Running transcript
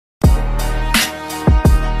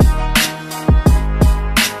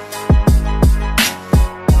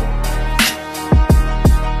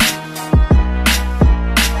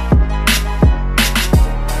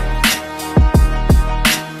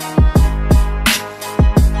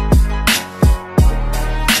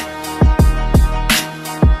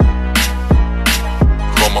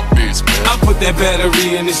that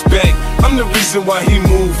battery in his back. I'm the reason why he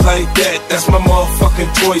move like that. That's my motherfucking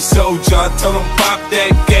toy soldier. I tell him pop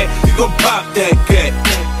that gat, you gon' pop that gat.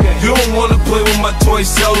 You don't wanna play with my toy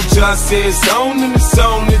soldier. I say it's on and it's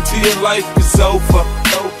on until your life is over.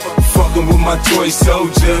 Fucking with my toy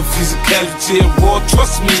soldier. If he's a casualty of war,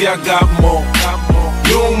 trust me, I got more.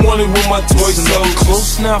 You don't want it with my toy soldier.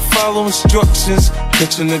 Close now, follow instructions.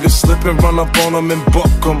 Catch a nigga slipping, run up on him and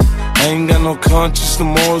buck him. I ain't got no conscience, no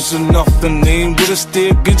morals or nothing. They ain't with us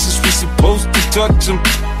there against us, we supposed to touch him.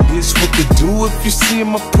 It's what to do if you see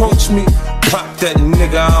him approach me. Pop that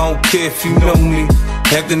nigga, I don't care if you know me.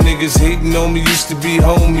 Half the niggas hating on me used to be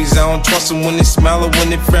homies. I don't trust them when they smile or when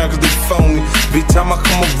they frown cause they phony. Every time I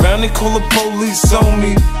come around they call the police on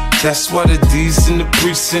me. That's why the D's in the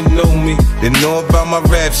precinct know me. They know about my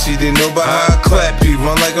rap shit, they know about how I clap beat.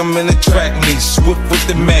 Run like I'm in a track meet, swift with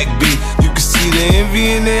the Mac beat. You can see the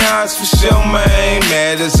envy in their eyes for sure, man. I ain't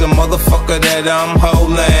mad as a motherfucker that I'm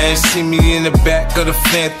holding. See me in the back of the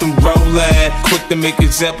Phantom rolling. Quick to make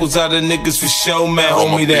examples out of niggas for sure, man.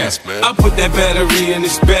 Hold me that. I put that battery in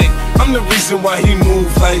his back. I'm the reason why he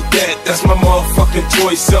move like that. That's my motherfucking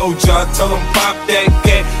toy soldier. I tell him pop that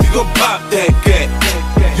gat, you gon' pop that gat.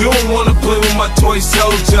 You don't wanna play with my toy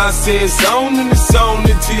soldier. I say it's on and it's on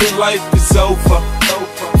until your life is over.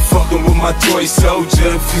 Fucking with my toy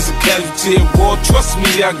soldier. If he's a casualty of war, trust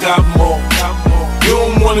me, I got more. You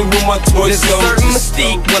don't want it with my toy soldier. There's a certain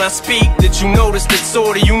mystique when I speak that you notice that's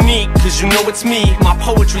sorta unique. Cause you know it's me, my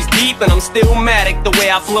poetry's deep and I'm still matic the way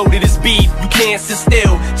I flow to this beat. You can't sit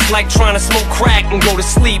still, it's like trying to smoke crack and go to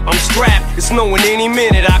sleep. I'm strapped, it's knowing any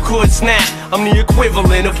minute I could snap. I'm the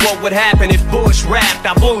equivalent of what would happen if Bush rapped.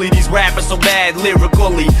 I bully these rappers so bad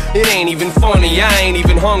lyrically. It ain't even funny, I ain't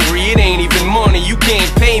even hungry, it ain't even money. You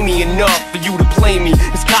can't pay me enough for you to play me.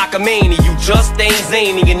 It's cockamania, you just ain't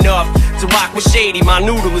zany enough to rock with shady. My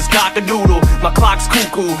noodle is cock-a-doodle, my clock's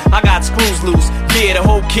cuckoo, I got screws loose. Yeah, the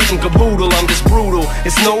whole kit and caboodle, I'm just brutal.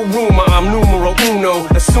 It's no rumor, I'm numero uno.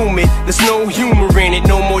 Assume it, there's no humor in it,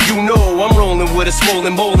 no more you know. I'm rolling with a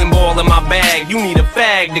swollen bowling ball in my bag. You need a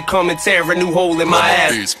fag to come and tear a new hole in my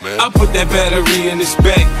ass. I put that battery in his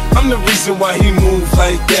back. I'm the reason why he move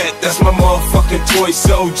like that. That's my motherfucking toy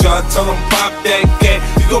soldier. I tell him pop that gat,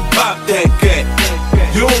 you gon' pop that gat.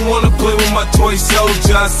 You don't wanna play with my toy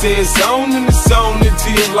soldier. I say it's on and it's on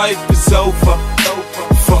until your life is over.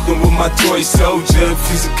 Fucking with my toy soldier.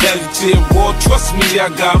 If he's a casualty of war, trust me, I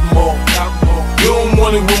got more. You don't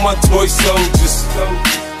want it with my toy soldiers.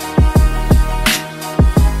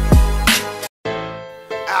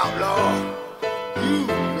 Outlaw, you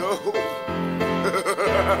know.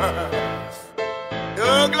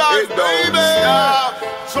 Young life, baby.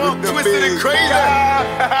 Trump twisted and crazy.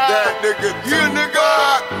 That nigga, you nigga.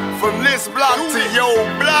 From this block to your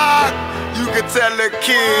block, you can tell the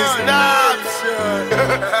kids now.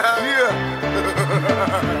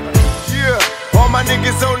 Yeah. All my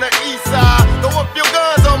niggas on the east side, throw up your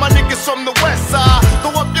guns. All my niggas from the west side,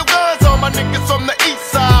 throw up your guns. All my niggas from the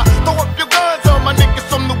east side, throw up your guns. All my niggas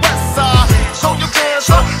from the west side, throw your guns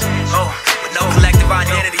up. With no collective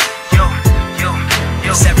identity. Yo,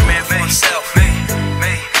 it's every man for himself.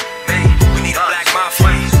 We need a black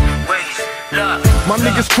mafia. My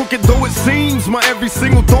niggas crooked though it seems. My every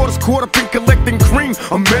single thought is caught up in collecting cream.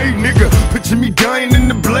 I'm made, nigga. Picture me dying in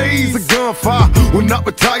the blaze. A gunfire will not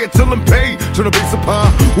retire till I'm paid. Tryna base up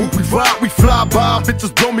high. When we fly by.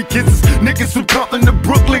 Bitches blow me kisses. Niggas from Compton to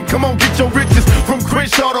Brooklyn. Come on, get your riches. From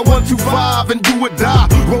Crenshaw to 125 and do or die.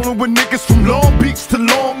 Rolling with niggas from Long Beach to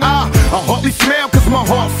Long Island. I hardly smell cause my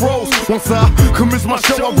heart froze. Once I commence my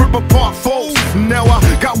show, I rip apart foes. Now I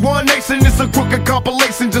got one nation. It's a crooked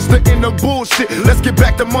compilation just to end the bullshit. Let's get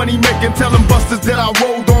back to money making, telling busters that I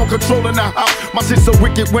rolled on, controlling the house. My shit so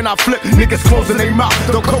wicked when I flip, niggas closing their mouth.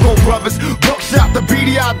 The Coco Brothers, Buckshot, the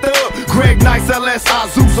BDI Thug, Greg Nice, LS,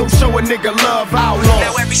 Azu, so show a nigga love, outlaw.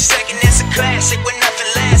 Now every second is a classic when nothing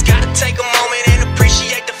lasts. Gotta take a moment and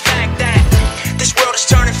appreciate the fact that this world is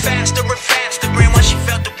turning faster and faster. And once you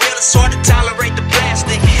felt the will, it's hard to tolerate the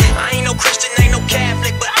plastic. I ain't no Christian, ain't no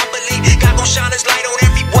Catholic, but I believe God gon' shine his light on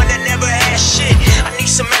everyone that never had shit. I need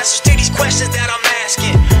some answers to these questions that I'm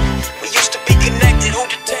asking. We used to be connected, who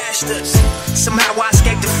detached us? Somehow I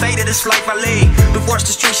escaped the fate of this life I lead. Divorced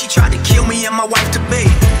the street, she tried to kill me and my wife to be.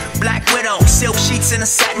 Black widow, silk sheets and in a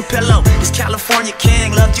satin pillow. This California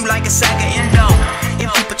king loved you like a sack of Indo.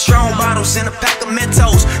 Empty Patron bottles in a pack of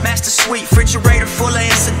Mentos. Master suite, refrigerator full of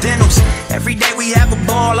incidentals. Every day we have a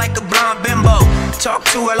ball like a blonde bimbo. Talk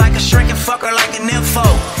to her like a shrink and fuck her like an info.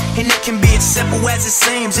 And it can be as simple as it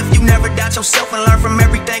seems if you never doubt yourself and learn from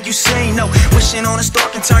everything you seen. No, wishing on a star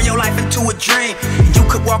can turn your life into a dream. You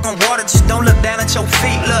could walk on water, just don't look down at your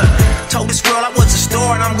feet. Look, told this world I was a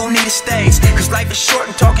star and I'm gonna need a stage. Cause life is short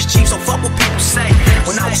and talk is cheap, so fuck what people say.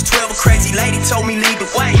 When I was 12, a crazy lady told me lead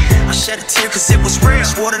the way. I shed a tear cause it was real,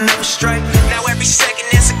 swore to never stray. Now every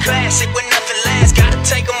second is a classic when nothing lasts. Gotta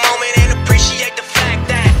take a moment and appreciate the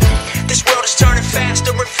fact that this world is turning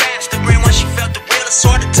faster and faster. And once you felt the real, it's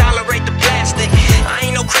hard to tolerate the plastic. I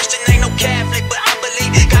ain't no Christian, ain't no Catholic, but I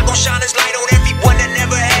believe God gon' shine his light on everyone that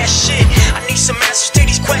never had shit. I need some answers to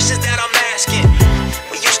these questions that I'm asking.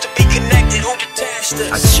 We used to be connected, who detached us?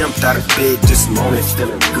 I jumped out of bed this morning,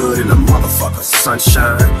 feeling good in a motherfucker.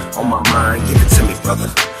 Sunshine on my mind, give it to me, brother.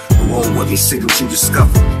 Roll with me, see what you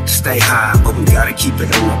discover. Stay high, but we gotta keep it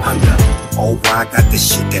on the under. Oh, why I got this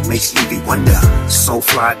shit that makes Stevie wonder. So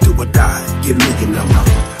fly, do or die, give me your number.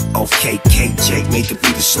 Okay, KJ made the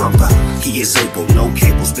beat a slumber. He is able, no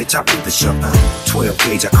cables, bitch, I beat the shumper. 12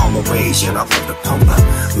 gauge, I call a rage, and I love the pumper.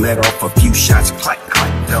 Let off a few shots, clack,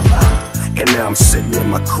 clack, dumper. And now I'm sitting in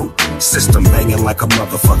my coupe, system banging like a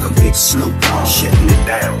motherfucker, big Snoop Dogg. Shutting it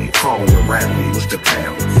down, crawling around me with the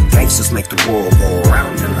pound. Gangsters make the world go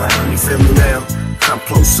around and round. You feel me now? Come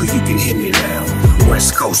close so you can hear me now.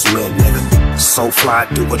 West Coast little nigga, so fly,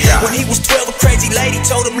 do or die. When he was 12, a crazy lady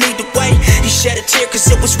told him lead the way. He shed a tear cause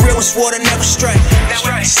it was real and swore to never stray. Now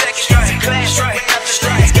every second is a class, when nothing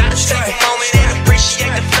lasts. Gotta take a moment and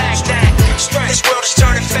appreciate the fact that this world is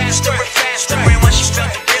turning faster and faster. And once you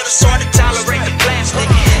felt the real, it's hard to tolerate the plastic.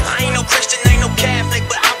 I ain't no Christian, ain't no Catholic,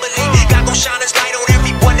 but I believe God gon' shine his light on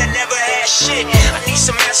everyone that never had shit. I need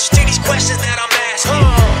some answers to these questions that I'm asking.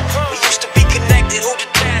 We used to be connected, who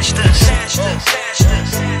detached us?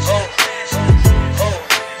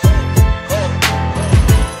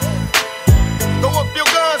 Throw up your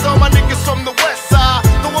guns on my niggas from the west side.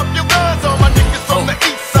 Throw up your guns on my niggas from the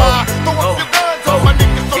east side. Throw up your guns on my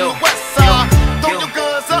niggas from the west side. Throw your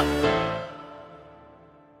guns up.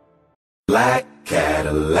 Black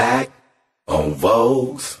Cadillac on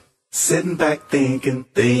Vogues, sitting back thinking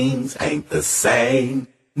things ain't the same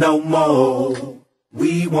no more.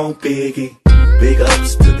 We want Biggie, big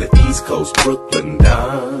ups to the East Coast, Brooklyn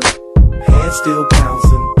Don. Head still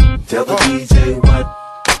bouncing, tell the DJ what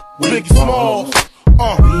we want.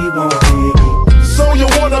 We want Biggie. So you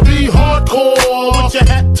wanna be hardcore with your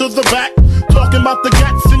hat to the back, talking about the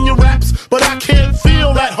gats in your raps, but I can't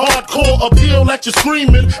feel that hardcore appeal that you're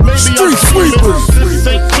screaming. Maybe I'm screaming. This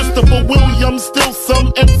ain't Christopher Williams, still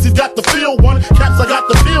some MCs got to feel one, cats I got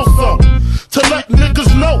to feel some. To let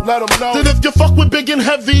niggas know, that if you fuck with big and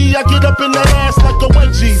heavy, I get up in that ass like a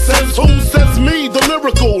wedgie. Says who? Says me, the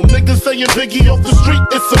lyrical. Niggas saying Biggie off the street,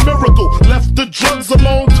 it's a miracle. Left the drugs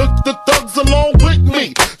alone, took the thugs along with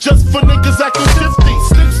me. Just for niggas acting shifty.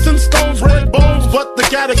 Sticks and stones, break bones, but they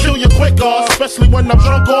gotta kill you quicker. Especially when I'm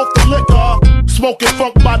drunk off the liquor. Smoking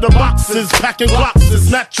funk by the boxes, packing glocks.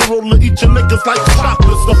 It's natural to eat your niggas like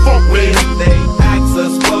chocolates. The funk way. They ask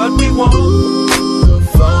us what we want. We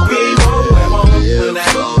want.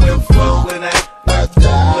 We're falling at, live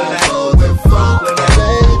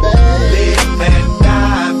and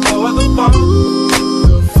die for the funk.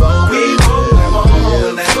 We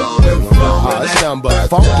it's nothing but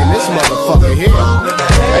funk in this motherfucker here.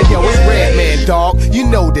 Hey yo, it's Redman, dog. You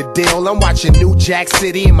know the deal. I'm watching New Jack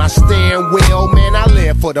City in my steering wheel. Man, I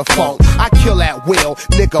live for the funk. I kill at will.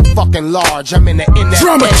 Nigga fucking large. I'm in the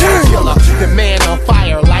NFL killer. The man on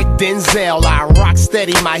fire like Denzel. I rock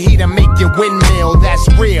steady. My heat and make you windmill. That's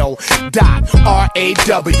real. Dot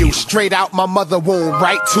R-A-W. Straight out my mother womb.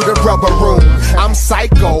 Right to the rubber room. I'm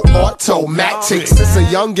psycho. Automatic. Since a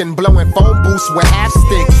youngin' blowing phone booths with half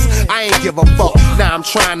sticks. I ain't give a fuck. Now I'm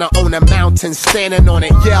trying to own a mountain. Standing on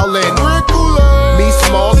it yelling. Me,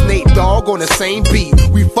 Smalls, Nate Dogg on the same beat.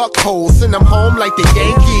 We fuck hoes, send them home like the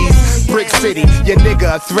Yankees. Brick City, your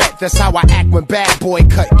nigga a threat. That's how I act when bad boy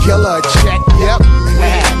cut killer a check. Yep.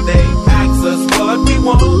 They ask us what we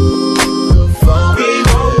want. We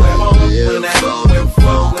want. We're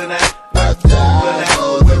falling at.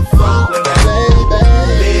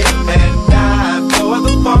 Live and die for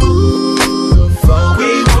the funk. We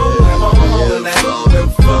want. We're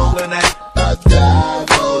falling at.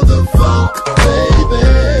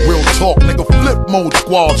 Real talk, nigga, flip mode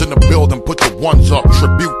squads in the building, put your ones up,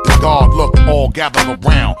 tribute to God. Look, all gather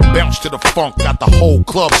around, bounce to the funk, got the whole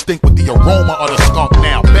club stink with the aroma of the skunk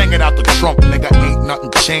now. Bang it out the trunk, nigga, ain't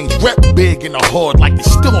nothing changed. Rep big in the hood like they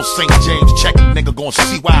still on St. James. Check it, nigga, gon'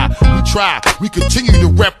 see why. We try, we continue to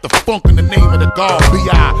rep the funk in the name of the God.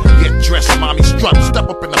 B.I. Get dressed, mommy, strut, step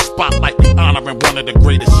up in the spotlight, we honoring one of the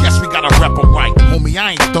greatest. Yes, we gotta rep them right. Homie,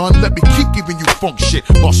 I ain't done, let me keep giving you funk shit.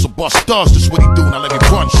 Bustle bust does, just what he do, now let me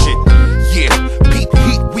run shit. Yeah, Pete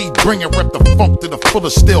Heat, we bring and rep the funk to the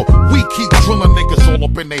fullest still. We keep drilling niggas all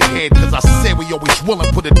up in their head, cause I said we always willing,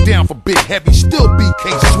 put it down for big heavy, still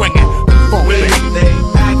BK swinging. Funk, when they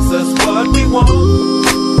ask us what we want, we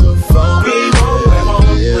want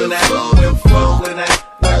when that, when funk, when that,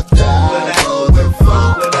 when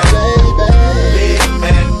funk, when that, live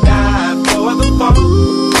and die for the funk.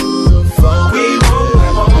 We want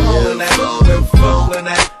when that, when funk, when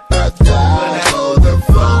that, when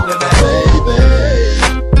funk, when that.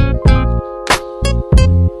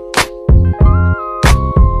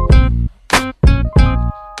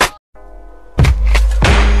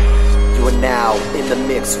 Now in the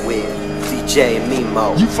mix with DJ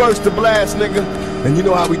Mimo. You first to blast, nigga. And you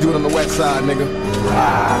know how we do it on the west side, nigga.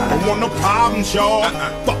 Don't want no problems, y'all.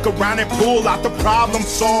 Fuck around and pull out the problem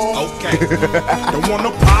solved. Okay. Don't want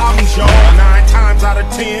no problems, y'all. 9 times out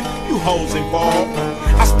of 10, you hoes involved.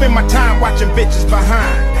 I spend my time watching bitches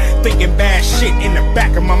behind, thinking bad shit in the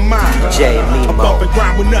back of my mind. I'm up and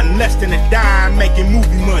grind with nothing less than a dime, making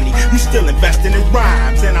movie money. You still investing in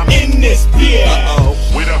rhymes, and I'm in this beer.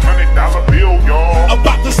 With $100 bill, y'all.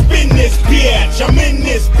 About to spin this bitch. I'm in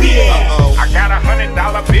this beer. I got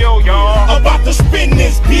 $100 bill, y'all. About to spin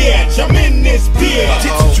this bitch. I'm in this beer.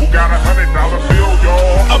 Who got $100 bill,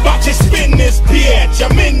 y'all? About to spin this bitch.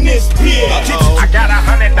 I'm in this beer. I got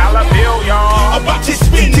 $100 bill, y'all. About to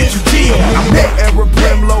spin this beer. I'm that era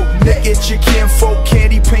Brimlow, naked, your kinfolk,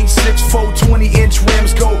 candy paint 6'4", 20-inch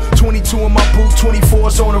rims, go 22 in my boot,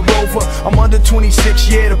 24's on a Rover. I'm under 26,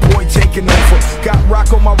 yeah, the boy taking over. Got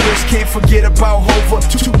rock on my wrist, can't forget about Hova.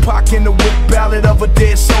 Tupac in the whip, ballad of a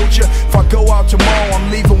dead soldier. If I go out tomorrow,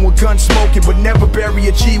 I'm leaving with guns smoking, but never bury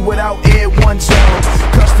a G without Air One's on.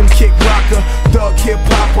 Custom kick rocker, thug hip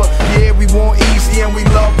hopper. Yeah, we want easy and we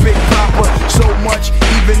love Big Papa so much,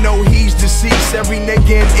 even though he's deceased. Every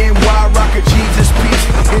nigga in NY rock a Jesus piece.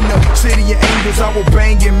 In the city of angels, I will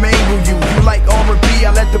bang and mangle you. You like R&B,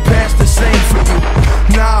 I let the pastor sing for you.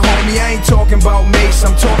 Nah, homie, I ain't talking about Mace.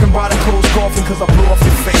 I'm talking about a closed coffin, cause I blew off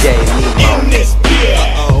your face. In this beer.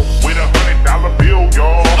 With $100 bill,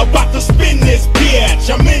 y'all. About to spin this bitch.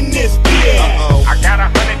 I'm in this beer. I got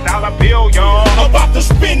 $100 bill, y'all. About to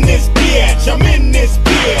spin this bitch. I'm in this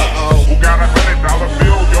beer. Who got $100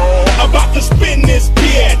 bill, y'all? About to spin this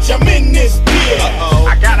bitch. I'm in this beer.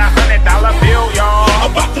 I got $100 bill, y'all.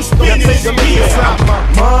 About to spin this beer. My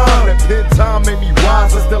mind, that pin time made me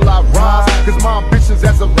wise, but still I rise. Cause my ambitions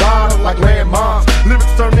as a rider like landmines.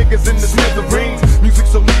 Lyrics turn niggas into smithereens. Music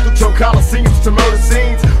so lethal, from coliseums to murder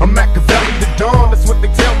scenes. I'm Machiavelli the dawn, that's what they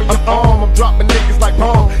tell me. I'm dropping niggas like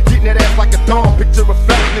bomb, getting that ass like a thong. Picture a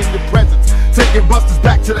felon in your presence, taking busters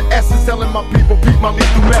back to the essence, telling my people beat my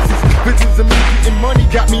lethal message. Visions of me getting money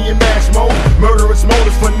got me in mash mode. Murderous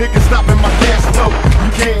motives for niggas stopping my cash flow.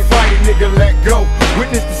 You can't fight it, nigga, let go.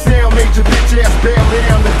 Witness the sound, major bitch ass bail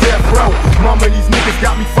down the death row. Mama, these niggas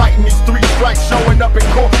got me fighting these 3 strikes, showing up in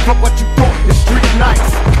court for what you thought is street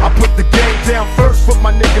nights. I put the game down first, put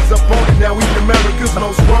my niggas up on it. Now we America's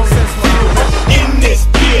most wanted. In this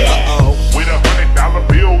beer. With $100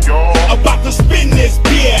 bill, y'all. About to spin this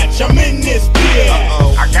bitch. I'm in this beer.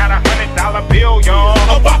 I got $100 bill, y'all.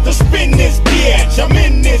 About to spin this bitch. I'm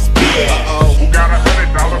in this beer. Who got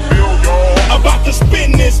 $100 bill, y'all? About to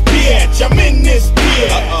spin this bitch. I'm in this beer.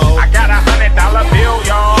 I got $100 bill,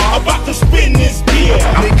 y'all. About to spin this beer.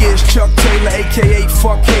 Nigga, it's Chuck Taylor, aka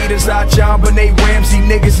fuck haters. I John Benet Ramsey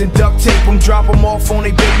niggas and duct tape them. Drop them off on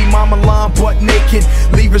they baby mama line butt naked.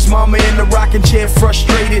 Leave his mama in the rocking chair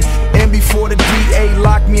frustrated. And before the DA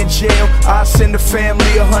lock me in jail, I send the family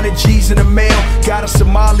 100 G's in the mail. Got a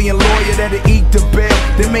Somalian lawyer that'll eat the bail.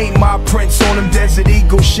 Them ain't my prints on them Desert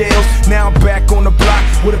Eagle shells. Now I'm back on the block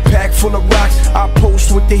with a pack full of rocks. I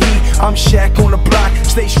post with the heat, I'm Shaq on the block.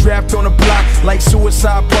 Stay strapped on the block like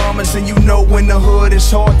suicide bombers. And you know in the hood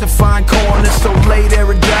it's hard to find corners. So lay there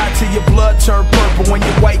and die till your blood turn purple. When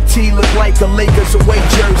your white tee look like a Lakers away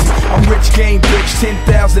jersey. I'm rich game bitch,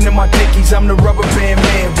 10,000 in my dickies. I'm the rubber band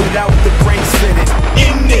man without the brakes fitted.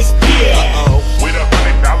 In this beer. With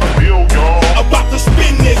 $100 bill, y'all. About to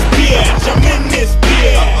spin this bitch. I'm in this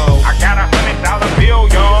beer. I got $100 bill,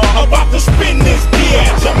 y'all. About to spin this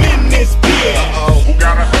bitch. I'm in this beer. Who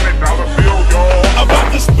got $100 bill, y'all?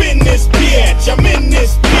 About to spin this bitch. I'm in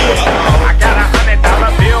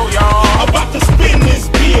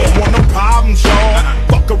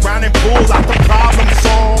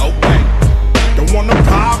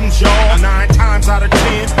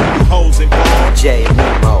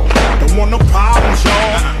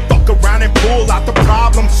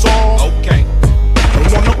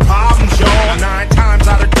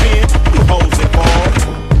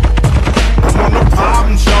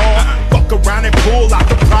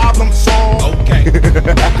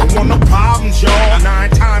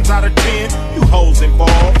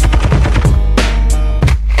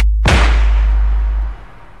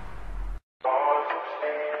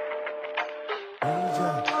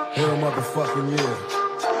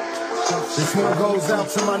This one goes out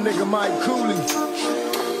to my nigga Mike Cooley.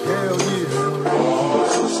 Hell yeah.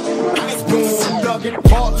 Doing dugging,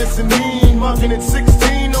 heartless and mean, mugging at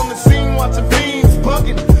 16 on the scene, watching fiends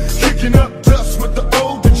bugging, kicking up dust with the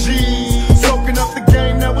older G's, soaking up the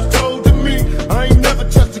game that was told to me. I ain't never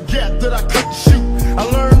touched a gap that I couldn't shoot. I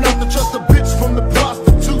learned not to trust a bitch from the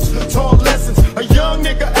prostitutes. Taught lessons, a young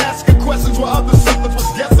nigga asking questions while other suckers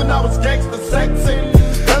was guessing I was gangster sexy.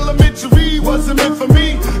 Elementary wasn't meant for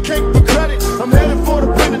me. Cake for credit, I'm headed for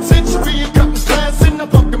the penitentiary and cutting class in the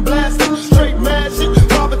fucking blasting. Straight mad shit,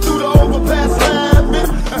 robbing through the overpass laughing.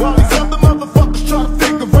 While these other motherfuckers try to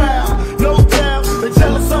figure out. No doubt, they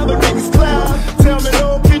jealous other niggas clown. Tell me,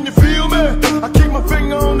 oh, can you feel me? I keep my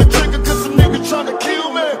finger on the trigger cause some niggas trying to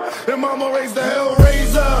kill me. And mama raised the hell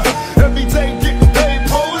razor. Every day getting paid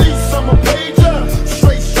police, I'm a pager.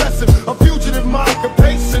 Straight stressing, a fugitive, my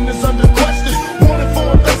occupation is under question. Wanted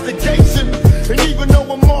for investigation. And even though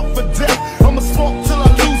I'm off for death, I'ma smoke till I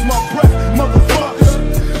lose my breath,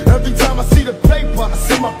 motherfuckers. Every time I see the paper, I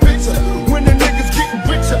see my picture. When the niggas getting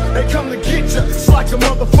richer, they come to get ya. It's like a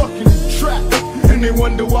motherfucking trap. And they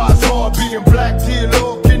wonder why it's hard being black. Dear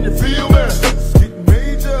Lord, can you feel me? It's getting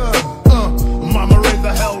major. Mama raised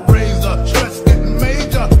the hell razor. Stress getting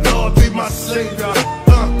major. Lord be my savior.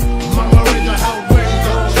 Mama raised the hell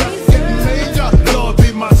razor. Stress getting major. Lord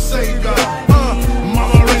be my savior.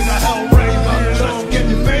 Mama raised the hell razor. Stress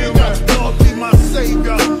getting major. Lord be my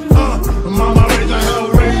savior. Mama raised the hell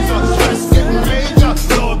razor. Stress getting major.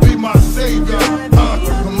 Lord be my savior.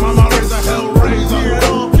 Mama raised the hell razor.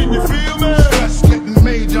 Lord, can you feel me? Stress getting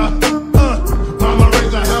major. Mama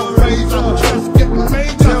raised the hell razor. Stress getting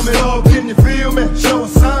major. Tell me, Lord, can you feel me? Show a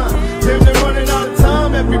sign. Damn, they're running out of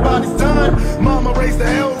time, everybody's dying. Mama raised the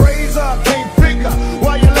hell razor. Can't figure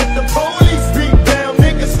why you let the police beat down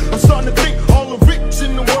niggas. I'm starting to think all the rich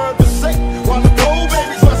in the world are safe, while the poor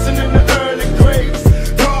babies rusting in the early graves.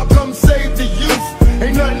 God come save the youth.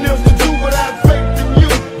 Ain't nothing else to do but have faith in you.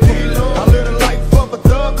 I live the life of a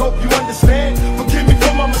thug, hope you understand. Forgive me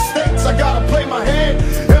for my mistakes, I gotta play my hand.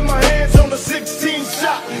 And my hands on the 16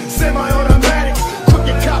 shot, semi-automatic,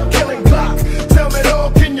 crooked cop killing Glock. Tell me,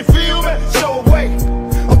 Lord, can you feel me? Show a way.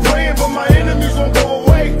 I'm praying but my enemies won't go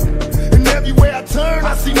away. And everywhere I turn,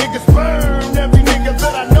 I see niggas burn. Every nigga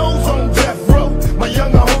that I know's on death row. My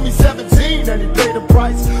younger homie 17 and he paid the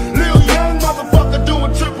price. Lil young motherfucker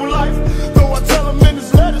doing triple life. Though I tell him in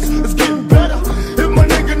his letters, it's getting better. If my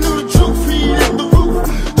nigga knew the truth, he'd hit the roof.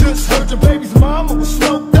 Just heard your baby's mama was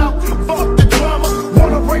smoked out. Fuck the drama,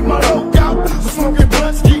 wanna break my lookout. Smoking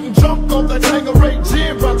blunts, getting drunk off that Tanqueray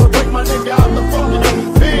gin. About to break my nigga out the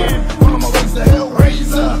fucking pen. Mama raised the hell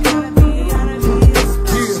razor.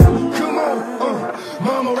 Come on,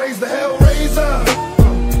 mama raised the hell razor.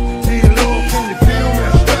 Dear Lord, can you feel me?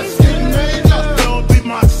 Stress getting major. Lord be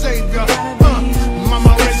my savior.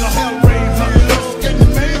 Mama raised the hell razor. Stress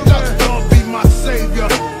getting major. Lord be my savior.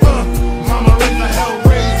 Mama raised the hell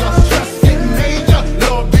razor. Stress getting major.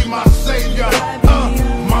 Lord be my savior.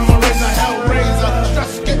 Mama raised the hell razor.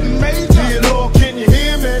 Stress getting major. Dear Lord, can you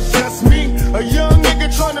hear me? It's just me, a young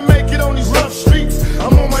nigga trying to make it on these rough streets.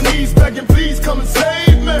 I'm on my knees begging, please come and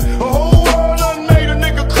save me. A whole world done made a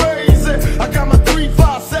nigga crazy. I got my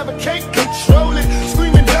 357, can't control it.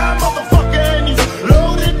 Screaming down, motherfucker, and he's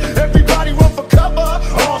loaded. Everybody run for cover.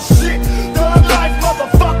 Oh shit, thug life,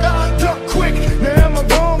 motherfucker. Duck quick. Now am I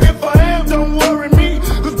wrong? If I am, don't worry me.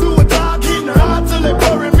 Cause do or die, getting high till they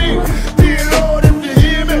bury me. Dear Lord, if you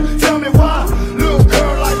hear me, tell me why. Little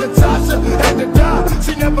girl like Natasha had to die.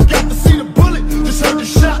 She never got to see the bullet, just heard the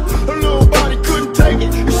shot. Her little body couldn't take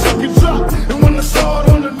it, it shook and dropped. And when I saw it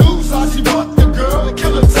on the news, how she bucked the girl and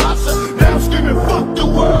killed Natasha. Now I'm screaming, fuck the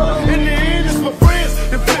world. In the end, it's my friends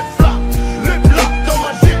that flip-flop. Lip locked on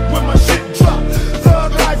my dick when my shit drop.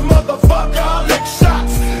 Thug life, motherfucker, I lick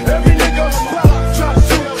shots. Every nigga on the block try to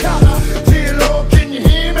shoot cops. Dear Lord, can you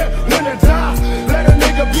hear me? When I die, let a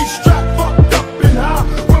nigga be strapped, fucked up and high.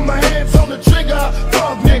 With my hands on the trigger,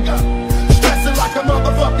 thug nigga. Stressing like a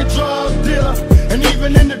motherfucking drug dealer. And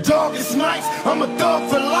even in the darkest nights, I'm a thug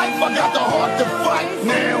for life. I got the heart to fight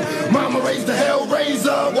now. Mama raised the hell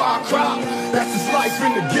razor, why I cry? That's his life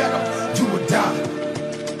in the ghetto, do or die.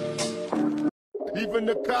 Even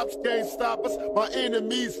the cops can't stop us. My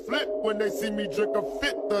enemies flip when they see me drink a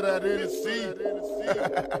fifth of that Hennessy.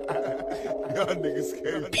 Y'all niggas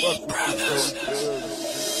can't bust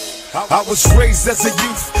I was raised as a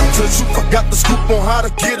youth, to the truth I got the scoop on how to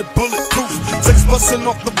get it bulletproof. Takes busting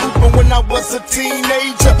off the roof, but when I was a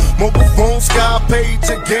teenager, mobile phone, sky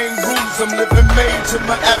pager, game rules, I'm living major.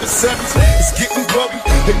 My adversaries is getting worried,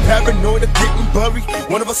 they paranoid of getting buried.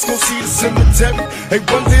 One of us gon' see the cemetery. They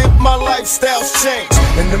wonder if my lifestyle's changed,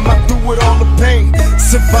 and am I through with all the pain?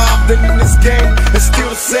 Survived in this game, it's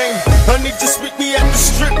still the same. Honey, just meet me at the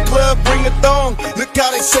strip club, bring a thong. Look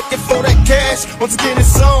how they shaking for that cash, once again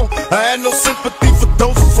it's on. I had no sympathy for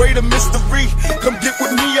those afraid of mystery. Come get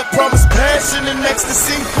with me, I promise passion and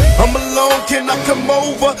ecstasy. I'm alone, can I come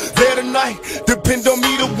over there tonight? Depend on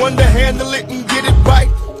me, the one to handle it and get it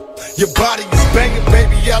right. Your body is banging,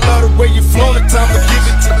 baby, I love the way you flow. The time to give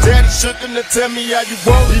it to daddy, shouldn't have tell me how you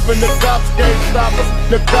want. Even the cops can't stop us,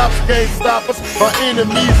 the cops can't stop us. My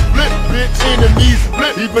enemies split, bitch, enemies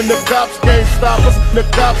split. Even the cops can't stop us, the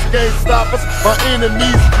cops can't stop us. My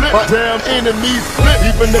enemies split, my damn enemies split.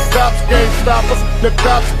 Even the cops can't stop us, the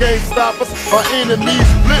cops can't stop us. My enemies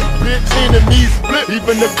split, bitch, enemies split.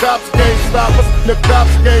 Even the cops can't stop us, the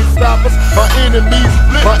cops can't stop us. My enemies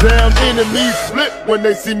split, my damn enemies split. When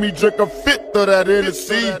they see me drink a fifth of that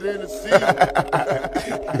Hennessy.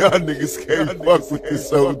 Y'all niggas can't fuck with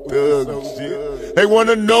this old thug shit. They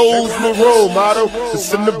wanna know who's my role model.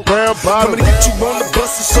 It's in the brown bottle. Coming to get you on the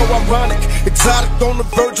bus is so ironic. Exotic on the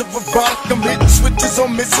verge of erotic. I'm hitting switches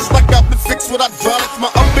on misses like I've been fixed with hydraulics. My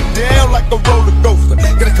up and down like a roller coaster.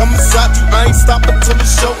 Gonna come inside you, I ain't stopping till the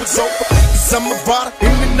show is over. Cause I'm a rider,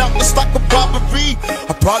 in and out just like a robbery.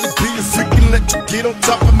 I'll probably be a freak and let you get on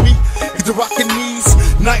top of me. Cause you're rocking these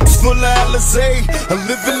nights full of Alizé. A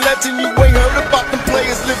living legend, you ain't heard about them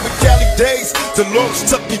players living Cali days. The Lord's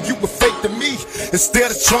tucking you with faith to me.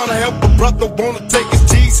 Instead of trying to help a brother, wanna take his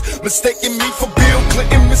G's. Mistaking me for Bill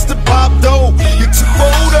Clinton, Mr. Bob Dole. You're too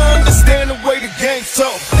old to understand the way the game's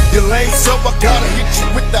so. You're lame, so I gotta hit you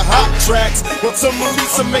with the hot tracks. Once I'm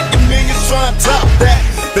released, I'm making millions trying to top that.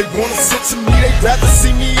 They wanna censor me, they'd rather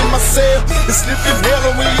see me in my cell. It's living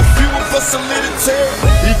hell, only a few of us a little tail.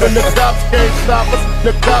 Even the cops can't stop us,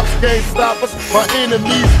 the cops can't stop us. My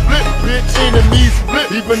enemies split, bitch, enemies split.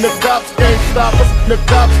 Even the cops can't stop us, the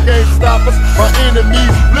cops can't stop us. My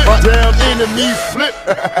enemies split, my damn enemies split.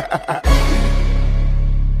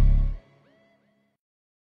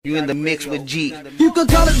 You in the mix with G. You could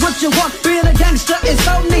call it what you want, being a gangster is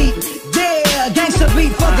so neat. Yeah, gangster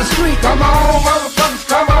beat for the street. Come on, motherfuckers,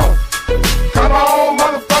 come on. Come on,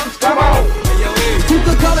 motherfuckers, come on. You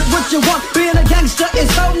could call it what you want, being a gangster is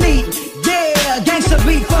so neat. Yeah, gangster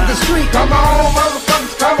beat for the street. Come on,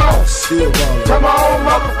 motherfuckers, come on. Come on,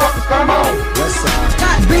 motherfuckers, come on.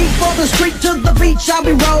 Hot beat for the street, to the beach I'll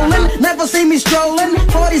be rolling. Never see me strolling,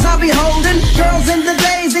 40s I'll be holding. Girls in the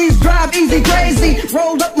daisies, drive easy crazy.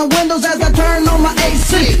 Rolled up my windows as I turn on my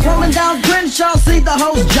AC. Rolling down Crenshaw, see the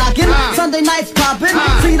hoes jocking. Sunday nights popping,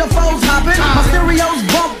 see the foes hopping. My stereo's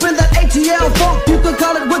bumping, that ATL funk. You could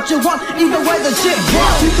call it what you want, either way the shit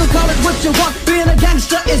bump. You could call it what you want, being a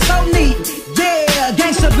gangster is so neat. Yeah,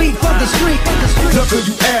 gangster beat for the street. Look till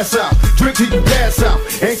you ass out, drink till you pass out.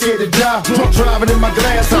 Ain't scared to die, drunk driving in my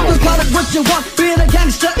glass house. You can call it what you want, being a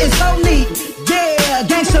gangster is so neat. Yeah,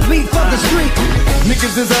 gangster beat for the street.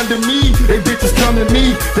 Niggas is under me, they bitches come to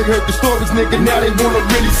me. They heard the stories, nigga, now they wanna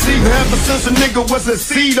really see. Ever since a nigga was a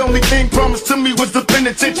seed, only thing promised to me was the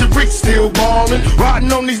penitentiary. Still ballin',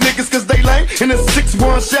 riding on these niggas cause they lame. In a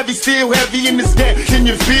 6-1 Chevy, still heavy in this game. Can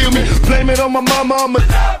you feel me? Blame it on my mama, I'm a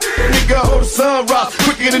nigga, hold the sunrise.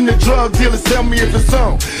 Quicker than the drug dealers, tell me if it's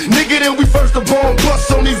on. Nigga, then we first the born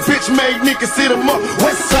bust on these bitch-made niggas, hit them up,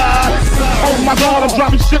 west side. Oh my God, I'm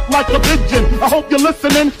dropping shit like a pigeon. I hope you're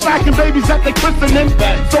listening, smacking babies at they christening.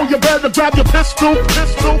 So you better grab your pistol,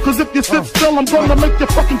 cause if you sit still, I'm gonna make your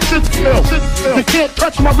fucking shit spill. You can't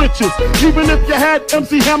touch my riches, even if you had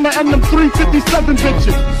MC Hammer and them 357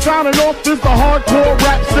 bitches. Signing off is the hardcore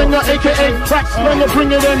rap singer, aka crack slinger,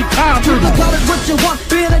 bring it anytime. You can call it what you want,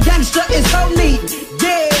 being a gangster is so neat.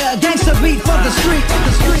 Yeah, gangster beat for the street.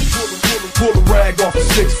 Pull the rag off the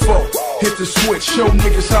 6-4, hit the switch, show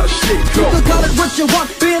niggas how the shit go. You can call it what you want,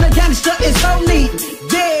 being a gangster is so neat.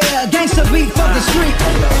 Yeah, gangster beat for the street.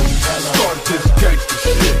 Started this gangster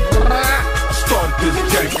shit. Started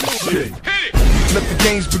this gangster shit. Let the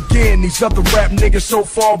games begin, these other rap niggas so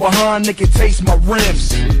far behind they can taste my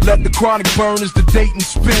rims. Let the chronic burn as the date and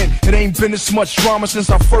spin. It ain't been this much drama since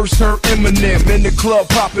I first heard Eminem. In the club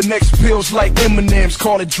popping next pills like M&M's.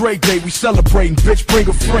 Call it Dre Day, we celebrating, bitch bring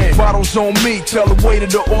a friend. Bottles on me, tell the waiter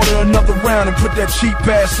to order another round and put that cheap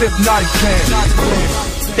ass Hypnotic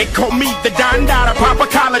pan. They call me the Don Dada, pop a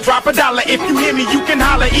collar, drop a dollar. If you hear me, you can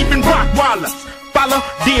holler, even Rockwaller. Follow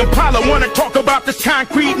the Impala, wanna talk about this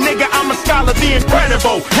concrete nigga, I'm a scholar, the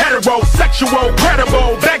incredible, heterosexual,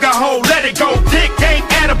 credible, beg a hoe, let it go, dick ain't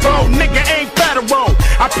edible, nigga ain't federal. roll.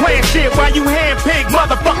 I plan shit while you handpick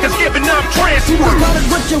motherfuckers giving up transfer. Call it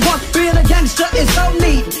what you want, being a gangster is so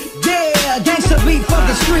neat. Yeah, gangster beat for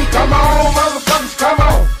the street. Come on, motherfuckers, come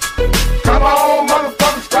on. Come on,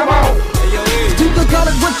 motherfuckers, come on. You can call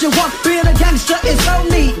it what you want, being a gangster is so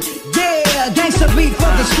neat. Yeah, gangster beat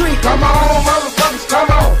for the street. Come on, motherfuckers, come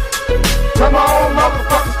on. Come on,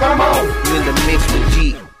 motherfuckers, come on. You in the mix with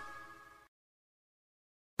G.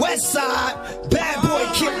 West side, bad boy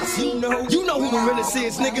killers. You know who the realest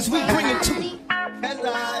is, niggas. We bring it to you.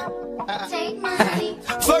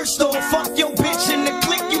 First off, fuck your bitch in the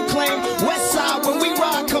clique you claim. West side, when we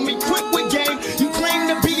ride, come equipped with game. You claim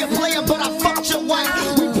to be a player, but I fucked your wife.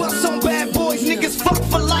 We bust on bad boys, niggas fuck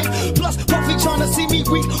for life. Plus, Puffy tryna see me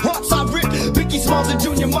weak, hearts I rip. Biggie Smalls and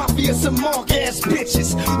Junior Mafia, some mark ass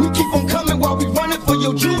bitches. We keep on coming while we running for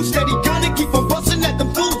your juice. Steady gunning, keep on busting at the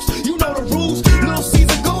foods. You know the rules. Little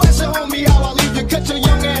Caesar, go ask your homie how I leave you. Cut your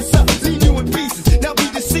young ass up, leave you in pieces. Now be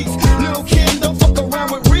deceased. Little Kim, don't fuck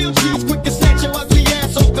around with real G's. Quick to snatch your ugly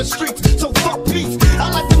ass off the streets. So fuck peace. I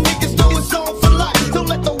like the niggas know it's on for life. Don't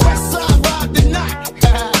let the west side ride the night.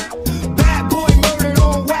 Bad boy murdered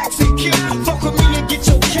on wax and kill. Fuck with me and get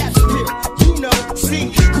your caps peeled. You know,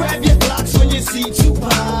 see, grab your blocks when you see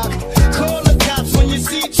Tupac. Call the cops when you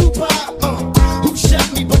see Tupac. Who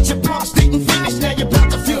shot me but your pumps didn't finish. Now you're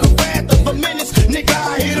about to feel the wrath of a menace. Nigga,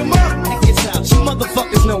 I hit him up. It's out. You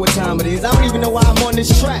motherfuckers know what time it is. I don't even know why I'm on this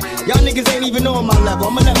track. Y'all niggas ain't even on my level.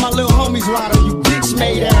 I'ma let my little homies ride on you bitch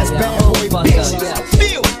made ass bad boy bitches.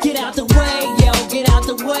 Feel. Get out the way, yo, get out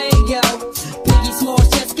the way, yo. Biggie Smalls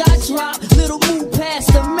just got dropped. Little move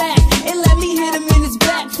past the Mac and let me hit him in his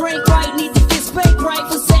back. Frank White need to get spanked right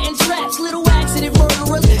for setting traps. Little accident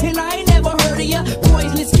murderers, and I ain't never heard of ya.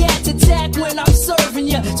 Poisonous cats attack when I'm serving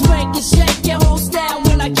ya. Swank and shake your whole style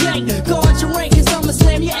when I gank. Guard your rank, cause I'ma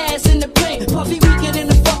slam your ass in the paint. Puffy weekend in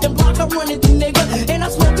the fucking block, I'm running through, nigga. And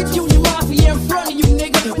I'm smoking Junior Mafia in front of you,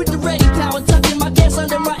 nigga. With the ready power, tucking my gas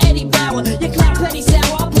under my Eddie Bauer. Your clown petty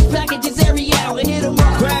sour, I put packages every hour. Hit 'em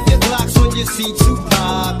up. Grab your blocks when you see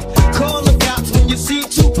Tupac. Call the cops when you see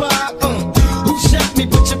Tupac. Who shot me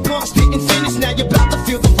but your pumps didn't finish. Now you're about to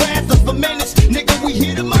feel the wrath of a menace. Nigga, we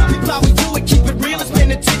hit 'em up. People how we do it, keep it real as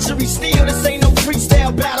penitentiary steel. This ain't no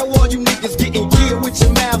freestyle battle. All you niggas getting killed with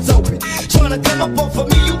your mouths open. Tryna come up off of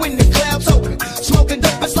me, you in the clouds open. Smoking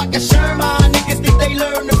dope, it's like a Sherman. Niggas think they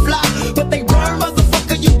learn to fly, but they burn,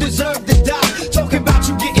 motherfucker, you deserve to die. Talking about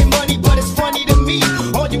you getting money, but it's funny to me.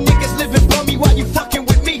 All you niggas living bummy while you fucking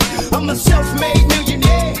with me. I'm a self-made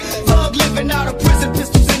millionaire, thug living out of prison,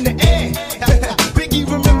 pistols in the air. Biggie,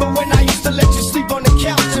 remember when I used to let you sleep on the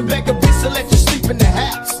couch and beg a bitch to let you sleep in the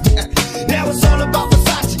house? Now it's all about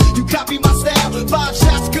Versace, you copy my style. 5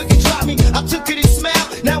 shots couldn't drop me, I took it and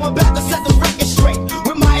smiled. Now I'm about to set the record straight.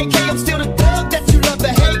 With my AK, I'm still the thug that you love to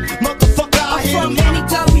hate. Motherfucker, I hit From 'em many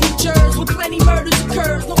W jurors where plenty murders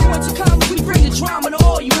occurs. No points of commas, we bring the drama to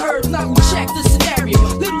all you heard. Now we check the scenario.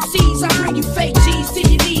 Little C's, I bring you fake G's to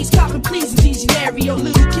your knees. Copping pleasing these scenario.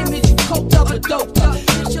 Little Kim, is you coked up or doped up?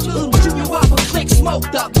 It's your little Junior Whopper click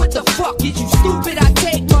smoked up. What the fuck is you stupid? I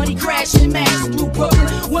take money, crashing mass through Brooklyn.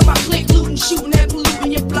 When my click looting, shooting and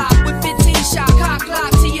polluting your block. With 15 shot, cock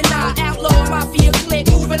lock to your knot. Outlaw mafia click,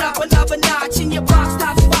 moving up another notch. In your box,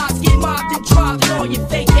 top spots, get mopped and dropped. And all your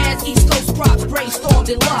fake ass East Coast props, brainstormed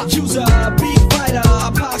and locked. You's a big fighter,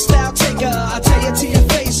 a pop style taker. I tell you to your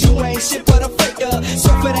face, you ain't shit but a faker. So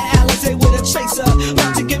for the Alizé with a chaser,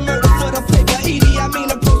 about to get murdered for the paper. Edie, I mean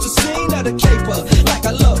approach the scene of the caper. Like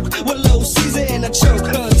a loke, with Lil Caesar in a choke,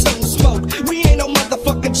 tongue smoke. We ain't no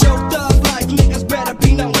motherfucking joke, thug like niggas better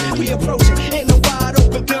be known. We approaching in the wide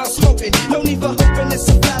open gun smoking. No need for hoping it's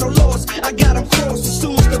a battle lost. I got 'em crossed as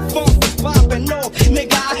soon as the funk was popping off.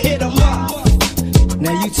 Nigga, I hit 'em up.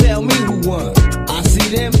 Now you tell me who won. I see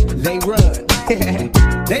them, they run.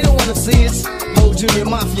 They don't wanna see us. Whole Junior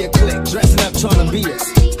Mafia clique dressing up trying to beat us.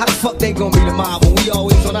 How the fuck they gonna be the mob when we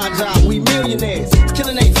always on our job? We millionaires.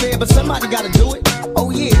 Killing ain't fair, but somebody gotta do it. Oh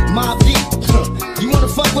yeah, Mob Deep. You wanna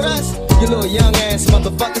fuck with us? You little young ass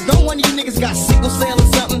motherfuckers. Don't one of you niggas got sickle cell or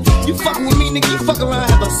something? You fucking with me, nigga, you fuck around,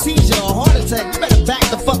 have a seizure or a heart attack. You better back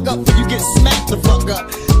the fuck up before you get smacked the fuck up.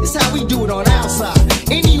 This how we do it on our side.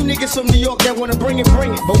 Any of you niggas from New York that wanna bring it,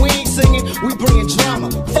 bring it. But we ain't singing, we bringing drama.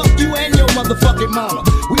 Fuck you and your motherfucking mama.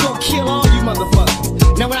 We gon' kill all you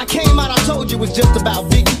motherfuckers. Now when I came out, I told you it was just about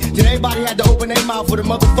Biggie. Then everybody had to open their mouth for the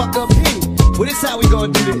motherfucker opinion. Well, this how we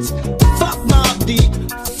gonna do this. Fuck Mobb Deep,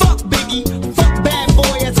 fuck Biggie, fuck Bad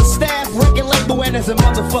Boy as a staff, record label, and as a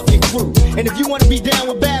motherfucking crew. And if you wanna be down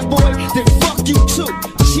with Bad Boy, then fuck you too.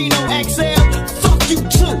 Chino XL, fuck you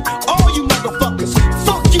too. All you motherfuckers,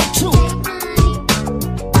 fuck you too.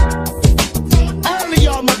 All of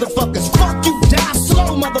y'all motherfuckers, fuck you down.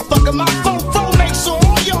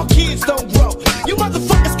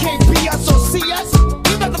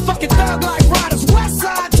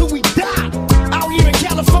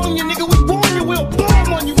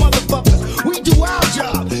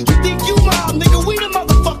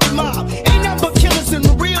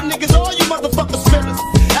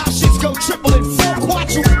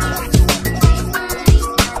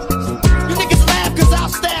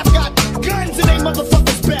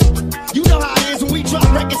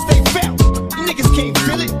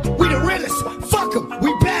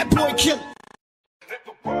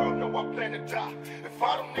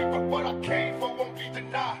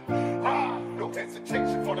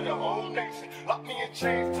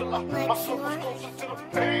 till my soul was closer to the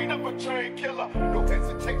pain of a train killer. No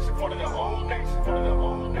hesitation for the whole nation, for the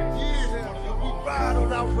whole nation. Yeah, we ride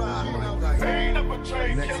on our ride. Pain of a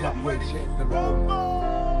train killer.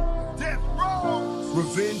 Death row.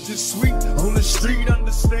 Revenge is sweet, on the street,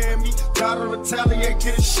 understand me. Gotta retaliate,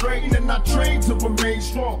 get it straight, and I train to remain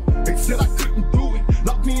strong. They said I couldn't do it,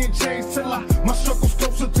 locked me in chains till my struggle's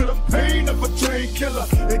closer to the pain of a train killer.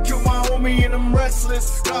 They killed my homie and I'm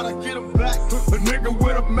restless, gotta get him back. A nigga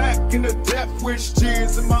with a Mac and a death wish,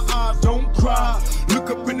 tears in my eyes, don't cry. Look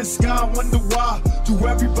up in the sky, wonder why. Do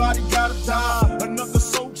everybody gotta die? Another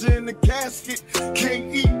soldier in the casket,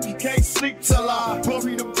 can't eat, he can't sleep till I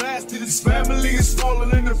bury the bastard. His family is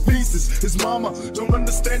falling into pieces. His mama don't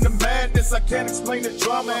understand the madness. I can't explain the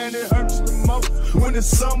drama, and it hurts the most when it's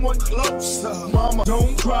someone close. Mama,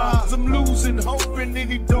 don't cry, I'm losing hope, and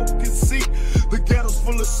any dope can see the ghetto's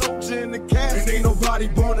full of soldier in the casket. And ain't nobody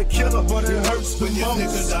born a killer, but it hurts the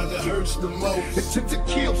most. It hurts the most. It tends to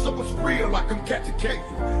kill, so it's real, like I'm catching cases.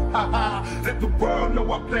 Ha ha, let the world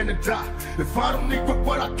know I plan to die. If I don't leave with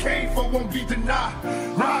what I came for, won't be denied.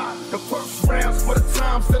 Ride the first rounds for the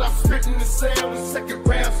times that I spit in the cell. The second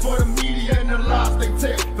rounds for the media and the lies they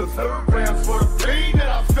tell. The third rounds for the pain that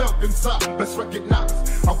I felt inside. Let's recognize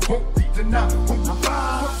I won't be denied.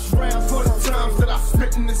 First rounds for the times that I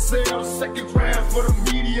spit in the cell. The second rounds for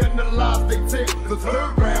the media and the lies they tell. The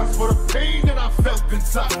third rounds for the pain that I felt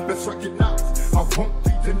inside. Let's recognize I won't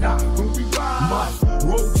be denied. When we ride, my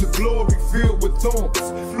road to glory filled with thorns,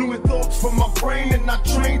 fluid thoughts from my brain, and I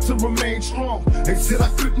trained to remain strong. They said I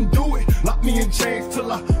couldn't do it, locked me in chains till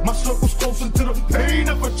my struggle's closer to the pain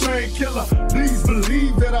of a train killer. Please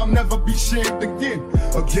believe that I'll never be shamed again.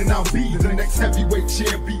 Again, I'll be the next heavyweight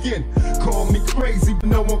champion. Call me crazy, but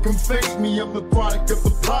no one can face me. I'm the product of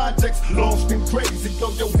the projects, lost and crazy.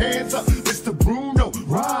 Throw your hands up, Mr. Bruno.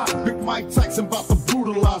 Ride, Big Mike Tyson about to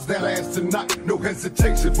brutalize that ass tonight. No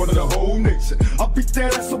hesitation for the whole nation. I'll beat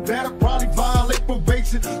that ass so bad I'll probably violate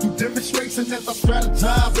probation. Do demonstration as I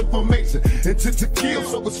strategize information. Intent to kill,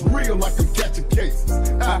 so it's real, like I'm catching cases.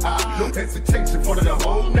 No hesitation for the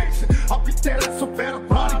whole nation. I'll beat that ass so bad I'll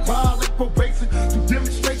probably violate probation. Do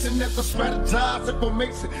demonstration as I strategize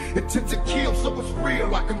information. Intent to kill, so it's real,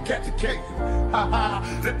 like I'm catching cases.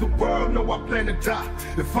 Let the world know I plan to die.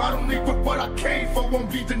 If I don't leave with what I came for,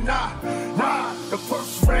 won't be denied. Ride the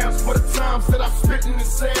first rounds for the times that I spit in the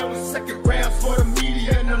cell. The second rounds for the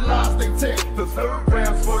media and the lies they tell. The third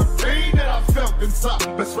rounds for the pain that I felt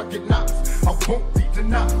inside. Let's recognize I won't be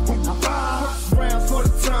denied. First rounds for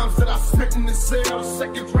the times that I spit in the cell. The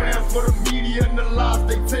second rounds for the media and the lies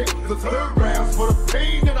they tell. The third rounds for the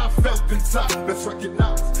pain that I felt inside. Let's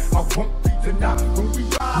recognize I won't be denied. When we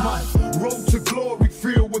ride, my road to glory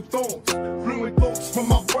filled with thorns, fluid thoughts from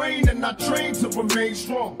my brain, and I trained to remain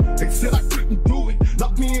strong. They said I couldn't do it,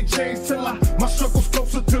 locked me in chains till my struggle's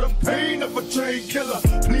closer to the pain of a train killer.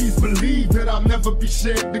 Please believe that I'll never be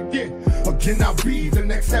shamed again. Again, I'll be the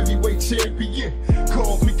next heavyweight champion.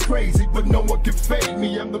 Call me crazy, but no one can fade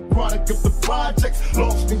me. I'm the product of the projects,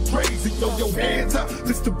 lost and crazy. Throw your hands up,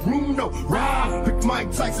 Mr. Bruno. Ride, Big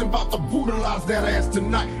Mike Tyson about to brutalize that ass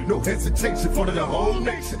tonight. No hesitation for the whole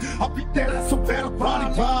nation. I'll beat that ass so bad I'll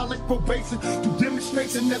probably violate probation. Do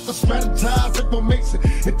demonstration as I strategize information.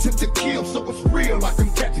 Intent to kill, so it's real, like I'm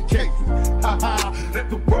catching cases. Let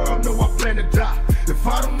the world know I plan to die. If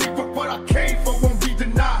I don't leave with what I came for, won't be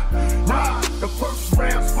denied. Ride the first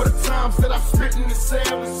rounds for the times that I spit in the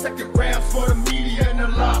cell. The second rounds for the media and the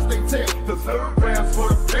lies they tell. The third rounds for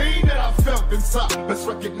the pain that I felt inside. Let's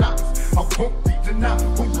recognize I won't be denied.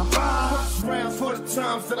 First rounds for the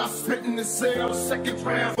times that I spit in the cell. The second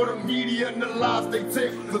round for the media and the lies they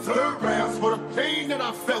tell. The third rounds for the pain that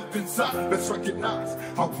I felt inside. Let's recognize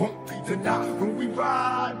I won't be denied. When we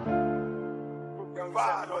ride,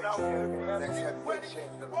 ride on out here. Next heavyweight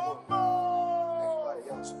champion of the world. Everybody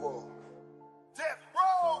else spoiled. Death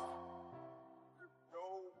row. Yo,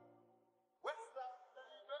 what's up, baby?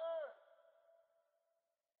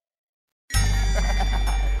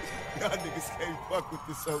 Y'all niggas can't fuck with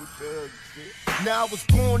this old thug shit. Now I was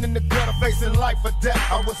born in the gutter facing life or death.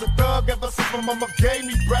 I was a thug ever since my mama gave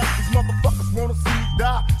me breath. These motherfuckers wanna see me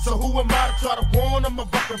die, so who am I to try to warn them? I'm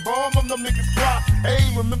fucking bomb them, them niggas cry.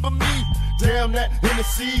 Hey, remember me? Damn that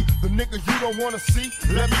Hennessy, the nigga you don't wanna see.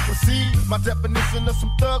 Let me proceed. My definition of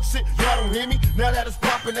some thug shit, y'all don't hear me. Now that it's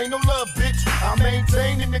poppin', ain't no love, bitch. I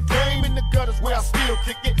maintain in the game, in the gutters where I still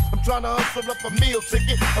kick it. I'm trying to hustle up a meal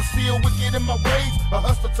ticket. I'm still wicked in my ways, a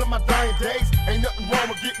hustler to my dying days. Ain't nothing wrong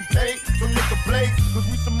with getting paid, so nigga blaze. Cause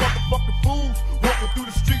we some motherfucking fools, walking through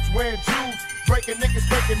the streets wearing jewels, breaking niggas,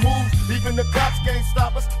 making moves. Even the cops can't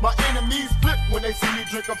stop us. My enemies flip when they see me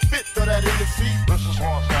drink a fifth of that Hennessy. This is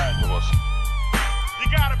Los Angeles. You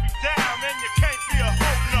gotta be down, man, you can't be a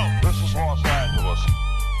hoe, no. This is Los Angeles.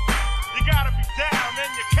 You gotta be down, man,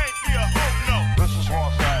 you can't be a hoe, no. This is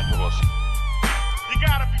Los Angeles. You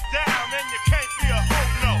gotta be down, man, you can't be a hoe,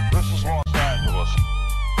 no. This is Los Angeles.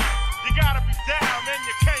 You gotta be down, man,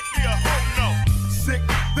 you can't be a hoe, no. Sick,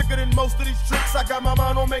 thicker than most of these tricks. I got my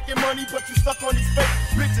mind on making money, but you stuck on these fake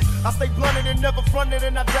bitches. I stay blunted and never fronted,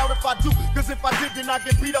 and I doubt if I do. Cause if I did, then I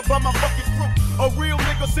get beat up by my fucking crew. A real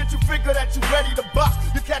nigga sent you figure that you ready to box.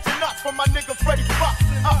 You catching knots from my nigga Freddie Fox.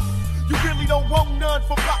 You really don't want none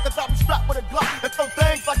for block, cause I be strapped with a Glock and throw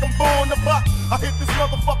things like I'm born to box. I hit this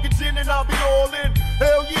motherfucking gin and I'll be all in.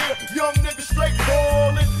 Hell yeah, young nigga straight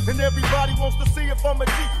ballin'. And everybody wants to see if I'm a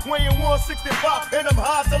G, weighing 165, and I'm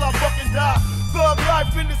high till I fucking die. Thug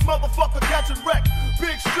life in this motherfucker catching wreck.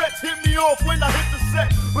 Big stretch hit me off when I hit the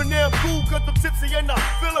set. But now I'm cool cause I'm tipsy and I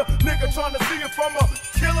feel a nigga trying to see if I'm a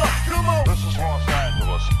killer. Come on. This is Los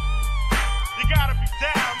Angeles. You gotta be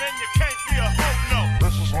down, man, you can't be a hoe, no.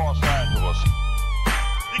 This is Los Angeles.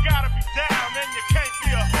 You gotta be down, man, you can't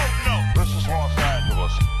be a hoe, no. This is Los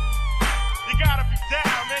Angeles. You gotta be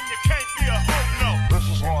down, man, you can't be a hoe, no. This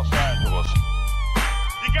is Los Angeles.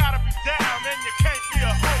 You gotta be down, man, you can't be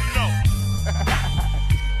a hoe, no.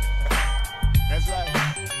 That's right.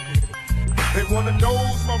 They wanna know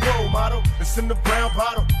who's my role model. It's in the brown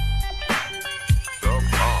bottle.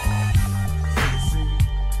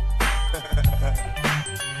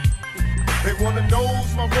 They wanna know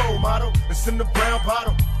who's my role model. It's in the brown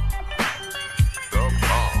bottle.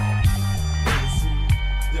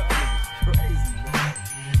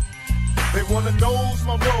 They wanna know who's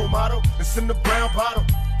my role model. It's in the brown bottle.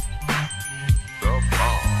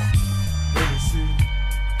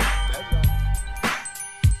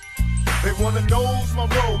 They wanna know who's my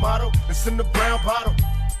role model. It's in the brown bottle.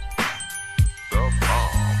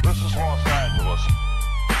 This is Los Angeles.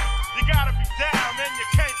 You gotta be down, man, you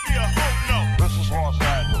can't be a hoe, no. This is Los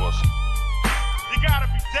Angeles. You gotta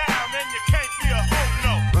be down, man, you can't be a hoe,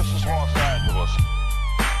 no. This is Los Angeles.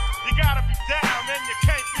 You gotta be down, man, you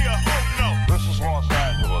can't be a hoe, no. This is Los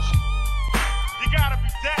Angeles. You gotta be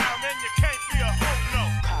down, man, you can't be a hoe, no.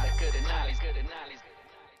 Good analysis, good analysis.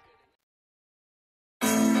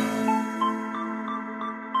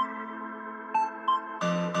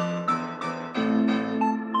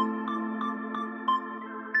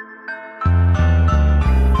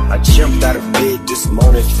 I jumped out of bed this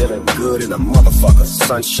morning feeling good in a motherfucker.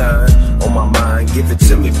 Sunshine on my mind, give it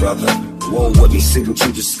to me, brother. Roll with me, see what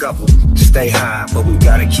you discover. Stay high, but we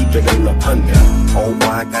gotta keep it in the under. Oh,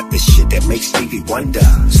 I got this shit that makes Stevie wonder.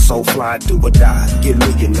 So fly, do or die, give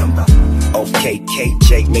me your number. Okay,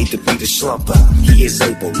 KJ made the beat a slumper. He is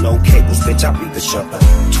able, no cables, bitch, I'll be the shumper.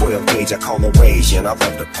 12 gauge, I call a rage, and I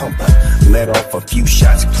love the pumper. Let off a few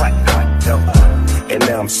shots, clack, clack, dumper. And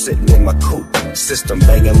now I'm sitting in my coupe, system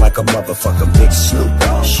banging like a motherfucker, big Snoop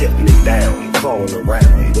Dogg. Shitting it down, crawling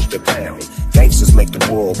around with the pound. Gangsters make the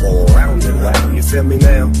world go round and round, you feel me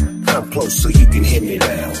now? Come close so you can hear me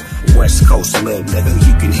now. West Coast little nigga,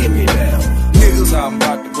 you can hear me now. Niggas talking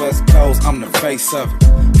about the West Coast, I'm the face of it.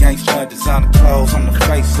 Gangsta designer clothes, I'm the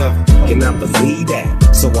face of it. Can I believe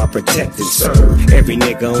that? So I protect and serve every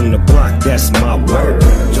nigga on the block, that's my word.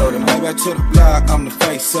 Jordan, way back to the block, I'm the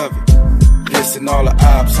face of it. Listen, all the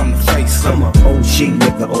ops, I'm the face of it. I'm an OG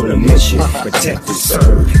nigga on a mission, protect and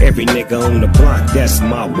serve every nigga on the block, that's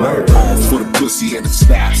my word. All for the pussy and the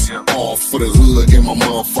snaps, all for the hood and my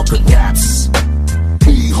motherfucking raps.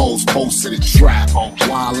 P-hoes posted a trap,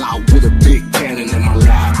 while out with a big cannon in my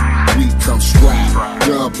lap. We come scrap,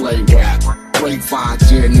 gun play rap, break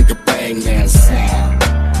 5G, nigga bang that sap.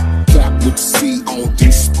 Cap with the C on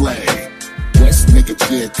display, West nigga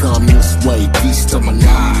kid come this way, peace to my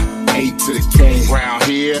 9. A to the K, round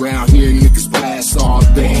here niggas blast all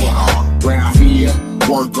day. Round here,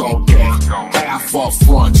 work all day. Half up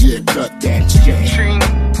front, yeah, cut that chain.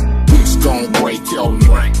 Bitch gon' break your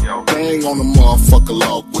neck. Bang on the motherfucker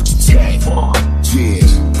low, what you say?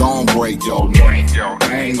 Yeah, gon' break your neck.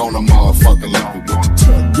 Bang on the motherfucker low, what you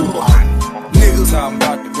say? Niggas talking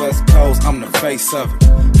about the West Coast, I'm the face of it.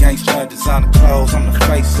 Gangsta designer clothes, I'm the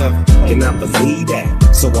face of it. Can I believe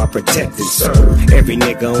that? So I protect and serve every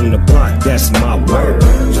nigga on the block, that's my word.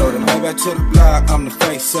 Jordan, way back to the block, I'm the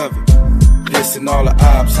face of it. Listen, all the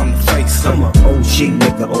ops, I'm the face of it. I'm an OG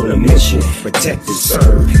nigga on a mission, protect and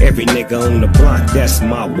serve every nigga on the block, that's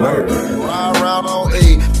my word. Ride around on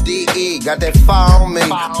E, DE, got that fire on me.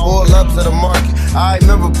 Pull up to the market, I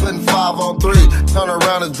remember putting 5 on 3, turn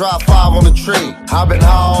around and drop 5 on the tree. I been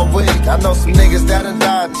high all week, I know some niggas that done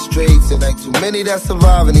died in the streets. It ain't too many that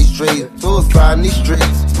survive in these streets, suicide in these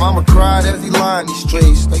streets. Mama cried as he lined these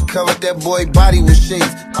streets. They covered that boy body with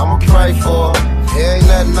sheets. I'ma pray for him. There ain't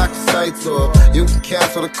nothing I can say to her. You can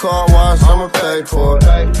cancel the car wash, I'ma pay for it.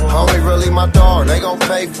 Homie really my dog, they gon'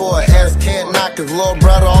 pay for it. Ass can't knock his little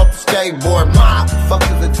brother off the skateboard. My fuck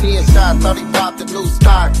is a 10 shot, thought he popped the new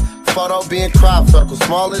stock. Photo being crop circle,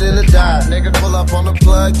 smaller than a dime. Nigga pull up on the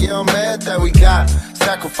plug, yeah, I'm mad that we got.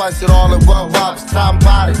 Sacrifice it all in one box, top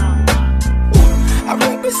body. I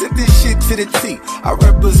represent this shit to the T. I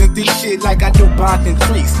represent this shit like I do bonding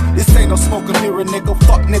trees. This ain't no smoking mirror, nigga,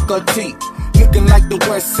 fuck nigga T. Looking like the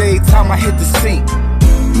West Side time I hit the scene.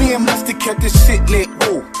 Me and Mustard kept this shit lit,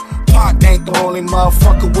 ooh. Pac ain't the only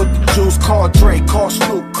motherfucker with the juice. Call Dre, call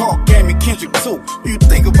Snoop, call Gammy, Kendrick too. You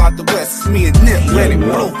think about the West, it's me and Nip, let it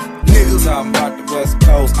blow. Niggas talking about the West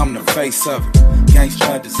Coast, I'm the face of it.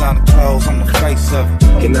 Gangsta designer clothes, I'm the face of it.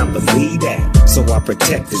 Can I believe that? So I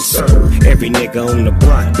protect and serve every nigga on the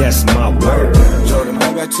block, that's my word. Jordan,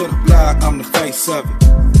 go back to the block, I'm the face of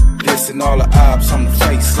it. Listen all the ops, I'm the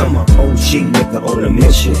face of it. I'm an OG nigga on a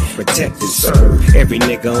mission, protect and serve every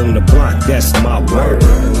nigga on the block, that's my word.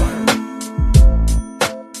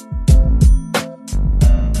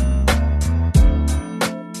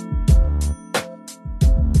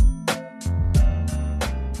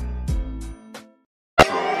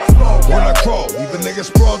 When I crawl, leave a nigga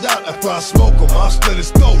sprawled out after I smoke him. I slit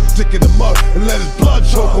his throat, stick in him up, and let his blood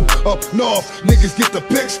choke him. Up north, niggas get the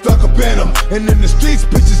pick stuck up in them. And in the streets,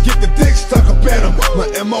 bitches get the dick stuck up in them.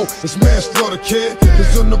 My MO is manslaughter, kid.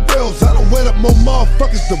 Cause on the bills, I don't wet up more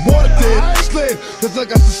motherfuckers than water did. Slid, cause I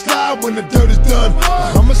got to slide when the dirt is done.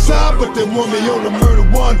 A homicide, but they want me on the murder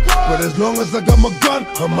one. But as long as I got my gun,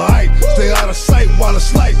 I'm alright. Stay out of sight while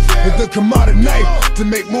it's light. It then come out at night to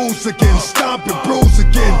make moves again, stomp and bruise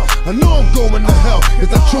again. I know I'm going to hell if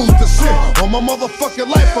I choose to sin. All my motherfucking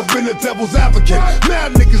life I've been the devil's advocate.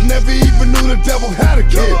 Mad niggas never even knew the devil had a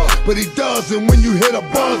kid, but he does, and when you hit a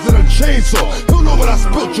buzz and a chainsaw, you know what I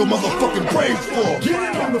spilt your motherfucking brains for. Get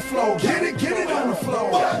it on the floor, get it on the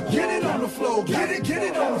floor. Get it on the floor, get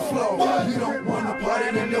it on the floor. You don't wanna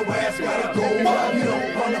party, then your ass gotta go. You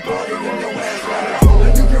don't wanna party, then your ass gotta go.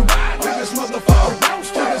 And you can ride to this motherfucker,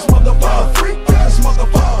 bounce to this motherfucker, freak to this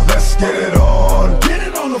motherfucker. Let's get it on. Get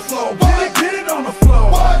it on the floor, get it on the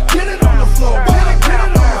floor. Get it on the floor, get it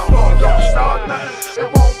on the floor. Don't start nothing, it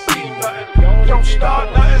won't be nothing. Don't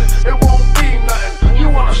start nothing, it won't be nothing. You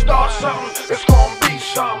wanna start something, it's gonna be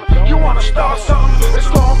something. You wanna start something, it's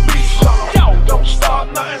gonna be something. Yo, don't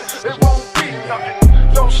start nothing, it won't be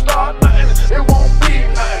nothing. Don't start nothing, it won't be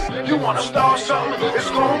nothing. You wanna start something, it's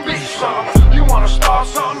gonna be something. You wanna start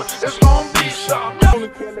something, it's gonna be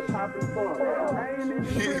something.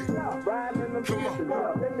 Come on.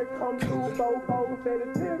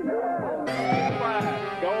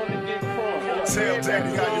 Tell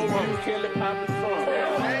daddy how you want.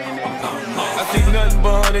 I think nothing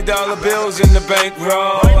but $100 bills in the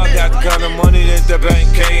bankroll. I got the kind of money that the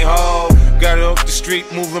bank can't hold. Got it off the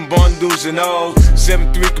street, moving bundles and O's.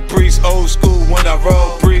 7-3 Caprice, old school when I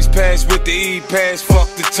roll. Breeze pass with the E-pass, fuck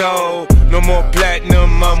the toll. No more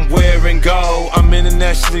platinum, I'm wearing gold. I'm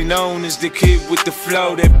internationally known as the kid with the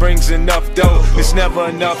flow that brings enough dough. It's never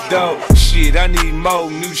enough though. Shit, I need more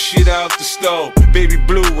new shit out the stove. Baby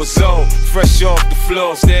blue was old, fresh off the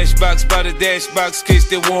floor. Stash box by the dash box, case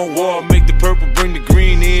they want war. Make the purple, bring the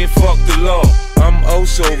green in, fuck the law. I'm oh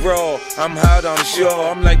so raw, I'm hot on the shore.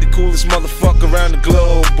 I'm like the coolest motherfucker around the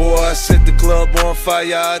globe, boy. I set the club on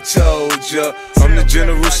fire, I told ya. I'm the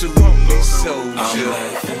general salute me soldier. I'm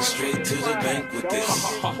laughing straight to the bank with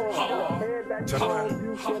this.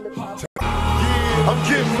 I'm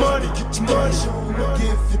getting money, get your money.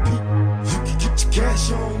 You can get your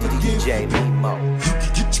cash on the DJ Mimo. You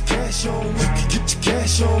can get your cash on, you can get your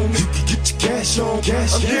cash on, you can get your cash on,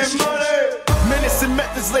 cash. I'm getting money. Menace and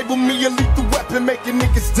methods label me a lethal weapon, making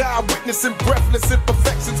niggas die, witnessing breathless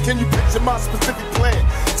imperfections. Can you picture my specific plan?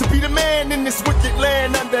 To be the man in this wicked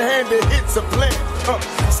land, underhanded hits a plan.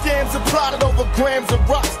 Scams are plotted over grams of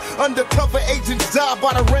rocks. Undercover agents die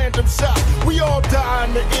by the random shot. We all die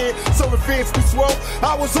in the end, so advance we swole.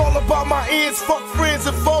 I was all about my ends, fuck friends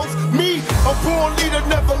and foes. Me, a born leader,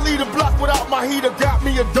 never lead a block without my heater. Got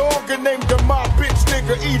me a dog and named her my bitch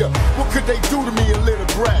nigga eater. What could they do to me, a little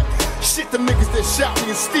brat? Shit, the niggas that shot me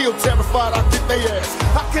and still terrified I get their ass.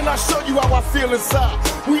 How can I show you how I feel inside?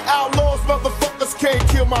 We outlaws, motherfuckers can't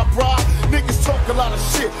kill my pride. Niggas talk a lot of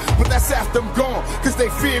shit, but that's after I'm gone. Cause they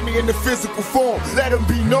fear me in the physical form. Let them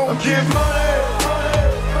be known. I'm getting money,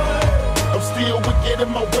 money, money. I'm still wicked in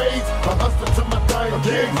my ways. I hustle to my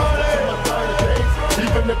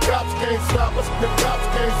cops can't stop us. The cops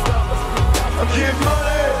can't stop us. I'm getting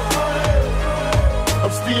money.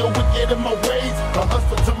 I'm still wicked in my ways. I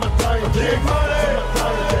hustle to my dying days.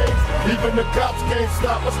 Even the cops can't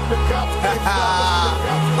stop us. The cops can't stop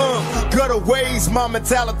us. Gutter ways, my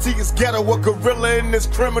mentality is ghetto. A gorilla in this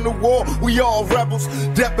criminal war. We all rebels.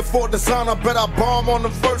 Death before dishonor. Bet I bomb on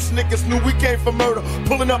them first. Niggas knew we came for murder.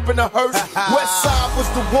 Pulling up in a hearse. West side was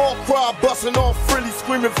the war cry. Busting off frilly,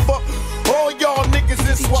 screaming fuck. All y'all niggas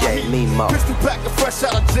is Swahili. Pistol pack and fresh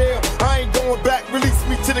out of jail. I ain't going back. Release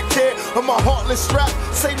me to the care of my heartless strap.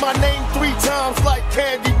 Say my name 3 times like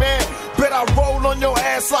Candyman. Bet I roll on your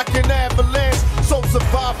ass like an avalanche. So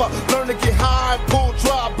survivor, learn to get high and pull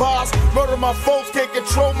drive-bys. Murder my folks, can't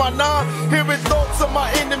control my nine. Hearing thoughts of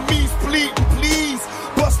my enemies pleading, please.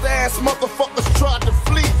 Bust ass motherfuckers tried to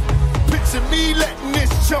flee. Picture me letting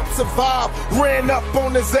this chump survive. Ran up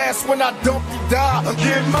on his ass when I dumped he died. I'm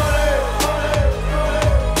getting money.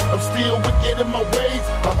 I'm still wicked in my ways.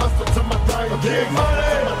 I hustle to my dying days.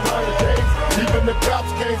 Even the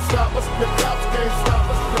cops can't stop us. The cops can't stop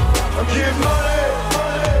us. I'm getting money.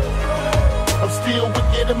 I'm still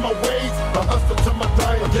wicked in my ways. I hustle to my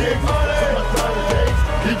dying days.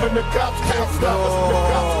 Even the cops can't stop us. The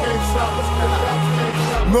cops can't stop us. The cops can't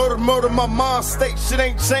stop us. Murder, my mind state. Shit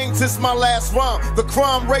ain't changed since my last rhyme. The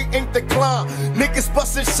crime rate ain't declined. Niggas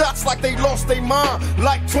busting shots like they lost their mind.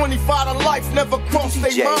 Like 25 to life, never crossed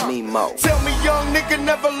their mind. Tell me young nigga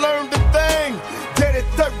never learned a thing. Dead at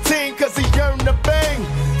 13 cause he yearned to bang.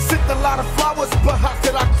 Sent a lot of flowers, but how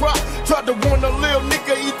could I cry? Tried to warn a little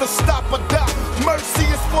nigga either stop or die. Mercy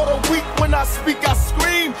is for the weak, when I speak I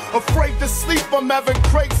scream. Afraid to sleep, I'm having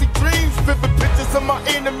crazy dreams. Vivid pictures of my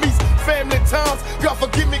enemies, family times. God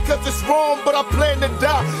forgive me cause it's wrong, but I plan to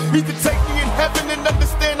die. Either take me in heaven and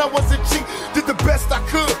understand I was a cheat. Did the best I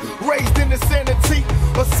could, raised in insanity.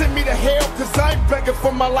 Or send me to hell cause I ain't begging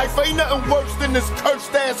for my life. Ain't nothing worse than this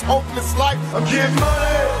cursed ass hopeless life. I'm getting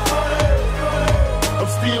money. I'm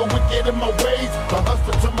still wicked in my ways. I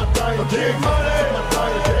hustle to my dying days.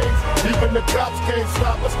 Even the cops can't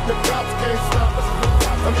stop us. The cops can't stop us.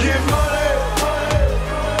 I'm getting money.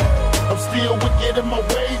 I'm still wicked in my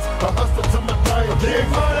ways. I hustle to my dying days.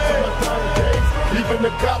 Even the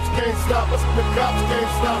cops can't stop us. The cops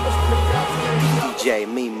can't stop us. The cops can't stop us. DJ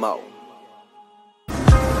Mimo.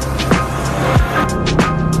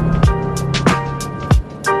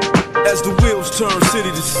 As the wheels turn city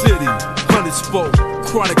to city, hundred spoke,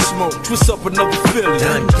 chronic smoke, twist up another Philly.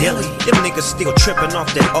 Done dilly, them niggas still tripping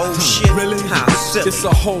off that old shit. Really? How silly. It's a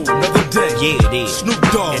whole nother day. Yeah, it is. Snoop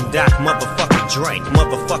Dogg and Doc motherfucking Drake,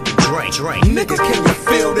 motherfucking Drake. Nigga, can you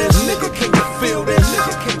feel this? Nigga, can you feel this?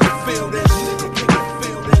 Nigga, can you feel this? Nigga, can you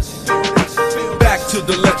feel this? Back to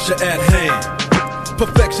the lecture at hand.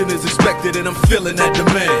 Perfection is expected and I'm feeling that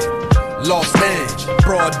demand. Los Angeles,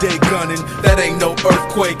 broad day gunning. That ain't no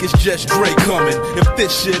earthquake, it's just Dre coming. If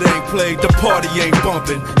this shit ain't played, the party ain't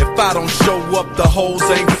bumping. If I don't show up, the hoes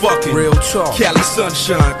ain't fucking. Real talk. Cali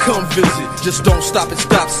sunshine, come visit. Just don't stop at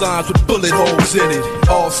stop signs with bullet holes in it.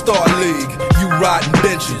 All-Star League, you riding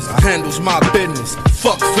benches. Handles my business.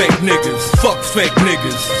 Fuck fake niggas. Fuck fake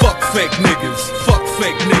niggas. Fuck fake niggas. Fuck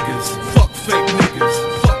fake niggas. Fuck fake niggas.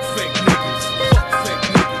 Fuck fake niggas.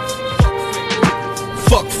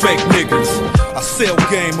 Fuck fake niggas. I sell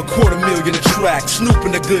game, $250,000 a track. Snoop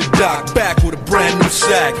and a good doc, back with a brand new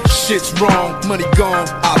sack. Shit's wrong, money gone,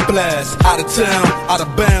 I blast. Out of town, out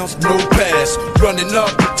of bounds, no pass. Running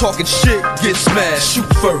up, talking shit, get smashed. Shoot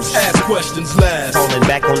first, ask questions last. Falling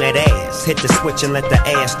back on that ass, hit the switch and let the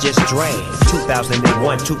ass just drag.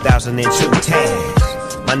 2001, 2002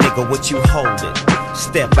 tags. My nigga, what you holding?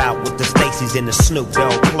 Step out with the Stacy's in the Snoop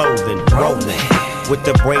Dogg clothing. Rolling with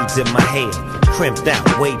the braids in my hair. Crimped out,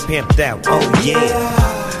 way pimped out, oh yeah.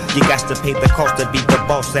 You got to pay the cost to be the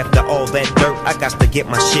boss. After all that dirt, I got to get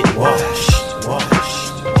my shit washed.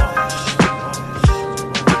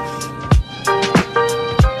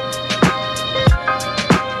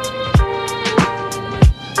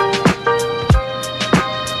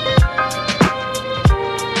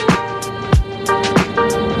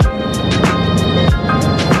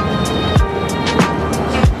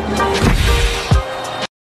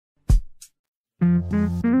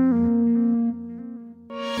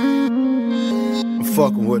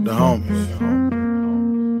 Fucking with the homies.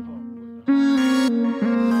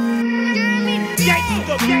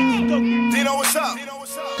 Dino, what's up?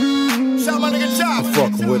 Shout my nigga Chop. I'm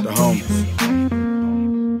fucking with the homies.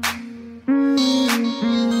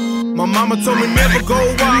 My mama told me never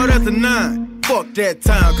go wild after 9. Fuck that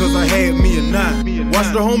time, cause I had me a 9.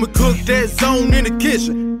 Watch the homie cook that zone in the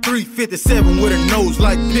kitchen. 357 with a nose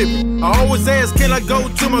like Pippin. I always ask, can I go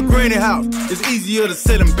to my granny house? It's easier to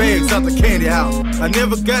sell them bags out the candy house. I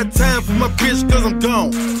never got time for my bitch cause I'm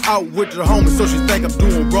gone. Out with the homies so she think I'm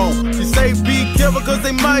doing wrong. She say be careful cause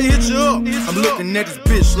they might hit you up. I'm looking at this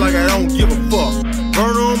bitch like I don't give a fuck.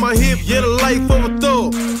 Burner on my hip, yeah, the life of a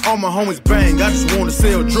thug. All my homies bang, I just wanna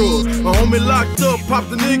sell drugs. My homie locked up, popped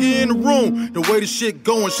the nigga in the room. The way the shit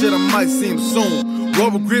going, shit, I might see him soon.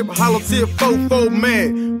 Rubber grip, hollow tip, 4-4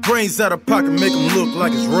 mad. Brains out of pocket, make him look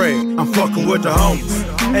like it's rag. I'm fucking with the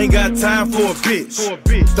homies. Ain't got time for a bitch.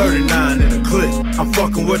 39 in the clip. I'm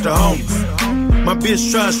fucking with the homies. My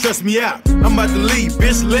bitch tryna stress me out. I'm about to leave,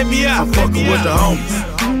 bitch, let me out. I'm fucking with the homies.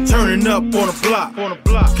 Turning up on the block.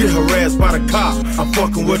 Get harassed by the cop. I'm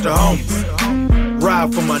fucking with the homies.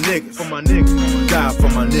 Ride for my niggas. Die for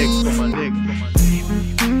my niggas.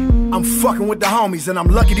 I'm fucking with the homies and I'm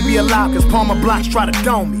lucky to be alive cause Palmer Blocks try to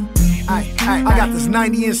dome me. I got this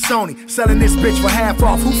 90-inch Sony, selling this bitch for half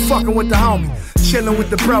off. Who fucking with the homie? Chillin' with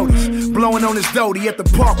the Brodies, blowing on his Doty at the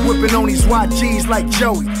park, whipping on these YGs like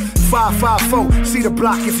Joey. 554, see the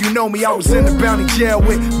block if you know me. I was in the bounty jail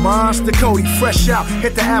with Monster Cody, fresh out,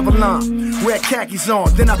 hit the Avalon. Red khakis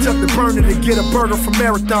on, then I took the burner to get a burger from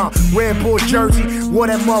Marathon. Red Bull jersey, wore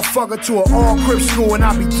that motherfucker to an all-crip school, and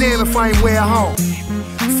I'll be damned if I ain't wear it home.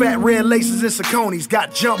 Fat red laces and Sauconys,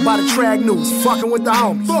 got jumped by the Trag News, fucking with the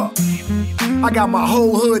homies. I got my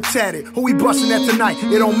whole hood tatted. Who we bustin' at tonight?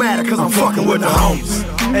 It don't matter, cause I'm fucking with the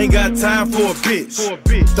homies. Ain't got time for a bitch.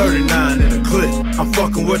 39 in the clip. I'm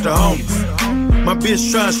fucking with the homies. My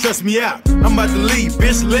bitch tryna stress me out. I'm about to leave,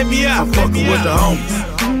 bitch, let me out. I'm fucking with the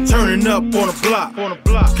homies. Turning up on the block.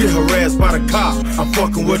 Get harassed by the cop. I'm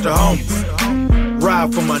fucking with the homies.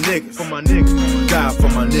 Ride for my niggas. Die for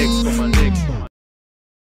my niggas.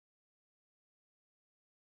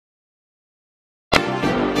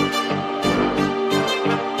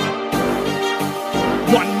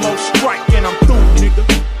 One more strike and I'm through, nigga.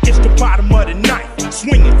 It's the bottom of the night,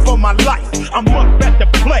 swinging for my life. I'm up at the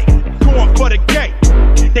plate, going for the gate.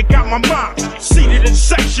 They got my mom seated in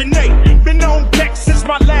Section 8. Been on deck since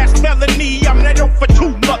my last felony. I'm let up for 2,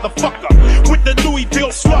 motherfucker. With the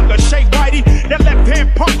Louisville slugger, Shea Whitey, that left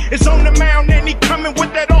hand punk is on the mound and he coming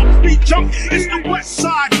with that off-beat junk. It's the West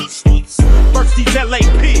Side Hustlers versus these LA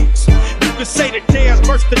pigs. You can say the Dares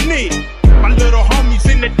versus the Nig. My little homies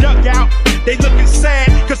in the dugout, they looking sad,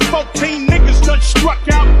 cause 14 niggas done struck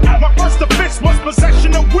out. My first offense was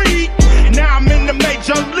possession of weed. Now I'm in the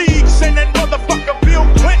major leagues, and that motherfucker Bill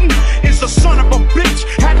Clinton is a son of a bitch.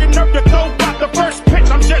 Had the nerve to throw out the first pitch.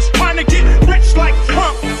 I'm just trying to get rich like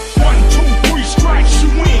Trump. 1, 2, 3 strikes, you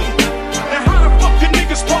win. Now how the fuck the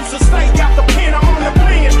niggas supposed to stay out the pen? I'm on the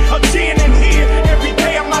plan, a 10 in here every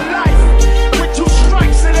day of my life. With 2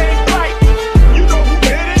 strikes, it ain't right. You know who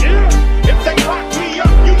did it? If they lock me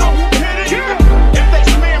up, you know who did it? If they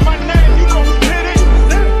smear my name, you know who did it?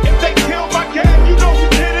 If they kill my gang, you know who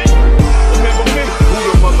did it? Remember me? Who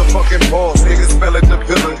the motherfucking boss? Niggas spell it the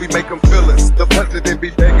villain. We make them villains. The president be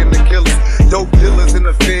begging to kill us. Dope dealers in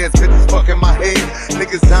the feds, bitches fucking my head.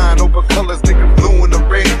 Niggas dying over colors, niggas blue and the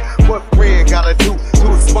red. What friend gotta do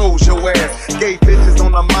to expose your ass? Gay bitches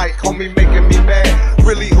on the mic, homie, making me mad.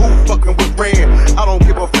 Really, who fucking with Rand? I don't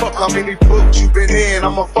give a fuck how many books you been in.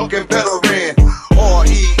 I'm a fucking veteran.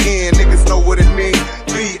 R-E-N, niggas know what it mean.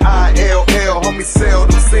 B-I-L-L, homie, sell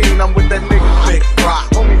them scene. I'm with that nigga Big Rock.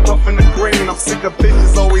 Homie, puffin' the green. I'm sick of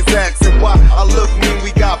bitches always asking why I look mean.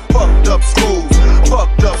 We got fucked up schools,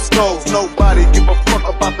 fucked up skulls. Nobody give a fuck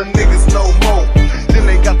about the niggas no more. Then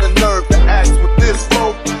they got the nerve to ask with this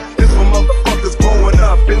folk. This for motherfuckers growing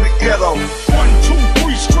up in the ghetto. 1, 2,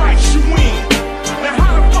 3 strikes, you win. Now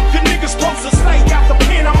how the fuck the niggas supposed to stay out the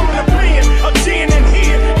pen? I'm on the plan, a 10 in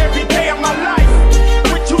here every day of my life.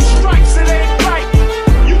 With 2 strikes, it ain't right.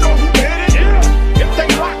 You know who did it? If they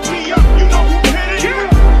lock me up, you know who did it?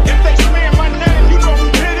 If they smear my name, you know who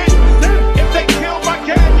did it? If they kill my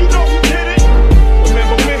gang, you know who did it?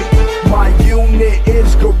 Remember me? My unit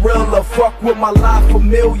is gorilla. Fuck with my life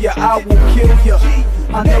familiar, I will kill ya.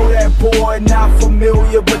 I know that boy not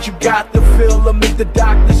familiar, but you got to feel him if the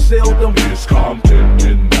doctor sealed him. It's Compton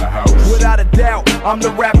in the house. Without a doubt, I'm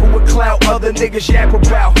the rapper with clout other niggas yap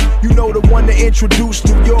about. You know the one to introduce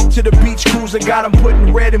New York to the beach cruiser. Got them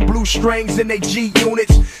putting red and blue strings in they G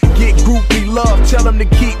units. Get groupie love, tell them to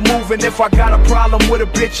keep moving. If I got a problem with a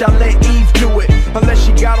bitch, I let Eve do it. Unless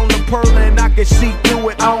she got on the pearl and I can see through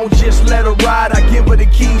it. I don't just let her ride, I give her the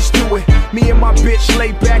keys to it. Me and my bitch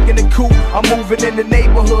lay back in the coupe. I'm moving in the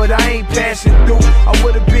neighborhood, I ain't passing through. I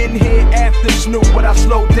would've been here after Snoop, but I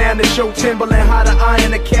slowed down to show Timberland how to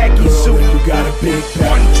iron a khaki suit. You got a big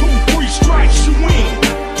back. 1, 2, 3 strikes, you win.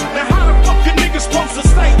 Now how the fuck the niggas niggas supposed to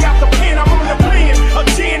stay out the pen. I'm on the pen, a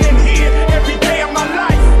 10 in here every day of my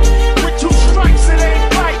life. With 2 strikes, it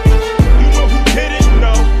ain't right. You know who did it?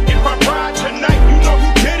 No. If I ride tonight, you know who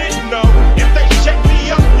did it? No. If they check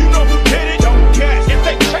me up, you know who did it? Don't guess. If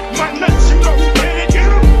they check my nuts, you know who did it?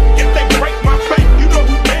 If they break my bank, you know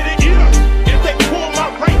who did it? If they pull my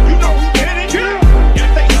rank, you know who did it? If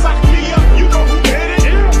they sock me up, you know who did it?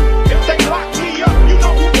 If they lock me up, you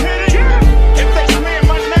know who did it? If they smear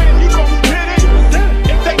my name, you know who did it?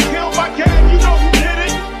 If they kill my gang, you know who did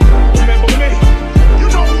it? Remember me? You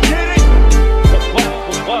know who did it?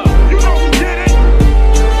 You know who did it?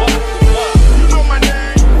 You know my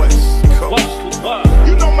name. West Coast.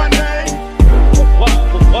 You know my name.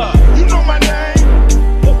 You know my name.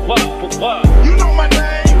 You know my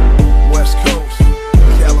name. West Coast,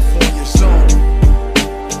 California zone.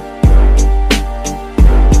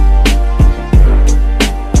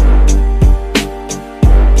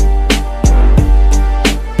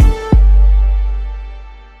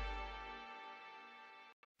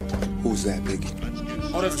 Who's that, Biggie?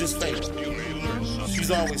 Oh, that's just fake.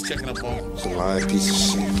 She's always checking up on him. It's a lying piece of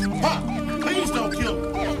shit. Pop, please don't kill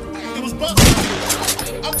him. It was Buster.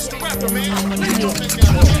 I'm just a rapper, man. Please don't take that.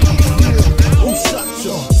 Who shot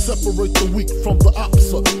y'all? Separate the weak from the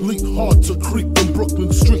opposite. Leap hard to creep in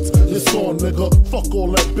Brooklyn streets. It's on, nigga. Fuck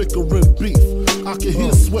all that bickering beef. I can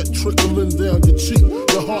hear sweat trickling down your cheek.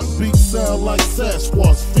 Your heartbeat sound like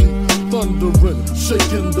Sasquatch feet. Thundering,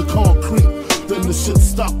 shaking the concrete. Then the shit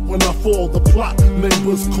stopped when I fall the plot.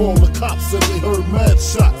 Neighbors call the cops, said they heard mad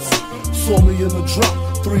shots. Saw me in the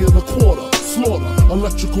drop, 3 1/4. Slaughter,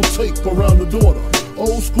 electrical tape around the daughter.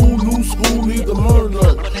 Old school, new school, need to learn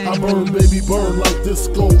though. I burn, baby, burn like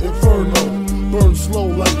disco inferno. Burn slow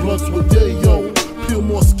like blunts with yayo. Peel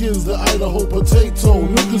more skins than Idaho potato.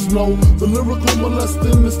 Niggas know the lyrical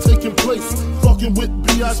molesting is taking place. Fucking with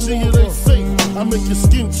B.I.G. it ain't safe. I make your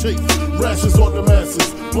skin chafe. Rashes on the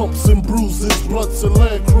masses. Bumps and bruises, blunts and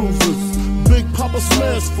Land Cruisers. Big Papa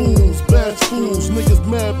smash fools, bad fools. Niggas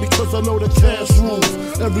mad because I know the cash rules.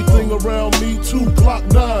 Everything around me, 2 Glock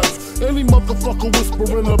 9s. Any motherfucker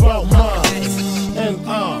whispering about mine. And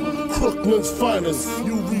I'm Brooklyn's finest.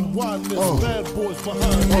 You rewind this, bad boys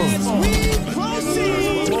behind us. We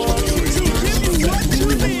proceed to give you what you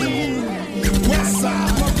need. West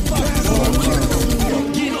side,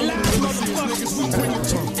 get live, motherfuckers.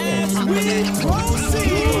 As we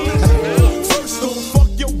proceed. First, don't fuck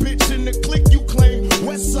your bitch in the clique you claim.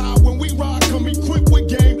 West side, when we ride, come equipped with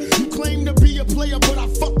game. You claim to be a player, but I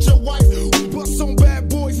fucked your wife. We bust on bad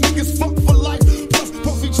boys, niggas fuck for life. Plus,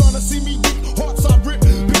 Puffy tryna see me weak, hearts I rip.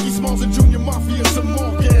 Biggie Smalls and Junior Mafia, some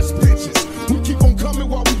more ass bitches. We keep on coming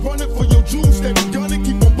while we running for your jewels. Steady gunning,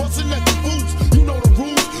 keep on busting at the fools. You know the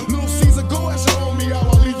rules. Little Caesar, go ask your homie how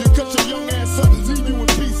I leave you. Cut your young ass up, leave you in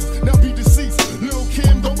pieces. Now be deceased. Lil'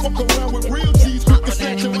 Kim, don't fuck around with real G's. Quick to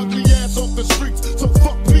snatch your ugly ass off the streets. So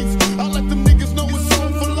fuck peace. I let them niggas know it's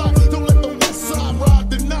on for life. Don't let the West Side ride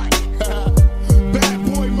the night. Bad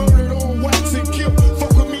boy murdered on wax and kill.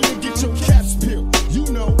 Fuck with me and get your caps peeled. You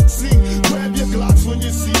know, see, grab your Glocks when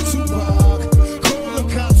you see Tupac. Call the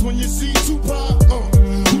cops when you see Tupac.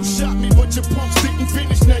 Who shot me but your pumps didn't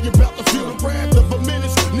finish. Now you're about to feel the wrath of a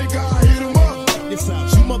menace. Nigga, I hit him up. It's out.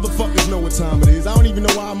 You motherfuckers know what time it is. I don't even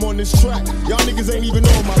know why I'm on this track. Y'all niggas ain't even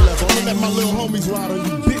on my level. I'm gonna let my little homies ride on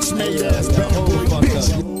you bitch made ass bad boy bitch.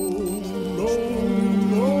 Get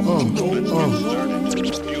high, motherfucker.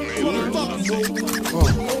 Ready to die,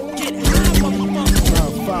 motherfucker.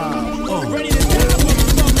 Not five, motherfucker.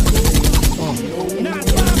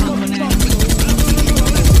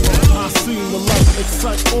 I seen the light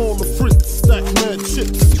excite all the freaks. Stack mad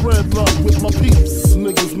chips, spread love with my peeps.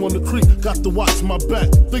 Niggas wanna creep, got to watch my back.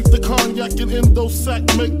 Think the cognac and endo sack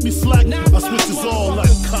make me slack. I switches all like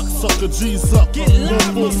cocksucker G's up.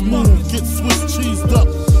 More smooth, get Swiss cheesed up.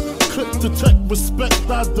 Click detect respect,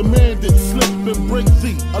 I demand it. Slip and break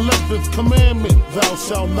the 11th commandment. Thou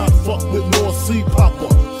shalt not fuck with North Sea Popper.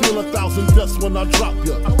 Feel 1,000 deaths when I drop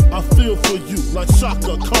ya. I feel for you like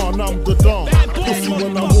Shaka Khan, I'm the Don. Pussy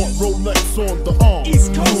when I want Rolex on the arm.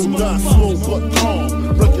 You'll die slow but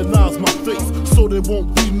calm. Recognize my face so there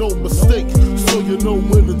won't be no mistake. So you know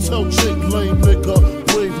when to tell Jake, lame nigga,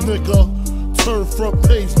 brave nigga. Turn front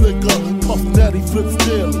page, nigga. Puff Daddy flips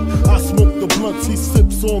daily. I smoke the blunts, he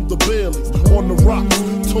sips on the Baileys. On the rocks,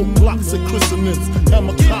 tote blocks and christenings.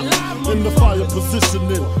 Hammer cock in the fire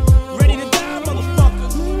positioning. Ready to die, motherfucker.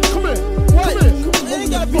 Come here, come here. It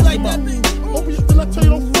ain't gotta be like that, B. Did I tell you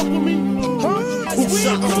don't fuck with me? Huh? Who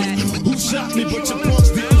shot me? Who shot me? But your punch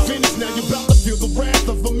didn't finish. Now you about to feel the wrath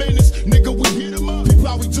of a menace. Nigga, we hit him up. People,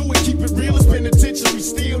 how we do it, keep it real. It's penitentiary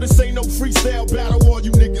still. This ain't no freestyle battle. All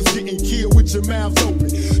you niggas getting killed with your mouths open.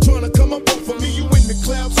 Trying to come up off of me, you in the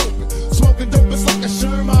clouds open. Smoking dope, it's like a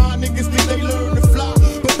Sherman. Niggas think they learn to fly,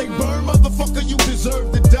 but they burn, motherfucker, you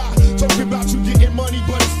deserve to die. Talking about you getting money,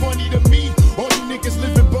 but it's funny to me. All you niggas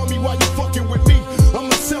living bummy while you fucking with me. I'm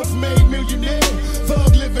a self-made millionaire,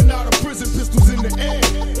 thug living out of prison, pistols in the air.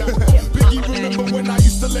 Biggie, remember when I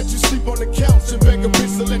used to let you sleep on the couch and beg a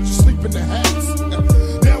bitch to let you sleep in the house?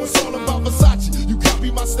 Now it's all about Versace, you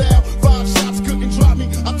copy my style. 5 shots couldn't drop me,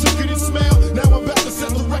 I took it and smell. Now I'm about to set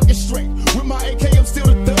the record straight. With my AK, I'm still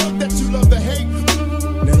the thug that you love to hate.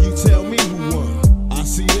 Now you tell me who won. I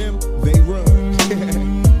see them, they run.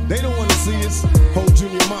 They don't wanna see us. Whole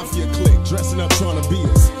Junior Mafia clique dressing up trying to be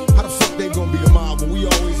us. How the fuck they gonna be a mob when we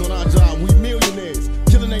always on our job? We millionaires.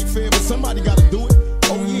 Killing ain't fair, but somebody gotta do it.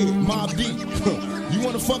 Oh yeah, Mob Deep. You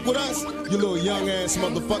wanna fuck with us? You little young ass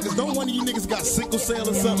motherfuckers. Don't one of you niggas got sickle cell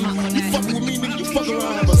or something? You fucking with me, nigga, you fuck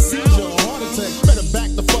around, have a seizure or a heart attack. You better back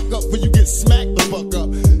the fuck up when you get smacked the fuck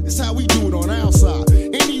up. This how we do it on our side.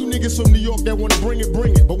 Any of you niggas from New York that wanna bring it,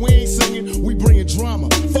 bring it. But we ain't singing, we bringing drama.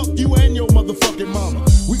 Fuck you and your motherfucking mama.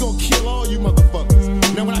 We gon' kill all you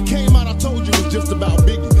motherfuckers. Now when I came out, I told you it was just about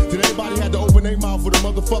Biggie. Then everybody had to open their mouth with a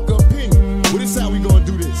motherfucker opinion. Well, this how we gonna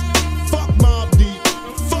do this. Fuck Mob Deep,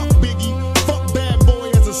 fuck Biggie, fuck Bad Boy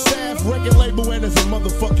as a staff, record label, and as a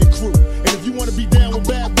motherfucking crew. And if you wanna be down with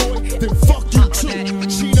Bad Boy, then fuck you too.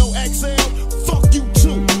 Chino XL, fuck you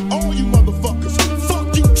too. All you motherfuckers,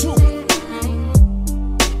 fuck you too.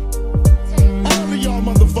 All of y'all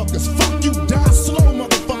motherfuckers, fuck you, die slow,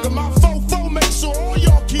 motherfucker. My fofo make sure all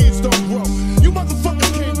y'all kids don't grow. You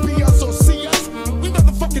motherfuckers can't be us or see us. We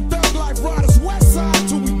motherfucking thug life riders, west side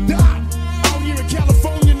till we die. Out here in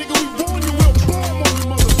California, nigga, we born you, we'll bomb on you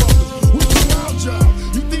motherfuckers. We do our job.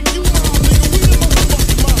 You think you mob, nigga, we the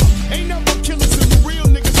motherfucking mob. Ain't never killers in the real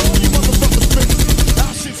niggas, all you motherfuckers bitches.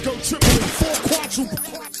 Our shits go triple and 4 quadruple.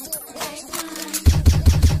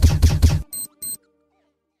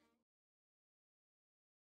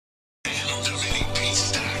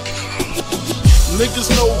 Niggas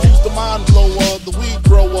know who's the mind blower, the weed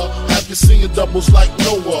grower. Have you seen your doubles like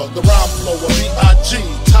Noah? The rhyme flower, B.I.G.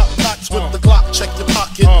 Top notch with the Glock, check your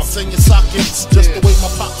pockets and your sockets. Just the way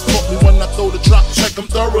my pops taught me when I throw the drop, check them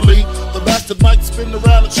thoroughly. The bastard might spin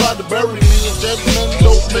around and try to bury me. And dead men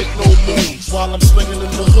don't make no moves. While I'm slinging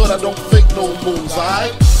in the hood, I don't fake no moves,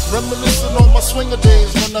 alright? Reminiscing on my swinger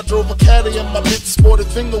days when I drove a caddy and my bitch sported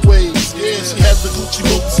finger waves. Yeah, she had the Gucci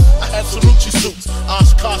boots, I had Cerucci suits.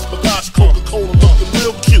 Oshkosh, Bagash, Coca-Cola looking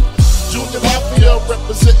real cute. Junior Mafia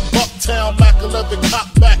representing Bucktown, Mac 11,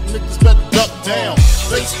 cop back, niggas better duck down.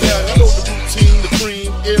 Face down, you know the routine, the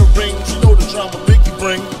cream, earrings, you know the drama Biggie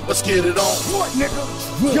bring. Let's get it on. What, nigga?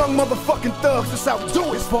 Young motherfucking thugs that's out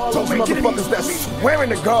doing it. Those motherfuckers that's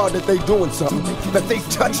swearing to God that they doing something, that they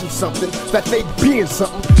touching something, that they being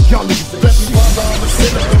something. Y'all niggas ain't shit.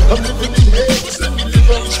 I'm living in hell, just let me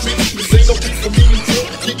live on the street. This ain't no beef for me until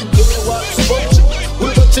getting good while exposure.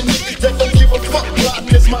 We're a bunch of niggas that don't give a fuck.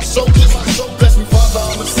 Plotting is my soldiers. Bless me, Father,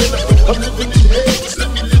 I'm a sinner. I'm living in hell, just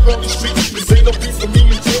let me live on the street. This ain't no beef for me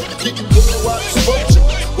until getting good while exposure.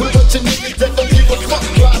 We're a bunch of niggas that don't give a fuck.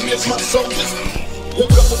 Plotting is my soldiers.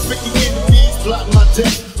 Woke up with 50 enemies plotting my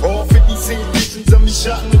death. All 50 seen visions of me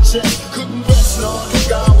shot in the chest. Couldn't rest, no,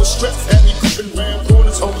 nigga, I was stressed. Had me creeping round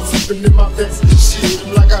corners, homie sleeping in my vest. Shit,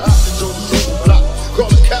 I'm like a hostage on the roadblock. Call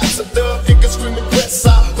the cops a thug, nigga screaming west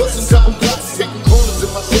side. Bustin' cotton blocks, hitting corners in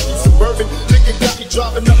my Chevy Suburban. Nigga got me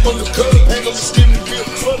driving up on the curb. Hang on the skinny wheel,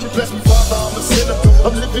 trouble. Bless me, Father, I'm a sinner.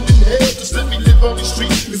 I'm living in hell, just let me live on the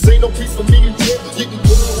street. This ain't no peace for me in jail. Getting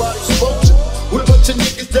good while exposure. We're a bunch of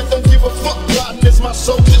niggas that don't give a fuck. Plotting is my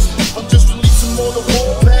soldiers. I'm just releasing on the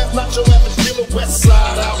warpath. Not your average killer. West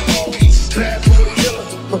side outlaw. Bad boy killer.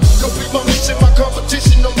 Complete my mission, my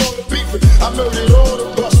competition. No longer beefing. I murdered all the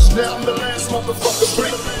busters. Now I'm the last motherfucker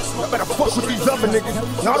breathing. I better fuck with these other niggas.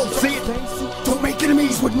 Y'all don't see it. Don't make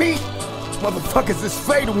enemies with me. Motherfuckers is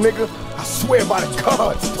fatal, nigga. I swear by the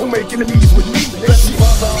gods. Don't make enemies with me. Bless me,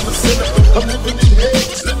 Father, I'm a sinner. I'm living in hell.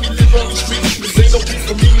 Just let me live on the street. This ain't no beef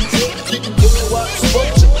for me until getting good while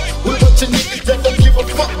exposure. We're a bunch of niggas that don't give a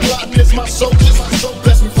fuck. Plotting is my soldiers.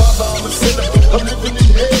 Bless me, Father, I'm a sinner. I'm living in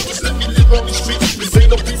hell. Just let me live on the street. This ain't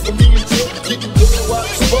no beef for me until getting good while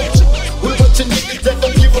exposure. We're a bunch of niggas that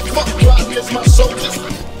don't give a fuck. Plotting is my soldiers.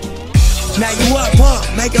 Now you up, huh?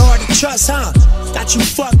 Make it hard to trust, huh? Got you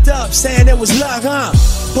fucked up, saying it was luck, huh?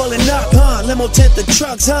 Pulling up, huh? Limo tent the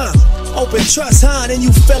trucks, huh? Open trust, huh? Then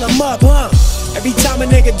you fill them up, huh? Every time a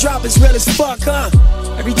nigga drop, it's real as fuck, huh?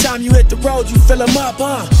 Every time you hit the road, you fill them up,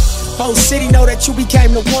 huh? Whole city know that you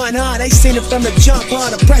became the one, huh? They seen it from the jump, huh?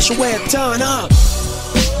 The pressure weigh a ton, huh?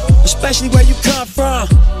 Especially where you come from.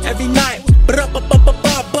 Every night,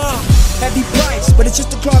 Heavy price, but it's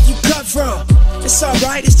just the cloth you cut from. It's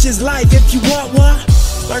alright, it's just life if you want one.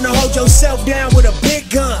 Learn to hold yourself down with a big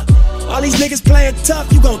gun. All these niggas playing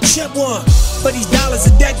tough, you gon' chip one. For these dollars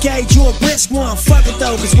a decade, you a risk one. Fuck it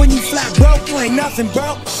though, cause when you flat broke, you ain't nothing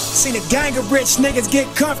broke. Seen a gang of rich niggas get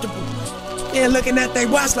comfortable. Yeah, looking at they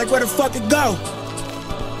watch like where the fuck it go.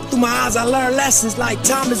 Through my eyes I learned lessons like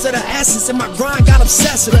time is of the essence, and my grind got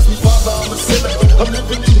obsessive. Let me father, I'm a sinner. I'm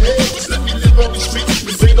living in hell. Just let me live on these streets.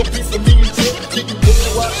 This ain't no piece of me until you can get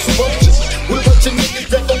the wild soldiers. With a bunch of niggas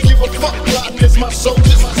that don't give a fuck. Plotting as my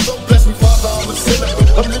soldiers. Bless me, Father, I'm a sinner.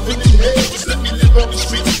 I'm living in hell. Just let me live on these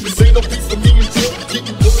streets. This ain't no piece of me until you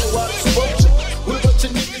can get the wild soldiers. With a bunch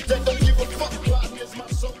of niggas that don't give a fuck. Plotting as my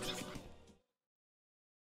soldiers.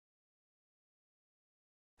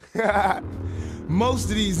 Most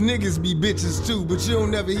of these niggas be bitches too, but you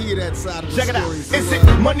don't never hear that side of the story. Is it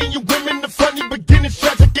money, you women, the funny beginnings,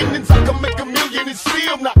 tragic endings? I can make a million and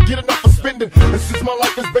still not get enough for spending. And since my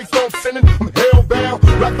life is based on sinning, I'm hellbound.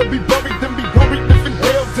 Rather be buried than be worried, living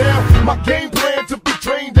hell down. My game plan to be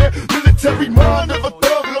trained there. Military mind of a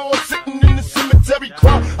thug lord sitting in the cemetery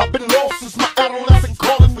crowd. I've been lost since my adolescent,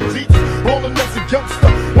 calling for Jesus. Rolling as a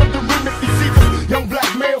youngster, wondering if he sees us. Young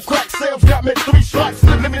black male, crack sales, got me 3 strikes,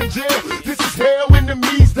 living in jail. This is hell.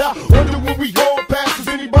 Enemies die. Wonder when we all pass. Is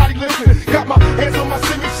anybody listening? Got my hands on my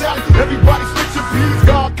semi-shot. Everybody switching please.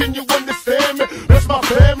 God, can you understand me? That's my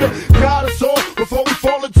family. God us all. Before we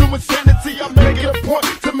fall into insanity, I make it a point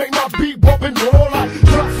to make my beat bump and roll like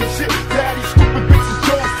drop some shit. Daddy, stupid bitches,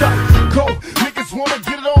 jaws tight. Go. Niggas wanna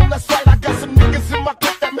get it on. That's right. I got some niggas in my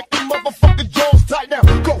clip that make them motherfucking jaws tight. Now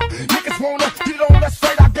go. Niggas wanna get it on. That's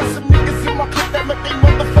right. I got some niggas in my clip that make them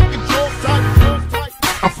motherfucking jaws tight.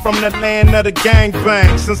 I'm from the land of the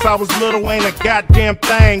gangbang. Since I was little, ain't a goddamn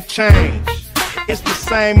thing changed. It's the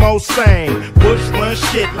same old same. Bush run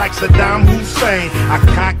shit like Saddam Hussein. I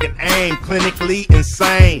cock and aim, clinically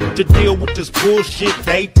insane, to deal with this bullshit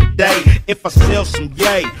day to day. If I sell some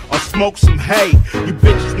yay or smoke some hay, you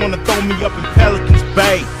bitches wanna throw me up in Pelican's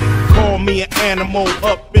Bay. Call me an animal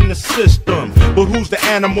up in the system, but who's the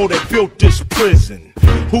animal that built this prison?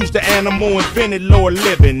 Who's the animal invented lower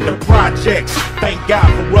living? The projects, thank God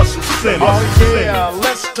for Russell Simmons. Oh yeah,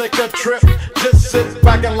 let's take a trip. Just sit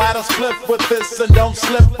back and light a spliff with this and don't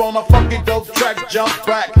slip on a funky dope track. Jump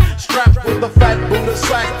back, strapped with a fat Buddha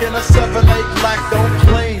sack and a 7/8 black, don't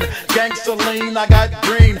clean. Gangsta lean, I got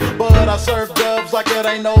green, but I serve dubs like it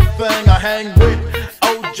ain't no thing. I hang with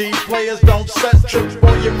OG players, don't set trips,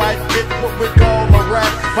 boy, you might get what we call a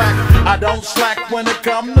rat pack. I don't slack when it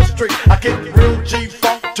come to street. I kick real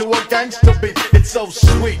G-funk to a gangsta beat. It's so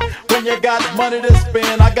sweet when you got money to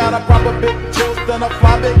spend. I got a proper big tilt and a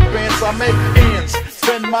fly big Benz. I make ends,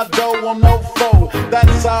 spend my dough on no foe.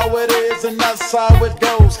 That's how it is and that's how it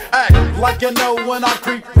goes. Act like you know when I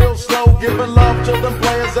creep real slow, giving love to them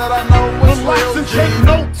players that I know is Relax real and G. take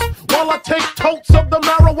notes while I take totes of the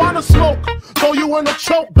marijuana smoke. Throw you in a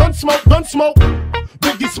choke, gun smoke, gun smoke.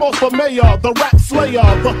 Biggie Smalls for mayor, the rap slayer,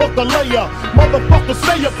 the hooker layer. Motherfucker,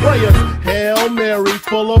 say your prayers. Hail Mary,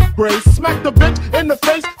 full of grace. Smack the bitch in the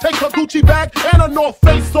face, take her Gucci bag and a North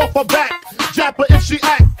Face off her back. Jap her if she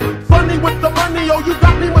act funny with the money. Oh, you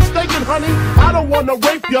got me mistaken, honey. I don't wanna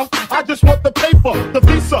rape ya, I just want the paper, the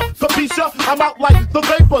visa, capisha. I'm out like the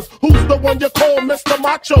vapors. Who's the one you call Mr.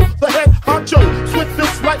 Macho? The head honcho,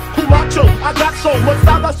 swiftest like Camacho. I got so much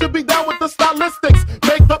style, I should be down with the stylistics.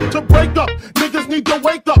 Make up to break up, niggas need to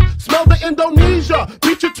wake up. Smell the Indonesia,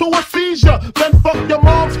 beat you to a seizure. Then fuck your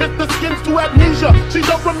moms, hit the skins to amnesia. She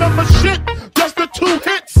don't remember shit, just the 2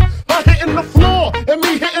 hits. Her hitting the floor and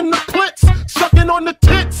me hitting the clits. Sucking on the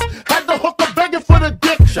tits, had the hooker begging for the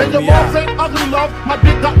dick. And your moms ain't ugly, love, my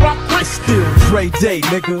dick got rock quick. It's still Dre Day,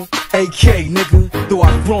 nigga. AK, nigga. Though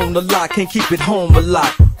I've grown a lot, can't keep it home a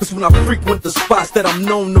lot. Cause when I frequent the spots that I'm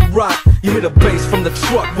known to rock, you hear the bass from the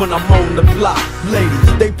truck when I'm on the block.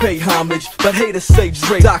 Ladies, they pay homage, but haters say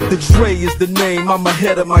Dre. Dr. Dre is the name, I'm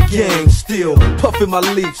ahead of my game. Still puffin' my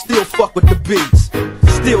leaf, still fuck with the beats.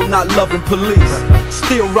 Still not loving police.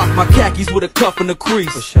 Still rock my khakis with a cuff and a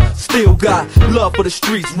crease. Still got love for the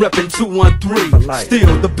streets, reppin' 213.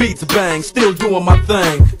 Still the beats bang, still doing my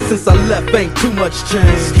thing. Since I left, ain't too much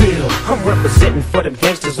change. Still, I'm representing for them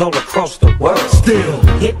gangsters all across the world. Still,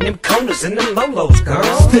 hitting them corners and them lolos, girl.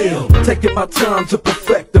 Still, taking my time to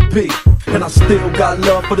perfect the beat. And I still got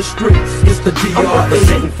love for the streets. It's the DRE. I'm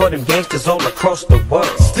representing for them gangsters all across the world.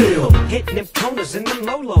 Still, hitting them corners and them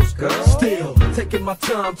lolos, girl. Still, taking my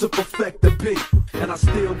time to perfect the beat. And I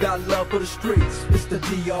still got love for the streets. It's the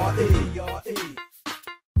DRE.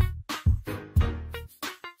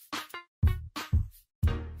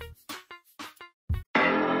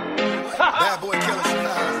 Bad boy killer.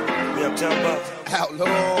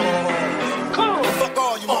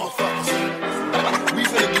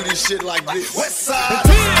 this shit like this. Westside.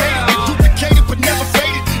 Duplicated but never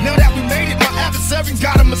faded. Now that we made it, my adversary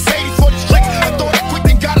got a Mercedes for the tricks. I thought I quit,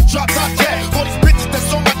 then got a drop top tag. For these bitches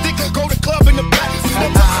that's on my dick, I go to club in the back.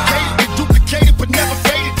 Duplicated but never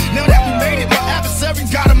faded. Now that we made it, my adversary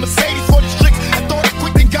got a Mercedes for the tricks. I thought I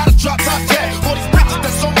quit, then got a drop top tag. For these bitches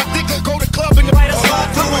that's on my dick, I go to club in the back. All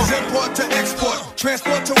I do is import to export,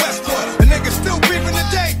 transport to Westport. The niggas still beefing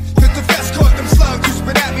today. Cause the vest caught them slugs. You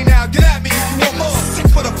spit at me now, get at me if you want more.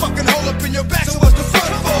 Put a fucking hole up in your back, so what's the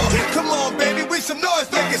fun for? Come on, baby, we some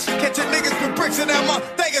noise makers. Catching niggas with bricks in that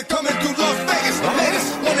motherfucker coming through Las Vegas. The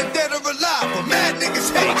latest, wanted dead or alive, but mad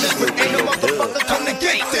niggas hate this. But ain't no motherfucker come to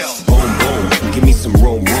get this. Boom, boom, give me some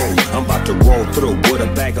room, room. I'm about to roll through with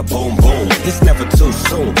a bag of boom, boom. It's never too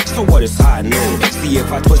soon, so what is high noon? See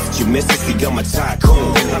if I twist it, you miss it, see I'm a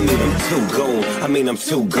tycoon. I mean I'm too gone, I'm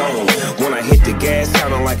too gone. When I hit the gas,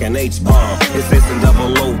 sounding like an H-bomb. It says a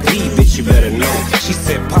double OP, bitch, you better know. She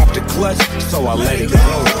said pop the clutch, so I let it go.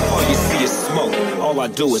 All you see is smoke, all I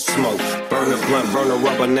do is smoke. Burn the blunt, burn the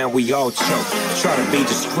rubber, now we all choke. Try to be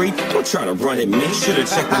discreet, don't try to run at me. Should've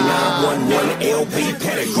checked the 911 LB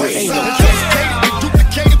pedigree. Ain't no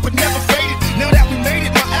duplicated but never faded. Now that we made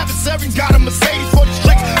it, my adversary got a Mercedes for the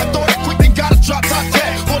tricks. I thought I quit, then got a drop top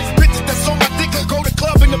tag. For these bitches that's on my dick, I go to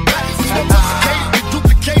club in the back.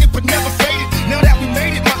 Duplicated but never faded. Now that we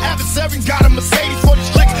made it, my adversary got a Mercedes for the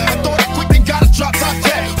tricks. I thought I quit, then got a drop top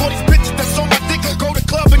tag. For these bitches that's on my dick, I go to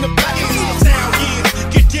club in the back. Down in,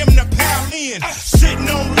 get them to pound in. Sitting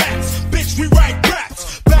on laps, bitch, we write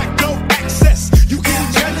raps. Back door access, you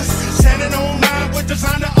getting jealous? Standing online with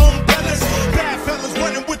designer umbrellas. Bad fellas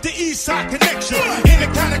running with the east side connection. In the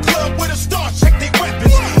kind of club with a star, check their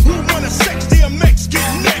weapons. Who wanna sex DMX, get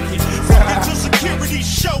naked. Fucking till security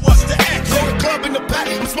show us the action. Go to club in the back,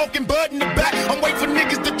 I'm smoking bud in the back. I'm waiting for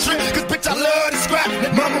niggas to trip, cause bitch I love to scrap.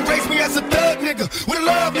 Mama raised me as a thug nigga. With a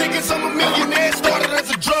love niggas, I'm a millionaire, started as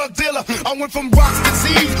a drug dealer. I went from rocks to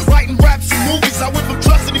Z's, writing raps and movies. I went from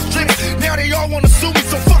trusting these tricks, now they all wanna sue me,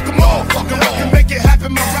 so fuck them all. I can make it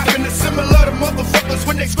happen, my rapping is similar to motherfuckers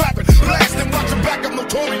when they scrapping. Blasting, watching back, I'm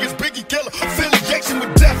notorious Biggie killer. Affiliation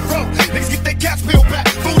with Death Row, niggas get their cats peeled back.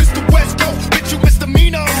 Food is the West Coast, bitch you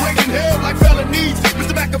misdemeanor, I'm raising hell like felonies.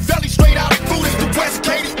 Mr. Machiavelli straight out of food is the West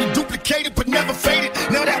Cated. We duplicated but never faded.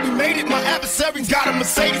 Now that we made it, my adversary got a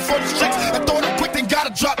Mercedes for the tricks. I thought I quit, then got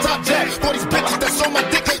a drop top tag. For these bitches that's on my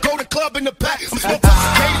dick, I go to club in the back. I'm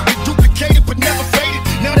sophisticated, we duplicated but never faded.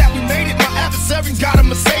 Now that we made it, my adversary got a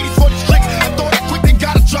Mercedes for the tricks. I thought I quit, then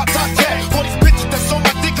got a drop top tag. For these bitches that's on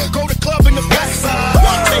my dick, I go to club in the back. You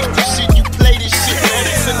take this shit, you play this shit, man.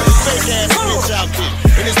 It's a fake ass bitch out there.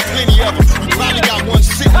 And there's plenty of them. You probably got one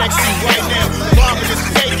sitting next to you right now, bombing his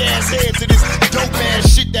fake ass head to this dope ass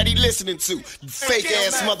shit that he listening to. You fake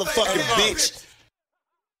ass motherfucking bitch.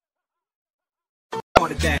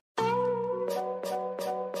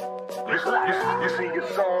 You see your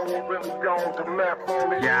song really gone to map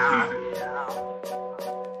on it? Yeah.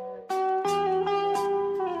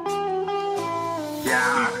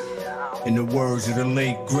 Yeah. In the words of the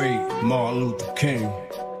late great Martin Luther King,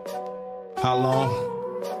 how long?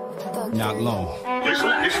 Not long. You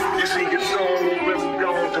see your song really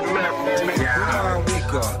gone to map on it? Yeah.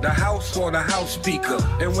 The house or the house speaker,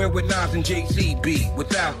 and where would Nas and Jay-Z be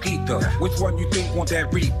without either? Which one you think want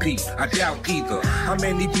that repeat? I doubt either. How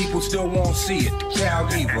many people still won't see it?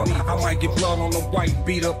 Child either. I might get blood on the white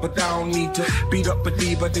beater, but I don't need to beat up a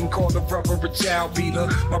diva, then call the brother a child beater.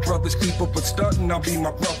 My brother's keeper, but stuntin', I'll be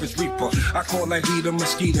my brother's reaper. I call that heater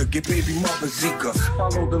mosquito, get baby mother Zika.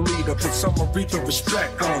 Follow the leader, put some Aretha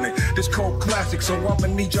respect on it. This cold classic, so I'ma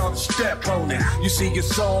need y'all to step on it. You see your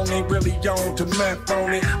song ain't really on to map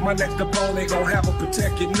on it. My next opponent gon' have a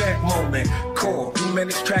protect your neck moment. Core, man,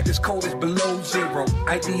 this track is cold as below zero.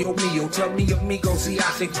 Ideo mio, tell me amigo, see I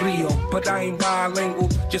say frio. But I ain't bilingual,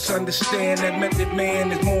 just understand that Method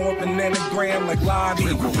Man is more of an anagram like live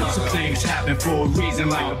eagle. Some things happen for a reason,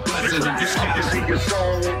 like a blessing in disguise. You see your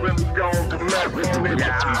song really gone to map on it?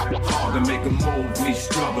 Hard to make a move, we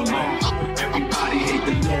struggling. Everybody hate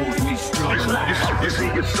the moves, we struggling. You see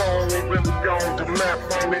your song really gone to map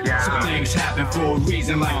on it? Some things happen for a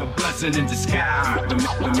reason, like a blessing in disguise. To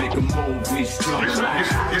make a move, we struggling.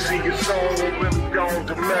 You see your song really gone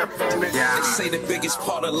to map on it? They say the biggest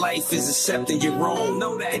part of life is accepting your own.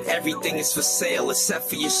 Know that. And everything is for sale except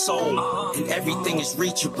for your soul. And everything is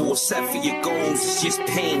reachable except for your goals. It's just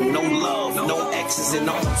pain, no love, no X's and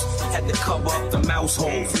O's. Had to cover up the mouse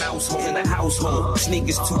holes in the household.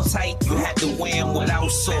 Sneakers too tight, you had to wear them without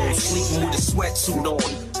soles. Sleeping with a sweatsuit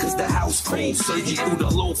on, cause the house cold. Surge you through the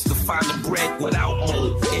loaf to find the bread without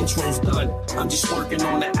mold. Intro's done, I'm just working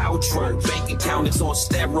on the outro. Bank account is on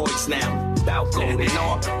steroids now. about gold. And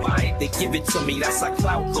all buy it, they give it to me, that's like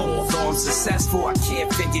clout gold. Though I'm successful, I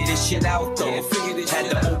can't figure this shit out though.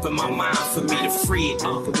 Had to open my mind for me to free it.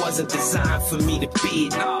 It wasn't designed for me to be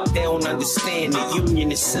it. They don't understand the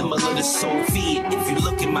union is similar to Soviet. If you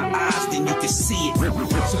look in my eyes, then you can see it.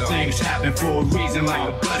 Some things happen for a reason, like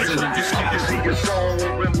a blessing in disguise.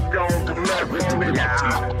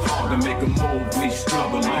 Hard to make a move, we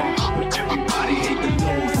struggling. Everybody hate the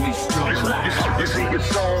news, we struggling.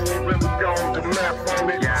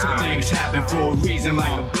 Some things happen for a reason,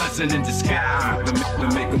 like a blessing in disguise. To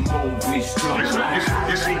make a move, we struggling.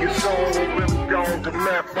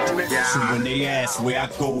 So when they ask where I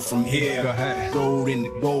go from here, road and the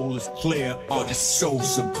goal is clear, or just so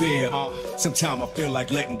severe. Sometimes I feel like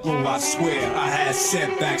letting go, I swear. I had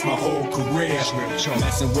setbacks my whole career.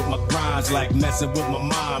 Messing with my grinds like messing with my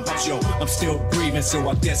mind. But yo, I'm still breathing, so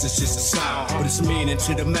I guess it's just a sign. But it's meaning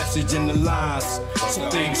to the message in the lines. Some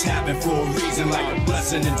things happen for a reason, like a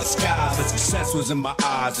blessing in disguise. The success was in my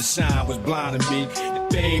eyes, the shine was blinding me.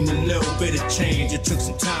 It aimed a little bit of change. It took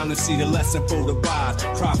some time to see the lesson for the rise.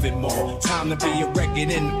 Profit more, time to be a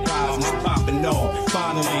record enterprise. And it's popping off.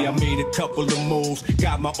 Finally, I made a couple of moves,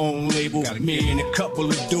 got my own label. Me and a couple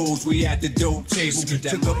of dudes, we at the dope table.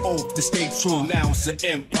 Took an oath to stay true, now it's an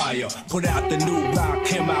empire. Put out the new rock,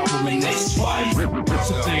 came out with an inspire.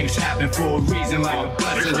 Some things happen for a reason, like a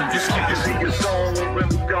blessing in disguise.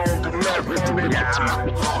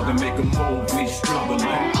 Hard to make a move, we struggling.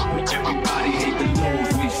 Everybody hate the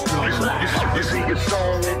news, we struggling.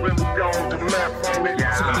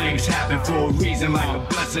 Some things happen for a reason, like a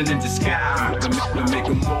blessing in disguise. To make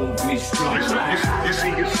a move, we struggling.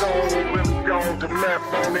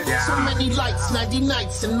 So many lights, 90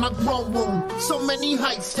 nights in my grown room. So many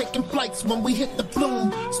heights, taking flights when we hit the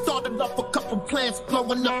bloom. Started off a couple plants,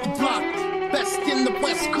 blowing up the block. Best in the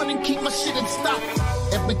West, couldn't keep my shit in stock.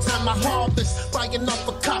 Every time I harvest, buying off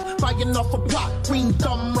a cop, buying off a block. Green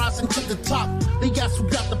thumb rising to the top. They ask who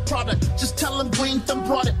got the product, just tell them Green Thumb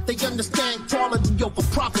brought it. They understand quality over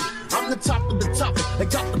profit. I'm the top of the topic. I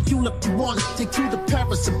got the fuel if you want it. Take you to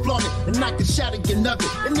Paris and flaunt it, and I can shatter your nugget.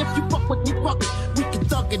 And if you fuck with me, fuck it. We can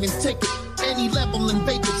thug it and take it. Any level and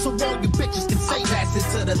vape it, so all you bitches can say pass it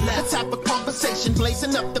to the left. The type of conversation,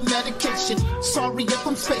 blazing up the medication. Sorry if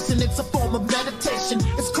I'm spacing, it's a form of meditation.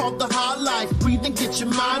 It's called the high life. Breathe and get your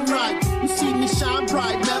mind right. You see me shine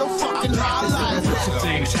bright, metal fucking high life. Some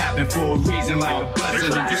things happen for a reason, like a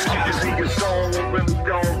blessing in disguise.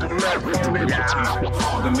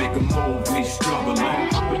 Hard to make a move, we struggling.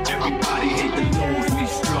 Everybody hate the news, we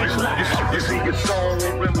struggling.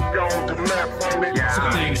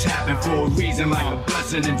 Some things happen for a reason, like a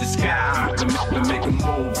blessing in disguise. To make a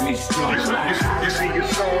move, we struggling. This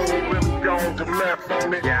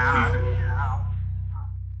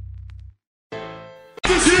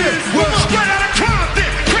is straight out of Compton.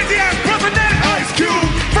 Crazy ass brother named Ice Cube.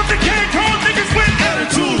 From the gang called niggas with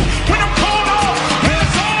attitude. When I'm called off,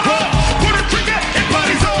 hands on hard. Put a trigger and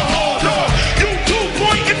bodies all hard dog. You 2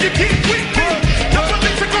 point if you keep with me. The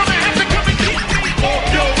police are gonna have to come and keep me off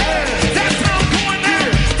your ass. That's how I'm going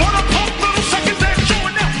out. For the punk little suckers that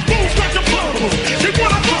showing out. Fools got your bubble. They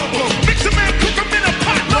wanna bubble. Mix them and cook them in a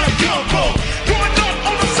pot like gumbo. Going up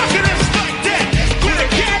on a sucker that's like that. With a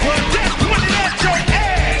cat that's pointed at your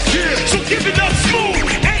ass. So give it up smooth.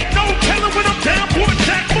 Ain't no telling when I'm down for a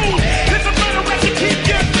jack move. There's a better way to keep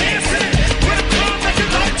your dancing. With a car like a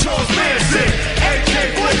light Charles Manson.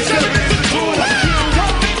 AK-47 is a tool.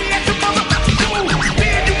 Don't make me at the motherfucking cool. Me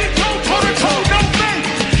and you can go toe to toe, no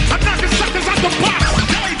baby. I'm knocking suckers out the box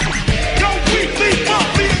daily. Go weekly,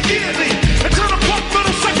 monthly, and yearly. Until the punk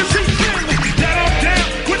little suckers see clearly that I'm down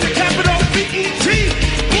with the capital B-E-T.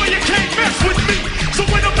 Boy, you can't mess with me. So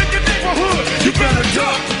when I'm in your neighborhood, you better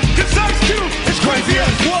duck. Cause Ice Cube is crazy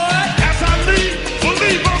as what? As I leave,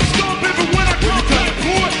 believe I'm still living when I come back,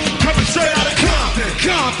 boy. Coming straight out of Compton.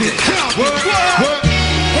 Compton. What?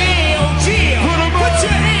 Hell yeah! Put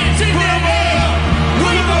your hands in the air!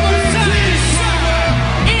 One more time!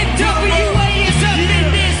 NWA is up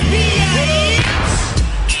in this bitch!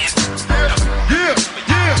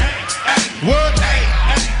 What?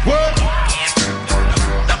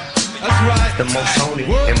 That's right. The most honey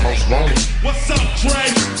and most wanted. What's up,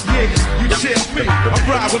 Dre? Yeah, you tell me. I'm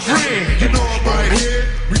right with Ren. You know I'm right here.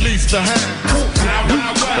 Release the hand.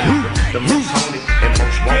 The most honey and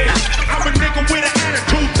most wanted. I'm a nigga with an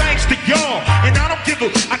attitude thanks to y'all. And I don't give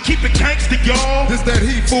a, I keep it gangsta, y'all. This that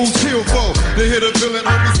he fools chill for. They hit a villain,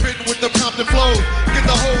 homie spitting with the Compton flow. Get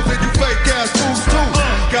the hoes and you fake ass fools too.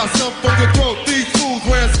 Got something for your throat. These fools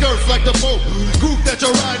wearing skirts like the boat. Group that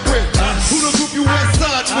you ride with. Who the group you went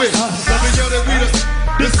side with? Let me yell that we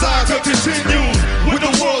the saga continues with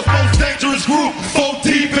the world's most dangerous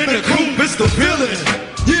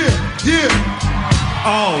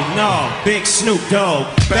Big Snoop Dogg.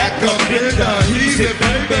 Back up in the heat,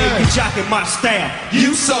 baby. You jocking my style.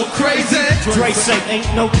 You so crazy. Dre say ain't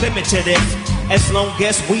no limit to this. As long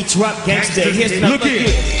as we drop gangsta hits. Now look here.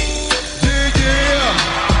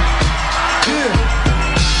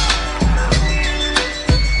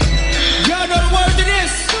 Y'all know the words to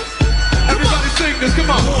this. Everybody sing this.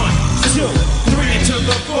 Come on. 1, 2, 3 into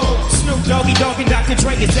the 4. Snoop Doggy Dogg and Dr.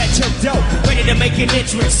 Dre is at your door, ready to make an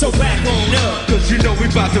entrance. So back on up, cause you know we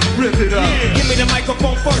about to rip it up. Yeah, give me the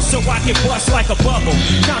microphone first so I can bust like a bubble.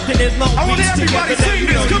 Compton and Long Beach. I want everybody sing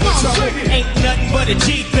this. Come on, sing it. Ain't nothing but a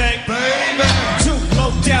G thing, baby. 2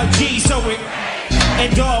 loped out G's, so it.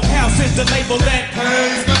 And Doghouse is the label that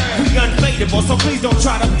we unfadable, so please don't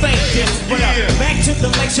try to fake this. But back to the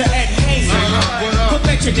lecture at hand.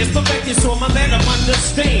 Perfection is perfected, so my let them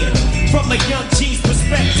understand from a young G's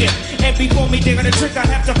perspective. And before me digging a trick, I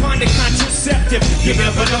have to find a contraceptive. You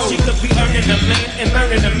never know, she could be earning a man and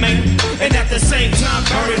learning a man, and at the same time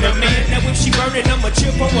burning a man. Now if she burning, I'ma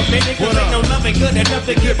chill for a minute, cause ain't no loving good enough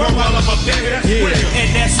to give her all of a minute. And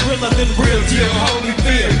that's realer than real deal, holy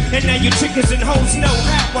feel. And now you chickens and hoes know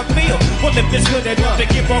how I feel. Well, if it's good enough to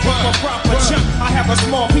give her a proper chunk, I have a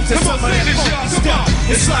small piece of some of that funky stuff.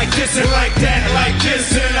 It's like this and like that, like this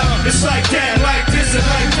and it's like that, like this and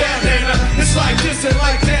like that, and it's like this and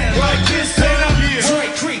like that, like this and Dre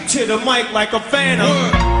creep to the mic like a phantom.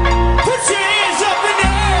 Put your hands up in the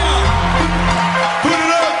air. Put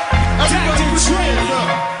it up. Dr. Dre,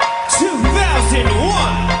 2001.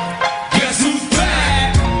 Guess who's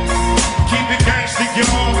back? Keep it gangsta,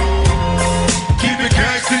 y'all. Keep it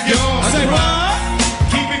gangsta, y'all. Say what?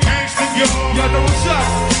 Keep it gangsta, y'all. Y'all know what's up?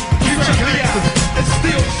 Keep it gangsta. It's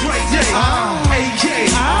still Dre, AK.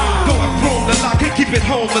 Going from the lock and keep it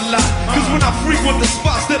home a lot. Cause when I frequent the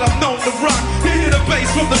spots that I'm known to rock, you hear the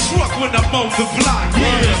bass from the truck when I'm on the block.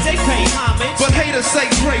 They pay homage, but haters say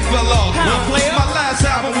Dre fell off. My last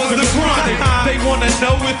album was The Chronic. They wanna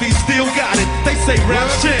know if he still got it. They say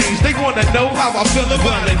raps change. They wanna know how I feel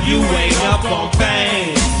about it. You ain't up on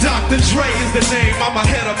things. Dr. Dre is the name. I'm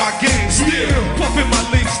ahead of my game. Still puffing my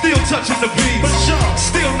leaf, still touching the beat.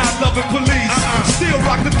 Still not loving police. Still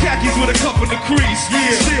rock the khakis with a cup in the crease.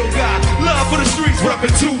 Still got love for the streets, reppin'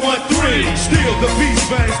 213. Still the beast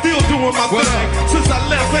bang, still doing my thing. Since I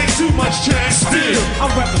left, ain't too much change. Still I'm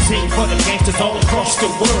representing for the gangsters all across the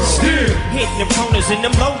world. Still hitting them corners and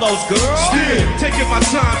them lolos, girl. Still taking my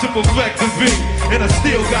time to perfect the beat. And I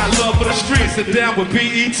still got love for the streets and down with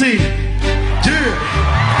BET. Yeah.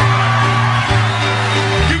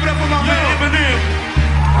 Give it up for my man Eminem.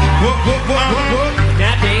 What?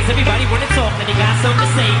 Nowadays, everybody wanna talk and they got something to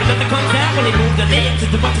say, but nothing comes out when they move the lips.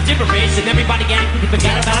 It's a bunch of gibberish and everybody acting,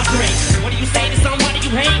 forgot about Dre. What do you say to somebody you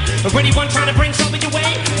hate? Or anyone trying to bring something your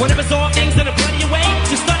way? Wanna resolve things in a bloody way?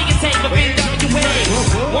 Just study and take a bit of your way.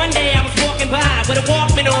 One day I was walking by with a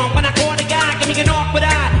Walkman on when I caught a guy, give me an awkward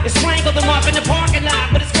eye, and strangled him up in the parking lot,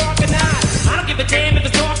 but it's dark or not. I don't give a damn if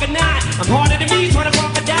it's dark or not. I'm harder than me trying to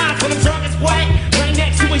crocodiles when I'm drunk as white. Right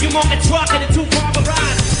next to a humongous truck and a 2-car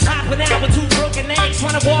garage. Hopping out with 2 broken legs,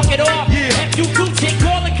 trying to walk it off. If you do, take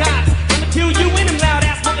call the cops. I'ma kill you in them loud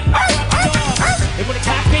ass motherfuckers. And when the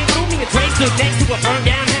cops came through me, and Dre stood next to a burned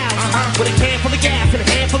down house with a can full of gas and a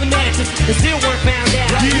handful of matches, and still weren't found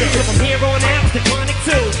out. So from here on out, it's the chronic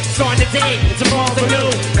 2. Starting the day, it's a all the new.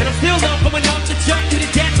 And I'm still up going up to jump to the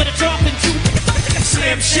death with a drop and shoot.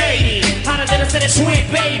 Slim Shady, hotter than a set of sweet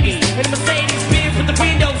baby. And the Mercedes Benz with the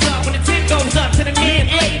windows up when the tip goes up to the men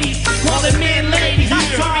ladies. All the men ladies, I'm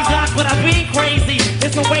sorry Doc, but I've been crazy.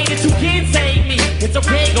 There's no way that you can save me. It's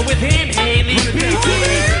okay, go with him, Haley.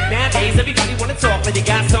 Nowadays, everybody wanna talk when you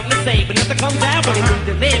got something to say, but nothing comes out when they move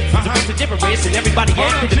their lips. It's a bunch of gibberish and everybody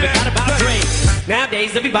acting and forgot about Dre.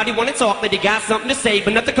 Nowadays, everybody wanna talk when you got something to say,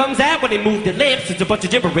 but nothing comes out when they move their lips. It's a bunch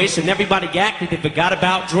of gibberish and everybody acting and forgot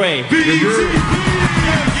about Dre.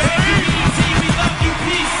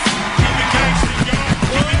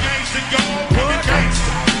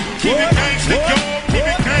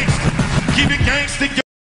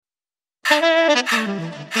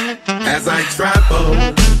 As I travel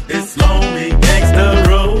this lonely gangster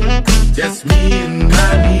road, just me and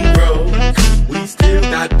my Negro, we still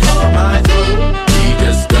got all my dough. We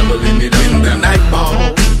just doubling it in the night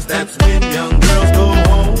balls. That's when young girls go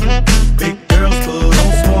home. Big girls put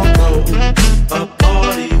on small clothes. A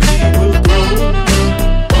party we will grow.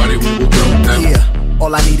 Party we will grow now. Yeah,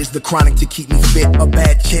 all I need is the chronic to keep me fit. A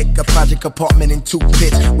bad chick, a project apartment in 2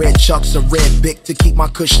 pits. Red chucks, a red bic to keep my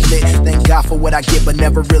cush lit. Thank God for what I get, but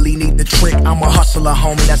never really need the trick. I'm a hustler,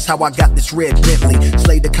 homie, that's how I got this red Bentley.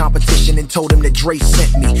 Slayed the competition and told him that Dre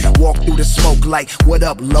sent me. Walk through the smoke like, what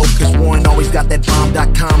up, low? Cause Warren always got that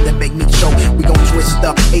bomb.com that make me choke. We gon' twist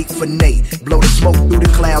up 8 for Nate. Blow the smoke through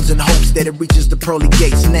the clouds in hopes that it reaches the pearly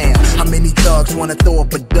gates. Now, how many thugs wanna throw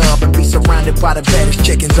up a dub and be surrounded by the baddest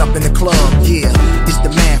chickens up in the club? Yeah, it's the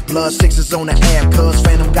math, blood 6s on the app. Cuz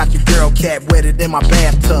Phantom got your girl cat wetter than my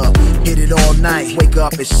bathtub. Hit it all night, wake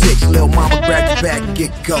up at 6. Lil' mama grab your back and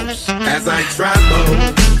get ghost. As I travel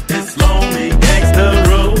this lonely gangster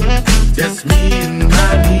road, just me and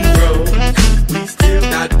my Negro, we still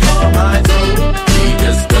got all my dough. We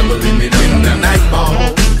just doubling it in the nightfall.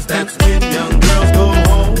 That's when young girls go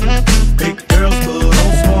home. Big girls put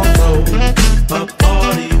on small clothes. A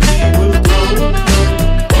party we will throw.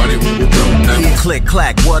 Party we will throw now. Yeah, click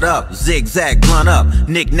clack, what up? Zigzag, blunt up.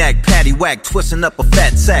 Knick-knack, paddywhack, twisting up a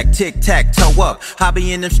fat sack. Tic-tac-toe up. I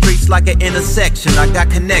be in them streets like an intersection. I got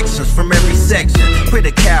connections from every section.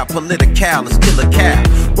 Critical, political, let's kill a cow.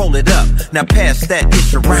 Roll it up, now pass that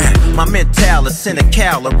ish around. My mental is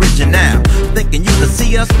cynical, original. Thinking you can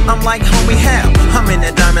see us? I'm like, homie, how? I'm in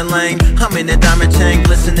that diamond lane, I'm in that diamond chain.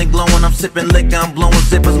 Glistening, glowing, I'm sipping liquor, I'm blowing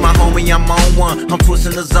zippers. My homie, I'm on one, I'm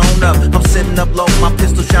twisting the zone up. I'm sitting up low, my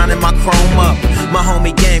pistol shining, my chrome up. My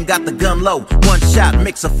homie game got the gun low. One shot,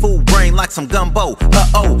 mix a fool brain like some gumbo.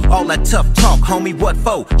 Uh-oh, all that tough talk, homie, what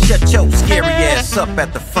for? Shut your scary ass up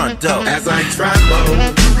at the front door. As I travel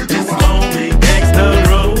this lonely gangster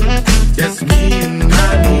road, just me and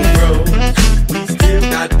my Negro, we still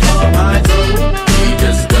got all my dough. We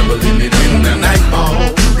just doubling it in the nightfall.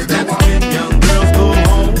 That's when young girls go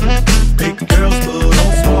home. Big girls put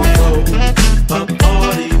on small clothes. A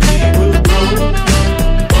party we will throw.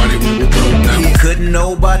 Party we will throw now. Couldn't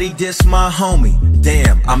nobody diss my homie.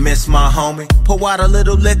 Damn, I miss my homie. Pour out a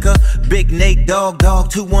little liquor. Big Nate, dog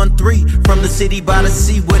 213. From the city by the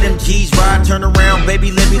sea where them G's ride. Turn around,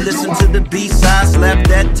 baby, let me listen to the B-side. Slap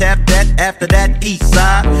that, tap that, after that east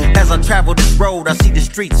side. As I travel this road, I see the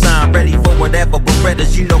street sign. Ready for whatever,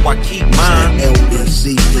 Berettas, you know I keep mine.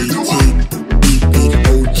 L-E-Z-E-T, B-B,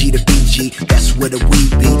 OG to BG. That's where the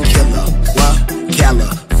weed be. Killer, what?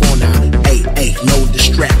 California. Hey, load the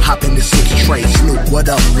strap, hop in the 6 tray. Snoop, what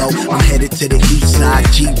up, low? I'm headed to the east side.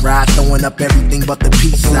 G-Ride, throwing up everything but the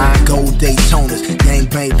peace side. Gold Daytonas,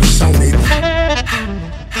 gangbang personas.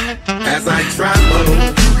 As I travel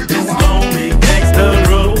this lonely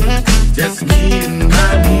gangster road, just me and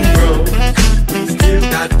my Negro, we still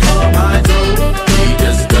got all my dough. We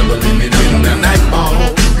just doubling it in the nightfall.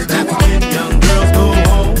 That's when young girls go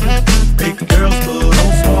home. Big girls put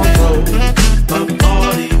on small clothes. A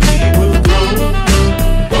party we will throw.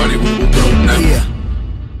 Party we will throw now. Yeah.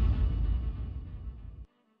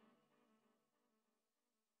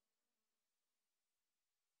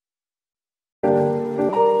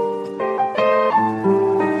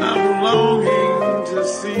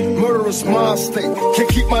 Murderous mind state, can't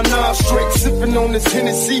keep my nine straight. Sipping on this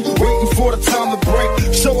Hennessy, waiting for the time to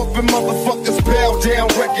break. Show up and motherfuckers bow down,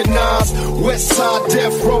 recognize. West side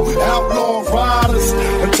death row, outlaw riders,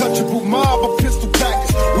 untouchable mob of pistol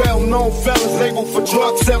packers. Well-known fellas labeled for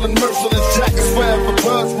drug selling, merciless jackets. Forever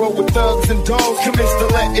buzz roll with thugs and dogs. Commence to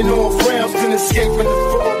letting off rounds, been escaping the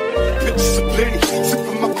fog. Bitches are plenty,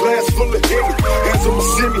 sipping my glass full of Henny. Hands on my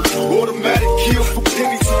semi, automatic kill for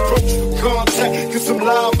pennies. Approach for contact, cause I'm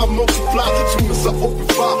live, I multiply. Soon as I open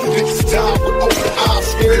fire, niggas die with open eyes.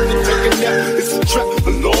 Scared to take a nap, it's a trap. A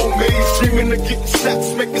long maze, dreaming of getting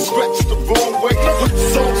snaps, making scratches the wrong way. What the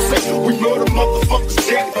song say, we murder motherfuckers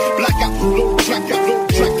dead. Black out, low track out, low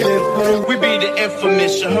track out. We be the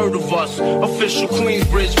infamous, you heard of us. Official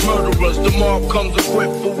Queensbridge murderers. The mob comes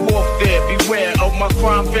equipped for warfare. Beware of my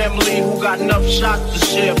crime family who got enough shots to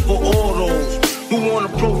share for all those who wanna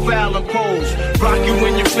profile and pose. Rock you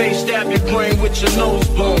in your face, stab your brain with your nose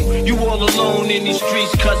bone. You all alone in these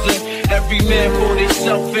streets, cousin. Every man for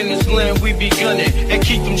theyself in this land, we be gunning. And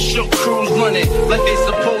keep them shook crews running like they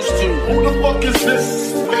supposed to. Who the fuck is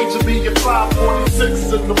this? Major me at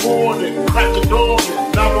 5:46 in the morning. Crack a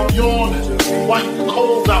dawning, now I'm yawning. Wipe the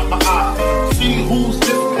cold out my eye. See who's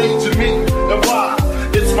this paging me and why.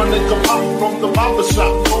 It's my nigga Pop from the barber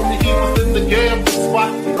shop. Told me he was in the gambling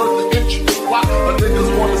spot. Heard the intricate plot. My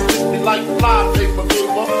niggas wanna stick me like fly paper,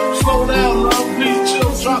 paper. Slow down, love, please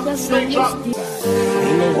chill, drop, stay drop.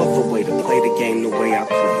 Ain't no other way to play the game the way I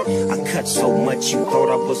play. I cut so much you thought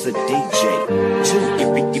I was a DJ. 2,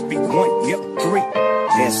 yippee, yippee, 1, yep, 3.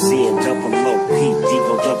 SC and double O, P,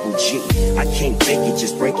 Devo, double G. I can't fake it,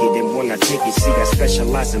 just break it. And when I take it, see, I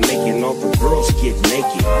specialize in making all the girls get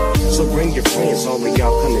naked. So bring your friends, all of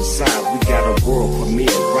y'all come inside. We got a world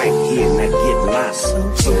premiere right here, now get lost.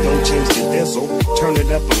 So don't change the diesel, turn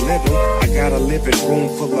it up a little. I got a living room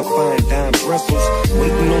full of fine dime bristles,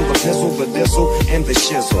 waiting on the pistol, the diesel, and the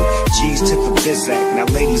shizzle. G's to the bizac, now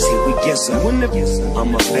ladies, here we guess her.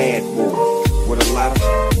 I'm a bad boy with a lot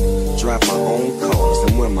of, drive my own cars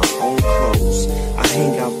and wear my own clothes. I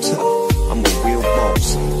hang out tough, I'm a real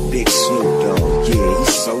boss. Big Snoop Dogg, yeah,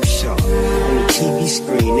 he's so sharp. On the TV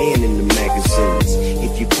screen and in the magazines.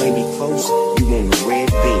 If you play me close, you want a red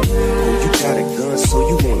beam. Oh, you got a gun, so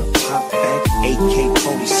you wanna pop back?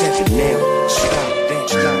 AK-47 now, stop that,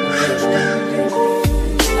 stop that, stop that.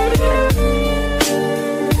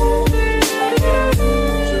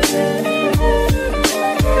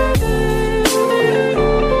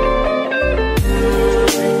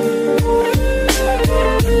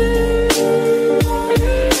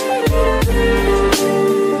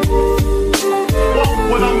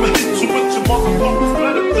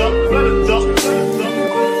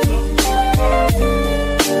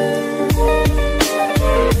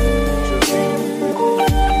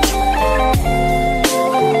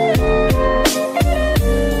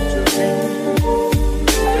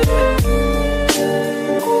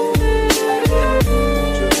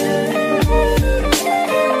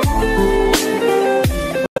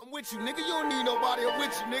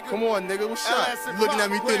 Come on, nigga, what's up? You looking at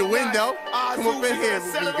me through the window? Come up in here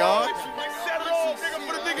with me, God.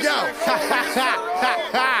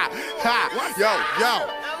 Yo.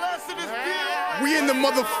 We in the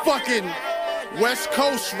motherfucking West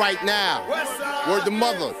Coast right now. Word the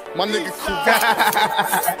mother, my nigga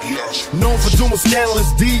Known for doing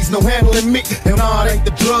scandalous deeds, no handling me. And nah, it ain't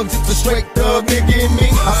the drugs, it's the straight thug nigga in me.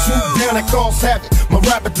 I swoop down and cause havoc. My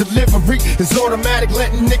rapid delivery is automatic,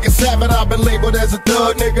 letting niggas have it. I've been labeled as a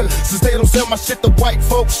thug nigga since they don't sell my shit to white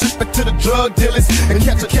folks, ship it to the drug dealers and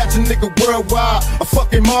catch a nigga worldwide. A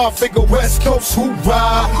fucking mob figure, West Coast, who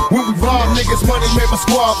ride? When we rob niggas, money made my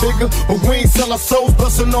squad bigger. But we ain't sell our souls,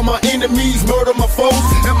 busting on my enemies, murder my foes,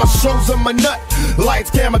 and my shows on my nut. Lights,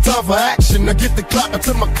 camera, time for action. I get the clock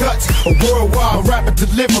until my cuts. A worldwide rapid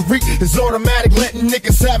delivery is automatic, letting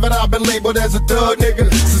niggas have it. I've been labeled as a thug nigga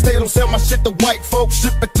since they don't sell my shit to white folks,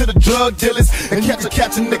 ship it to the drug dealers and catch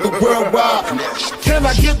a nigga worldwide. Can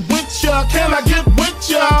I get with ya? Can I get with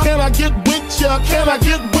ya? Can I get with ya? Can I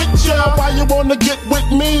get with ya? Why you wanna get with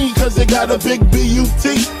me? Cause you got a big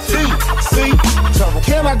B-U-T-T. See?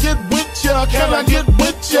 Can I get with ya? Can I get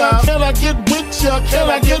with ya? Can I get with ya? Can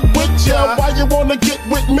I get with ya? Why you wanna get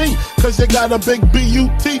with me? Cause you got a big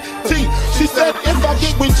B-U-T-T. She said if I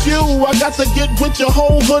get with you, I got to get with your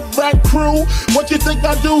whole hood rat crew. What you think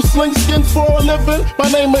I do? Sling skins for a living? My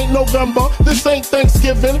name ain't November, this ain't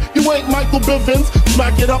Thanksgiving. You ain't Michael Bivins.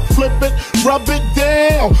 Smack it up, flip it, rub it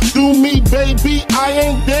down. Do me, baby, I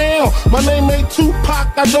ain't down. My name ain't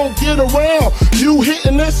Tupac, I don't get around. You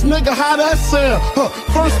hitting this nigga, how that sound?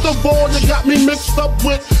 First of all, you got me mixed up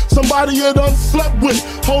with somebody you done slept with.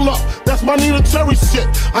 Hold up, that's my Nina Cherry shit.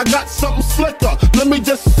 I got something slicker, let me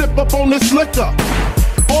just sip up on this liquor.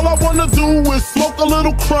 All I wanna do is smoke a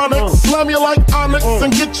little chronic, slam you like Onyx,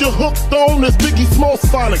 and get you hooked on this Biggie Small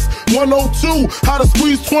Sonics. 102, how to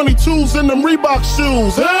squeeze 22s in them Reebok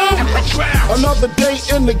shoes. Another day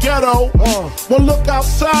in the ghetto. One look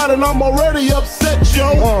outside and I'm already upset,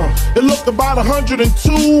 yo. It look about 102.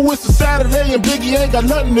 It's a Saturday and Biggie ain't got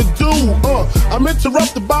nothing to do. I'm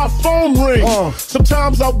interrupted by a phone ring.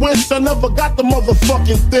 Sometimes I wish I never got the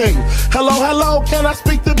motherfucking thing. Hello, can I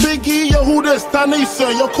speak to Biggie? Yo, who this?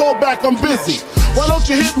 Tanisha. Yo, call back, I'm busy. Why don't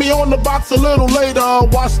you hit me on the box a little later?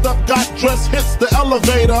 Washed up, got dressed, hits the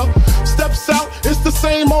elevator. Steps out, it's the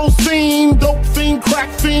same old scene. Dope fiend, crack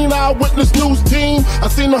fiend, eyewitness news team. I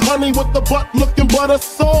seen the honey with the butt looking butter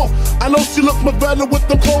soft. I know she look much better with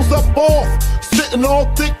them clothes up off. Sitting all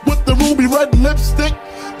thick with the ruby red lipstick.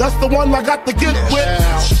 That's the one I got to get with.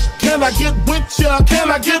 Can I get with ya? Can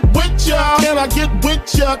I get with ya? Can I get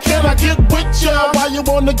with ya? Can I get with ya? Why you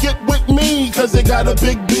wanna get with me? Cause they got a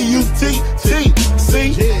big B-U-T-T.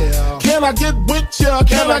 See? Can I get with ya?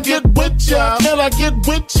 Can I get with ya? Can I get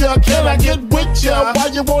with ya? Can I get with ya? Why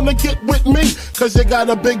you wanna get with me? Cause you got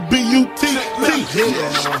a big B-U-T-T.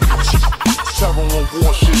 Terror on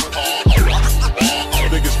war shit.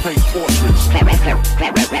 Niggas paint portraits.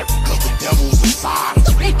 Cause the devil's inside.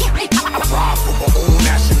 I ride for my own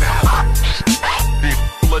nationality.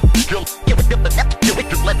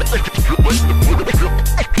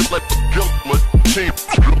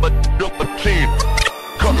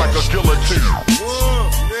 Cut like a guillotine.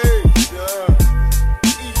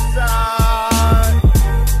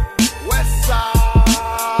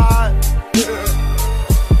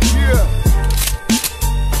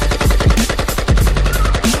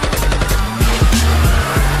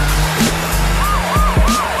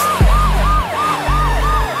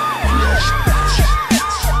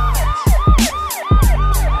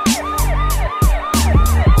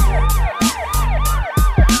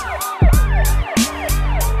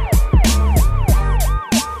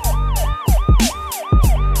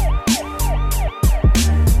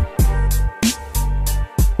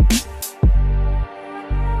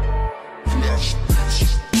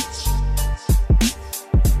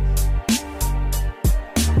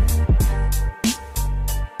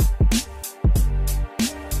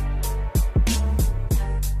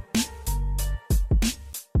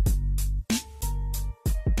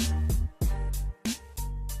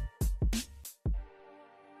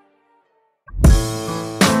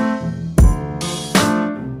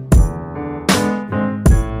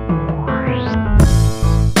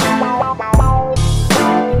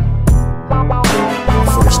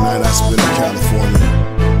 night I spent in California,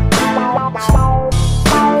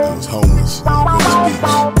 I was homeless on Venice Beach.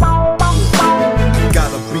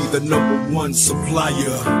 Gotta be the #1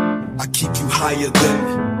 supplier. I keep you higher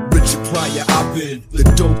than Richard Pryor. I've been the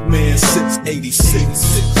dope man since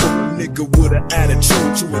 '86. From a nigga with an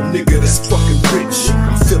attitude to a nigga that's fucking rich.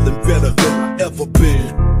 I'm feeling better than I ever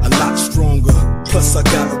been, a lot stronger. Plus I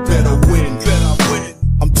got a better win.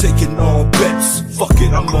 I'm taking all bets. Fuck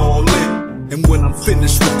it, I'm all in. And when I'm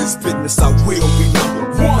finished with this business, I will be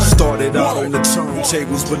 #1. Started out on the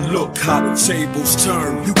turntables, but look how the tables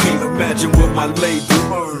turn. You can't imagine what my label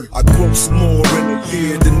earned. I gross more in a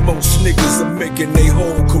year than most niggas are making their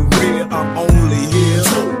whole career. I'm only here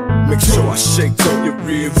to make sure I shake up your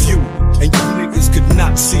rear view, and you niggas could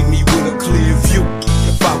not see me with a clear view.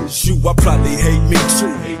 If I was you, I'd probably hate me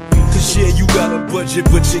too. Cause yeah, you got a budget,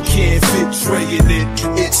 but you can't fit Trey in it.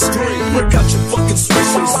 It's straight. Break out your fucking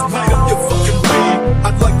switches, light up your fucking weed.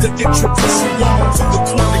 I'd like to introduce you all to the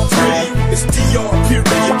Chronic 3. It's DR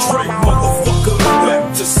period Trey, motherfucker. Back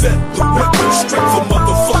to set the record straight for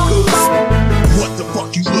motherfuckers. What the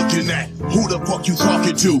fuck you looking at? Who the fuck you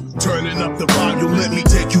talking to? Turning up the volume, let me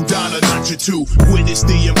take you down a notch or two. Witness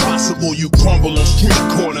the impossible, you crumble on street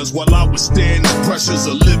corners while I withstand the pressures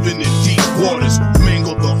of living in deep waters.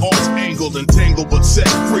 Mingle the arts, angled and tangled but set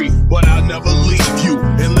free. But I'll never leave you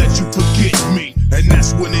and let you forget me. And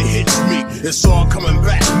that's when it hits me. It's all coming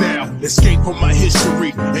back now. Escape from my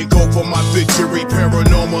history and go for my victory.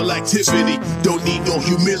 Paranormal activity, don't need no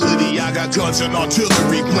humility. I got guns and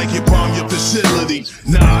artillery, blanket bomb your facility.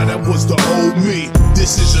 Nah, that was the old me.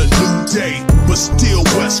 This is a new day, but still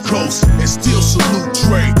West Coast. And still salute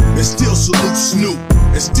Trey, and still salute Snoop,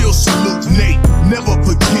 and still salute Nate. Never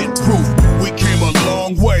forget proof. We came a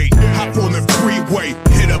long way. Hop on the freeway,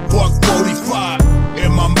 hit a $145.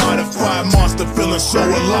 In my modified monster, feeling so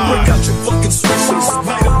alive. Break out your fucking switches,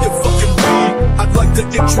 light up your fucking weed. I'd like to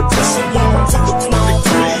introduce you all to the Chronic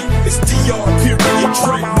 3. It's DR period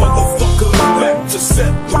Trey, motherfucker. Back to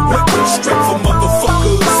set the record straight for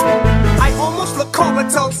motherfuckers. I almost look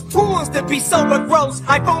comatose. Who wants to be sober gross?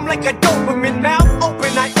 I foam like a Doberman, mouth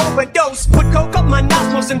open, I overdose. Put coke up my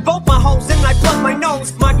nostrils and both my holes, and I plug my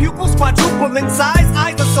nose. My pupils quadruple in size,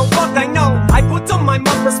 eyes are so bugged I know. I put on my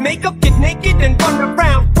mother's makeup, get naked and run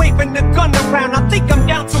around, waving the gun around. I think I'm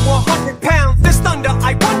down to 100 pounds. There's thunder,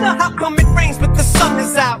 I wonder how come it rains but the sun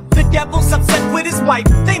is out. The devil's upset with his wife,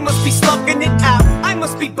 they must be slugging it out. I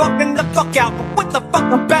must be bugging the fuck out, but what the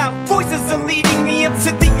fuck about? Voices are leading me up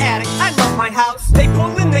to the attic, I love my house. They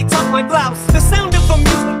pull and they tuck my blouse. The sound of a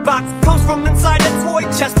music box comes from inside a toy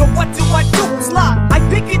chest, but what do? It's locked. I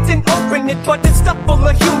pick it and open it, but it's stuck full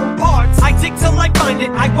of human parts. I dig till I find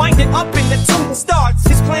it, I wind it up and the tune starts.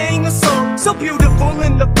 It's playing a song, so beautiful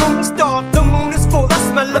in the room is dark. The moon is full, I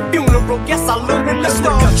smell a funeral, guess I'll learn in the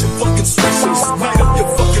stars. Break out your fucking switches, light up your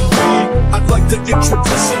fucking weed. I'd like to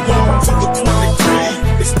introduce you all to the Chronic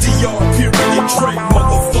 3. It's DR period Trey,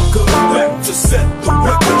 motherfucker. Back to set the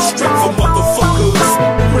record straight for motherfuckers.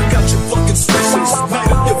 Break out your fucking switches,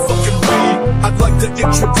 light up your fucking weed. I'd like to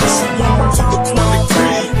introduce you all to the Chronic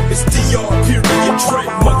 3. It's DR period Trey,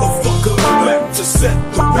 motherfucker. Back to set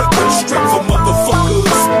the record straight for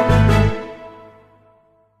motherfuckers.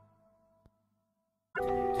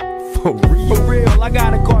 For real, I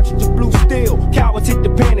got a cartridge of blue steel. Cowards hit the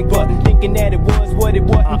panic button, thinking that it was what it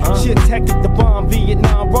wasn't. Shit's hectic, the bomb,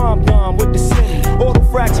 Vietnam, bomb done with the city. Auto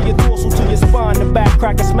fracture your dorsal to your spine, the back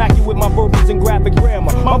crack. I smack you with my verbals and graphic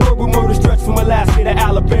grammar. My verbal murder stretch from Alaska to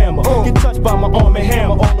Alabama. Get touched by my arm and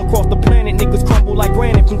hammer. All across the planet, niggas crumble like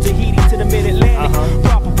granite from Tahiti to the mid-Atlantic.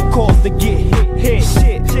 Probable cause to get hit.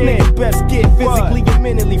 Shit, man, best get physically and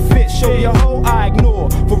mentally fit. Show your hoe, I ignore.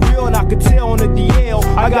 For real, and I could tell on the DL,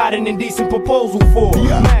 I got an indecent proposal for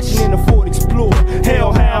mashing in a Ford Explorer.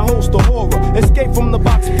 Hellhound host of horror. Escape from the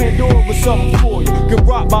box of Pandora with something for you. Get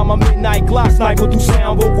rocked by my midnight Glock sniper through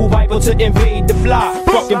sound vocal viper to invade the block.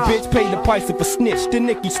 Fucking bitch pay the price of a snitch. The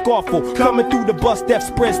Nicky Scarful coming through the bus that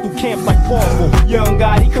spreads through camps like Paulful. Young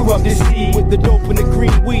guy, he corrupt his seed with the dope and the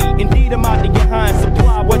green weed. Indeed, I'm out to get high and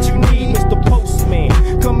supply what you need, Mr. Postman.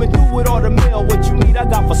 Coming through with all the mail, what you need I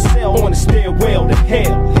got for sale on the stairwell to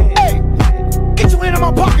hell. Hey, get your hand in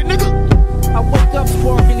my pocket, nigga. I wake up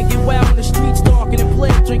sparking and get wild on the streets, darking and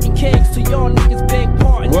play, drinking kegs till y'all niggas beg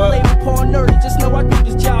pardon. You label Paul nerdy, just know I do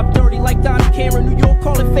this job dirty. Like Donnie Cameron, New York,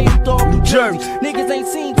 call it Fatal Dog, New Jersey. Niggas ain't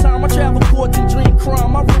seen time, I travel courts and dream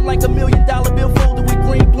crime. I run like $1 million bill folder with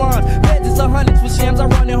green blinds. Beds is 100s with shams, I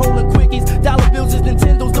run and holding quickies. Dollar bills is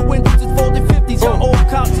Nintendos, the windows is folded 50s. Y'all old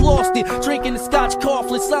cops lost it, drinking the scotch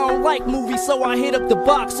coughless. I don't like like movies, so I hit up the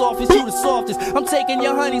box office. You the softest. I'm taking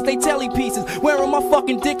your honeys, they telly pieces. Wearing my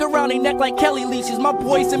fucking dick around their neck like Kelly leashes. My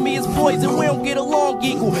boys and me is poison, we don't get along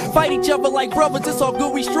equal. Fight each other like brothers, it's all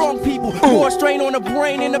good, we strong people. More strain on the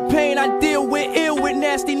brain and the pain I deal with. Ill with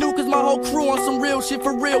nasty new, cause my whole crew on some real shit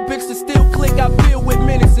for real. Bitch to still click, I feel with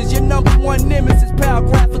menaces. Your #1 nemesis, power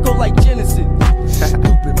graphical like Genesis.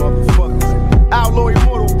 Stupid motherfuckers. Outlaw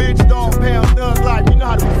immortal, bitch, dog, pound, thug life. You know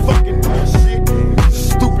how to fucking do this shit.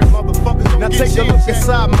 Stupid motherfuckers. Don't now take a look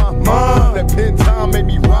inside my mind. That pen time made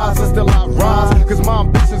me rise, and still I rise. Cause my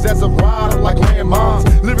ambitions as a rider like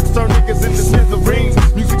landmines. Lyrics turn niggas into smithereens.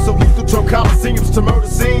 Music so lethal, turn coliseums to murder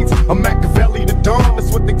scenes. I'm Machiavelli the Dawn,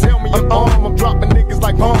 that's what they tell me. I'm armed, I'm dropping niggas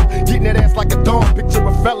like home. Getting that ass like a dawn. Picture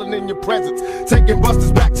a felon in your presence. Taking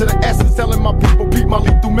busters back to the essence. Telling my people, beat my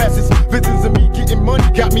lethal message. Visions of me getting money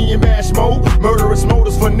got me in mash mode. Murderous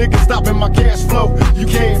motives for niggas stopping my cash flow. You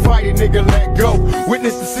can't fight it, nigga, let go.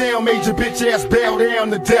 Witness the sound, made your bitch ass bow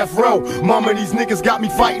down to death row. Mama, these niggas got me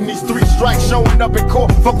fighting these 3 strikes. Showing up in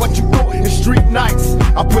court, fuck what you thought in street nights.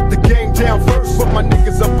 I put the game down first, put my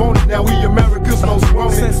niggas up on it. Now we America's most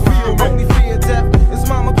wanted. Since we only fear death, it's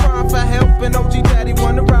mama crying for help. And OG daddy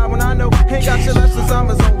wanna ride when I know ain't got your lessons, I'm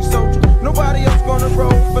his only soldier. Nobody else gonna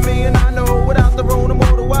roll for me, and I know without the road, the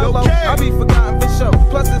motor wild low, I'll be forgotten for sure.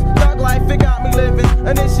 Plus this thug life, it got me living.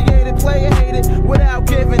 Initiated, player hated, without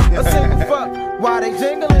giving a single fuck. Why they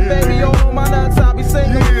jingling, baby, all on my nuts, I'll be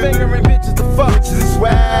singing, fingering bitches to fuck. Bitches is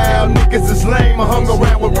wild, niggas is lame. I hung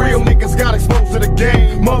around with real niggas, got exposed to the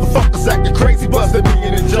game. Motherfuckers acting crazy, busted me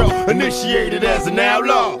in a joke. Initiated as an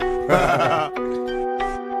outlaw.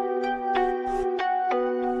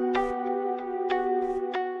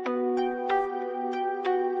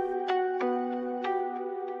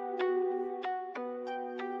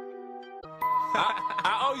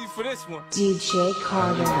 I owe you for this one. DJ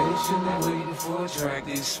Carter. Patiently waiting for a track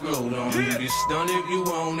to explode on you. Just stun if you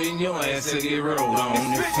want and your ass will get rolled on.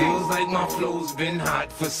 It feels like my flow's been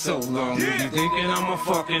hot for so long. You thinking I'ma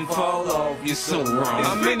fucking fall off, you're so wrong.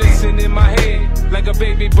 I'm innocent in my head, like a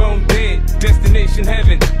baby bone dead. Destination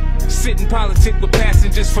heaven. Sitting politic with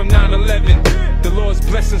passengers from 9/11. The Lord's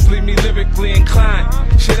blessings leave me lyrically inclined.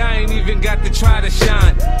 Shit, I ain't even got to try to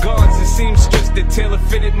shine. Guards and seamstress that tailor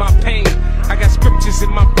fitted my pain. I got scriptures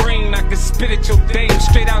in my brain, I can spit at your dame.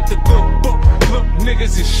 Straight out the good book. Look,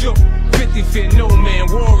 niggas is shook. 50 feet, no man,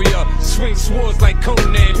 warrior. Swing swords like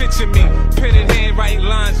Conan. Picture me, pen in hand, writing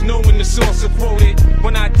lines, knowing the source of quoted.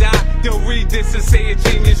 When I die, they'll read this and say a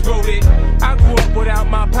genius wrote it. I grew up without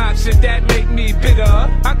my pop, shit that make me bitter.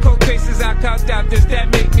 I cold cases, I copped out this,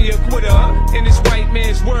 that make me a quitter. In this white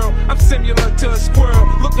man's world, I'm similar to a squirrel.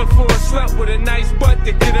 Looking for a slut with a nice butt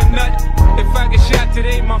to get a nut. If I get shot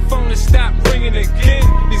today, my phone will stop ringing again.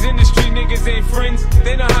 These industry niggas ain't friends,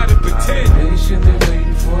 they know how to pretend. Patiently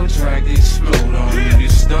waiting for a track to explode on you.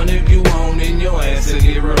 Just stun if you want and your ass will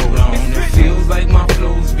get rolled on. It feels like my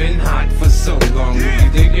flow's been hot for so long. You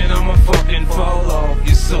thinking I'ma fucking fall off,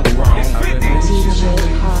 you're so wrong. I've been patiently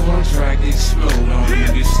waiting for a track to explode on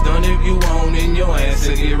you. Just stun if you want and your ass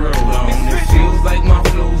will get rolled on. It feels like my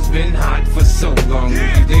flow's been hot for so long.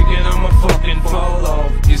 You thinking I'ma fucking fall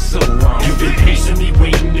off, you're so wrong. You've been patiently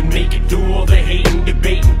waiting to make it through all the hating,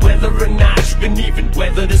 debating whether or not you can even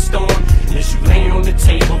weather the storm. And as you lay on the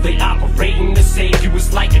table, they operating to save you.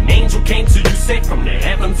 It's like an angel came to you, sent from the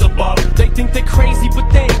heavens above. They think they're crazy, but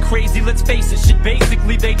they ain't crazy. Let's face it, shit,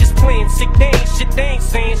 basically they just playing sick. They ain't shit, they ain't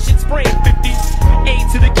saying shit. Spraying 50 A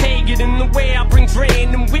to the K, get in the way. I bring Dre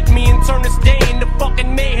and them with me and turn this day into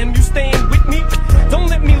fucking mayhem. You staying with me? Don't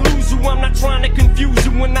let me lose you. I'm not trying to confuse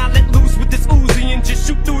you. When I let loose with this Uzi and just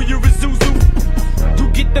shoot through your Isuzu. You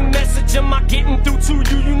get the message, am I getting through to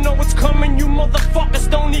you? You know what's coming, you motherfuckers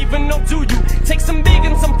don't even know, do you? Take some big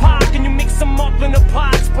and some pop, and you mix them up in a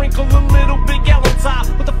pot. Sprinkle a little Big L on top.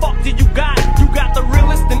 What the fuck do you got? You got the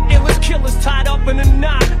realest and illest killers tied up in a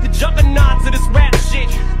knot. The juggernauts of this rap shit,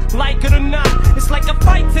 like it or not. It's like a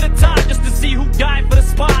fight to the top just to see who died for the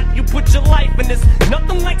spot. You put your life in this,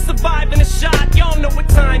 nothing like surviving a shot. Y'all know what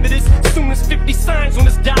time it is, soon as 50 signs on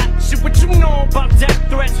this dot. Shit, what you know about death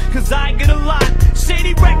threats, cause I get a lot.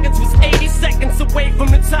 Shady Records was 80 seconds away from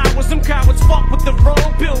the towers. Them cowards fuck with the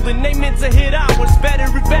wrong building, they meant to hit ours. Better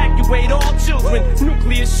evacuate all children.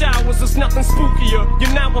 Nuclear showers, there's nothing spookier.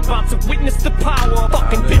 You're now about to witness the power of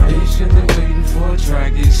fucking 50. Patiently waiting for a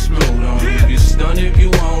track to explode on you. Just stun if you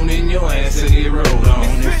want and your ass will get rolled on.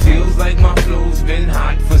 It feels like my flow's been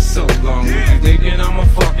hot for so long. You thinking I'ma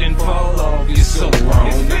fucking fall off, you're so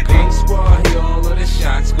wrong. The King Squad, hear all of the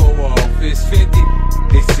shots go off. It's 50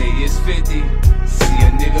 They say it's 50. See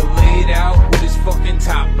a nigga laid out with his fucking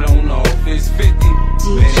top blown off. It's 50.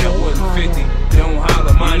 Man, that wasn't 50. Don't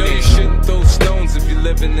holler my name. You know you shouldn't throw stones if you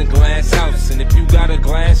live in a glass house. And if you got a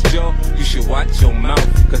glass jaw, you should watch your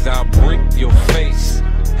mouth, cause I'll break your face.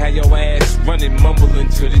 Have your ass running, mumbling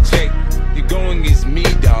to the J. You're going against me,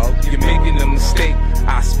 dog. You're making a mistake.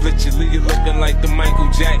 I split you, leave you looking like the Michael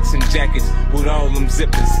Jackson jackets with all them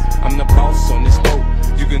zippers. I'm the boss on this boat.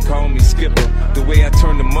 You can call me skipper. The way I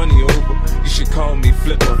turn the money over, you should call me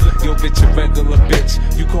flipper. Yo, bitch, a regular bitch.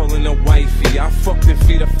 You calling a wifey. I fucked and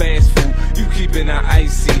feed her fast food. You keeping her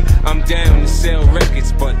icy. I'm down to sell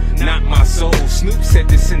records, but not my soul. Snoop said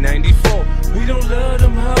this in '94. We don't love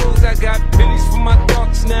them hoes. I got pennies for my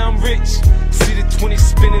thoughts, now I'm rich. See the 20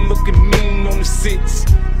 spinning, looking mean on the 6.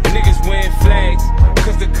 Niggas wearing flags,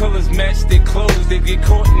 cause the colors match their clothes. They get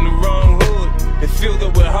caught in the wrong hood and filled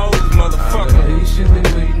up with hoes, motherfucker. I'm patiently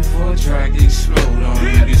waiting for a track to explode on.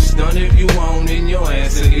 You get stunned if you want, and your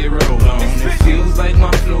ass will get rolled on. It feels like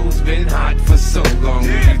my flow's been hot for so long.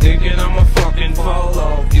 You thinking I'ma fucking fall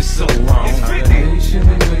off, you're so wrong. I'm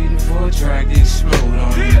patiently waiting for a track to explode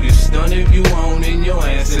on. You get stunned if you want, and your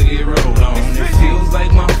ass will get rolled on. It feels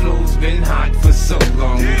like my flow's been hot for so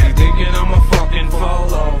long. You thinking I'ma fucking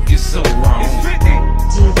fall off, you're so wrong.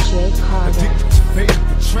 DJ Carter. Addicted to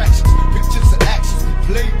favorite attractions, pictures and actions we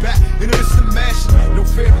play back in a list of mashing. No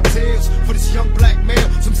fairy tales for this young black male.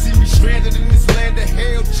 Some see me stranded in this land of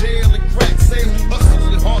hell, jail and crack sales.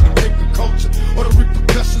 Hustling hard to break the culture, or the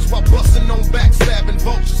repercussions while busting on backstabbing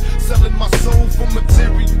vultures. Selling my soul for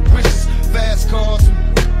material wishes, fast cars and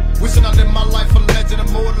wishing I lived my life a legend,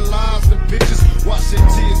 immortalized in pictures. Watching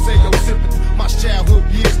tears say your sympathy. My childhood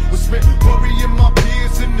years was spent burying my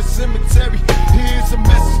peers in the cemetery. Here's a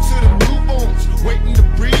message to the newborns waiting to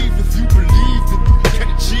breathe. If you believe that you can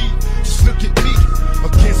achieve, just look at me.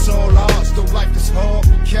 Against all odds, though life is hard,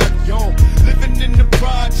 we carry on. Living in the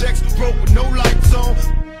projects, broke with no lights on.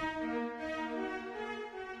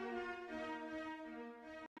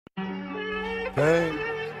 Hey.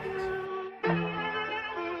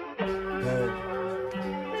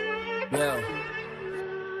 Yeah.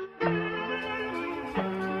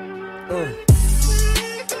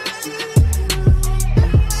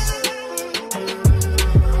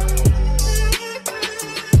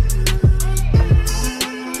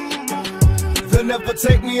 They'll never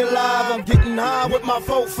take me alive. I'm getting high with my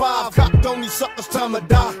 4-5. Cocked on these suckers, time to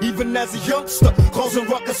die. Even as a youngster, causing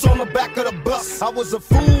ruckus on the back of the bus. I was a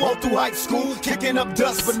fool all through high school, kicking up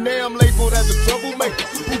dust, but now I'm labeled as a troublemaker.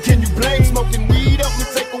 Who can you blame? Smoking weed help me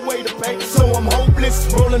take away the pain. So I'm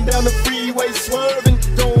hopeless, rolling down the freeway, swerving.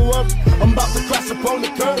 Don't worry, I'm about to crash upon the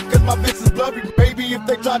curb, cause my vision's blurry. Baby, if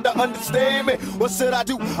they tried to understand me, what should I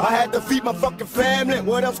do? I had to feed my fucking family.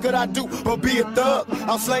 What else could I do but be a thug?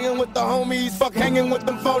 I'm slanging with the homies, fuck hanging with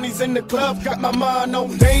them phonies in the club. Got my mind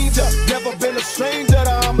on danger, never been a stranger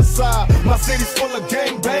to homicide. My city's full of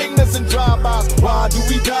gangbangers and drive-bys. Why do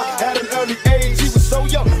we die at an early age? He was so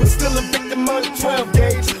young, but still a victim of the 12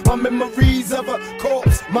 gauge. My memories of a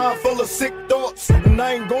corpse, mind full of sick thoughts, and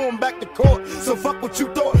I ain't going back to court. So fuck what you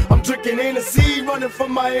thought. I'm drinking Hennessy, running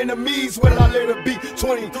from my enemies. Will I let it be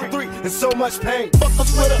 23 and so much pain? Fuck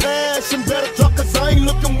us with an ass and better talk, cause I ain't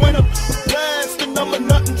looking when I'm blasting. I'm a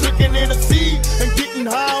nothing, drinking Hennessy and getting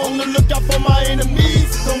high on the lookout for my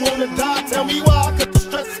enemies. Don't wanna die, tell me why, cause the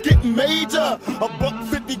stress is getting major. A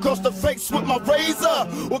 $150 across the face with my razor.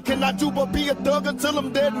 What can I do but be a thug until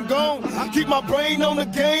I'm dead and gone? I keep my brain on the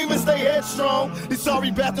game and stay headstrong. These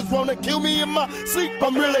sorry bastards wanna kill me in my sleep.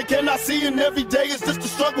 I'm really cannot see, and every day is just a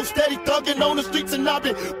struggle. Steady thugging on the streets and I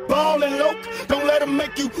been ballin' low. Don't let them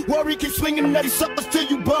make you worry, keep swinging at these suckers till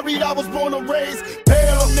you buried. I was born and raised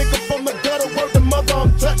hell, nigga from the gutter, word to mother,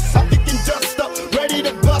 I'm touched. I'm kicking dust up, ready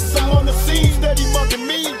to bust. I'm on the scene, steady mugging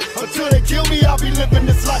me. Until they kill me, I'll be living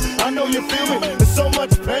this life. I know you feel me, there's so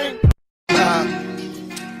much pain.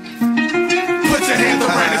 Put your hands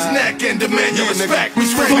around his neck and demand your respect. We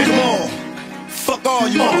screaming. Come on. Fuck all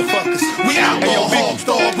you motherfuckers. We outlaw hogs,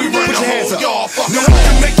 dog. We run Put the your hands whole up. y'all fuckers. No one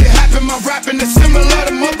can make it happen. My rapping is similar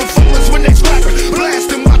to motherfuckers when they scrapping.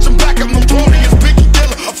 Blasting, watch them back. I'm notorious Biggie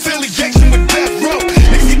Dilla. Affiliation with Death Row.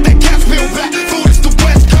 Niggas get that cash bill back. Food is the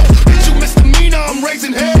West Coast. Bitch, you misdemeanor. I'm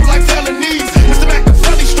raising hell like felonies. Mr.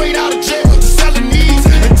 Machiavelli straight out of jail. Selling these.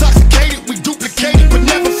 Intoxicated, we duplicated but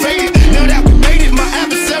never faded. Now that we made it, my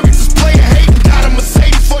adversaries is playing hate. Got a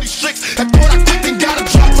Mercedes for these tricks. I thought I clicked and got a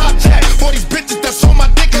drop top jack. For these bitches that's on my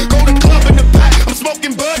dick. Go to club in the back. I'm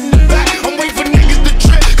smoking bud in the back. I'm waiting for niggas to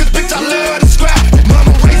trip. Cause bitch, I love to scrap.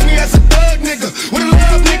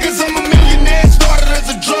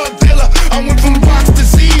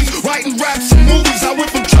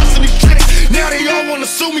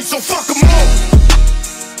 fuck them all.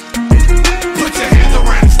 Put your hands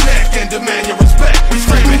around his neck and demand your respect. We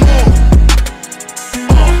screaming more.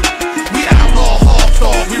 We outlaw hard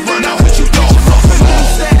dog. We run out with you dogs. Fuck them all.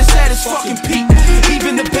 Status at his fucking peak.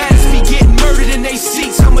 Even the baddest be getting murdered in they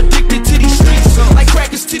seats. I'm addicted to these streets, like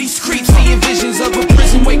crackers to these creeps. Seeing visions of a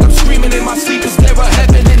prison, wake up screaming in my sleep. Is there a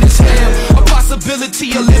heaven in this hell? A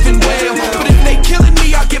possibility of living well. But if they killing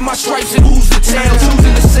me, I get my stripes and who's the tail?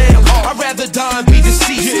 Choosing to sell. I'd rather die and be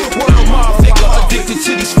deceased. Word of my figure, addicted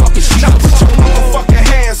to these fucking streets. Now put your motherfucking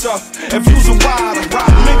hands up and views a rider.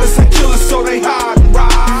 Niggas ain't killers, so they hide.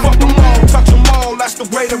 Fuck them all, touch them all. That's the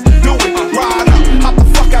way to do it. Ride up, hop the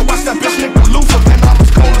fuck out, watch that bitch nigga Luther. Man, I'm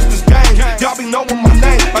as cold as this gang. Y'all be knowing my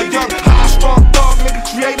name. A young, high, strong thug nigga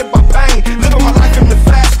created by pain. Living my life in the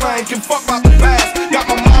fast lane. Can fuck about the past. Got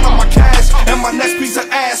my mind on my cash and my next piece of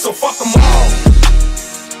ass. So fuck them all.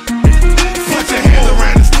 Put your hands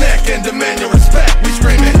around his neck and demand your respect. We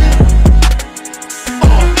screaming.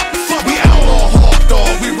 Fuck, we outlaw hard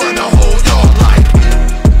dog. We run the whole yard like.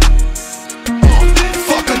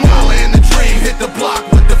 Fucking dollar in the dream. Hit the block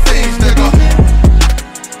with the fiends, nigga.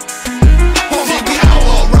 We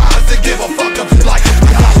outlaw riders that give a fuck if you like it.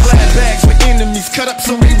 I got black bags with enemies cut up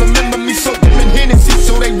so they remember me. So them in Hennessy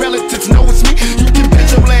so they relatives know it's me. You can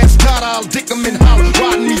bet your last dollar I'll dick them and holler.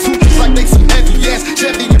 Riding these hoopers like they some heavy ass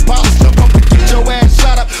Chevy and Pollers. Jump up and get your ass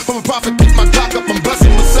shot up. From a profit, pick my Glock up. I'm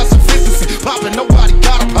busting with such efficiency. Popping, nobody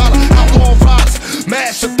got 'em holler. Outlaw riders,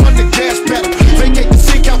 mash up on the gas pedal. Vacate the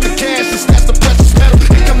sink out the cash and snatch the precious metal.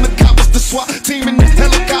 Here come the coppers, the SWAT team in the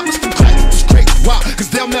helicopters. Them crackers is crazy, why? Cause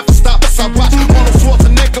they'll never stop us. I watch Arnold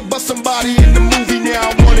Schwarzenegger bust somebody in the movie. Now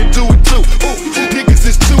I wanna do it too. Ooh, niggas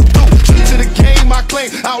is too true to the game. I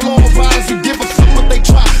claim outlaw riders who give a fuck what they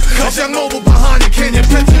try. Cause young over behind you, can you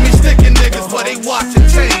picture me sticking niggas but they watching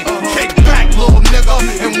chain? Kick back, little nigga,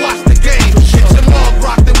 and watch the game. Get your love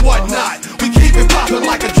rocked and whatnot. We keep it poppin'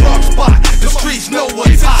 like a drug spot. The streets know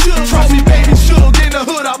what's hot. Trust me, baby, shook in the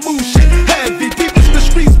hood, I move shit heavy. People's the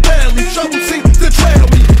streets barely. Trouble seem to trail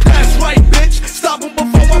me. That's right, bitch. Stop 'em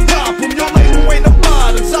before I pop 'em. Your label ain't no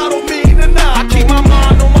bottoms. I don't mean to not. I keep my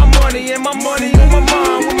mind on my money and my money on my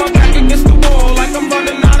mind. With my back against the wall, like I'm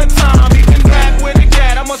running out of time. Even back with the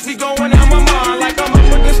cat, I must be going out my mind. Like I'm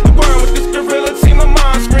up against the world with this gorilla team of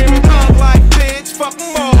mine. Screaming hard like bitch, fuck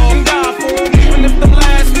 'em all and die for 'em. Even if the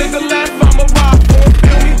last nigga left, I'ma rock for 'em.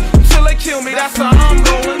 Feel me? Until they kill me, that's how I'm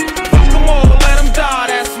rolling. Fuck 'em all, let 'em die,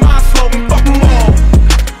 that's my slogan. Fuck 'em all.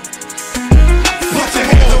 Put your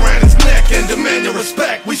hands around his neck and demand your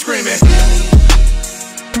respect. We screaming.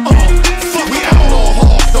 Fuck, we outlaw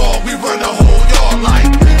hard dog. We run the whole yard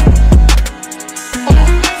like.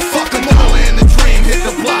 Fucking dollar in the dream. Hit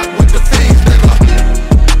the block with the things, nigga.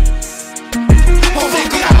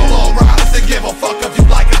 We outlaw riders that give a fuck if you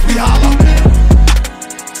like us. We holler.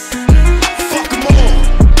 Fuck 'em all.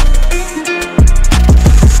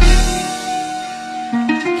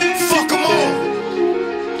 Fuck 'em all.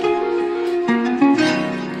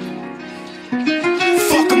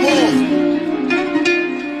 Fuck 'em all.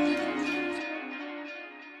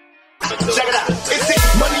 Check it out. It's it.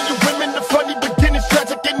 Money and women, the funny beginnings,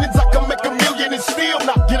 tragic endings. I can make a million and still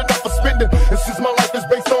not get enough for spending. And since my life is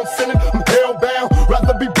based on sinning, I'm hellbound.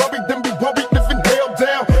 Rather be buried than be worried, living hell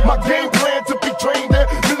down. My game plan to be trained there.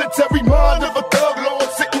 Military mind of a thug lord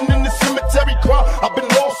sitting in the cemetery cry. I've been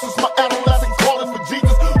lost since my adolescence, calling for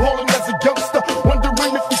Jesus. Rolling as a youngster,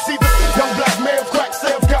 wondering if you see this. Young black man, crack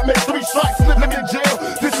sales, got me 3 strikes, living in jail.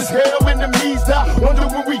 This is hell, enemies die. Wonder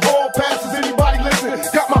when we all pass, is anybody listening?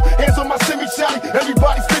 Got my hands on my semi-shotty,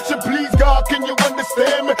 everybody stitching. Please, God, can you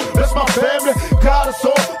understand me? That's my family, guide us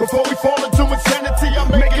all before we fall into insanity. I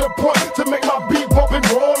make it a point to make my beat bump and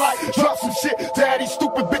roll like. Drop some shit, daddy,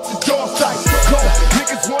 stupid bitches, jaws tight. Go,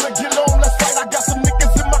 niggas wanna get on, let's fight. I got some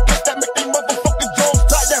niggas in my clip that make they motherfucking jaws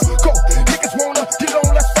tight. Now, go, niggas wanna get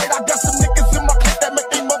on, let's fight. I got some niggas in my clip that make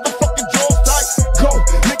they motherfucking jaws tight. Go,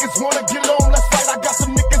 niggas wanna get on, let's fight. I got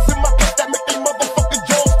some niggas in my clip that make they motherfucking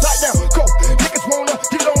jaws tight. Now, go, niggas wanna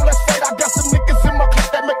get on, let's fight. I got some niggas in my clip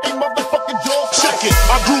that make they motherfucking jaws tight. Check it,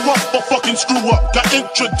 I grew up a fucking screw up. Got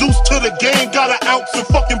introduced to the game, got an ounce and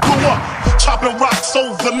fucking blew up. Chopping rocks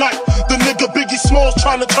overnight. The nigga Biggie Smalls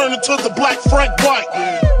trying to turn into the Black Frank White.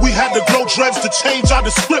 We had to grow dreads to change our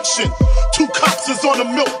description. 2 cops is on the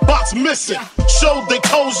milk box missing. Showed they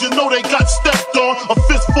toes, you know they got stepped on. A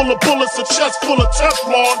fist full of bullets, a chest full of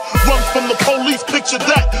Teflon. Run from the police, picture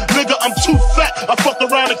that. Nigga, I'm too fat. I fuck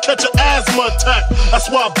around and catch an asthma attack. That's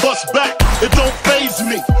why I bust back. It don't faze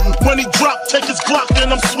me. When he drop, take his Glock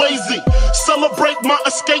and I'm Swayze. Celebrate my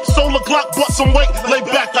escape, solar Glock, bust some weight. Lay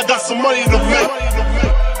back, I got some money to make.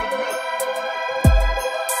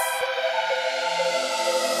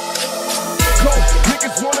 Go,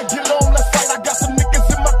 niggas wanna get on, let's fight. I got some niggas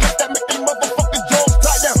in my clique that make they motherfucking jaws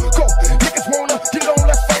tight now. Go, niggas wanna get on,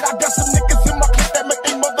 let's fight. I got some niggas in my clique that make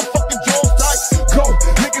they motherfucking jaws tight. Go,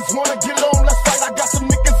 niggas wanna get on, let's fight. I got some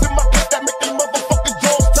niggas in my clique that make they motherfucking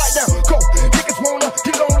jaws tight now. Go, niggas wanna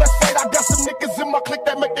get on, let's fight. I got some niggas in my clique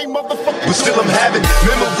that make they motherfucking. But still I'm having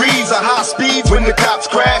memories of high speeds when the cops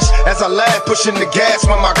crash. As I laugh, pushing the gas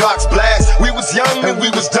when my Glocks blast. We was young and we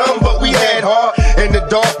was dumb, but we had heart. In the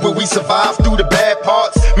dark where we survived through the bad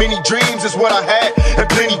parts. Many dreams is what I had, and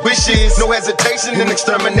plenty wishes. No hesitation and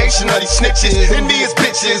extermination of these snitches. Envious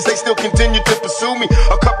bitches, they still continue to pursue me.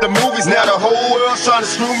 A couple of movies, now the whole world's trying to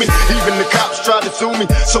screw me. Even the cops try to sue me.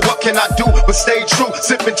 So what can I do but stay true?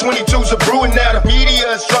 Sipping 22s of brew, and now the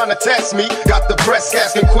media is trying to test me. Got the press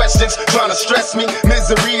asking questions, trying to stress me.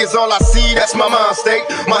 Misery is all I see, that's my mind state.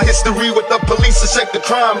 My history with the police to shake the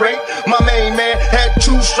crime rate. My main man had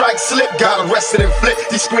 2 strikes slip, got arrested and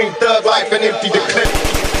flipped. He screamed thug life and emptied the clip.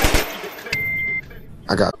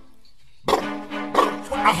 I got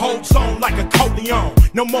I hold on like a Corleone.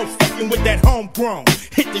 No more fucking with that homegrown.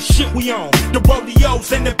 Hit the shit we own. The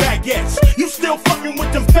rodeos and the baguettes. You still fucking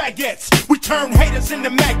with them faggots. We turn haters into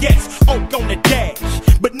maggots. Oak on the dash,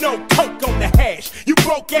 but no coke on the hash. You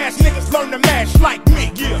broke ass niggas learn to mash like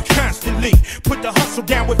me. Yeah, constantly put the hustle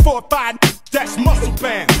down with 4 or 5. That's muscle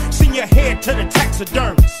bound. Send your head to the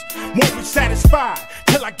taxidermist. Won't be satisfied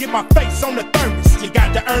till I get my face on the thermos. You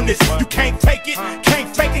got to earn this. You can't take it,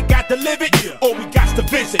 can't fake it, got to live it. Or we got to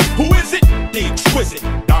visit. Who is it? The exquisite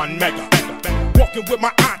Don Mega. Walking with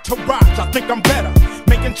my entourage, I think I'm better.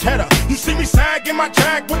 Making cheddar. You see me sag in my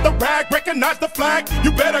jag with the rag. Recognize the flag.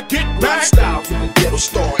 You better get back. Style from the ghetto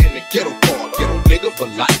star in the ghetto car. Ghetto nigga for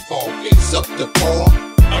life, always up the bar.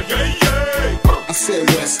 Okay, yeah. I said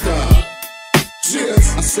West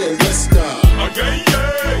Cheers. I said West Okay,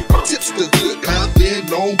 yeah. Tips the hood, Compton,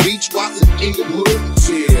 Long Beach, Watson, Inglewood.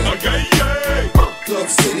 Cheers. Okay, yeah. Club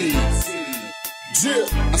City.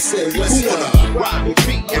 I said West Who wanna ride with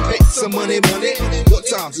me and make some money? What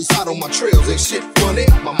times is hot on my trails, ain't shit funny.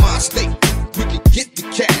 My mind state, we can get the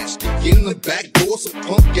cash. Get in the back door, some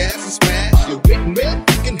pump gas and smash. You're getting mad,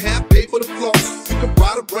 you can have pay for the floss. You can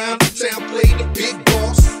ride around the town, play the big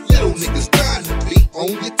boss. Little niggas dying to be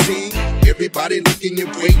on your team. Everybody looking your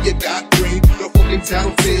way, you got green. The fucking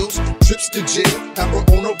town feels, trips to jail. Have her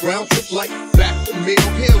on a round trip like back to mail.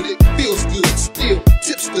 Hell, it feels good, still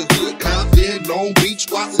tips the hood. Compton, Long Beach,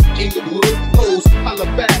 Watson, Inglewood. Hoes, holla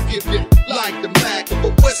back if you like the Mac of a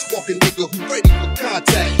West walking nigga who ready for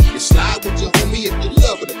contact. You slide with your homie if you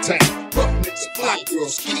love the town. Rough niggas and fly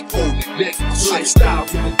girls, keep holding it neck. Lifestyle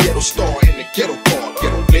from the ghetto star in the ghetto car.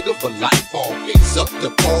 Ghetto nigga for life, always up the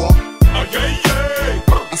bar. Okay,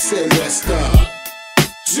 yeah. I said West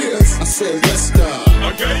Cheers. I said West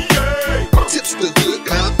Okay, yeah. Tips the hood,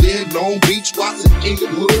 Compton, Long Beach, Watson,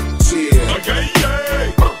 Inglewood. Cheers. Okay,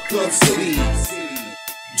 yeah. Club City.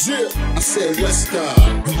 I said West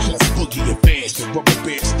We just boogie advanced, the rubber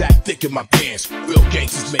band stacked thick in my pants. Real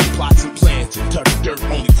gangsters make plots and plans and touch dirt,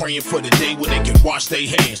 only praying for the day when they can wash their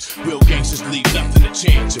hands. Real gangsters leave nothing to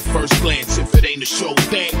chance. At first glance, if it ain't a show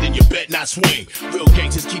thing, then you bet not swing. Real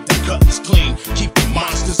gangsters keep the cutlass clean, keep the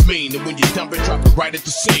monsters mean, and when you dump it, drop it right at the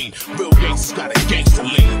scene. Real gangsters got a gangster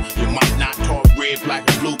lean. You might not talk red, black,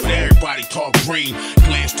 and blue, but everybody talk green.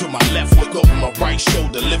 Glance to my left, look over my right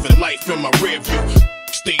shoulder, living life in my rear view.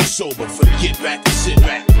 Stay sober for the get back and sit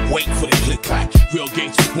back. Wait for the click clack. Real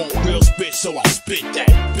gangsters want real spit, so I spit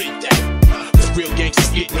that, bit that. Cause real gangsters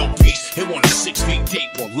get no peace. They want a 6 feet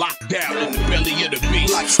deep or locked down in the belly of the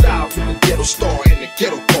beast. Lifestyle from the ghetto star in the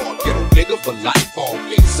ghetto car. Ghetto nigga for life,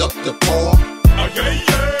 always up the bar. Okay,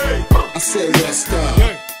 yeah. I said West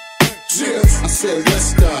Cheers. I said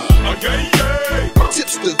West Okay, yeah.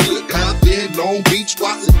 Tips the hood, Compton, Long Beach,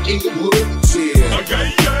 Watson, Inglewood. Cheers.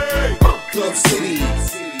 Okay, yeah. Club City.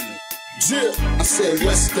 I said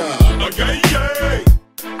West Okay, yeah.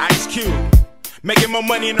 Ice Cube, making more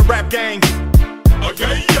money in the rap game.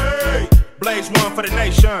 Okay, yeah. Blaze one for the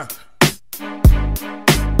nation.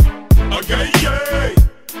 Okay, yeah.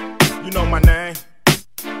 You know my name.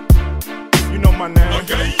 You know my name.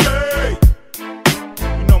 Okay, yeah.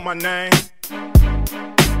 You know my name.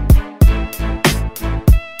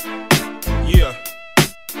 Yeah.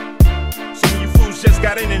 Some of you fools just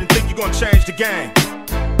got in it and think you're gonna change the game.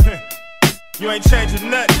 You ain't changing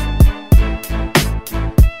nothing.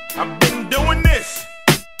 I've been doing this.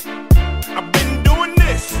 I've been doing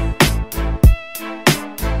this.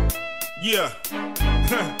 Yeah.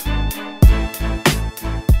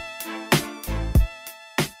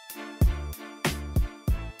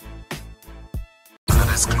 An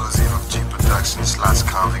exclusive of G Production. Productions, Lots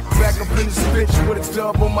Convict Music. Back up in this bitch with a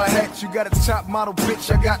dub on my hat. You got a top model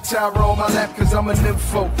bitch, I got Tyra on my lap cause I'm a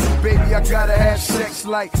nympho. Baby, I gotta have sex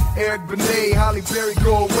like Eric Benet, Holly Berry,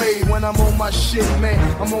 go away. When I'm on my shit, man,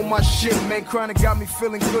 I'm on my shit, man. Chronic got me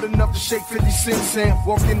feeling good enough to shake 50 cents hand.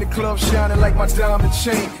 Walk in the club shining like my diamond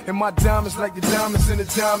chain, and my diamonds like the diamonds in the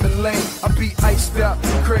diamond lane. I be iced out,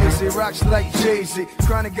 crazy, rocks like Jay-Z.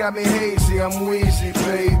 Chronic got me hazy, I'm wheezy,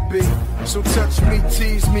 baby. So touch me,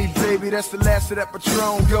 tease me, baby. That's the last of that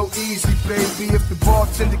Patron, go easy, baby. If the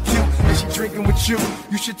bartender cute and she drinking with you,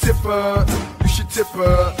 you should tip her, you should tip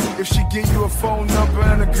her. If she give you a phone number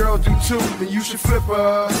and a girl do too, then you should flip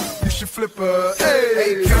her, you should flip her.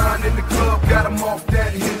 Hey, Akon in the club, got him off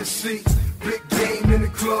that Hennessy. Big game in the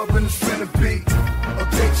club and it's finna be a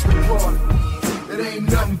gangsta party. It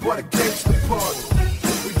ain't nothing but a gangsta party.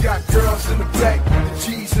 We got girls in the back, the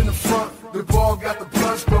G's in the front. The ball got the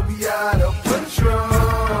blunts, but we out of Patron.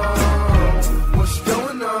 What's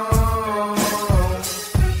going on?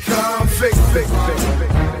 Convict.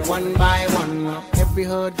 One by one, every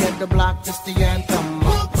hood get the block, just the anthem.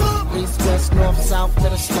 East, west, north, south to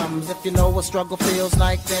the slums. If you know what struggle feels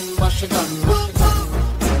like, then bust your gun.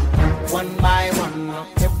 One by one,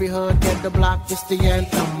 every hood get the block, just the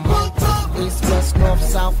anthem. East, west, north,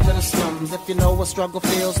 south to the slums. If you know what struggle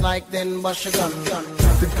feels like, then bust your gun.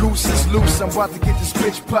 The goose is loose, I'm about to get this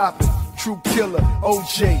bitch poppin'. True killer,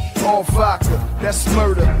 OJ, all vodka, that's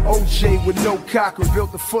murder. OJ with no cocker,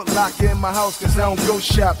 built a Foot Locker in my house cause I don't go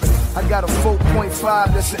shopping. I got a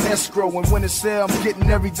 4.5 that's an escrow, and when it's sale I'm getting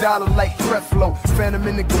every dollar like Creflo. Phantom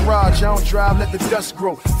in the garage, I don't drive, let the dust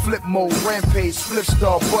grow. Flip mode, rampage, flip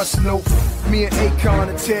star, bust note. Me and Akon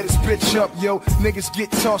and tear this bitch up, yo. Niggas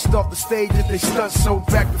get tossed off the stage if they stunt, so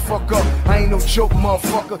back the fuck up. I ain't no joke,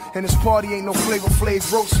 motherfucker, and this party ain't no Flavor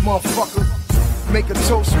Flav roast, motherfucker. Make a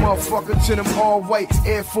toast, motherfucker, to them all white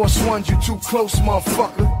Air Force Ones, you too close,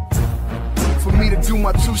 motherfucker. For me to do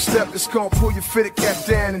my two-step, it's gonna pull your fitted cap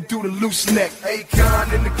down and do the loose neck.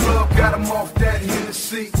 Akon in the club, got him off that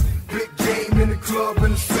Hennessy. Big game in the club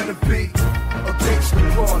and it's finna be a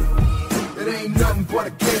gangsta party. It ain't nothing but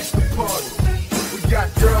a gangsta party. We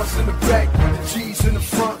got girls in the back, the G's in the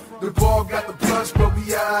front. The ball got the blunts, but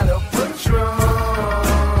we out of Patron.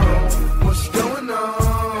 What's going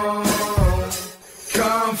on?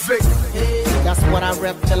 Convict. That's what I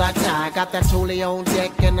rep till I die. Got that toolie on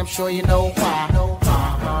deck and I'm sure you know why.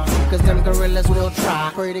 Cause them gorillas will try.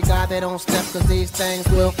 Pray to God they don't step cause these things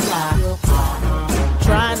will fly.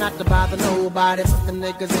 Try not to bother nobody, but the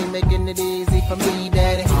niggas ain't making it easy for me,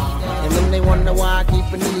 daddy. And then they wonder why I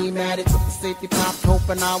keep a knee at it. With the safety popped,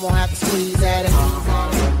 hoping I won't have to squeeze at it.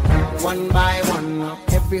 One by one,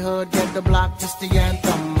 every hood get the block, just the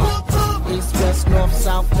anthem. East, west, north,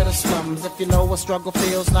 south to the slums. If you know what struggle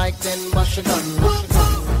feels like, then bust your gun.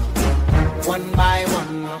 One by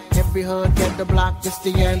one, every hood get the block, just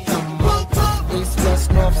the anthem. East,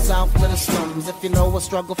 west, north, south to the slums. If you know what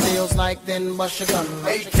struggle feels like, then bust your gun.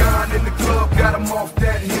 Akon in the club, got him off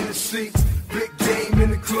that Hennessy. Big game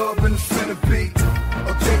in the club and it's finna be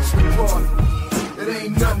a gangsta party. It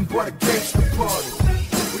ain't nothing but a gangsta party.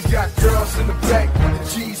 We got girls in the back,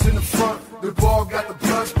 the G's in the front. The ball got the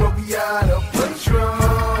blunts, but we out of Patron.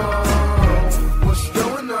 What's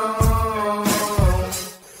going on?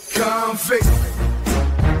 Convict.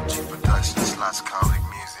 G Productions, Lots Convict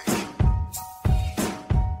Music.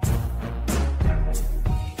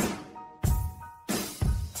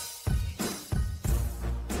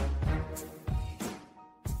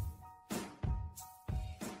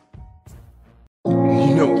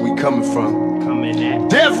 You know where we coming from. Coming at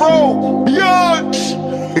Death Row, Youngs!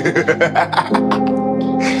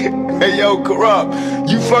 Hey yo, Corrupt,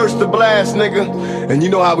 you first to blast, nigga. And you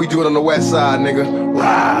know how we do it on the west side, nigga.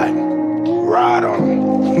 Ride on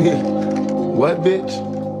 'em. What, bitch?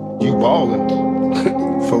 You ballin'?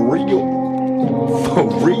 For real? For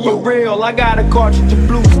real? For real, I got a cartridge of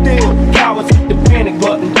blue steel. Cowards hit the panic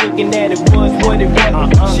button, thinking that it was what it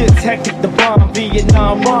was. Shit's hectic, the bomb,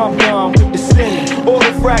 Vietnam rom-com with the sin. All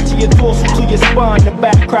the fracture your dorsal to your spine. The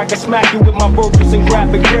back crack, I smack you with my vocals and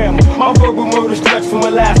graphic grammar. My verbal murder stretch from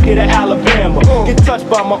Alaska to Alabama. Get touched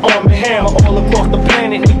by my arm and hammer. All across the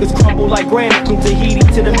planet, niggas crumble like granite. From Tahiti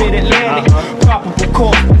to the mid-Atlantic. Probable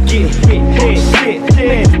cause, get hit, shit.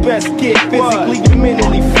 Man's best get physically and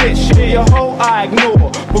mentally fit. Shit, your whole I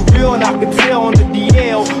ignore. For real, and I can tell on the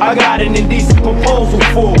DL, I got an indecent proposal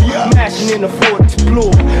for mashing in the fourth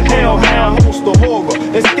explore. Hellhound, host of horror.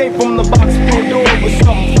 Escape from the box of Pandora with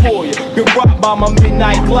something for you. Get rocked by my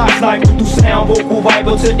midnight clock. Sniper through sound, vocal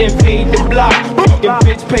viper to invade the block. Your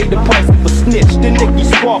bitch paid the price of a snitch, the Nicky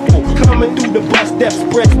Sparkle. Coming through the bus steps,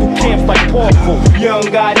 spreads through camps like Paulful. Young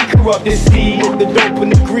guy, he corrupt this seed with the dope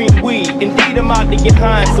and the green weed. Indeed, I'm out to get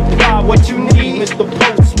high and supply what you need, Mr.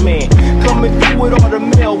 Postman. Coming through with all the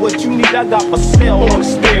mail, what you need, I got for sale on the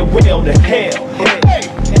stairwell to hell. Hey,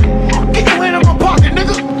 get your hand in my pocket,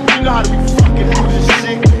 nigga. You know how to be fucking do this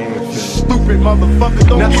shit. Stupid motherfucker,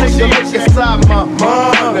 don't now take a look inside my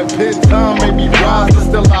mind. That pin time made me rise, but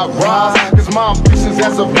still I rise. Cause my ambitions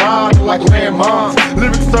as a ride like landmines.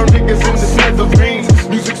 Lyrics turn niggas into smithereens.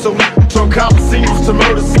 Music so turn coliseums to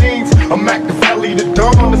murder scenes. I'm Machiavelli the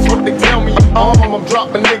dawn, that's what they tell me I'm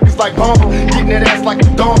dropping niggas like bomb, getting that ass like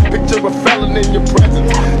a dog. Picture a felon in your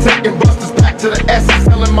presence, taking busters back to the essence.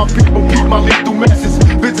 Telling my people, peep my lethal message.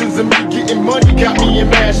 Visions of me getting money got me in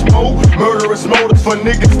mash mode. Murderous motives for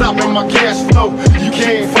niggas stopping my cash flow. You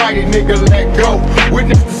can't fight it, nigga, let go.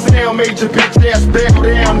 Witness the sound, made your bitch ass bow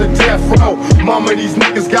down to death row. Mama, these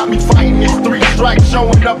niggas got me fighting these 3 strikes.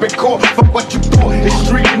 Showing up in court for what you thought is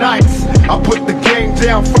street nights. I put the game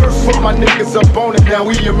down first, put my niggas up on it. Now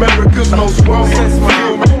we America's most wanted. Since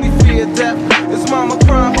my only fear death, it's mama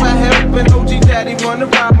crying for help, and OG daddy wanna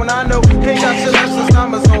ride when I know ain't got your lessons.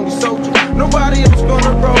 I'm his only soldier. Nobody else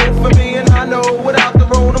gonna roll for me, and I know without the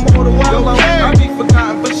road I'm all the while alone. I be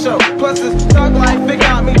forgotten for sure. Plus this thug life, it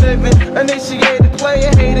got me living. Initiated,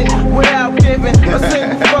 player hated without giving a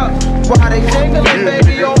single fuck. Why they jingling,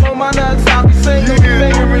 baby, all on my nuts? I be singing,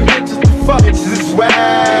 fingering bitches to fuck. Bitches is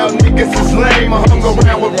wild, niggas is lame. I hung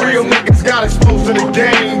around with real niggas, got exposed to the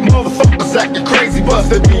game. Motherfuckers acting crazy,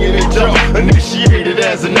 busted me in a jaw. Initiated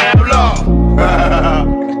as an outlaw.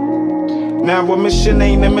 Now a mission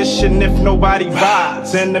ain't a mission if nobody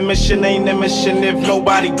vibes, and the mission ain't a mission if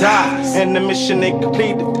nobody dies, and the mission ain't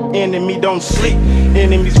completed. Enemy don't sleep,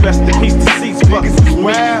 enemies rest in peace, deceased fuckers is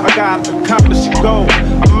me. I gotta accomplish a goal.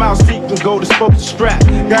 I'm out seeking gold, exposed to strap.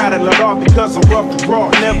 Gotta let off because I'm rough and raw.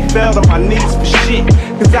 Never fell on my knees for shit,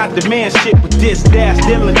 cause I demand shit with this dash.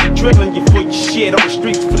 Dealing you, drilling you for your shit on the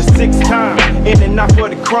streets for the 6th time. In and out for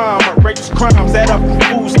the crime, outrageous crimes. Add up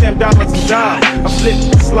from food stamp dollars and dimes. I'm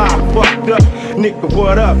slipping, sliding, fucked up. Nigga,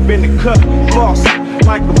 what up? In the cut, lost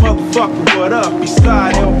like a motherfucker, what up?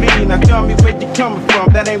 Beside LB, now tell me where you coming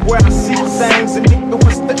from. That ain't where I see things, and nigga,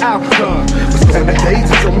 what's the outcome? What's on the days,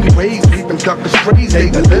 there's so many ways, leave them duck the strays, they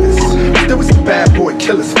delivers. There was some bad boy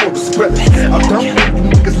killers for the spreaders. I'm done with you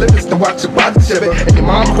niggas livers to watch your body shiver. And your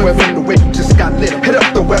mom quit from the way you just got lit. Hit up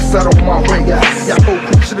the west side on my way out. Y'all whole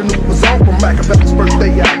crew should've knew it was on from Machiavelli's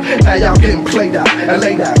birthday out. Now y'all getting played out and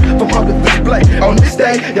laid out for public display. On this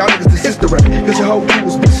day, y'all niggas is history. Cause your whole crew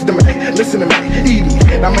was bitches to me. Listen to me, eat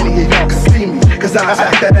it. Now many of y'all can see me, cause I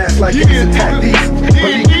attack that ass like it's attack these.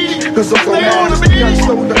 Believe me, cause I'm so mad, the gun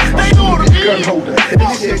shoulder, I'm a gun holder.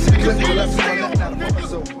 Initiates the clip, but let's run that out of my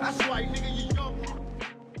zone. That's right, nigga, you young.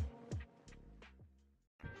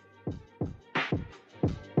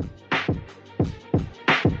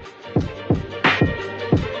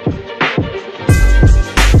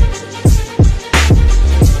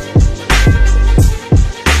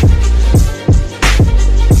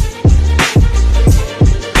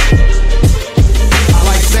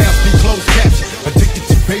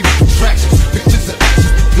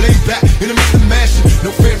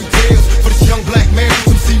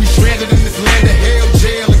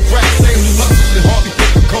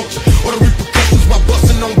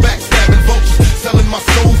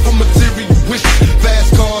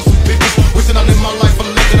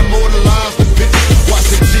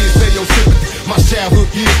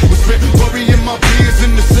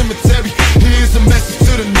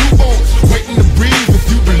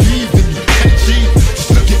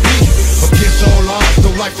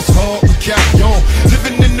 Life is hard, we carry on.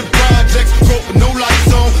 Living in the projects, broke with no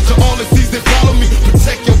lights on. To all this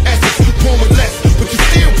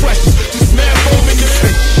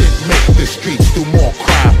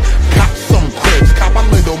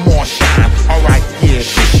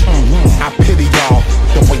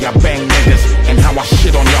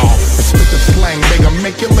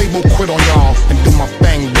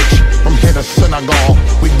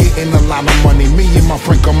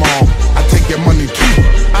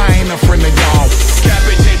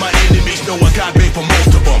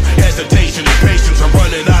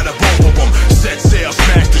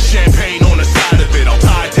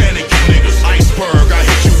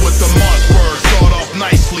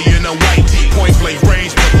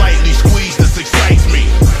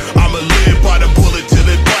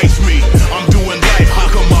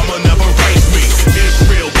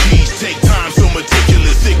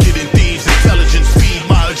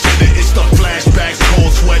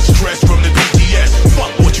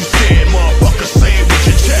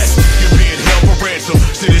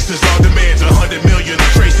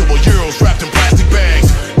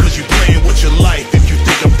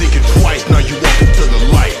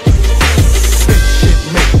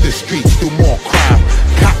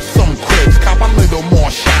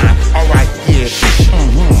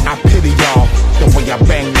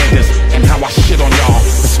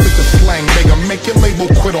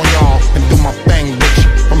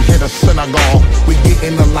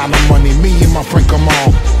getting a lot of money. Me and my friend, come on.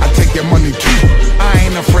 I take your money too. I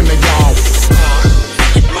ain't a friend of y'all.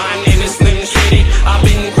 My name is Slim Shady. I've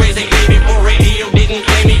been crazy, baby, for radio didn't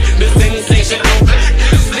play me. The sensation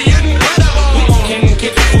is the incredible. Can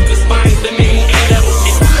kick with the spines, the main edible.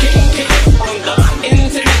 It's King Kick on the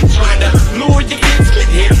internet, trying to lure your kids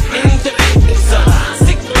here into it's a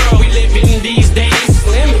sick world we live in these days.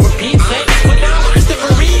 Slim repeats it, but now watch the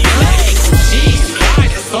replay. Jeez,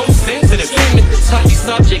 guys are so sensitive. Slim is the touchy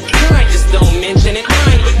subject. I just don't mention it.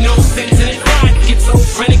 Mine with no sense in it. Pride gets so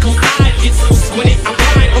critical. I get so squinted. I'm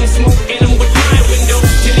blind. I'm smoking them with my windows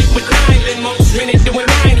tinted with nine. Then most rented doing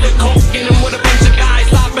mine. Coke in them with a bunch of guys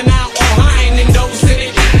lopping out all high and those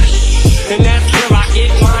in it. And that's where I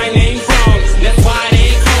get my name from. That's why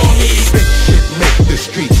they call me. Big shit make the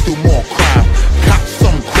streets do more crime. Cop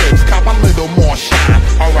some cribs, cop a little more shine.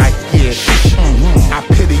 Alright, yeah, shush. I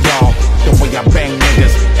pity y'all, the way I bang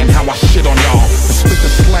niggas and how I shit on y'all. Spit the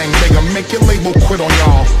slang, nigga, make your label quit on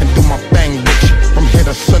y'all and do my thing, bitch. From here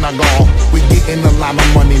to Senegal, we getting a lot of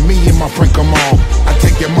money. Me and my friend, come on. I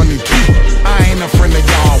take your money too. I ain't a friend of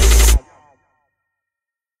y'all.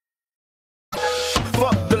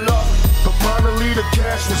 Fuck the law, but finally the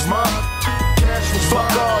cash was mine. Cash was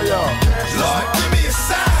fuck all y'all. Lord, give me a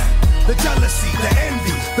sign. The jealousy, the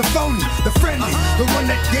envy, the phony, the friendly, the one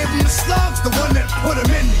that gave him the slugs, the one that put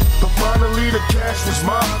him in me. But finally the cash was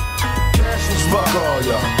mine. Cash was fuck all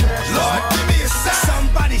y'all. Lord, give me a sign.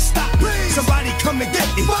 Somebody stop me. Somebody come and get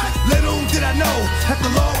me. Little did I know that the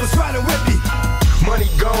law was riding with me. Money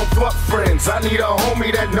gone, fuck friends. I need a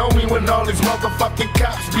homie that know me when all these motherfucking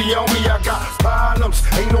cops be on me. I got problems,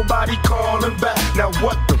 ain't nobody calling back. Now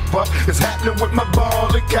what the fuck is happening with my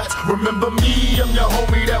ballin' cats? Remember me, I'm your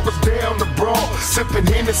homie that was down the brawl, sipping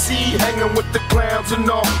Hennessy, hanging with the clowns and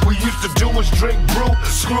all. We used to do was drink, brew,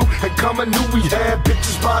 screw, and come and knew we had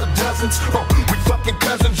bitches by the dozens. Oh, we fucking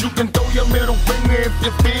cousins, you can throw your middle finger if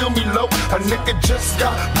you feel me low. A nigga just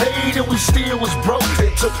got paid and we still was broke.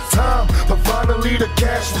 It took time, but finally the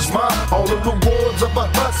cash was mine. All the rewards of a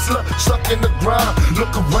hustler stuck in the grind.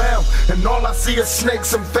 Look around and all I see is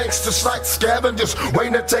snakes and fakes, just like scavengers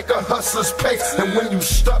waiting to take a hustler's pace. And when you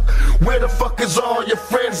stuck, where the fuck is all your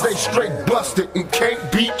friends? They straight busted and can't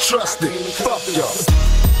be trusted. Fuck y'all.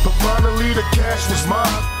 But finally the cash was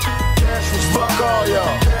mine. Cash was fuck all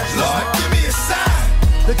y'all. Lord, give me a sign.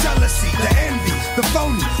 The jealousy, the envy, the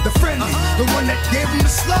phony, the friendly, the one that gave him the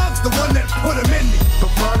slugs, the one that put him in me.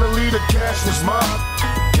 But finally the cash was mine.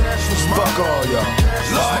 Cash was mine. Fuck all y'all.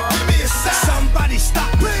 Lord, give me a sign. Somebody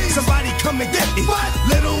stop me. Somebody come and get me.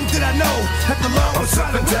 Little did I know that the law was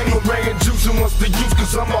riding with me. Ray and juicing wants to use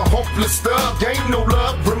cause I'm a hopeless thug. Ain't no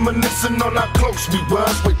love, reminiscing on how close we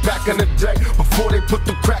was way back in the day, before they put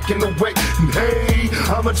the crack in the way. And hey,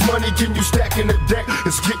 how much money can you stack in a day?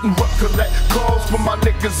 It's getting rough, collect calls from my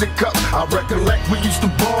niggas in cups. I recollect we used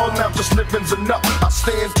to ball, now just living's enough. I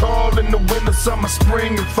stand tall in the winter, summer,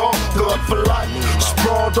 spring, and fall. Thug for life,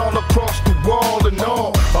 sprawled all across the wall and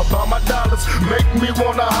all. About my dollars, make me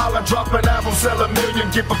wanna holler. Drop an album, sell a million,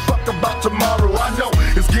 give a fuck about tomorrow. I know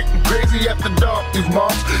it's getting crazy after dark, these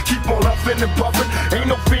moms keep on huffing and puffing. Ain't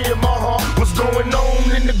no fear in my heart. What's going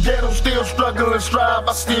on in the ghetto? Still struggling, strive.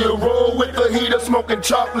 I still roll with the heater, smoking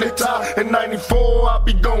chocolate tie. In 94, I'll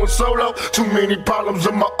be going solo. Too many problems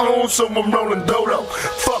of my own, so I'm rolling dolo.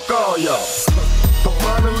 Fuck all y'all. But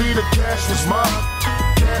finally the cash was mine.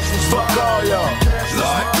 Cash was fuck all y'all.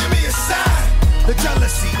 Lord, give me a sign. The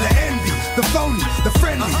jealousy, the envy, the phony, the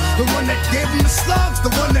friendly, the one that gave him the slugs, the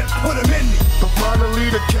one that put him in me. But finally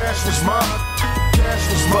the cash was mine. Cash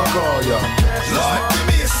was mine. Fuck all y'all. Lord, give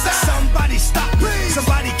me a sign. Somebody stop me.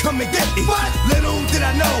 Somebody come and get me. Little did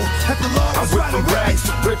I know that the law was riding with me. Rags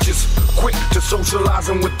to riches, quick to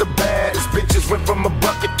socializing with the baddest bitches. Went from a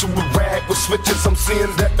bucket to a rag with switches. I'm seeing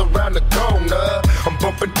that around the corner. I'm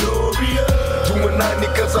bumping Doria, doing 90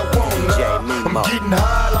 cause I wanna. I'm getting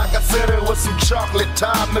high like I said it was some chocolate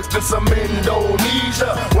time mixed in some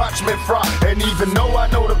Indonesia. Watch me fry, and even though I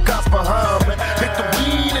know the cops behind me, hit the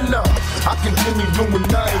weed enough, I continue doing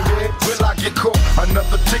 90. Will I get caught?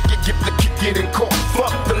 Another ticket, get the kick it in court.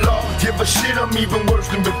 Fuck the law, give a shit, I'm even worse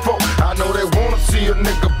than before. I know they wanna see a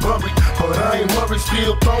nigga buried, but I ain't worried,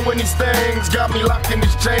 still throwing these things. Got me locked in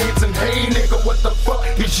these chains, and hey nigga, what the fuck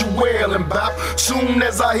is you wailing about? Soon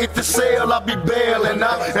as I hit the sale, I'll be bailing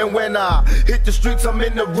out. And when I hit the streets, I'm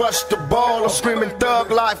in the rush to ball. I'm screaming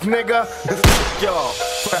thug life, nigga. Y'all.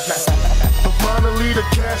 But finally the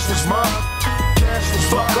cash was mine. Cash was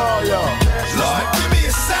fuck all y'all. Lord, give me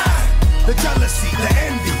a sign. The jealousy, the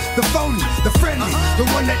envy, the phony, the friendly, the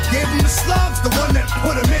one that gave him the slugs, the one that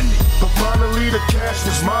put him in me. But finally the cash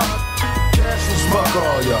was mine. Fuck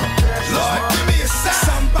all y'all. Lord, give me a sign.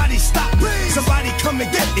 Somebody stop me. Somebody come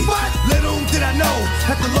and get me. Little did I know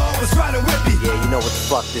that the Lord was riding with me. Yeah, you know what the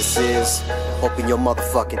fuck this is. Open your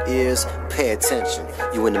motherfucking ears. Pay attention.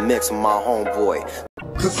 You in the mix with my homeboy.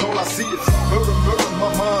 Cause all I see is murder, murder,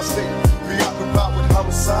 my mind stay preoccupied with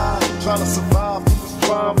homicide, trying to survive through this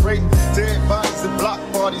crime rate. Dead bodies and block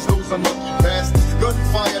parties, those unlucky bastards.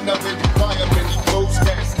 Gunfire never require many close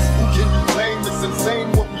casts. Who can you blame? It's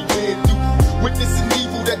insane what we can do. Witnessing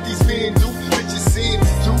evil that these men do. Bitches seeing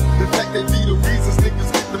it too. The fact they be the reasons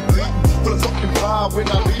niggas get them bleeding. Full of fucking fire when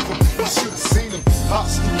I leave them. You should've seen them.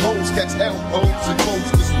 Hostile hoes catch elbows and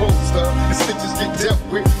foes disposed of. And stitches get dealt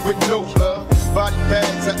with no love. Body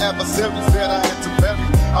bags and adversaries that I had to bury.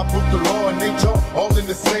 I put the law and nature all in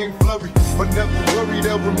the same flurry. But never worry,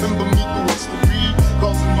 they'll remember me through history.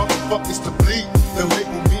 Causing motherfuckers to bleed. They'll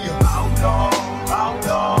label me a outlaw,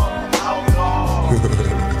 outlaw, outlaw.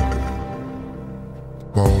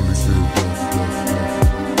 My only feel death.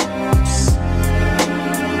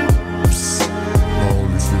 My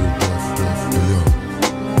only feel death. Yeah.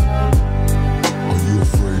 Are you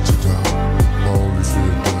afraid to die? My only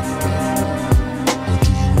feel death. Or do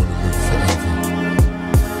you want to live forever?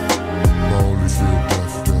 My only feel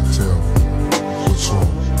death. Tell me, what's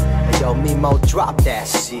wrong? Hey, yo, Mimo, drop that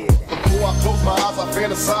shit. Before I close my eyes, I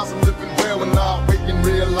fantasize I'm living well. And now I wake and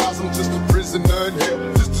realize I'm just a prisoner in hell.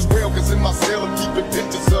 Just as well, cause in my cell I'm keeping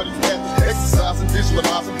pictures of these captives. Exercising,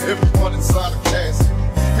 visualizing everyone inside a casket.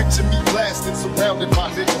 Picture me blasted, surrounded by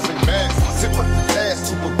niggas in masks. Zip up the ass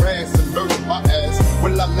to harass and murder my ass.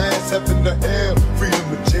 Will I last heaven to hell? Freedom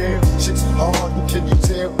to jail. Shit's hard, what can you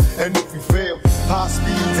tell? And if we fail, high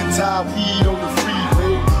speeds and tie weed on the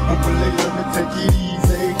freeway. When we later and take it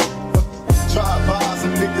easy. Drive-bys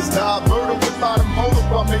and niggas die. Murder without a motive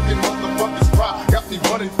while making motherfuckers cry. Got me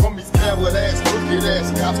running from these coward ass, crooked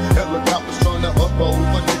ass cops. Helicopters trying to upload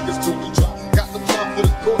my niggas till we drop. Got the time for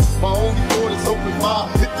the court. My only court is open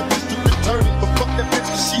wide. Hit the district attorney, but fuck that bitch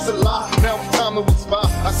cause she's alive. Now it's time to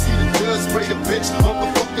expire. I see the judge spray the bitch.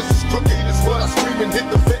 Motherfuckers is crooked, is what I scream and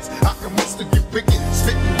hit the fence. I commence to get wicked,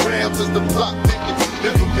 spitting grams as the plot thickens.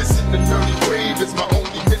 Never missing the nerdy grave is my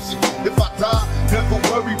only mission. If I die, never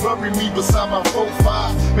bury me beside my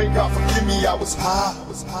 4-5. May God forgive me, I was high.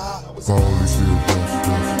 My only feel death.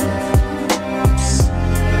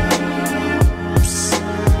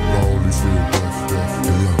 My only feel death.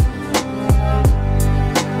 Yeah.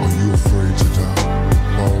 Are you afraid to die?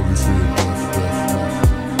 My only feel death.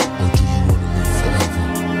 Or do you want to live forever?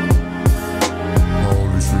 My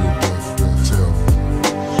only feel death. Tell me,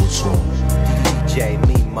 what's wrong? DJ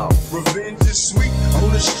Mimo. Revenge is sweet, on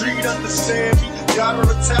the street, understand me. Gotta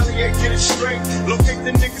retaliate, get it straight. Locate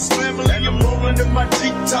the nigga's family, I'm rolling in my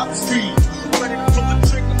Jeep top speed. Ready to pull the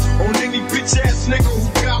trigger on any bitch ass nigga who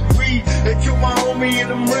got weed. They kill my homie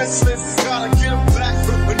and I'm restless, gotta get him back.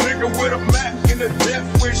 A nigga with a map and a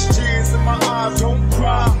death wish. Tears in my eyes, don't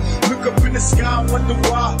cry. Look up in the sky, wonder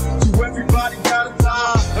why. So everybody gotta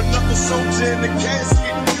die. Another soldier in the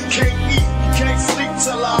casket. Can't eat, can't sleep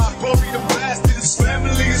till I bury the bastard. His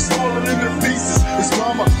family is falling into pieces. His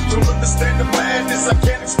mama don't understand the madness. I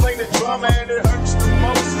can't explain the drama and it hurts the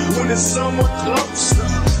most when it's someone close.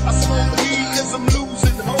 I smoke weed cause I'm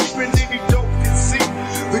losing hope and any dope can see.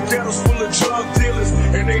 The ghetto's full of drug dealers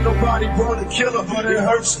and ain't nobody born a killer, but it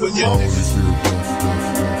hurts the most.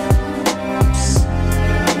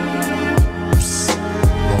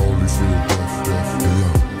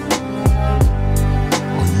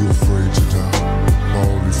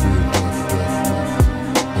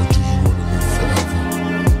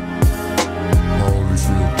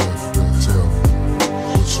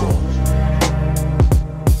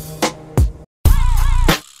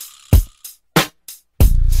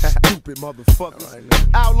 Motherfuckers.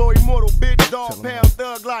 Outlaw immortal, bitch, dog, pound,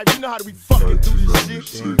 thug life. You know how we fucking do this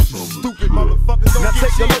shit. Stupid motherfuckers don't now get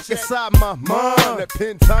take a look inside my mind. That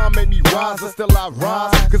pen time made me rise, and still I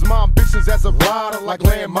rise. Cause my ambitions as a rider like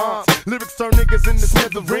landmines. Lyrics turn niggas into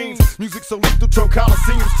smithereens. Music so lethal, turn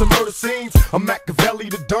coliseums to murder scenes. I'm Machiavelli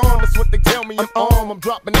the Dawn, that's what they tell me I'm on. I'm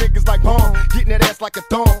dropping niggas like bomb, getting that ass like a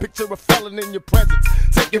thong. Picture a felon in your presence,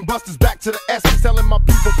 taking busters back to the essence. Telling my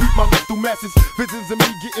people, peep my lethal message. Visions of me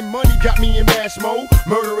getting money got me in mash mode.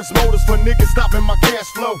 Murderous motives for niggas stopping my cash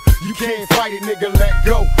flow. You can't fight it, nigga, let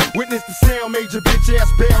go. Witness the sound, made your bitch ass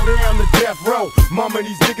bail down to death row. Mama,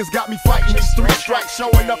 these niggas got me fighting these 3 strikes.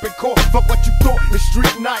 Showing up in court, fuck what you thought, it's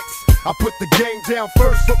street nights. I put the game down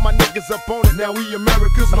first, put my niggas up on it. Now we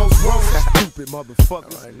America's most wanted. Stupid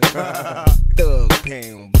motherfuckers. Thug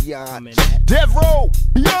pound, biatch. Death row,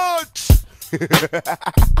 biatch.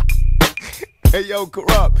 Hey yo,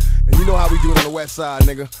 Corrupt. And you know how we do it on the west side,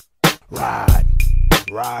 nigga.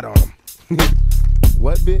 Ride on them.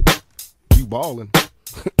 What, bitch? You ballin'.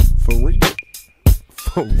 For real?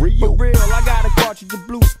 For real? For real, I got a cartridge of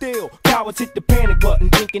blue steel. Cowards hit the panic button,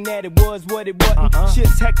 thinking that it was what it wasn't.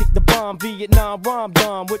 Shit's hectic, the bomb, Vietnam, rom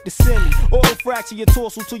dom with the semi. Auto fracture your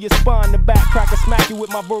torso to your spine, the back cracker smack you with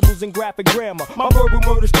my verbals and graphic grammar. My verbal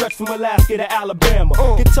murder stretch from Alaska to Alabama.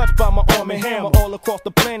 Get touched by my arm and hammer. All across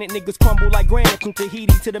the planet, niggas crumble like granite from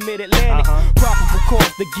Tahiti to the mid-Atlantic. Probable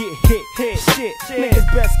cause to get hit. Shit,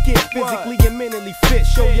 niggas best get physically and mentally fit.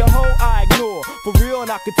 Show your hoe, I ignore. For real,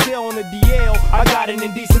 and I could tell on the DL, I got an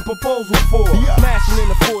indecent proposal for mashing in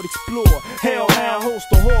the Ford Explorer. Hellhound host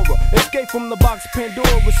of horror. Escape from the box of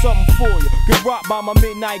Pandora with something for you. Get rocked by my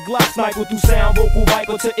midnight Glock. Sniper through sound, vocal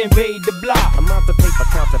viper to invade the block. I'm out the paper,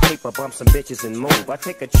 count the paper, bump some bitches and move. I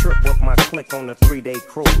take a trip with my clique on a 3-day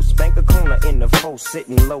cruise. Bank a corner in the foe,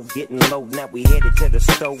 sitting low, getting low. Now we headed to the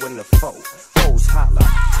store in the foe. Hoes holla,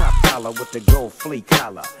 top dollar with the gold flea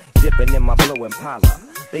collar. Dipping in my blue Impala.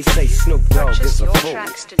 They say Snoop Dogg is a fool,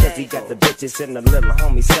 cause he got the bitches and the little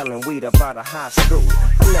homie selling weed up out of high school.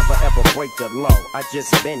 I never ever break the law, I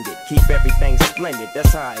just bend it. Keep everything splendid,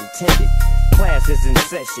 that's how I intended. Class is in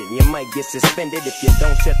session, you might get suspended if you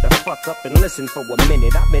don't shut the fuck up and listen for a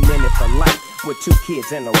minute. I've been in it for life, with 2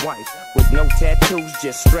 kids and a wife. With no tattoos,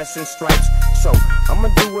 just stress and stripes. So, I'ma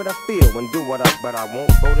do what I feel and do what but I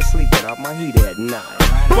won't go to sleep without my heater at night.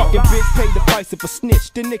 Fucking bitch paid the price of a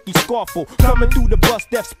snitch, the Nicky Scarful. Coming through the bus,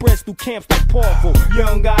 death spreads through camps like powerful.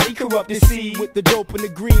 Young guy, he corrupted seed with the dope and the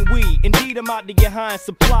green weed. Indeed, I'm out to get high and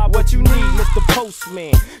supply what you need, Mr.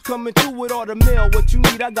 Postman. Coming through with all the mail, what you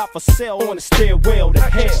need I got for sale on the stairwell to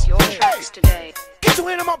hell. Your tracks today. Get your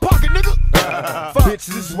hand in my pocket, nigga.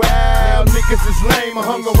 Bitches is wild, niggas is lame. I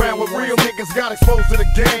hung around with real niggas, got exposed to the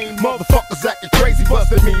game. Motherfuckers acting crazy,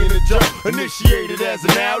 busted me in the jaw. Initiated as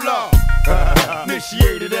an outlaw.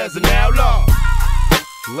 Initiated as an outlaw.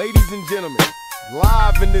 Ladies and gentlemen,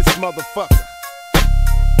 live in this motherfucker.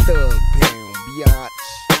 Thug Pound, Biatch,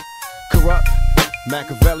 Corrupt,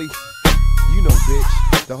 Machiavelli. You know,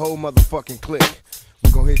 bitch, the whole motherfucking clique.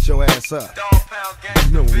 We gon' hit your ass up.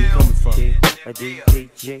 You know where we coming from.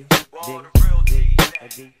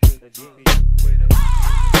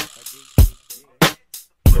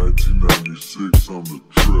 1996 on the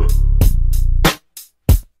trip.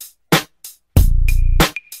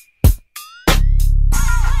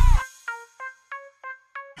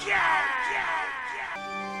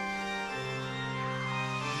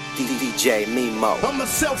 DJ Mimo. I'm a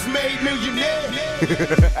self-made millionaire.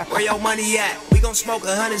 Where your money at? We gon' smoke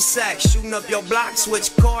 100 sacks. Shooting up your block,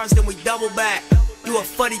 switch cars, then we double back. You a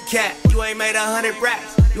funny cat, you ain't made 100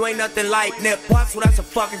 raps. You ain't nothing like Nip Puff, well that's a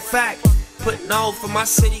fucking fact. Putting on for my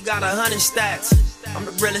city, got 100 stats. I'm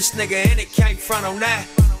the realest nigga in it, can't front on that.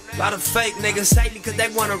 A lot of fake niggas hate me cause they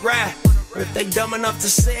wanna rap. But if they dumb enough to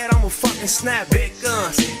say it, I'ma fucking snap. Big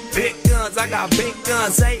guns, I got big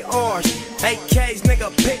guns, ARs, AKs,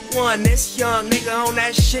 nigga, pick one. This young nigga on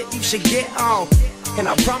that shit, you should get on. And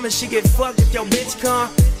I promise you get fucked if your bitch come.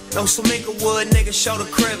 No some Wood, nigga, show the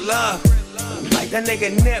crib love. Like that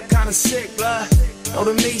nigga Nip, kinda sick, blood. On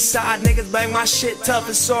the me side, niggas bang my shit tough,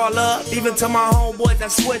 it's all up. Even to my homeboys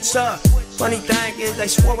that switch up. Funny thing is, they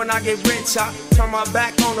swore when I get rich, I turn my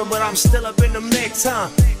back on them, but I'm still up in the mix, huh?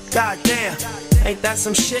 Goddamn, ain't that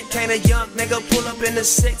some shit? Can't a young nigga pull up in the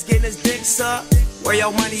 6, getting his dick sucked? Where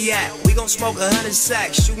your money at? We gon' smoke 100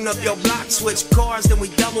 sacks. Shooting up your block, switch cars, then we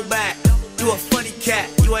double back. You a funny cat,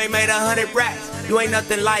 you ain't made 100 raps. You ain't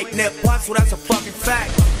nothing like Nip Puff, well that's a fucking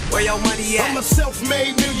fact. Where your money at? I'm a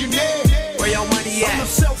self-made millionaire. Where your money at? I'm a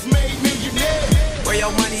self-made millionaire. Where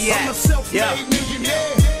your money at? I'm a self-made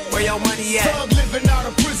millionaire. Where your money at? Thug living out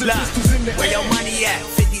of prison, pistols in the where your money at?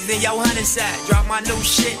 50s in your 100 sack. Drop my new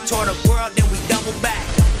shit, tour the world, then we double back.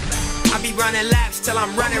 I be running laps till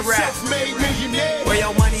I'm running rap. Self-made millionaire. Where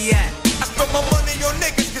your money at? I spend my money on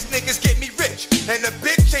niggas, cause niggas get me rich. And the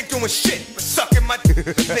bitch ain't doing shit but sucking my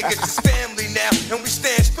niggas is family now, and we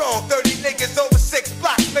stand strong. 30 niggas over 6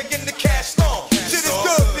 blocks, making the cash long. Shit is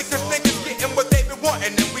good because niggas getting what they been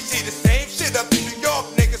wanting. And we see the same shit up in New York,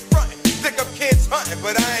 niggas frontin'. Stick up kids hunting,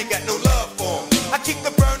 but I ain't got no love for them. I keep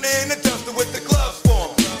the burner in the dumpster with the gloves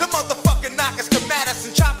for them. The motherfucking knockers come at us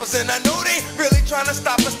and choppers, and I know they ain't really trying to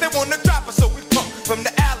stop us. They wanna drop us, so we pump from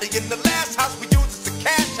the alley. In the last house we use is a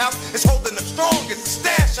cash house. It's holding up strong, it's a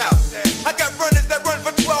stash house. I got runners that run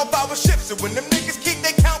for 12-hour shifts, and when them niggas keep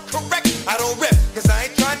they count correct, I don't rip, cause I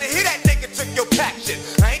ain't trying to hit that nigga took your pack shit.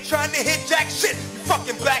 I ain't trying to hit jack shit, you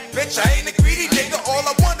fucking black bitch. I ain't a greedy nigga, all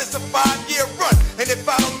I want is a 5-year run. And if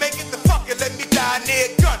I don't make it, then fuck it, let me die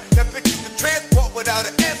near a gun. That bitch is the transport without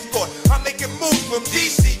an escort. I'm making moves from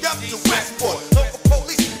DC up to Westport. Local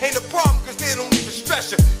police ain't a problem.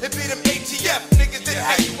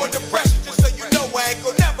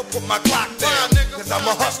 my clock down. Cause I'm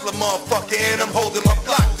a hustler, motherfucker, and I'm holding my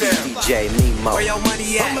block down. DJ Nemo. Where your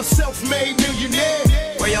money at? I'm a self-made millionaire.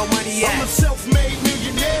 Where your money at? I'm a self-made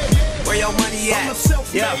millionaire. Where your money at? I'm a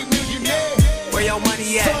self-made millionaire. Where your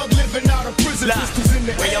money at? Thug living out of prison, pistols in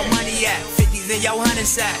the Where your air. money at? 50s in your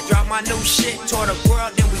 100s at. Drop my new shit, tour the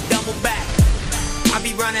world, then we double back. I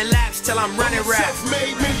be running laps till I'm running rap.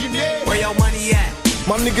 Self-made millionaire. Where your money at?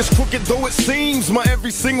 My niggas crooked though it seems. My every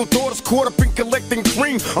single thought is caught up in collecting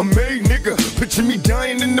cream. I'm made, nigga. Picture me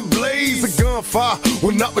dying in the blaze. A gunfire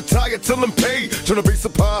will not retire till I'm paid. Turn the bass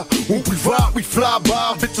up high. When we ride, we fly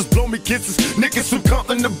by. Bitches blow me kisses. Niggas from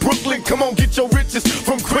Compton to Brooklyn. Come on, get your riches.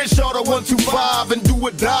 From Crenshaw to 125 and do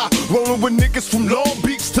or die. Rolling with niggas from Long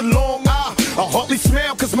Beach to Long Island. I hardly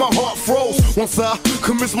smile cause my heart froze. Once I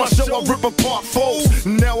commence my show, I rip apart foes.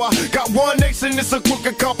 Now I got one nation, it's a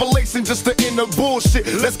crooked compilation just to end the bullshit.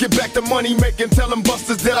 Let's get back to money making, tell them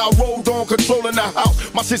busters that I rolled on, controlling the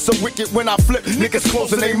house. My shit so wicked when I flip, niggas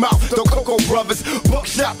closing their mouth. The Coco Brothers,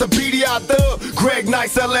 Buckshot, the BDI Dub, Greg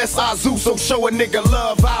Nice, LSI Zoo, so show a nigga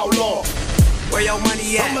love, outlaw. Where your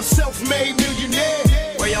money at? I'm a self-made millionaire.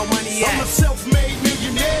 Where your money at? I'm a self-made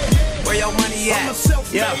millionaire. Where your money at? I'm a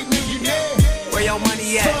self-made millionaire. Where your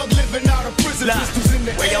money at? Thug living out of prison, pistols in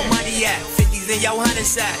the Where your money at? 50s in your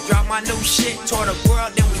 100s at. Drop my new shit, tour the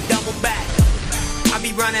world, then we double back. I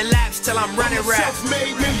be running laps till I'm running rap.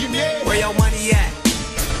 Self-made millionaire. Where your money at?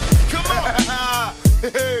 Come on.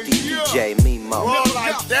 DJ Nemo. More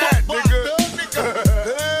like that, nigga.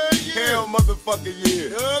 Hell motherfucking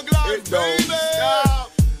yeah. It don't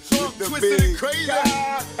stop. Trump twisted and crazy.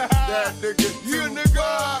 That nigga, you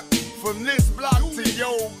nigga. From this block to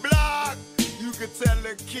your block, you can tell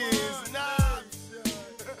the kids now.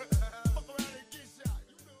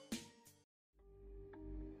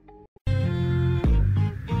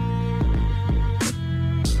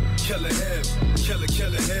 Killer him, killer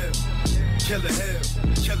him, killer him,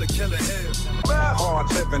 killer him. Hard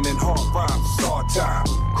living and hard rhymes, it's hard time.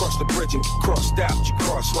 Cross the bridge and get crossed out, you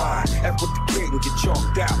cross line. F with the king, get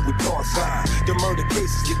chalked out with cause sign. The murder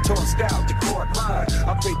cases get tossed out, the court line.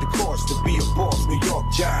 I paid the cost to be a boss, New York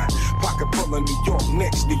giant. Pocket full of New York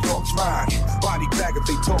Knicks, New York's fine. Body bag if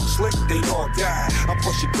they talk slick, they all die. I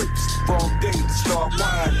push your grips, wrong day to start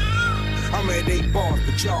wine. I'm at 8 bars,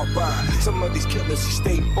 but y'all buy. Some of these killers, you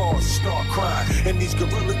stay bars, start crying. And these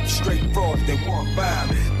gorillas be straight frauds, they want by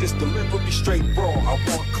me. This delivery straight raw, I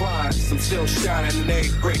want clients. I'm still shining and they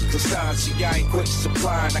break the sign. See, I ain't quit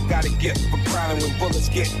supplying. I gotta get for grinding when bullets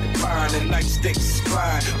get defined and nightsticks is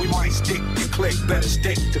flying. We might stick to click, better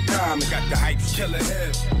stick to time. Got the hype, killer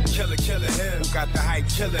him, killer him. Got the hype,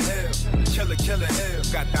 killer him, killer him.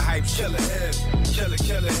 Got the hype, killer him,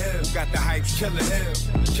 killer him. Got the hype, killer him,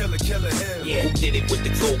 killer him. Yeah, who did it with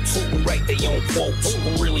the goat? Who write they own quotes?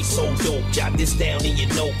 Who really so dope? Jot this down in your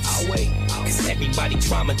notes. I'll wait. Cause everybody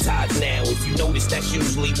traumatized now. If you notice, that's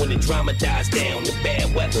usually when the drama dies down. The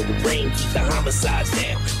bad weather, the rain keep the homicides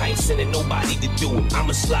down. I ain't sending nobody to do it.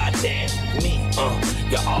 I'ma slide down. Me,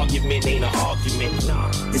 your argument ain't an argument.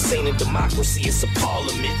 Nah, this ain't a democracy, it's a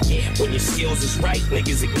parliament. Yeah, when your skills is right,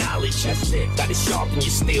 niggas acknowledge. That's it. Gotta sharpen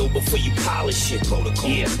your steel before you polish it. Protocol.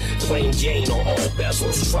 Yeah, plain Jane on all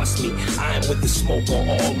bezels. Trust me, I'm with the smoke on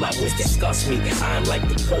all levels. Disgust me, I'm like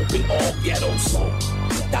the Pope in all ghettos.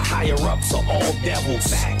 The higher ups are all devils.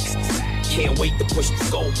 Facts. Can't wait to push the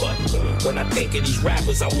go button. When I think of these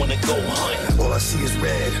rappers, I wanna go hunt. All I see is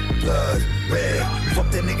red, blood, red.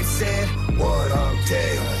 Fuck that nigga said, what I'm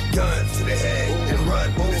dead. Gun to the head and run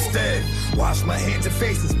instead. Wash my hands and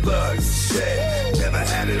faces, blood shed. Never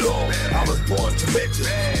had it all, I was born to riches.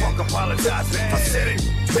 Fuck apologizing, I said it.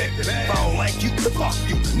 If I don't like you, fuck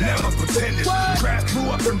you, never pretended. Grass grew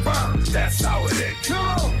up and burned, that's how it is.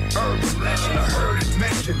 Urban legend, I heard it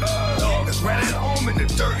mentioned. Dogs ran at home in the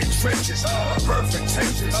dirty trenches. Perfect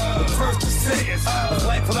tensions, the first to say is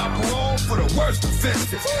life without parole for the worst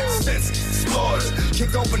offenses. Senses, slaughters,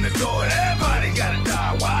 kick open the door and everybody gotta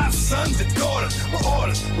die. Wives, sons, and daughters, with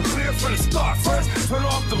orders, we're clear from the start. First, turn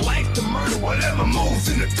off the lights to murder whatever moves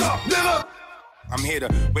in the dark. Never. I'm here to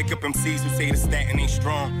wake up MCs who say the statin ain't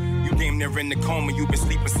strong. You damn near in the coma, you been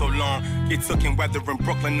sleeping so long. Get took in whether in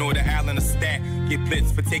Brooklyn or the island of Stat. Get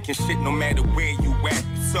blitzed for taking shit no matter where you at.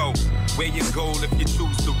 So, where you go if you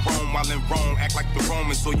choose to roam while in Rome? Act like the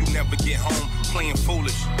Romans so you never get home. Playing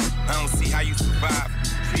foolish, I don't see how you survive.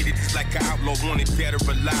 Treated just like an outlaw, wanted dead or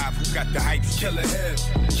alive. Who got the hype? Killer him,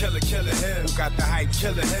 killer him. Who got the hype?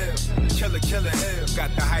 Killer him, killer him.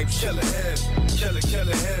 Got the hype? Killer him,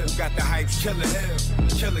 killer him. Who got the hype? Killer him,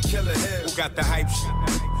 killer him. Who got the hype?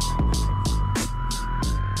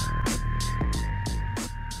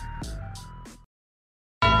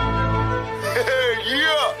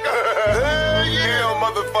 Yeah.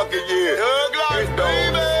 motherfucking year. Thug life,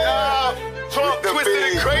 baby. Trump twisted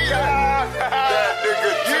and crazy. That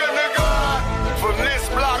nigga, yeah, nigga. From this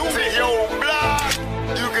block to your block,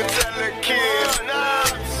 you can tell the kids,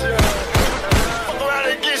 fuck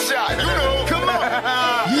around and get shot, you know. Come on.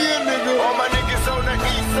 Yeah, nigga. All my niggas on the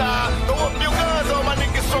east side, throw up your guns. All my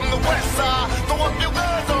niggas from the west side, throw up your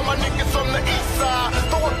guns. All my niggas from the east side,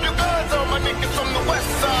 throw up your guns. All my niggas from the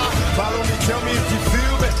west side. Follow me, tell me if you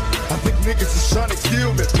feel me. I think niggas is trying to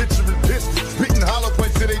kill me. Picturing pistols, spitting hollow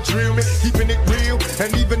points till they drill me. Keeping it real,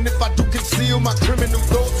 and even if I do conceal my criminal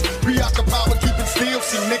thoughts, preoccupied with keeping still.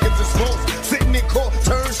 See niggas is false, sitting in court,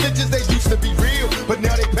 turn stitches. They used to be real, but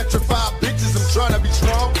now they petrified bitches. I'm trying to be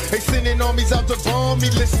strong. They sending armies out to bomb me.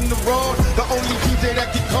 Listen to Ron, the only DJ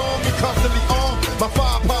that can calm me, constantly on. My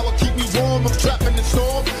firepower keep me warm. I'm trapped in the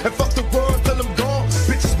storm, and fuck the world till I'm gone.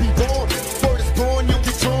 Bitches be born, word is born, you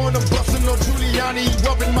get torn. I'm busting on Giuliani,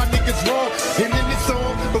 rubbing my niggas wrong. And in this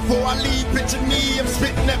song, before I leave, picture me, I'm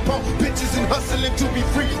spitting that pump, bitches and hustling to be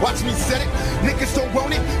free. Watch me set it, niggas don't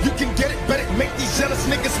want it, you can get it, bet it. Make these jealous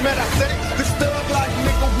niggas mad, I said it. This thug life,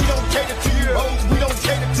 nigga, we don't cater to you hoes, we don't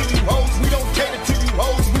cater to you hoes, we don't cater to you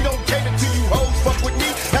hoes, we don't cater to you hoes. Fuck with me,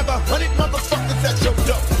 have 100 motherfuckers at your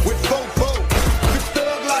door with fofo. This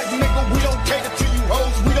thug life, nigga, we don't cater to you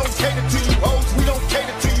hoes, we don't cater to you hoes, we don't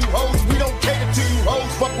cater to you hoes, we don't cater to you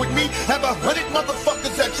hoes. Fuck with me, have 100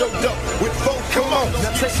 motherfuckers at your door with fofo. Come on,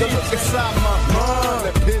 now take a look inside my mind.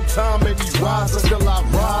 That pin time made me wiser, still I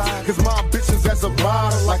ride. Cause my bitches as a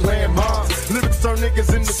rider like landmines. Lyrics turn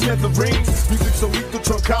niggas into smithereens. Music so lethal,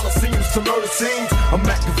 turn coliseums to murder scenes. I'm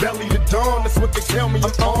Machiavelli to dawn, that's what they tell me.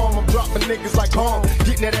 I'm armed, I'm dropping niggas like bomb.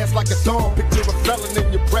 Getting that ass like a dawn, picture a felon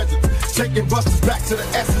in your presence. Taking busters back to the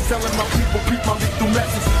essence, telling my people beat my lethal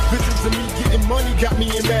message. Visions of me getting money got me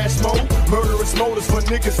in mash mode. Murderous motives for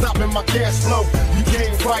niggas stopping my cash flow. You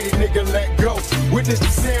can't fight it, nigga, let go. Witness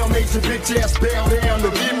the sound, made your bitch ass bail down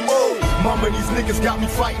to get more. Mama, these niggas got me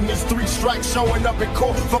fighting these 3 strikes, showing up in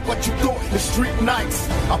court. Fuck what you thought, the street nights.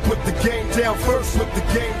 I put the game down first, with the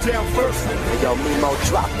game down first. Yo, Mimo,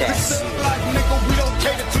 drop that. This like nigga, we don't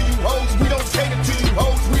cater to you hoes, we don't cater to you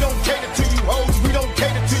hoes, we don't cater to you hoes, we don't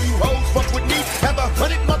cater to you hoes. Fuck with me, have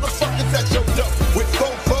 100 motherfuckers at your door with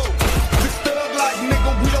fofo. This thug like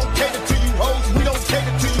nigga, we don't cater to you hoes, we don't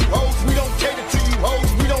cater to you hoes, we don't cater to you hoes,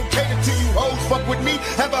 we don't cater to you hoes. Fuck with me,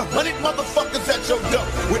 have 100 motherfuckers at your door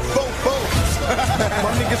with fofo.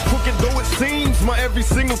 My niggas crooked though it seems. My every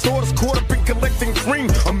single thought is caught up in collecting cream.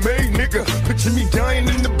 I'm made, nigga. Picture me dying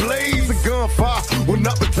in the blaze. A gunfire will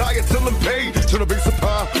not retire till I'm paid. To the base of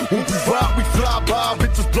pie. When we ride, we fly by.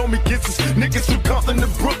 Bitches blow me kisses. Niggas from Compton to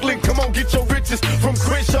Brooklyn. Come on, get your riches. From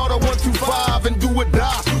Crenshaw to 125 and do or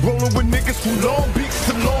die. Rolling with niggas from Long Beach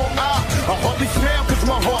to Long Island. I hardly smile cause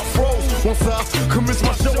my heart froze. Once I commence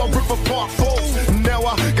my show, I rip apart foes. Now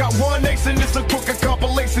I got one nation, it's a crooked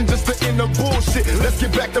compilation just to end the bullshit. Let's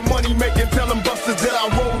get back to money making, tell them busters that I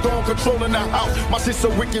rolled on, controlling the house. My shit so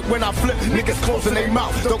wicked when I flip, niggas closing their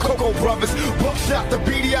mouth. The Coco Brothers, Buckshot, the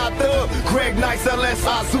BDI Thug, Greg Nice,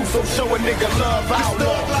 LSI Zoo, so show a nigga love. This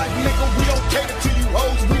thug like nigga, we don't cater to you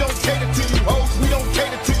hoes, we don't cater to you hoes, we don't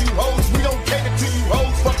cater to you hoes, we don't cater to you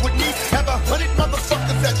hoes. Fuck with me, have 100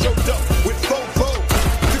 motherfuckers at your door with fofo.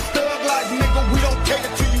 This thug like nigga, we don't cater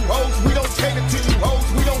to you hoes, we don't cater to you hoes,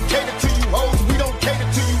 we don't cater to you hoes, we don't cater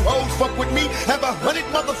to you hoes. Fuck with me, have 100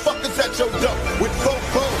 motherfuckers at your door with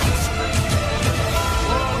fofo.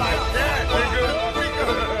 Like that, nigga.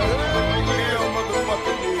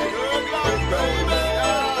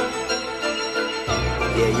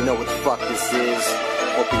 Yeah, you know what the fuck this is.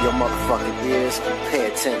 Open your motherfucking ears, pay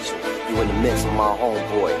attention. You in the mix with my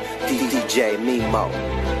homeboy, DJ Mimo.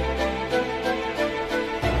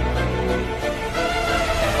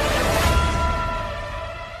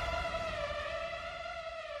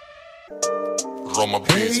 On my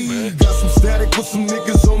beats, man. Got some static with some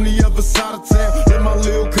niggas on the other side of town. And my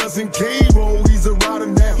little cousin K-Roll, he's a rider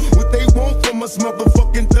now. What they want from us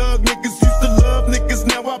motherfucking thug niggas. Used to love niggas,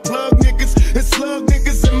 now I plug niggas and slug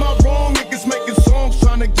niggas. Am I wrong? Niggas making songs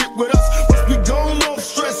trying to get with us. Must be gone, no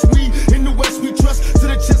stress. We in the West, we trust. To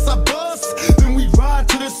the chest I bust, then we ride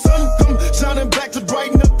to the sun. Come shining back to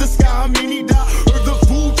brighten up the sky. I mean he died. Heard the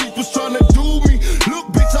fool chief was trying to do me.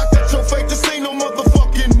 Look, bitch, I got your fake. This ain't no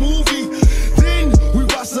motherfucking movie.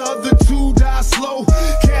 The other 2 die slow,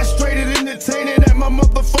 castrated, entertaining at my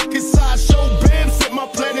motherfucking sideshow. Bam, set my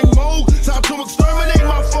planet mode. Time to exterminate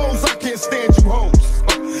my phone.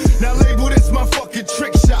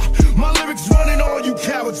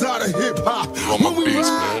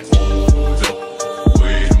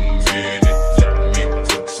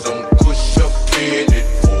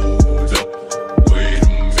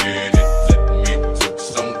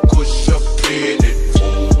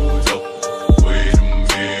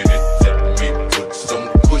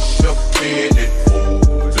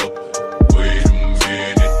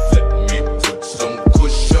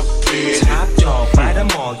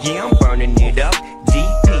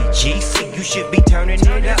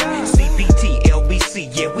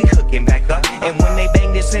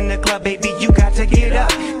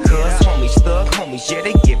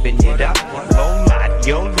 living it up. Low lot,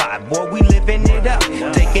 yo lot, boy, we living it up.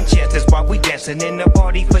 Taking chances while we dancing in the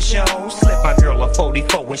party for show. Slip my girl a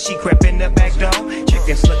 44 when she crept in the back door.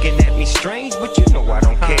 Chickens looking at me strange, but you know I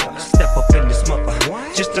don't care. Step up in this mother,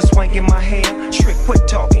 just a swing in my hair. Trick, quit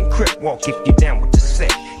talking, crip walk if you down with the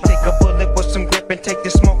set. Take a bullet with some grip and take the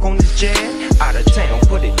smoke on this jet. Out of town,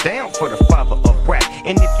 put it down for the father of rap.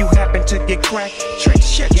 And if you happen to get cracked, trick,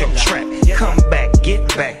 shut your trap. Come back, get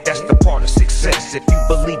back, that's the part of success. If you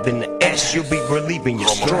believe in the S, you'll be relieving your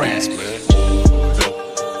stress. Hold up,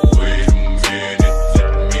 wait a minute,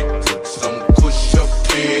 let me put some push up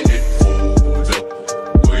in it. Hold up,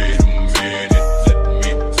 wait a minute, let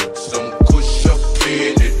me put some push up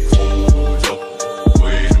in it. Hold up,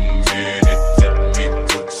 wait a minute, let me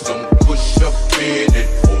put some push up in it.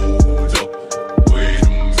 Hold up, wait a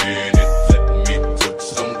minute, let me put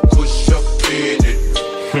some push up in it.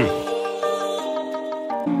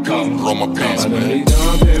 Come roll my pants, I don't man. need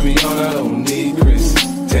Dom Perignon, I don't need Chris.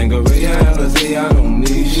 Tangeray, Alizé, I don't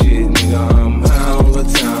need shit, nigga. I'm high all the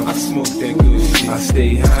time. I smoke that good shit. I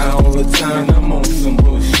stay high all the time. I'm on some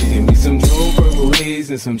bullshit. Give me some Joe Purple Haze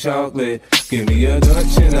and some chocolate. Give me a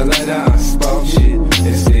Dutch and a lighter. I spark shit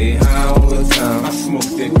and stay high all the time. I smoke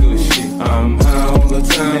that good shit. I'm high all the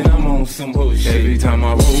time and I'm on some bullshit. Every time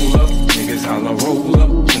I roll up, niggas holla roll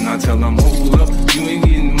up. And I tell them hold up. You ain't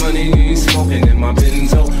getting money, you ain't smoking in my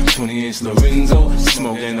Benzo. 20-inch Lorenzo,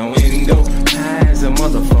 smoking on window. High as a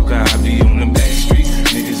motherfucker, I be on the back street.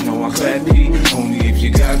 Niggas know I clap heat. Only if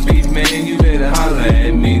you got beef, man, you better holler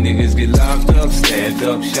at me. Niggas get locked up, stabbed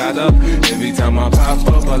up, shot up. Every time I pop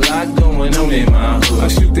up, a lot going on in my hood. I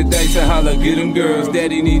shoot the dice, I holler, get them girls.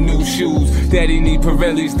 Daddy need new shoes. Daddy need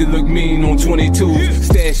Pirellis that look mean on 22s.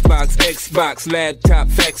 Stash box, Xbox, laptop,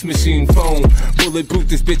 fax machine, phone. Bulletproof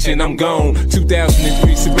this bitch and I'm gone.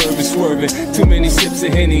 2003 Suburban swerving. Too many sips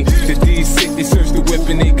of Henny. The D's sick, they searched the whip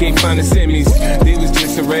and they can't find the semis. They was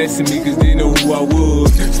just harassing me cause they know who I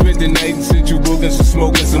was. Spent the night in Central Bookings for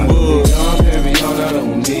smoking some wood. Dom Perignon, I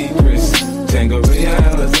don't need Chris. Tangeray,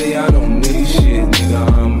 Alizé, I don't need shit,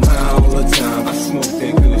 nigga. I'm high all the time. I smoke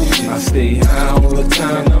that good shit. I stay high all the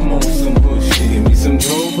time. I'm on some bullshit. Give me some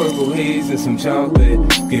Joe Purple Haze and some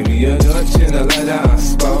chocolate. Give me a Dutch and a lighter. I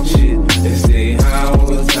spark shit and stay high all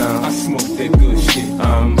the time. I smoke that good shit.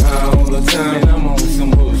 I'm high all the time and I'm on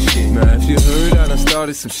some bullshit. Man, if you heard I done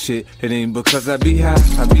started some shit, it ain't because I be high,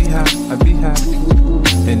 I be high, I be high.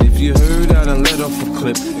 And if you heard I done let off a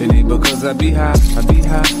clip, it ain't because I be high, I be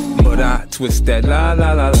high. But I twist that la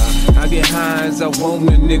la la la. I get high as I want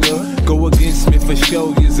a nigga. Go against me for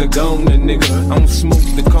show, years ago, the nigga. I don't smoke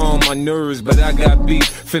to calm my nerves, but I got beef.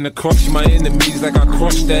 Finna crush my enemies like I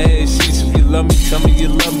crushed the ass sheets. If you love me, tell me you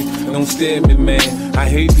love me. Don't stare at me, man. I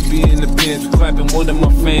hate to be in the pins clapping one of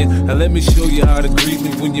my fans. Now let me show you how to greet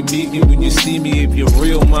me when you meet me, when you see me. If you're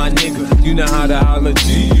real, my nigga, you know how to holler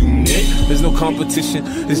G-Unit. There's no competition,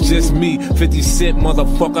 it's just me. 50 Cent,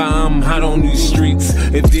 motherfucker, I'm hot on these streets.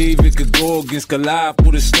 If David could go against Goliath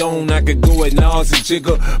with a stone, I could go at Nas and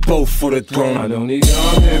Jigga, both for the throne. I don't need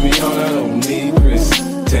Dom Perignon, I don't need Chris.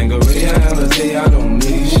 Tangeray, Alizé, I don't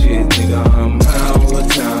need shit, nigga. I'm high all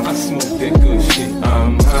the time. I smoke that good shit.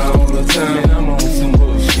 I'm high all the time and I'm on some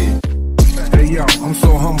bullshit. Hey yo, I'm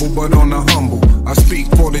so humble but on the humble. I speak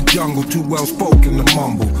for the jungle, too well spoken to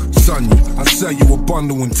mumble. Son you, I sell you a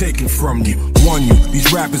bundle and take it from you. Won you,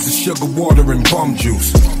 these rappers are sugar water and bum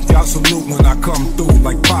juice. Y'all salute when I come through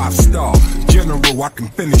like 5-star general, I can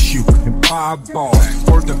finish you in 5 bars.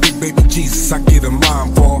 Word to big baby Jesus, I get a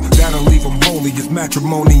line for. That'll leave them holy as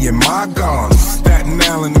matrimony and my God. Staten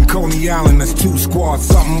Island and Coney Island, that's 2 squads.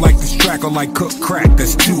 Something like this track or like cook crack,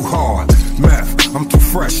 that's too hard. Meth, I'm too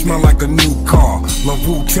fresh, smell like a new car. Love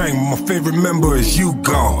Wu-Tang, my favorite member is you,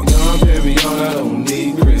 God. Dom Perignon, I don't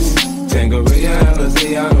need Chris. Tangeray,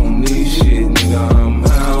 Alizé, I don't need shit, nigga. I'm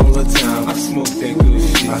high all the time. I smoke that good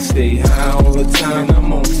shit. I stay high all the time.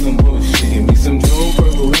 I'm on some bullshit. Give me some Joe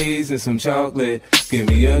Purple Haze and some chocolate. Give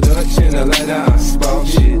me a Dutch and a lighter. I spark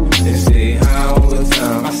shit and stay high all the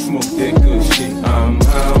time. I smoke that good shit. I'm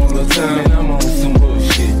high all the time and I'm on some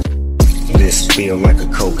bullshit. This feel like a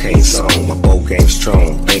cocaine song. My bow game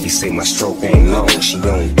strong. Baby say my stroke ain't long. She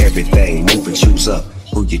on everything. Move and choose up.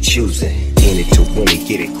 Who you choosing? In it to win it,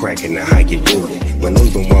 get it crackin', now how you do it?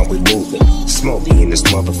 Maneuvering while we moving, smoky in this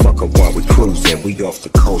motherfucker while we cruising. We off the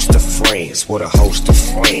coast of France, what a host of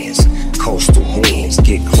friends. Coastal winds,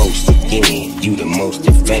 get close again. You the most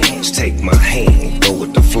advanced, take my hand, go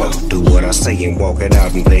with the flow. Do what I say and walk it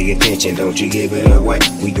out and pay attention, don't you give it away.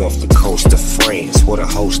 We off the coast of France, what a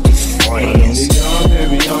host of friends. I don't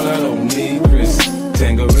need Dom Perignon, I don't need Chris.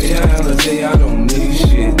 Tangeray, Alizé, I don't need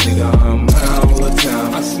shit, nigga. I'm high all the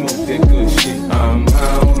time. I smoke that good shit. I'm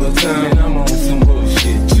high all the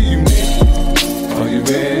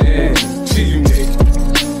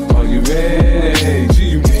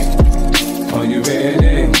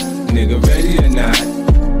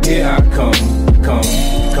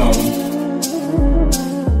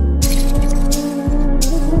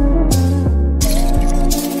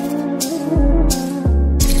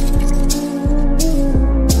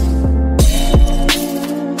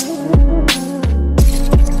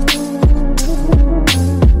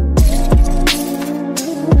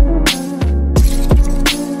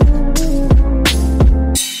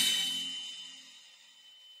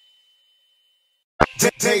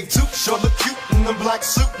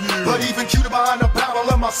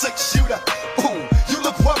 6 shooter. Ooh, you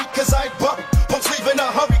look worried cause I ain't buried. Folks leave in a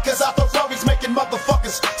hurry cause I thought Ferrari's making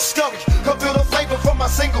motherfuckers scurry. Come feel the flavor from my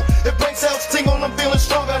single. It brings cells tingle. I'm feeling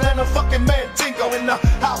stronger than a fucking Mandingo in the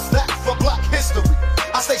house that for black history.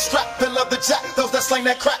 I stay strapped and love the jack, those that slang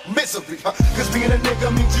that crack misery. Cause being a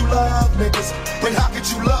nigga means you love niggas. And how could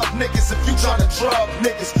you love niggas if you tryna drug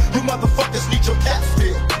niggas? You motherfuckers need your cats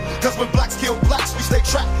filled. Cause when blacks kill blacks, we stay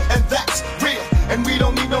trapped, and that's real. And we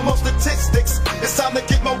don't need no more statistics. It's time to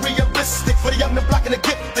get more realistic for the young, the black, and the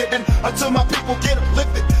gifted. And until my people get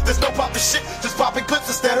uplifted, there's no popping shit, just popping clips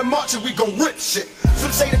instead of marching. We gon' rip shit.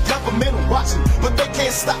 Some say the government are watching, but they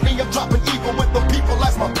can't stop me. I'm dropping evil with the people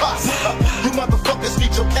as my boss. You motherfuckers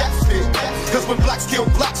need your cats filled. Cause when blacks kill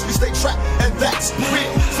blacks, we stay trapped, and that's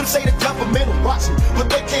real. Some say the government are watching, but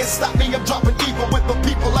they can't stop me. I'm dropping evil with the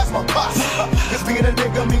people as my boss. Cause being a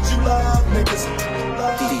nigga means you love niggas.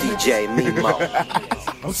 DJ Mimo.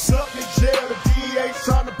 I'm stuck in jail, the DA's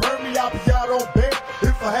trying to burn me, I'll be out on bail.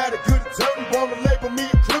 If I had a good attorney, wanna label me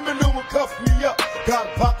a criminal and cuff me up. Got a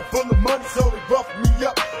pocket full of money, so they rough me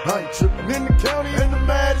up. I ain't tripping in the county and the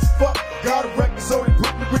mad as fuck. Got a record, so they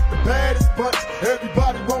put me with the baddest bunch.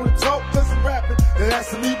 Everybody wanna talk cause I'm rapping. They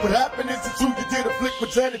asking me what happened, is it true you did a flick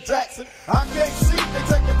with Janet Jackson? I can't see, they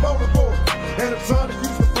taking Polaroid. And I'm trying to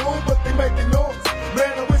use the phone, but they making noise.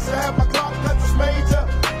 Man, I wish I had my clock cause it's major.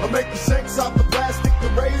 I'm making shakes off the plastic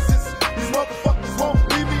erasers. These motherfuckers won't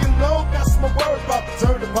leave me alone. That's my word, about to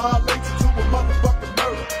turn the violation to a motherfucking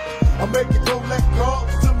murder. I make it go let calls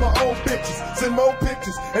to my old bitches, send more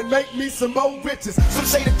pictures, and make me some more riches. Some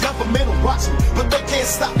say the government are watching, but they can't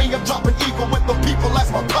stop me. I'm dropping evil with the people as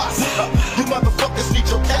my boss. You motherfuckers need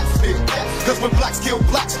your cats filled. Cause when blacks kill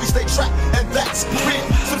blacks, we stay trapped, and that's real.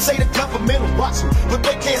 Some say the government are watching, but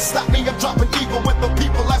they can't stop me. I'm dropping evil with the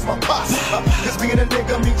people as my boss. Cause being a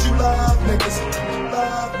nigga means you love niggas.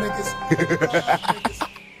 Love niggas.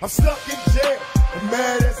 I'm stuck in jail, and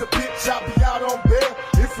mad as a bitch, I'll be out on bail.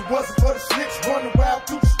 If it wasn't for the snitch running wild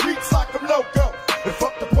through the streets like I'm loco. And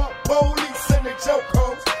fuck the punk police and they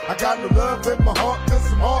chokeholds. I got no love in my heart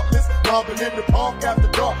cause I'm heartless. Robbing in the park after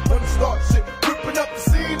dark, when start shit. Ripping up the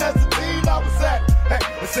scene as a teen, I was at it.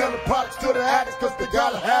 Hey, and selling products to the addicts cause they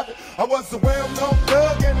gotta have it. I was a well-known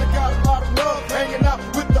thug and I got a lot of love. Hanging out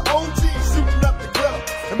with the OGs, shooting up the club.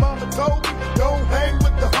 And mama told me, don't hang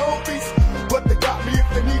with the homies. But they got me if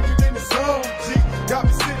they need it in the zone, G. Got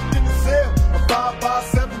me sitting in the cell, a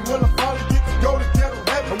 5x7 when I finally get to go to ghetto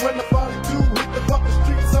heaven. And when I finally do hit the fucking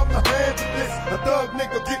streets, I'm the hand of this. A thug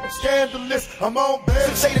nigga getting scandalous, I'm on bed.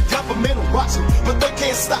 Some say the government are watching, but they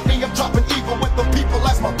can't stop me. I'm dropping evil with the people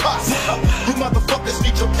as my boss. You motherfuckers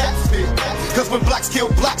need your cats filled. Cause when blacks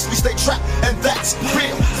kill blacks, we stay trapped, and that's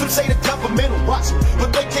real. Some say the government are watching,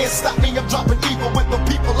 but they can't stop me. I'm dropping evil with the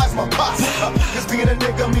people as my boss. Cause being a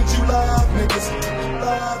nigga means you love niggas.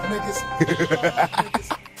 Love niggas.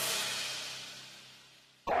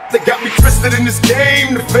 They got me twisted in this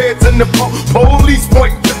game. The feds and the police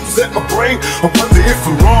pointing guns at my brain. I wonder if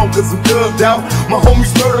I'm wrong cause I'm thugged out. My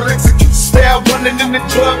homies murdered, execute style, running in the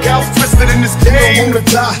drug house. Twisted in this game. I don't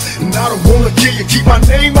wanna die and I don't wanna kill you. Keep my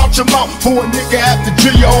name out your mouth for a nigga have to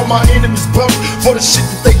drill you. All my enemies buried for the shit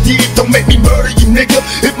that they did. Don't make me murder you, nigga.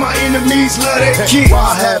 If my enemies love their kids.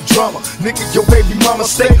 Why I have drama? Nigga, your baby mama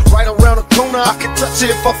stay right around the corner. I can touch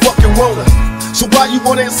her if I fucking want her. So why you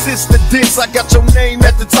wanna insist to diss? I got your name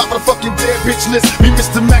at the top of the fucking dead bitch list. Me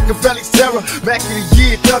Mr. Machiavelli's terror, Mac of the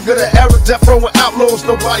year, thug of the era, death row with outlaws.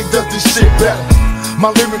 Nobody does this shit better. My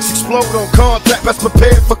lyrics explode on contact, best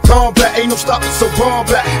prepared for combat. Ain't no stopping, so bomb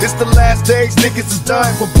back. It's the last days, niggas is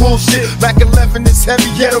dying for bullshit. Mac 11 is heavy,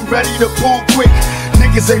 yet I'm ready to pull quick.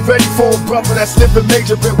 Niggas ain't ready for a brother that's living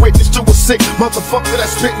major. Been witness to a sick motherfucker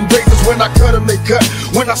that's spitting razors. When I cut them, they cut.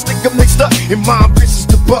 When I stick them, they stuck. And my ambitions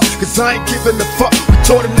to buck, cause I ain't giving a fuck. We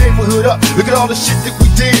tore the neighborhood up. Look at all the shit that we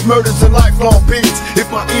did. Murders and lifelong bids. If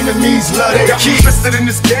my enemies love their kids. Twisted in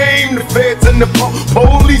this game. The feds and the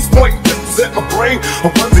police pointing guns at my brain. I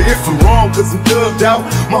wonder if I'm wrong cause I'm thugged out.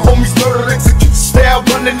 My homies murdered, execute style,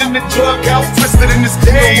 running in the drug house. Twisted in this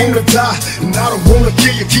game. I don't wanna die and I don't wanna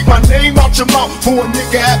kill you. Keep my name out your mouth for a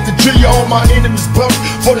nigga have to drill you. All my enemies buried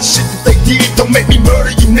for the shit that they did. Don't make me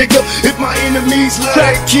murder you, nigga. If my enemies love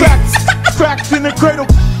their kids. Cracks in the cradle.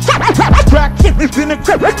 Cracks in the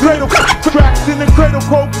cradle. Cracks in the cradle.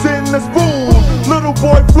 Quotes in the spoon. Little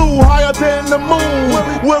boy flew higher than the moon.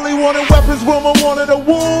 Willie wanted weapons, Wilma wanted a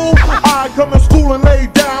woo. I come to school and lay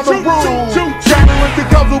down the rules. Johnny with the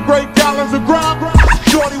guzzle, great gallons of grime.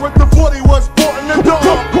 Shorty with the 40 was sporting the door.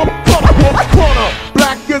 Corner,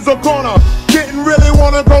 black is a corner. Didn't really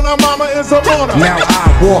wanna go, now mama is a honor. Now I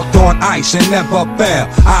walked on ice and never fell.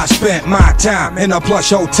 I spent my time in a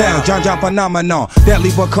plush hotel. John phenomenon,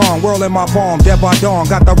 deadly pecan, whirl in my palm, dead by dawn,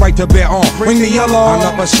 got the right to bear on. Ring the yellow,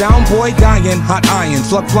 another sound boy dying, hot iron,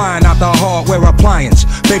 slug flying out the hardware appliance.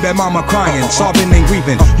 Baby mama crying, sobbing and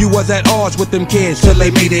grieving. You was at odds with them kids till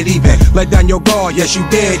they made it even. Let down your guard, yes you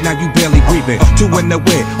did, now you barely breathing. Two in the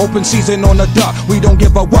wind, open season on the duck. We don't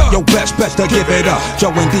give a what, your best to give it up.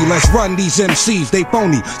 Joe and D, let's run these MCs, they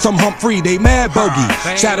phony. Some Humphrey, they mad bogey.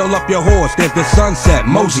 Saddle up your horse, there's the sunset,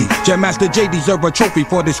 Mosey. Jam Master J deserve a trophy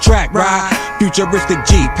for this track ride. Futuristic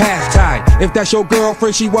G, past time. If that's your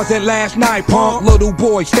girlfriend, she wasn't last night, punk. Little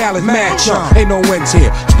boy, style is mad chump. Ain't no ends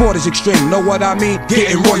here, sport is extreme, know what I mean?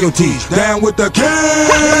 Getting royalties, down with the king.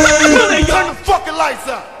 Turn the fucking lights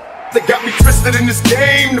up. They got me twisted in this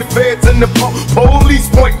game. The feds and the police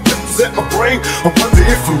pointing pistols at my brain. I wonder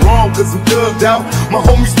if I'm wrong, cause I'm thugged out. My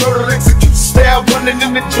homies murder execute style, running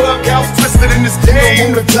in the drug house. Twisted in this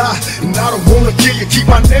game. I don't wanna die, and I don't wanna kill you. Keep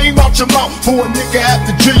my name out your mouth. For a nigga have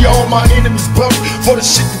to drill you. All my enemies buried for the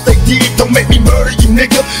shit that they did. Don't make me murder you,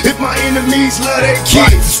 nigga. If my enemies love their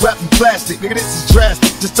kids. It's wrapped in plastic, nigga, this is drastic.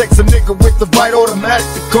 Just takes a nigga with the right automatic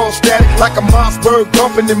to call static. Like a Mossberg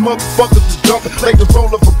dumping, and motherfuckers just dumping. Play the role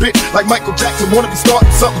of a bitch. Like Michael Jackson, wanna be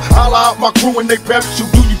starting something. Holla out my crew and they parachute.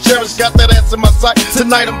 Do you cherish? Got that ass in my sight.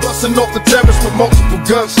 Tonight I'm busting off the terrace with multiple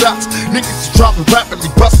gunshots. Niggas is dropping rapidly,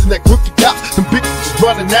 busting that crooked cops. Them bitches just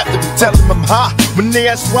running after me, telling them I'm high. When they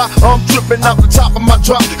ask why, I'm dripping out the top of my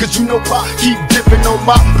drop. Cause you know why, keep dipping on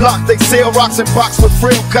my block. They sell rocks and box with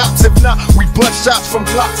frail cops. If not, we bust shots from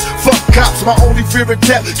blocks. Fuck cops, my only fear of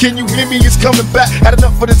death. Can you hear me? It's coming back. Had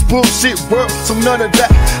enough of this bullshit world, so none of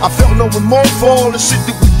that. I felt no remorse for all the shit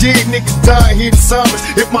that we did. Niggas dying here in summers.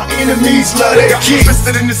 If my enemies love their kids.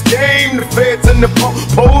 Twisted in this game, the feds and the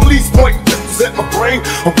police pointing pistols at my brain.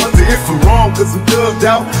 I wonder if I'm wrong, cause I'm thugged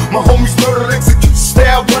out. My homies murder execute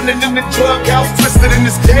style, running in the drug house. Twisted in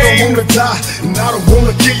this game. I don't wanna die, and I don't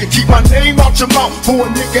wanna kill you. Keep my name out your mouth. For a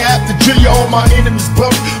nigga have to drill you. All my enemies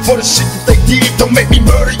buried for the shit that they did. Don't make me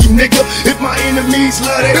murder you, nigga. If my enemies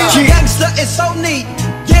love their kids. Gangsta is so neat.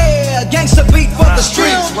 Yeah, gangsta beat for the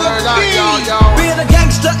streets. Being a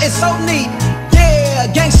gangster is so neat. Yeah,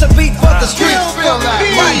 gangsta beat for the streets.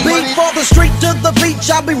 My beat for the street to the beach,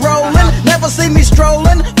 I'll be rolling. Never see me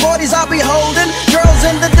strolling. 40s I'll be holding. Girls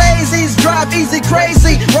in the daisies, drive easy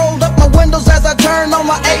crazy. Rolled up my windows as I turn on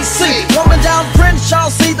my AC. Rolling down Prince, y'all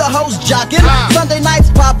see the hoes jocking. Sunday nights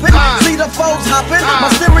popping, see the foes hopping. My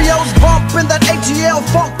stereos bumping that ATL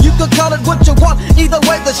funk. You could call it what you want, either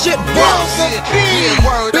way the shit bumps.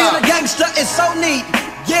 Being a gangster is so neat.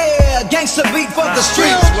 Yeah, gangsta beat for the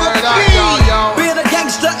streets. Being a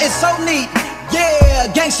gangster is so neat. Yeah,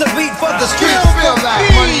 gangsta beat for the streets.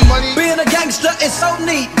 Being a gangster is so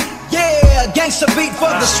neat. Yeah, gangsta beat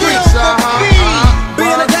for the streets.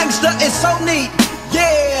 Being a gangster is so neat.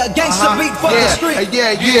 Yeah, gangsta beat for the streets.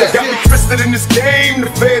 Got me twisted in this game. The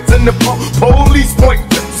feds and the police pointing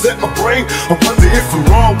pistols at my brain. I wonder if I'm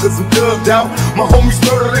wrong, cause I'm thugged out. My homies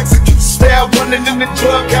murder execute style, running in the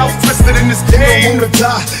drug house. Twisted in this game. I don't wanna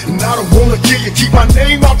die, and I don't wanna kill you. Keep my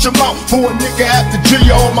name out your mouth. For a nigga have to drill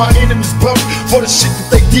you. All my enemies buried for the shit that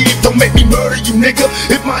they did. Don't make me murder you, nigga.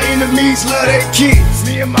 If my enemies love their kids.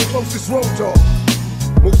 Me and my closest road dog,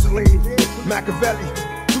 Mussolini, Machiavelli,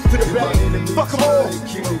 to the belly. Fuck them all.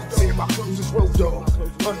 Me and my closest road dog,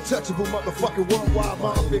 untouchable motherfucking worldwide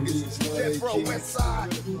bomb figures. Death row, west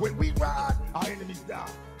side. When we ride, our enemies die.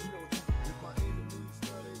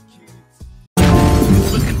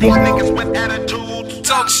 Look at these niggas with attitudes.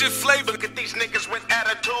 Talk shit flavor. Look at these niggas with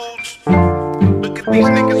attitudes. Look at these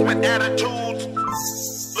niggas with attitudes.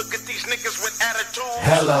 Look at these niggas with attitudes.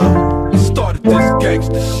 Hello, I started this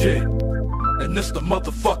gangsta shit, and this the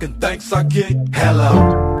motherfucking thanks I get.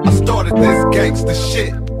 Hello, I started this gangsta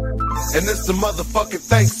shit, and this the motherfucking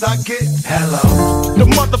thanks I get. Hello. The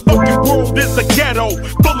motherfucking world is a ghetto,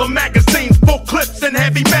 full of magazines, full clips, and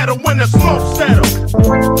heavy metal when the smoke settles.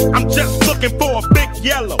 I'm just looking for a big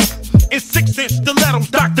yellow in 6-inch stilettos,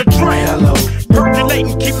 Dr. Dre. Hello.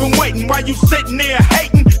 Percolating, keep 'em waiting while you sitting there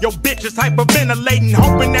hating. Your bitch is hyperventilating,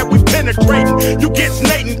 hoping that we penetrating. You get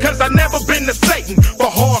snating, cause I never been to Satan. For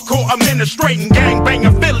hardcore administrating, gangbang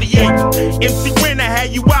affiliating. MC Winner had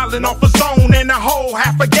you wildin' off a zone and a whole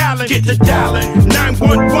half a gallon. Get to dialing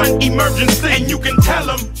 911 emergency, and you can tell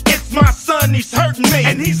him it's my son, he's hurting me,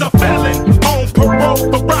 and he's a felon on parole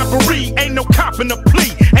for robbery. Ain't no copping a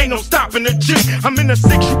plea, ain't no stopping a G. I'm in the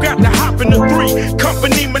 6, you got to hop in the 3.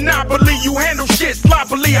 Company monopoly, you handle shit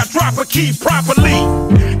sloppily. I drop a key properly.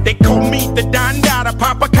 They call me the Don Dada,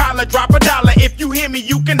 pop a collar, drop a dollar. If you hear me,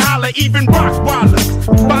 you can holler. even Rottweilers.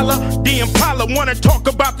 Follow the Impala, wanna talk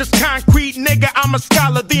about this concrete nigga? I'm a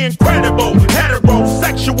scholar, the incredible,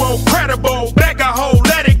 heterosexual, credible, beggar hoe,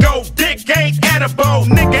 let it go, dick ain't edible,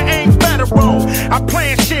 nigga ain't federal. I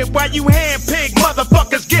plan shit while you handpick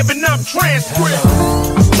motherfuckers giving up transcripts.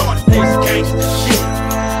 I started this gangsta shit,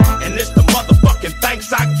 and it's the motherfucking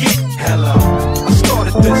thanks I get. Hello, I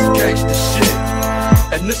started this gangsta shit,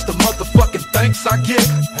 and it's the motherfucking thanks I get.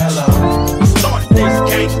 Hello, I started this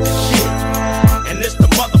gangsta shit, and it's the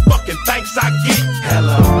motherfucking thanks I get.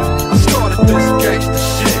 Hello, I started this gangsta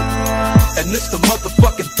shit, and it's the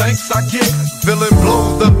motherfucking thanks I get. Villain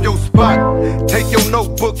blows up your spot. Take your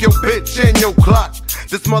notebook, your bitch, and your clock.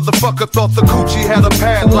 This motherfucker thought the coochie had a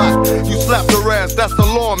padlock. You slapped her ass, that's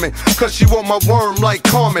alarming, cause she want my worm like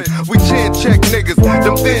Carmen. We chin check niggas,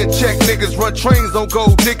 them thin check niggas. Run trains on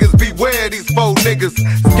gold diggers, beware these faux niggas.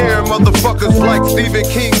 Scare motherfuckers like Stephen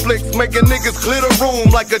King flicks. Making niggas clear the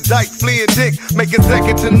room like a dyke fleeing dick. Making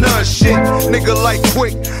second to none shit, nigga like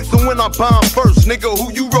quick. So when I bomb first, nigga,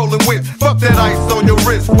 who you rolling with? Fuck that ice on your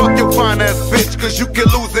wrist, fuck your fine ass bitch, cause you can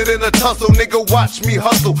lose it in a tussle. Nigga, watch me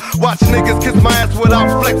hustle. Watch niggas kiss my ass without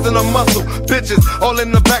flexing a muscle. Bitches all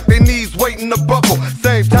in the back, they knees waiting to buckle.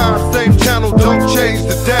 Same time, same channel, don't change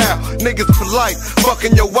the dial. Niggas for life,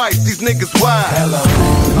 fucking your wife, these niggas wild. Hello,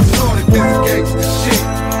 I started this gangsta shit,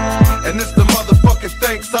 and it's the motherfucking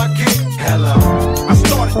thanks I get. hello, I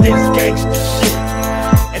started this gangsta shit,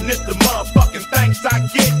 and it's the motherfucking thanks I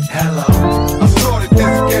get. hello, I started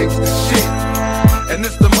this gangsta shit, and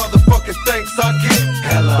it's the motherfucking thanks I get.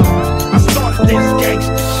 hello, I started this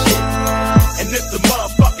gangsta shit, and it's the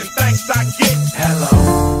motherfucking thanks I get.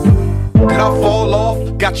 hello. Did I fall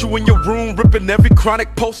off? Got you in your room ripping every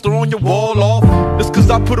chronic poster on your wall off. It's cause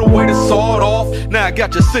I put away the sawed off. Now I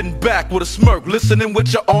got you sitting back with a smirk, listening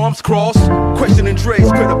with your arms crossed, questioning Dre's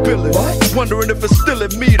credibility. What? Wondering if it's still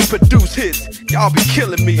in me to produce hits. Y'all be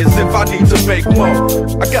killing me as if I need to make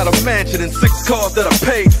more. I got a mansion and 6 cars that I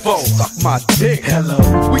paid for. Suck my dick. Hello.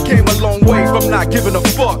 We came a long way from not giving a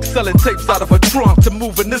fuck, selling tapes out of a trunk to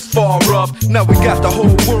moving this far up. Now we got the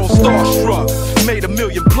whole world starstruck. Made $1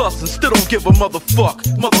 million plus and still don't give a motherfuck.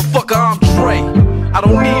 Motherfucker, I'm Dre. I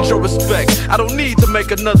don't need your respect. I don't need to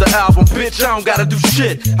make another album, bitch. I don't gotta do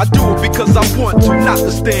shit. I do it because I want to, not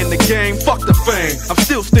to stay in the game. Fuck the fame. I'm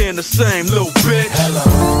still staying the same, little bitch. Hello.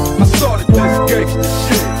 I started this gangsta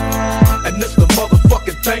shit, and it's the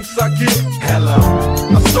motherfucking thanks I get. Hello,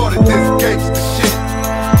 I started this gangsta shit,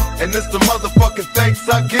 and it's the motherfucking thanks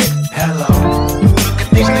I get. hello. Look at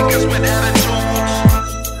these niggas with attitudes.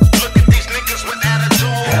 Look at these niggas with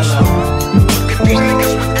attitudes. Hello. Look at these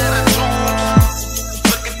niggas with attitudes.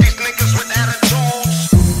 Look at these niggas with attitudes.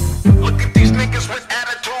 Look at these niggas with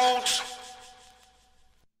attitudes.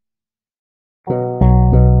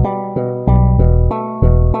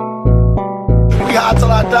 We hot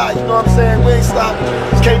till I die, you know what I'm saying? We ain't stopping.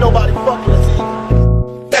 Just can't nobody fuck with us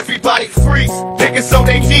either. Everybody freeze, niggas on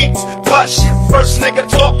they knees, push. First nigga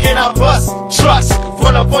talking, I bust. Trust,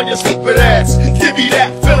 run up on your stupid ass. Give me that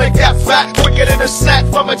feeling, got fat, quicker than a snack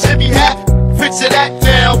from a Jimmy hat. Picture that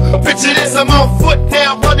now, picture this, I'm on foot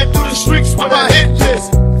now, running through the streets with my hit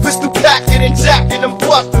list. Pistol packing and jacking them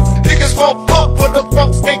busters. Niggas won't pump, but the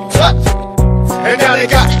punks ain't touch. And now they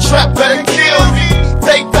got me trapped, better kill me.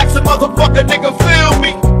 Take back some motherfucker, nigga, feel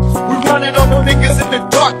me. We running on them niggas in the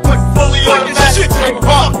dark, but fully on the shit ain't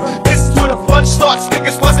wrong. This is where the fun starts,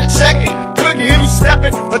 niggas wasn't checking. Couldn't hear me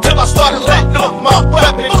stepping until I started letting off my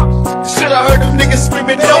weapon. Shit, I heard them niggas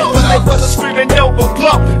screaming no, but they wasn't screaming no, but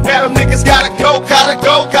blow. Now them niggas gotta go, gotta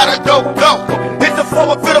go, gotta go, go. Hit the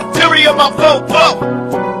floor with the fury of my blow, blow.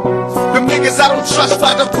 Them niggas I don't trust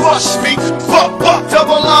like to brush me. Fuck, fuck,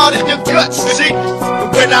 double line in your guts, G.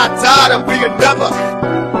 But when I die, there'll be another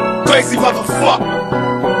crazy motherfucker.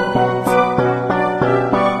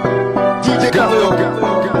 DJ Khalil.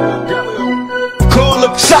 Call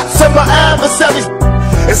up shots at my adversaries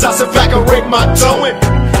as I sit back and rake my dough in.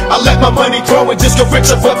 I let my money grow and just get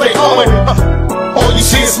rich of what they owing. All you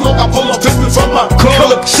see is smoke, I pull up pistols from my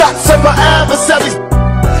call up shots at my adversaries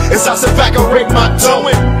as I sit back and rake my dough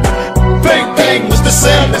in. Bang bang was the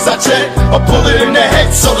sound as I jet a bullet in the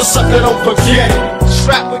head so the sucker don't forget it.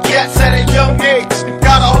 Strapped with gas at a young age,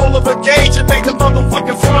 got a hold of a gauge and made the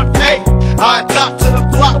motherfucking front pay. I adopt to the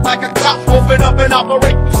block like a cop, open up and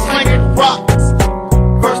operate slinging rocks.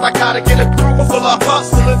 First I gotta get a crew full of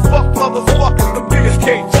hustling fuck motherfuckers, the biggest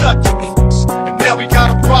can't touch me. And now we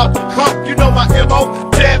got a problem, come, you know my MO,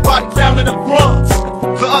 dead body found in the Bronx.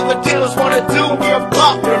 The other dealers wanna do me a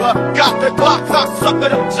popular. Got the Glock, cocksucker,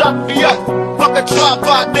 them jump me up. Fuck a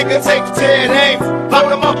drive-by, nigga, take 10 aim.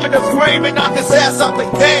 Load him up in the frame and knock his ass out the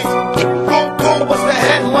game. Boom, boom, what's the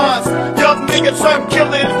headlines? Turn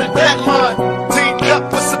killer is the deadline. Teamed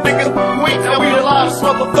up with some niggas weak, and we the last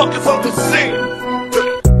motherfuckers on the scene.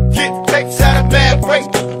 Get fakes at a bad rate,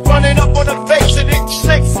 running up on the face and it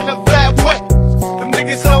shakes in a bad way. Them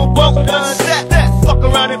niggas on both done that. Fuck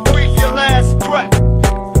around and breathe your last breath.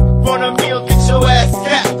 Run a meal, get your ass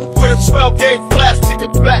capped with a 12-gauge blast to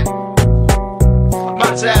your back.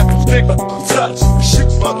 My jab is nigga, touch, shit,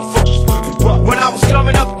 motherfuckers. When I was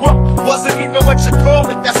coming up rough, wasn't even what you call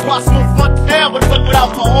it. That's why I smooth my down, but fuck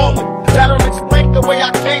without my armor. That'll explain the way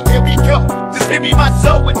I came, here we go. Just give me my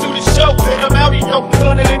soul and do the show. Then I'm out, he know,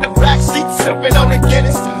 running in the backseat, sipping on the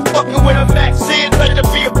Guinness. Fucking with a Max in, ready to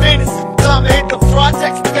be a business. Time to hit the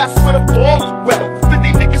projects, that's where the ball is well.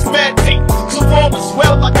 50 niggas mad deep, so warm as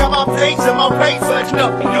well. I got my page and my razor,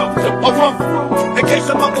 I run through, in case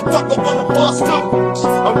a motherfucker wanna bust through.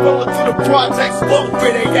 I'm rolling through the projects, whoa,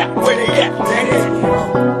 where they at, where they at, they at.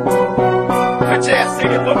 Got your ass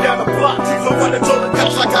singing, look down the block. She's a running to the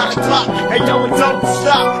cops, I got a clock. Hey yo, it don't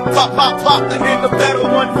stop. Pop, pop, pop, and in the battle,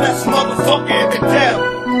 one less motherfucker in the down.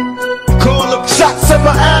 Call them shots in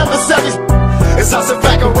my adversaries. As I sit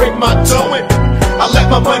back and ring my doing. I let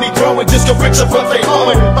my money grow and just get richer what they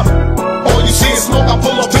owing. All you see is smoke, I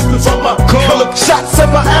pull up pistols from my car. Call them shots in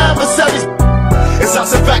my adversaries. As I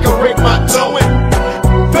sit back and ring my doing.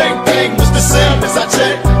 Bang, bang was the sound as I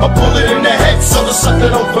jet. A bullet in the head so the sucker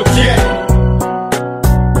don't forget.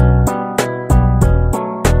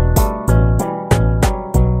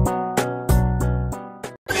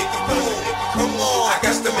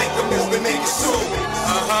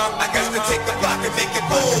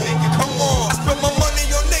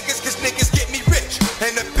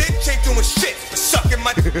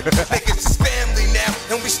 Niggas is family now,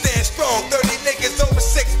 and we stand strong. 30 niggas over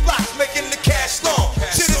 6 blocks, making the cash long.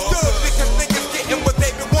 Shit is good because niggas getting what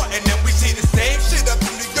they been wanting, and we see the same shit up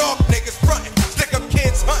in New York. Niggas frontin', stick up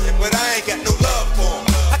kids hunting, but I ain't got no love for 'em.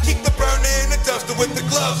 I keep the burner in the dumpster with the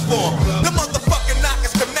gloves for 'em. The motherfucking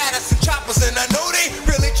knockers come at us and choppers, and I know they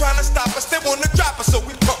really trying to stop us. They wanna drop us, so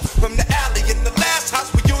we pump from the alley. In the last house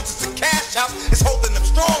we use as a cash house, it's holding them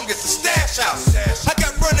strong. It's a stash house. I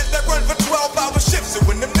got runners that run for 12-hour shifts, and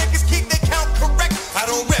when them niggas keep their count correct, I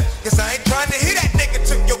don't rip, cause I ain't trying to hit that nigga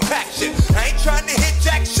took your pack shit. I ain't trying to hit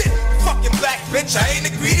jack shit, you fucking black bitch. I ain't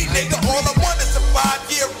a greedy nigga, all I want is a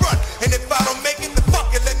 5-year run. And if I don't make it, then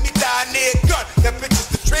fuck it, let me die near a gun. That bitch is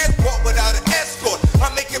the transport without an escort.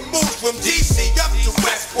 I'm making moves from DC up to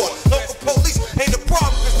Westport. Local police ain't a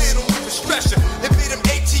problem, cause they don't even stress you. They be them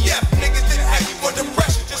ATF niggas that have you under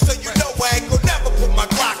pressure. Just so you know I ain't gon' never put my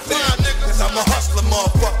Glock down, cause I'm a hustler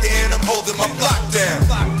motherfucker and I'm holding my block down.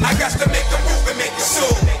 I got to make a move and make it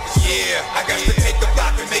soon. Yeah, I got to take the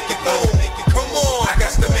block and make it boom. Come on, I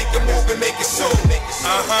got to make a move and make it soon.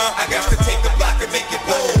 I got to take the block and make it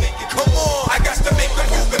boom. Come on, I got to make a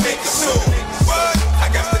move and make it soon. What? I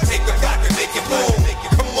got to take the block and make it boom.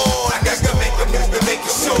 Come on, I got to make a move and make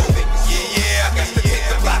it soon. Yeah, I got to take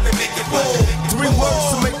the block and make it boom. 3 words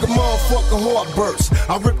to make a motherfucking heart burst.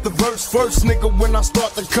 I rip the verse first, nigga, when I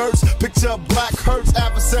start the curse. Picture black hurts,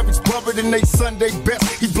 adversaries buried in they Sunday best.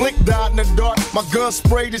 He blinked, died in the dark, my gun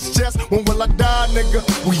sprayed his chest. When will I die, nigga?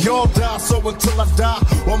 We all die, so until I die,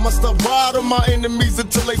 or must I ride on my enemies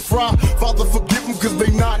until they fry? Father, forgive them cause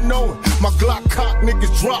they not knowing. My Glock cock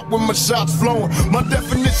niggas drop when my shots flowing. My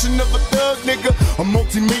definition of a thug, nigga, a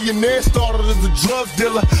multi-millionaire, started as a drug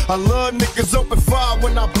dealer. I love niggas open fire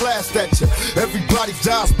when I blast at you. Everybody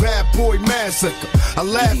dies, bad boy massacre. I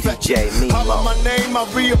laugh at you, holler my name, I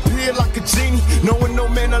reappear like a genie, knowing no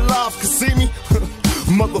man alive can see me.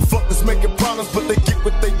 Motherfuckers making problems, but they get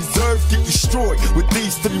what they deserve. Get destroyed with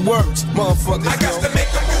these 3 words, motherfuckers. I got to make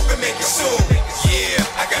a move and make it soon. Yeah,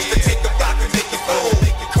 I got to take the block and make it boom.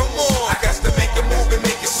 Come on, I got to make a move and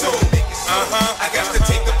make it soon. I got to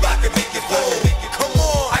take the block and make it boom. Come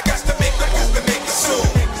on, I got to make a move and make it soon.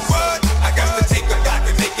 What? I got to take the block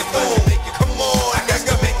and make it boom. Come on, I got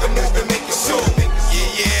to make a move and make it soon.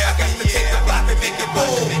 Yeah, I got to take the block and make it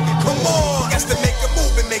boom. Come on, got to make a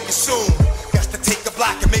move and make it soon. Got to take the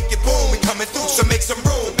block and make it boom. We coming through, so make some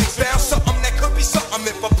room. Bounce something that could be something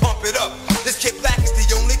if I pump it up. This kid black is the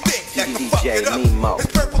only thing that can fuck it up.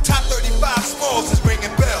 This purple top 35 smalls is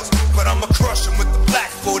ringing bells, but I'ma crush him with the black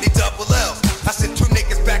 40 double L's. I sent 2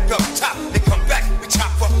 niggas back up top, they come back, we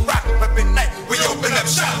chop up rock. Every night we open up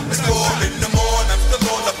shop. It's 4 in the morning, I'm still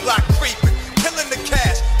on the block creeping, killing the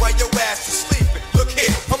cash while your ass is sleeping. Look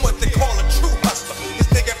here, I'm what they call a true hustler. This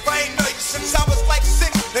nigga, if I ain't know you since I was like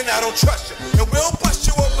 6, then I don't trust you. And we'll bust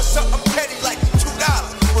you over something petty like $2.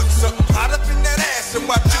 Put something hot up in that ass and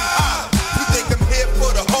watch you holler. You think I'm here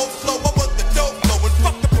for the whole flow? I want the dope flow and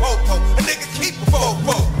fuck the popo. A nigga keep a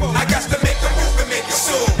fofo. I got to make a move and make it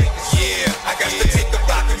soon. Yeah, I got to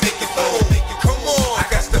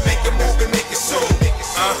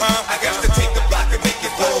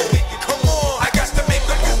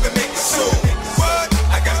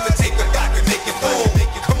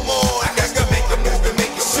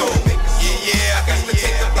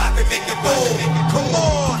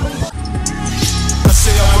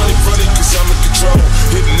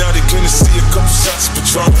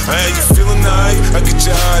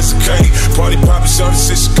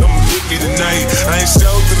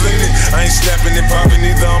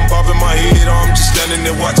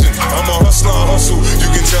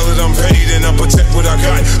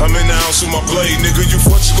got. I'm in the house with my blade, nigga, you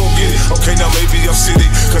what you gon' get it? Okay, now maybe I'm city,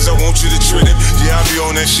 cause I want you to treat it. Yeah, I be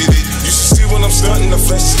on that shit. You should see when I'm stunting, the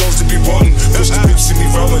flesh is supposed to be wanting. Push the bitch see me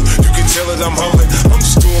rolling, you can tell that I'm holding. I'm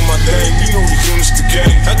just doing my thing, you know the units the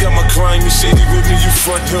game. I got my crime and shady with me, you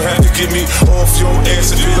front, you'll have to get me off your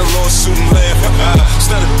ass and be the lawsuit and laugh. It's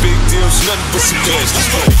not a big deal, it's nothing but some cash. Let's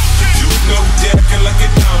go. You know that acting like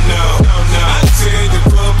it down now. I tear the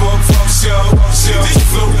club up from show. This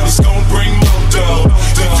flow is gon' bring more dough.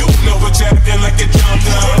 You know what you acting like it down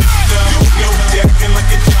now. You know that acting like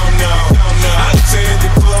it down now. I tear the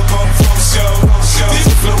club up from show. This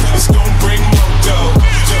flow is gon' bring more dough.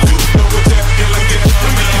 You know what you acting like it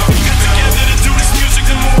down now. We got together to do this music.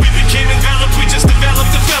 The more we became enveloped, we just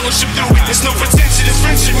developed the fellowship through it. There's no pretension, it's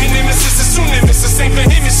friendship. Me nemesis is soon nemesis. Same for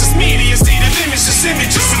him, it's just me. The state of image, just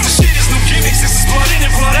images. With the shit, it's no gimmicks. This is blood in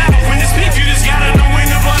and blood out. When it's beef, you just gotta know when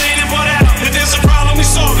the blood in and blood out. If there's a problem, we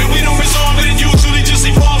solve it. We don't resolve it. It usually just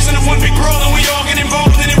evolves into one big brawl, and we all get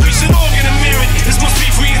involved in it. We should all get a merit. This must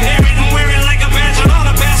beef we inherit and wear it like a badge. I'm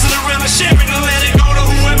not a bastard around to share it and let it go to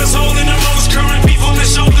whoever's holding the most current beef on their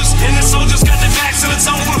shoulders. And the soldiers got their backs and it's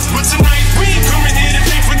over. But tonight we ain't coming here to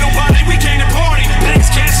pay for nobody. We came to party.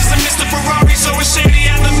 Thanks, cash is a Mr. Ferrari, so it's shady.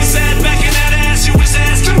 I let me sad back in that ass. You was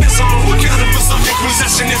asking this on what kind of fucking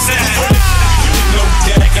possession is that? You know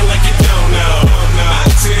that acting like it down now. I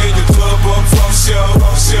tear the club up from show.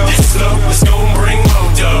 This flow is gon' bring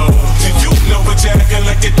more dough. You know what you acting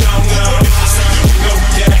like it down now. You know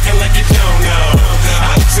that acting like it down now.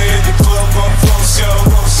 I tear the club up from show.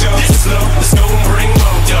 This flow is gon' bring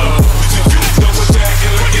more dough. You know what you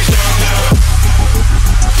acting like it down now.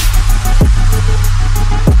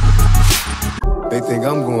 They think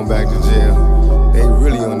I'm going back to jail. They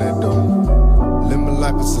really on that dope. Live my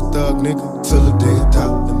life as a thug, nigga, till the day I die.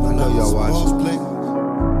 I know y'all watching.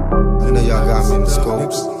 I know y'all got me in the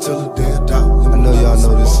scopes. Till the day I die. I know y'all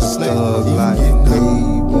know this is thug life, baby.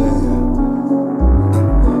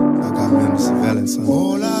 I got me in the surveillance.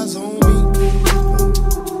 All eyes on me.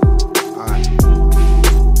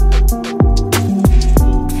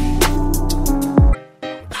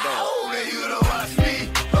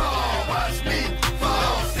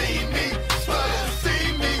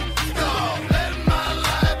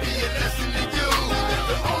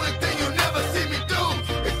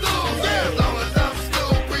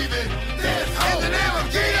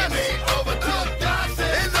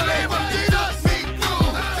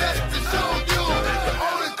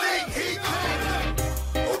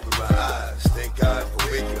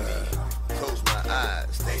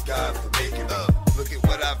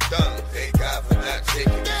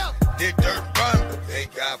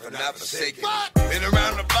 Been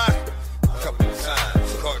around the block a couple of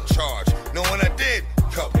times, caught in charge. Know what I did?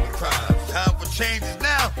 Couple of crimes. Time for changes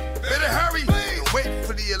now. Better hurry. Don't wait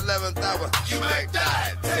for the 11th hour. You might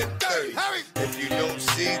die at 10:30. Hurry. If you don't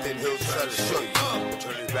see, then he'll try to show you.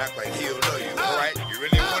 Turn his back like he'll know you. Alright, you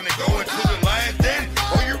really want to go into the lion's den?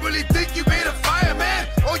 Or you really think you made a fireman?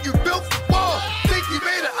 Or you built the wall? Think you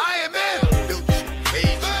made an Iron Man? Built you,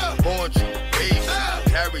 made you, born you, raised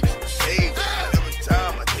you, carried you, saved you. Every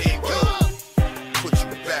time I came go, put you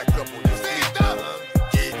back up on your feet.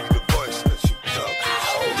 Gave you the voice that you talk.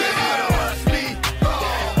 Watch me,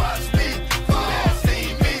 watch me, see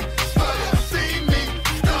me, see me.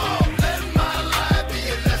 Don't let my life be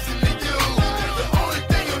a lesson to you. The only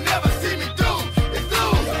thing you'll never see me do is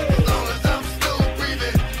lose. As long as I'm still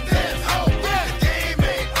breathing, there's hope. The game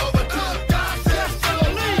ain't over till God says so.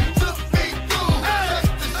 Took me through just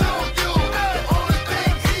to show you the only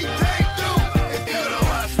thing he can't do. If you don't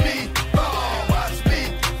watch me fall,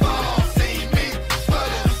 see me,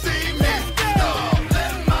 see me. Don't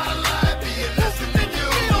let my life be a lesson to you.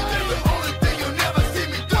 The only thing you'll never see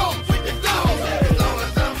me do is lose. As long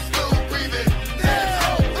as I'm still breathing, there's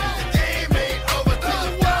hope. The game ain't over till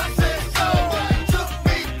God says so. Took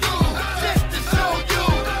me through just to show you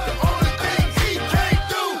the only thing he can't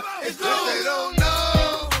do is lose. They don't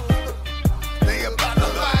know, they about to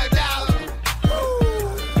find out.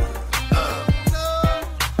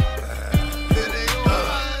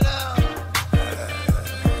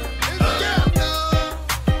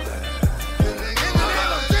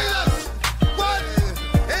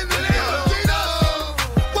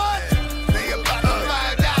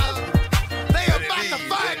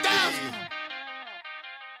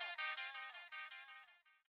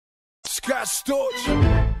 Scott Storch.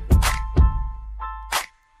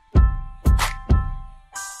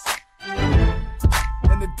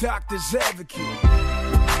 And the doctor's advocate.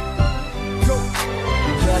 Go.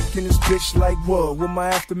 in this bitch like what? With my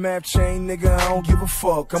aftermath chain, nigga, I don't give a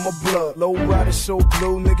fuck. I'm a blood, low rider, so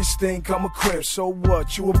blue, niggas think I'm a crib. So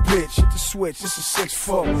what? You a bitch, hit the switch, it's a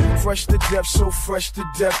 6-4. Fresh to death, so fresh to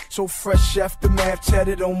death, so fresh aftermath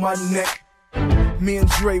tatted on my neck. Me and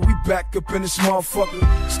Dre, we back up in this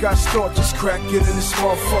motherfucker. Scott Storch just crack it in this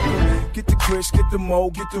motherfucker. Get the Chris, get the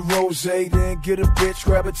Mo, get the Rose, then get a bitch,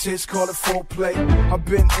 grab a tits, call it foreplay. I've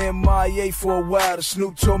been MIA for a while. The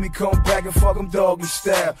Snoop told me come back and fuck 'em doggy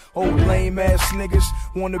style. Old lame ass niggas,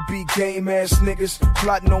 wanna be game ass niggas,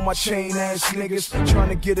 plotting on my chain ass niggas, trying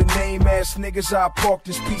to get a name ass niggas. I park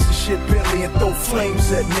this piece of shit Bentley and throw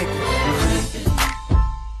flames at niggas.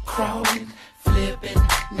 Crawling, flipping,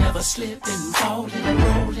 never slipping, falling,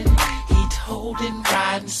 rolling, heat holding,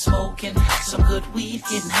 riding, smoking, some good weed,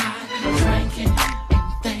 getting high, drinking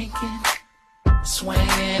and thinking, swinging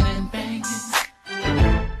and banging,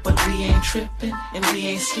 but we ain't tripping and we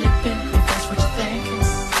ain't slipping, if that's what you're thinking.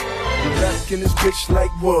 Back in this bitch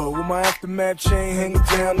like what? With my aftermath chain hanging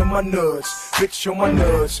down to my nuts. Bitch on my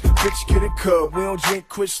nuts, bitch get a cup. We don't drink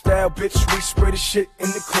Cristal, bitch, we spray the shit in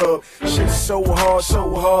the club. Shit's so hard,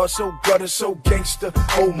 so gutter, so gangster.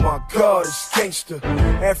 Oh my god, it's gangster.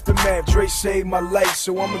 Aftermath, Dre saved my life,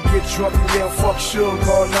 so I'ma get drunk and yell fuck Suge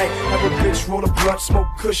all night. Have a bitch roll a blunt, smoke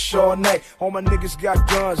kush all night. All my niggas got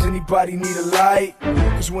guns, anybody need a light?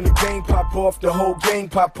 Cause when the game pop off, the whole gang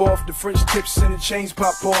pop off. The French tips and the chains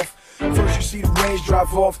pop off. First you see the range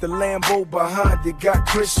drive off, the Lambo behind it. Got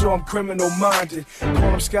Chris, so I'm criminal minded. Call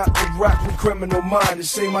him Scott the Rock with criminal minded.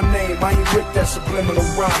 Say my name, I ain't with that subliminal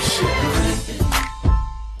rhyme shit.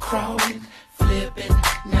 Crawling, flipping,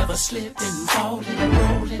 never slipping, falling,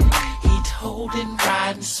 rolling, heat holding,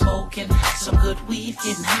 riding, smoking, some good weed,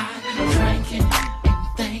 getting high, drinking and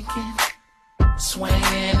thinking, swinging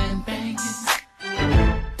and banging,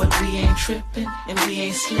 but we ain't tripping and we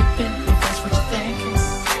ain't slipping, if that's what you're thinking.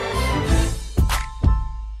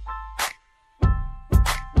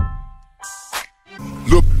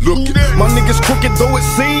 Look, my niggas crooked though it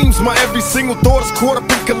seems. My every single thought is caught up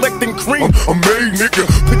in collecting cream. I'm made, nigga.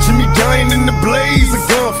 Picture me dying in the blaze. A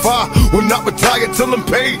gunfire will not retire till I'm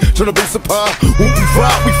paid. Tryna be surprised. When we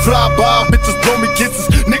vibe, we fly by. Bitches blow me kisses.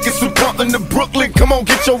 Niggas from Compton to Brooklyn. Come on,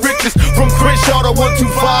 get your riches. From Crenshaw to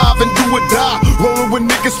 125 and do or die. Rolling with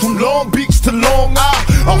niggas from Long Beach to Long Island.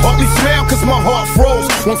 I hardly smile cause my heart froze.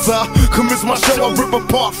 Once I commence my show, I rip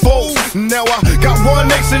apart foes. Now I got one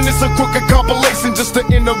nation, it's a crooked compilation just to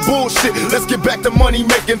end the bullshit. Let's get back to money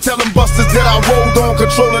making. Tell them busters that I rolled on,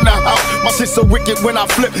 controlling the house. My shit so wicked when I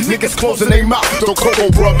flip, niggas closing their mouth. The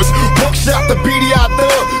Coco Brothers, Buckshot, the BDI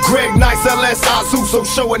Thug, Greg Nice, LS Azu, so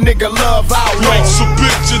show a nigga love out. Life's a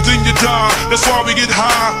bitch and then you die. That's why we get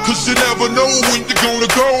high, cause you never know when you're gonna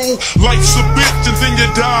go. Life's a bitch and then you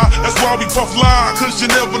die. That's why we puff lie, cause you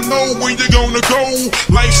never know when you're gonna go.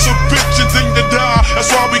 Life's a bitch and then you die.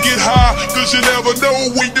 That's why we get high, cause you never know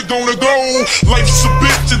when you're gonna go. Life's a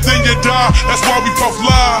bitch and then you die. That's why we puff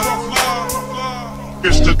lie.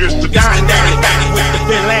 It's the dying daddy with the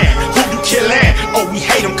villain. Who you killin'? Oh, we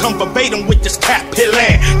hate him. Come verbatim with this cat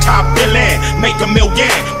pillin'. Top billin', make $1 million.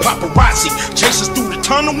 Paparazzi chase us through the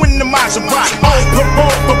tunnel in the Maserati. On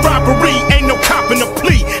parole for robbery, ain't no copping a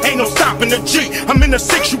plea, ain't no stopping a G. I'm in the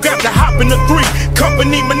 6, you got to hop in the 3.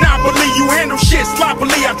 Company monopoly, you handle shit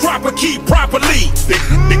sloppily. I drop a key properly.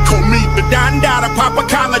 They call me the Don Dada, pop a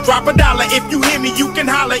collar, drop $1. If you hear me, you can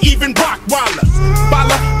holler. Even Rock Wallace,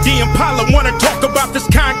 Bala, the Impala wanna talk about this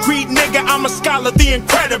concrete nigga. I'm a scholar, the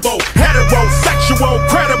incredible, heterosexual,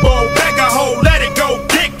 credible, beggar hoe, let it go.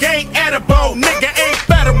 Dick ain't edible, nigga ain't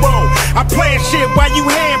federal. I plan shit while you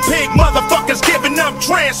handpick motherfuckers giving up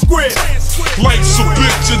transcripts. Life's a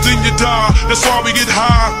bitch and then you die. That's why we get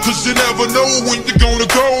high, cause you never know when you're gonna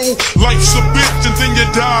go. Life's a bitch and then you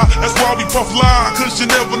die. That's why we puff lie, cause you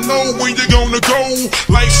never know when you're gonna go.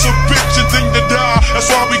 Life's a bitch and then you die. That's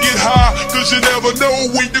why we get high, cause you never know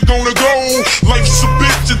when you're gonna go. Life's a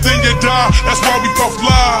bitch and then you die. That's why we puff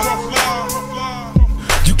lie.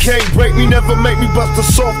 You can't break me, never make me bust a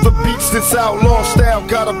softer beats. This outlaw style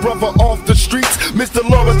got a brother off the streets. Mr.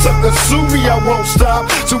 Lawrence Tucker, sue me, I won't stop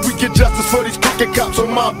till we get justice for these crooked cops on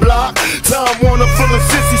my block. Time Warner full of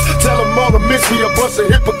sissies, tell them all to miss me. A bunch of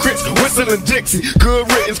hypocrites, whistling Dixie. Good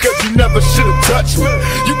riddance, cause you never should've touched me.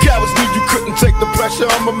 You cowards knew you couldn't take the pressure,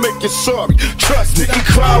 I'ma make you sorry. Trust me, you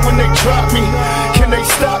cry when they drop me. Can they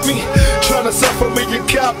stop me? Trying to sell 1 million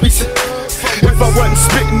copies. If I wasn't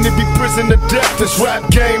spitting, it'd be prison to death. This rap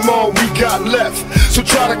game, all we got left. So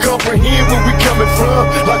try to comprehend where we coming from.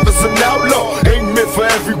 Life is an outlaw, ain't meant for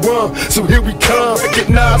everyone. So here we come,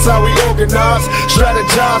 recognize how we organize,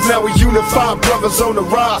 strategize, now we unify, brothers on the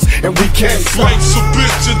rise, and we can't stop. Life's a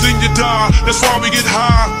bitch and then you die. That's why we get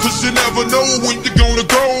high, cause cause you never know when you're gonna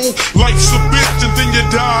go. Life's a bitch and then you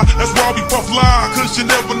die, that's why we puff lie, cause you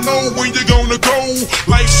never know when you're gonna go.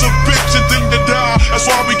 Life's a bitch and then you die, that's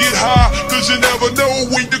why we get high, cause you never know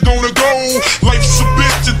when you're gonna go. Life's a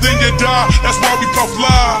bitch and then you die, that's why we puff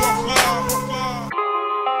lie.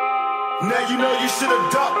 Now you know you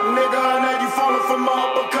should've ducked, nigga. Now you falling for my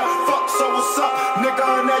uppercut. Fuck, so what's up,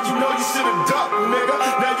 nigga? Now you know you should've ducked, nigga.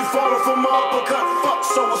 Now you falling for my uppercut. Fuck,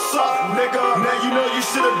 so what's up, nigga? Now you know you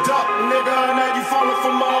should've ducked, nigga. Now you falling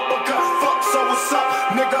for my uppercut. Fuck, so what's up,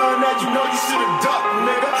 nigga? Now you know you should've ducked,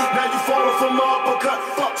 nigga. Now you falling for my uppercut.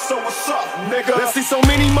 Fuck, so what's up, nigga? Let's see so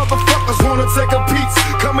many motherfuckers wanna take a piece,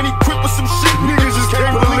 coming equipped with some shit niggas just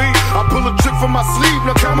can't believe. I pull a trick from my sleeve,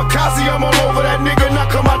 now kamikaze, I'm all over that nigga. Now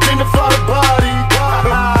come identify the body.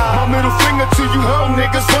 My middle finger to you hoe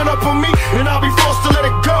niggas, run up on me and I'll be forced to let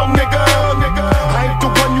it go, nigga. I ain't the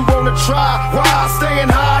one you wanna try. Why? Staying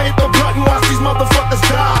high, hit the button, watch these motherfuckers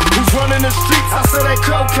die. Who's running the streets? I say that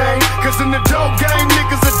cocaine, cause in the dope game,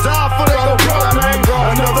 niggas that die for they go propane.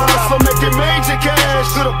 Another hustler making major cash,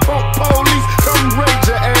 to the punk police, come raid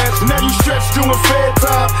your ass. Now you stretched doing fair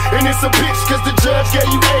time, and it's a bitch cause the judge gave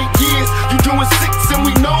you 8 years. You doing 6 and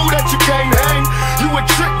we know that you can't hang. You a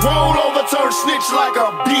trick, roll over, turn snitch like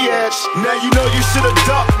a bitch. Now you know you should've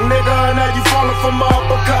ducked, nigga. Now you falling for my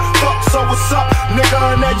uppercut. Fuck, so what's up,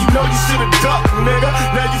 nigga? Now you know you should've ducked, nigga.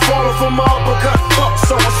 Now you falling for my uppercut. Fuck,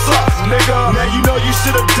 so what's up, nigga? Now you know you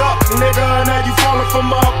should've ducked, nigga. Now you falling for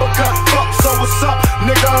my uppercut. Fuck, so what's up,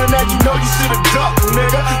 nigga? Now you know you should've ducked,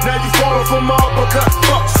 nigga. Now you falling for my uppercut.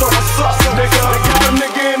 Fuck, so what's up, nigga? They got a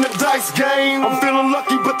nigga in the dice game. I'm feeling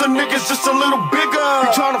lucky, but the nigga's just a little bigger. He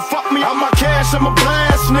tryna fuck me, I'm my cash, I'm a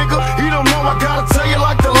blast, nigga. He don't know, I gotta tell you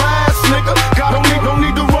like the last nigga. No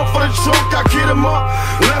need to run for the trunk, I get him up.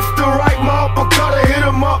 Left to right, my uppercut, I hit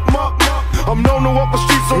him up. I'm known to walk the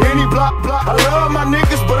streets on any block. I love my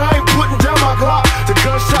niggas, but I ain't putting down my Glock. The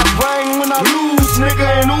gunshot rang when I lose, nigga.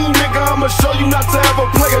 And ooh, nigga, I'ma show you not to ever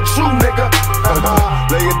play a true nigga.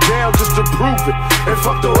 Lay it down just to prove it. And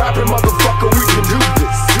fuck the rapping, motherfucker, we can do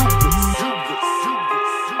this.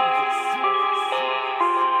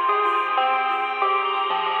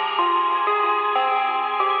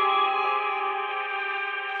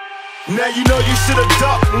 Now you know you should've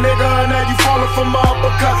ducked, nigga. Now you falling for my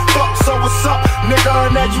uppercut. Fuck, so what's up,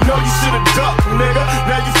 nigga? Now you know you should've ducked, nigga.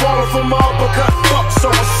 Now you falling for my uppercut. Fuck, so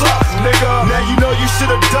what's up, nigga? Now you know you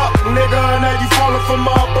should've ducked, nigga. Now you falling for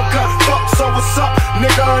my uppercut. Fuck, so what's up,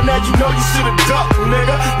 nigga? Now you know you should've ducked,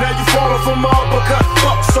 nigga. Now you falling for my uppercut.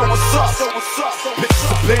 Fuck, so what's up?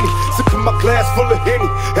 Bitches a plenty, sipping my glass full of Henny.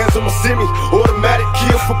 Hands on my semi, automatic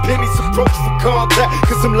kill for pennies. Approach for contact,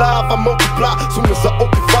 cause I'm live, I multiply. Soon as I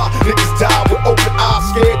open fire, niggas die with open eyes,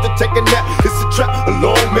 scared to take a nap. It's a trap, a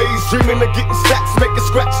long maze, dreaming of getting stacks, making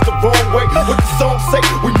scratch the wrong way. What the song say?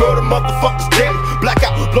 We murder motherfuckers daily.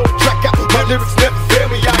 Blackout, blow the track out. My lyrics never fail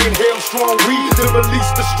me. I inhale strong weed to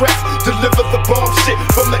release the stress. Deliver the bomb shit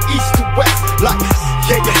from the east to west. Like,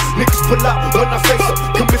 yeah, niggas pull out when I say so.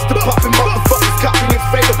 Commits to popping motherfuckers, copying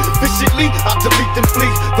fatal. Efficiently, I delete them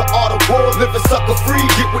fleas. The art of war, live a sucker free.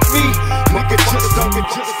 Get with me, nigga, just don't get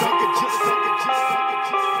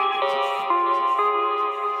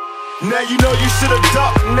Now you know you should've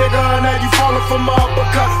ducked, nigga. Now you falling for my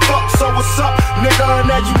uppercut. Fuck, so what's up, nigga?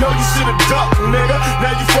 Now you know you should've ducked, nigga.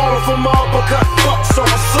 Now you falling for my uppercut. Fuck, so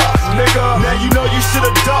what's up, nigga? Now you know you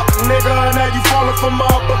should've ducked, nigga. Now you falling for my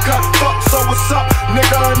uppercut. Fuck, so what's up,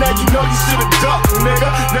 nigga? Now you know you should've ducked, nigga.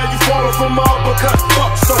 Now you falling for my uppercut.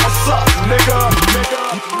 Fuck, so what's up, nigga?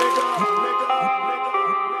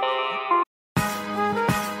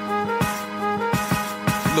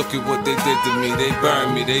 Look at what they did to me, they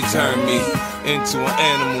burned me, they turned me into an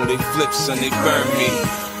animal, they flipped, son, they burned me.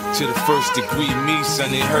 To the first degree, me, son,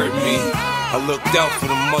 they hurt me. I looked out for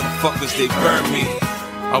the motherfuckers, they burned me.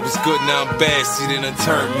 I was good, now I'm bad, see, they done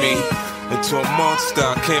turned me into a monster,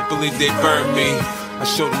 I can't believe they burned me. I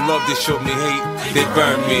showed them love, they showed me hate, they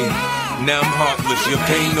burned me. Now I'm heartless, your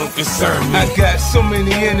pain don't concern me. I got so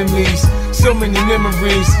many enemies, so many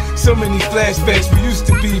memories, so many flashbacks, we used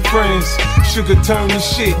to be friends. Sugar turn to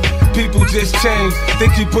shit, people just change. They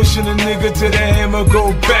keep pushing a nigga till the hammer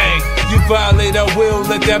go bang. You violate our will,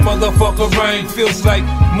 let that motherfucker rain. Feels like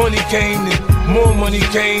money came and more money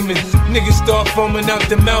came, and niggas start foaming out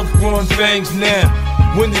the mouth, growing fangs now.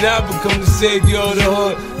 When did I become the savior of the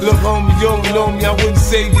hood? Look, homie, you don't know me, I wouldn't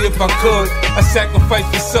save you if I could. I sacrifice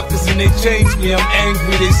for suckers and they change me. I'm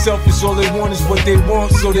angry, they selfish, all they want is what they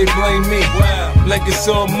want, so they blame me. Like it's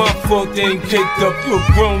all my fault they ain't caked up. You a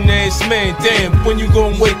grown ass man, damn, when you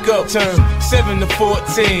gon' wake up? Turn 7 to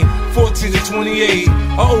 14, 14 to 28,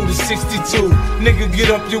 old to 62. Nigga, get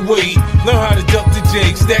up your weight, learn how to duck the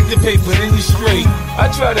J, stack the paper, then you straight. I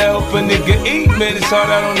try to help a nigga eat, man, it's hard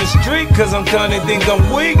out on the street, cause I'm kinda think I'm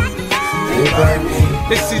weak.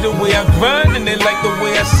 They see the way I grind and they like the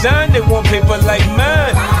way I shine. They want paper like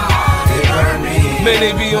mine. Man,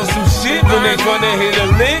 they be on some shit when they tryna hit a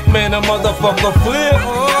lick. Man, a motherfucker flip.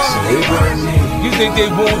 You think they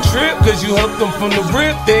won't trip cause you helped them from the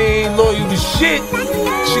rip. They ain't loyal to shit.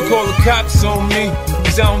 She call the cops on me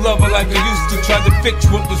cause I don't love her like I used to. Tried to fix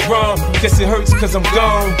what was wrong, guess it hurts cause I'm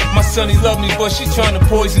gone. My sonny love me but she tryna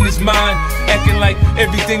poison his mind, acting like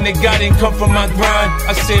everything they got ain't come from my grind.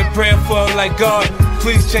 I say a prayer for her like, God,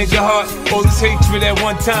 please change your heart. All this hatred at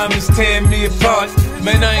one time is tearing me apart.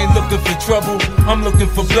 Man, I ain't looking for trouble, I'm looking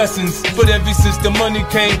for blessings. But ever since the money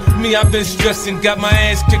came, me, I've been stressing. Got my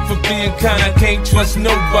ass kicked for being kind, I can't trust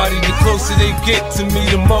nobody. The closer they get to me,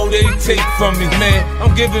 the more they take from me. Man,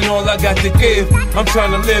 I'm giving all I got to give. I'm trying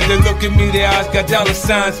to live, they look at me, their eyes got dollar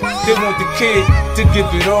signs. They want the kid to give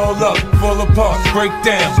it all up, fall apart, break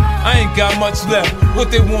down. I ain't got much left, what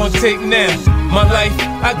they want take now. My life,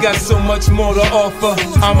 I got so much more to offer.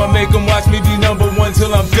 I'ma make them watch me be #1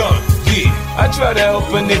 till I'm done. Yeah, I try to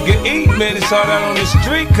help a nigga eat, man, it's hard out on the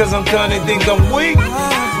street, cause I'm kinda think I'm weak.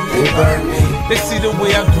 They see the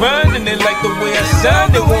way I grind and they like the way I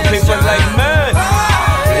shine. They want paper like mine.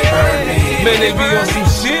 Man, they be on some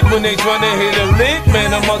shit when they tryna hit a lick.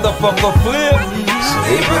 Man, a motherfucker flip.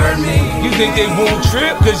 You think they won't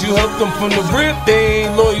trip cause you helped them from the rip. They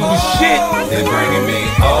ain't loyal to shit. They bringing me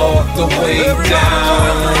all the way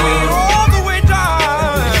down.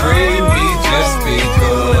 Free me just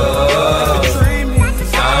because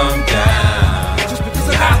I'm down.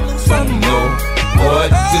 I don't know what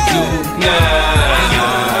to do now.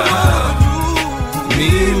 Me,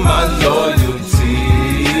 my loyalty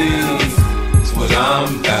is what I'm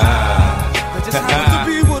about.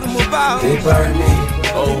 They burn me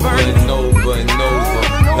over and over and over,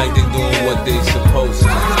 like they doing what they supposed to.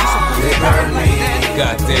 They burn me.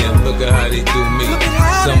 Goddamn, look at how they do me.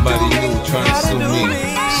 Somebody new trying to sue me,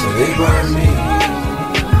 so they burn me.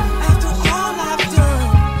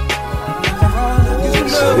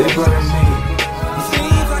 So they burn me.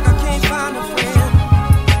 Seems like I can't find a friend.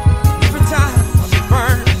 Every time I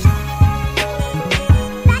burn.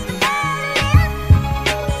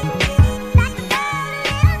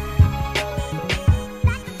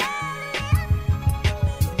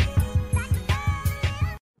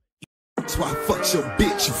 That's why I fucked your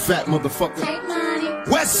bitch, you fat motherfucker.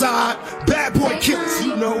 West Side, bad boy killers.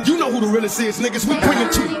 You know who the realest is, niggas. We bring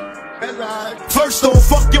it to you. First off,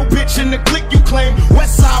 fuck your bitch in the clique you claim.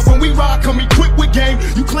 West Side, when we ride, come equipped with game.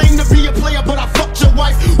 You claim to be a player, but I fucked your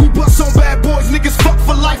wife. We bust on bad boys, niggas fuck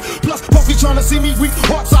for life. Plus, Puffy tryna see me weak,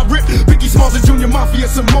 hearts I rip. Biggie Smalls and Junior Mafia,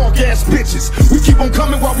 some more gas bitches. We keep on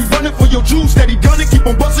coming while we running for your jewels. Steady gunning, keep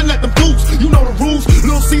on busting at them fools. You know the rules.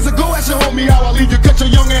 Lil Caesar, go ask your homie how I leave you. Cut your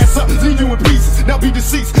young ass up, leave you in pieces. Now be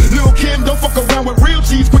deceased. Lil Kim, don't fuck around with real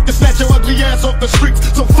G's. Quick to snatch your ugly ass off the streets.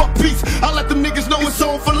 So fuck peace. I let them niggas know it's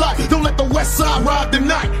on for life. Don't let the West Side ride the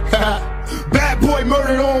night. Bad boy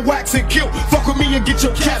murdered on wax and killed. Fuck with me and get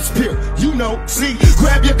your caps peeled. You know, see,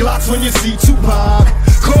 grab your Glocks when you see Tupac.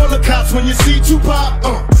 Call the cops when you see Tupac.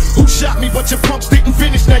 Who shot me but your punks didn't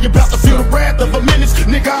finish. Now you're about to feel the wrath of a menace.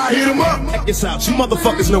 Nigga, I hit him up. Check this out, you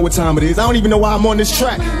motherfuckers know what time it is. I don't even know why I'm on this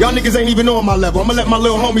track. Y'all niggas ain't even on my level. I'ma let my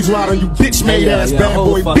little homies ride on you bitch made ass bad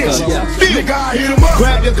boy bitches. Nigga, I hit him up.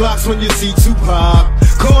 Grab your Glocks when you see Tupac.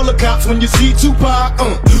 Call the cops when you see Tupac.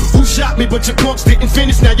 Who shot me but your punks didn't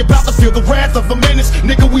finish. Now you're about to feel the wrath of a menace.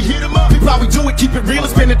 Nigga, we hit him up. People how we do it, keep it real.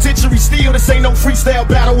 It's penitentiary steel. This ain't no freestyle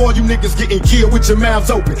battle. All you niggas getting killed with your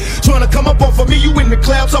mouths open. Trying to come up off of me, you in the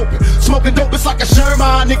clouds open. Smoking dope, it's like a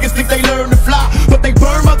Sherman. Niggas think they learn to fly, but they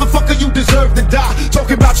burn, motherfucker, you deserve to die.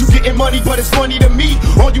 Talking about you getting money, but it's funny to me.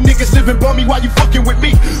 All you niggas living bummy while you fucking with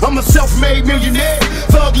me. I'm a self-made millionaire.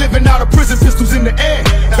 Thug living out of prison, pistols in the air.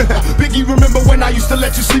 Biggie, remember when I used to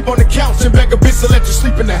let you sleep on the couch and beg a bitch to let you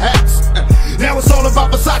sleep in the house? Now it's all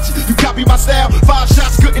about Versace. You copy my style. 5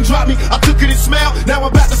 shots couldn't drop me. I took it and smiled. Now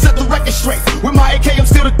I'm about to set the record straight. With my AK, I'm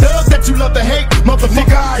still the thug that you love to hate.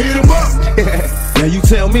 Motherfucker, I hit him up. Now you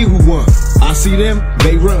tell me who won. I see them,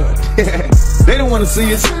 they run. They don't wanna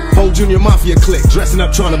see us. Whole Junior Mafia clique dressing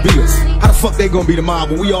up trying to beat us. How the fuck they gonna be the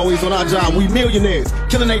mob when we always on our job? We millionaires.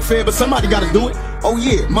 Killing ain't fair, but somebody gotta do it. Oh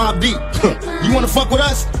yeah, Mobb Deep. You wanna fuck with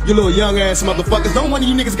us? You little young ass motherfuckers. Don't one of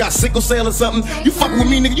you niggas got sickle cell or something? You fucking with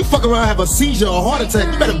me, nigga, you fuck around, have a seizure or a heart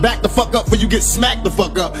attack. You better back the fuck up before you get smacked the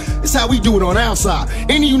fuck up. This how we do it on our side.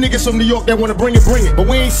 Any of you niggas from New York that wanna bring it, bring it. But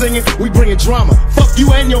we ain't singing, we bringing drama. Fuck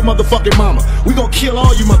you and your motherfucking mama. We gon' kill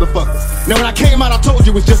all you motherfuckers. Now when I came out, I told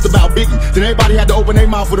you it was just about Biggie. Then everybody had to open their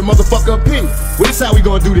mouth with a motherfucker opinion. Well, this how we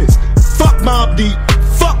gonna do this. Fuck Mobb Deep.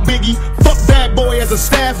 Fuck Biggie, fuck Bad Boy as a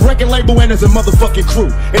staff, record label, and as a motherfucking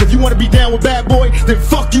crew. And if you wanna be down with Bad Boy, then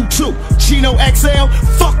fuck you too. Chino XL,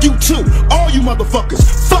 fuck you too. All you motherfuckers,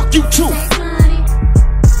 fuck you too.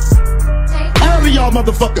 All of y'all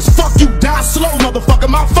motherfuckers, fuck you, die slow, motherfucker.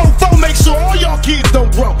 My fofo make sure all y'all kids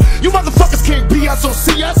don't grow. You motherfuckers can't be us or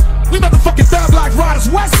see us. We motherfucking thug like riders,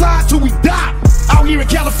 west side till we die. Out here in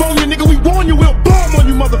California, nigga, we warn you, we'll bomb on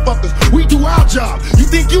you motherfuckers. We do our job. You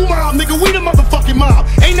think you mob, nigga, we the motherfucking mob.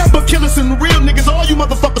 Ain't nothing but killers and the real niggas, all you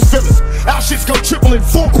motherfuckers feelers. Our shits go triple and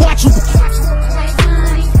four quadruple.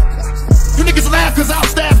 You niggas laugh cause our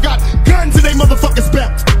staff got guns in they motherfuckers'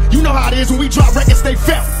 belts. You know how it is when we drop records, they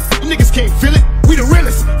felt. You niggas can't feel it, we the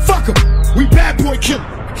realest. Fuck them, we Bad Boy killer.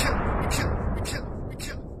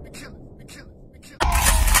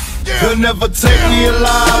 They'll never take me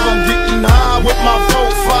alive. I'm getting high with my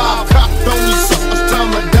 4-5. Cocked on you suckers, time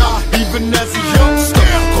to die. Even as a youngster,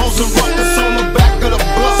 causing ruckus on the back of the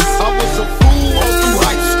bus. I was a fool all through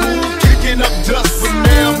high school, kicking up dust. But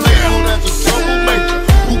now I'm labeled as a troublemaker.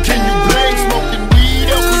 Who can you blame? Smoking weed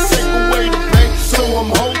up, we take away the pain. So I'm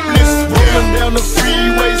hopeless, rolling down the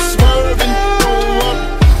freeway, swerving. Don't worry,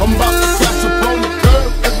 I'm about to crash upon the curb.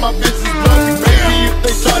 Cause my business bloody, baby. If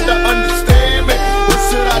they tried to understand me, what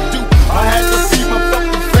should I do? I had to feed my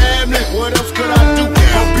fucking family. What else could I do?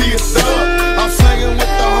 I'll be a thug. I'm slanging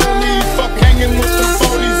with the homies, fuck hanging with the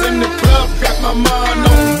phonies in the club. Got my mind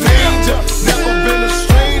on danger. Never been a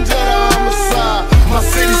stranger to homicide. My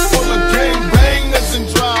city's full of gangbangers and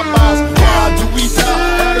drive-bys. Why do we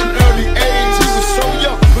die at an early age? He was so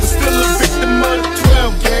young, but still a victim of the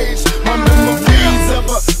 12 gauge. My memories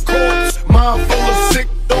of a corpse, mind full of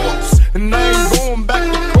sick thoughts, and I ain't going back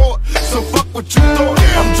to court. So fuck what you thought.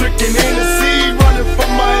 I'm drinking Hennessy, running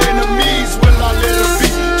from my enemies. Will I let it be?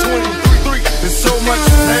 23, there's so much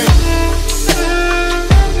pain.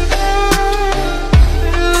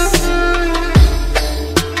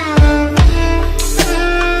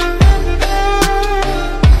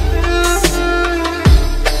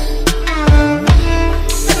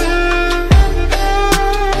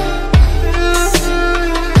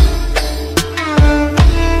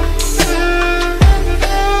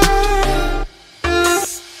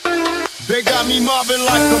 They got me mobbing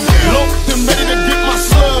like I'm locked and ready to get my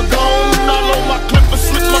slug on. I load my clip and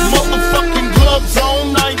slip my motherfucking gloves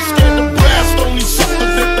on. I ain't scared to blast on these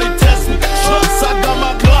suckers if they test me. Trust, I got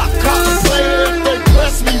my Glock, cop a player if they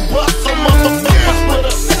press me. Bust some motherfuckers with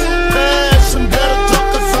a passion. Better duck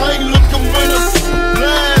cause I ain't looking with us.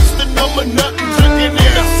 Blasting on my nothing, drinking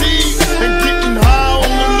Hennessy and getting high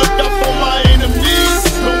on the lookout for my enemies.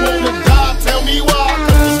 Don't wanna die, tell me why,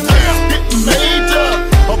 cause the streets getting major.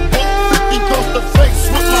 Across the face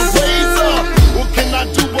with my razor. What can I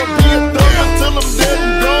do but be a thug until I'm dead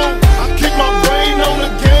and gone? I keep my brain on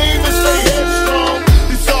the game and stay headstrong.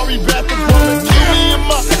 These sorry bastards wanna kill me in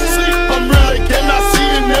my sleep. I'm really cannot see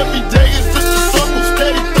it every day. It's just a struggle,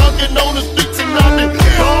 steady thugging on the streets and I've been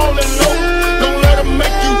balling low. Don't let them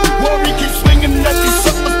make you worry. Keep swinging at these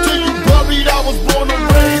suckers till you buried. I was born and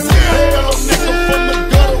raised hell, nigga from the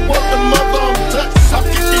gutter, working mother I'm touched. I'm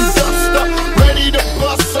kicking dust up, ready to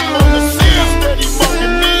bust. I'm on the steady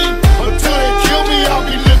mugging me. Until they kill me, I'll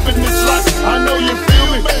be living this life. I know you feel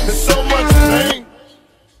me, there's so much pain.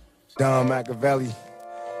 Don Machiavelli,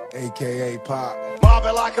 aka Pop.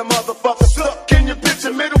 Mobbing like a motherfucker stuck. Can you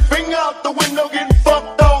picture middle finger out the window getting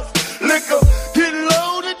fucked off? Liquor, get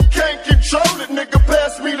loaded, can't control it. Nigga,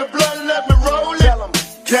 pass me the blood, let me roll it. Tell 'em,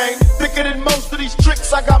 gang, thicker than most of these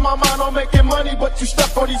tricks. I got my mind on making money, but you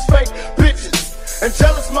stuck on these fake bitches. And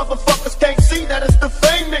jealous motherfuckers can't see that it's the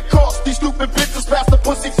fame that cost these stupid bitches pass the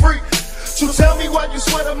pussy free. So tell me why you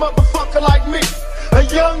sweat a motherfucker like me, a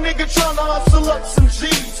young nigga tryna hustle up some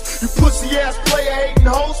G's. You pussy ass player hating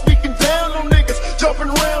hoes, speaking down on niggas, jumping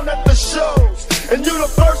around at the shows. And you the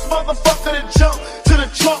first motherfucker to jump to the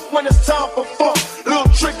trunk when it's time for funk.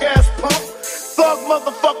 Little trick ass punk. Thug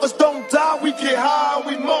motherfuckers don't die, we get high,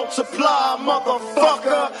 we multiply,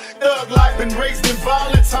 motherfucker. Thug life been raised in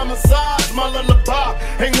violence, homicides, my lullaby.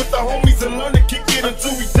 Hang with the homies and learn to kick it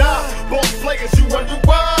until we die. Both players, you wonder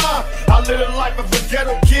why. I live a life of a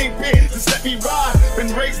ghetto kingpin, just let me ride.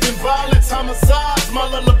 Been raised in violence, homicides, my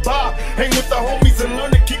lullaby. Hang with the homies and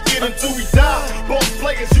learn to kick it until we die. Both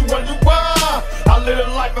players, you wonder why. I live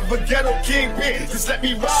the life of a ghetto kingpin. Just let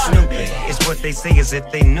me ride. Snoopy is what they say as if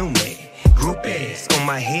they knew me. Groupies on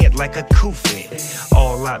my head like a kufi.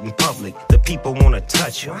 All out in public, the people wanna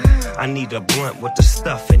touch you. I need a blunt with the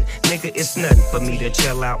stuffing. Nigga, it's nothing for me to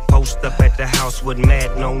chill out. Post up at the house with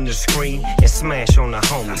Madden on the screen and smash on the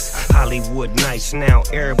homies. Hollywood nights now,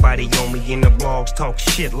 everybody on me in the blogs talk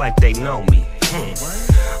shit like they know me.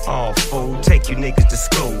 All fool, take you niggas to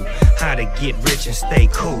school. How to get rich and stay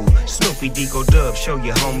cool. Snoopy Deagle Dub, show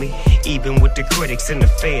you homie. Even with the critics and the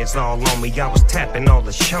feds all on me, I was tapping all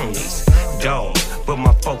the shonies. Dog, but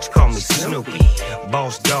my folks call me Snoopy.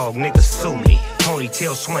 Boss dog, niggas sue me.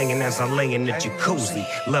 Ponytail swinging as I lay in the jacuzzi.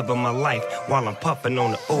 Loving my life while I'm puffing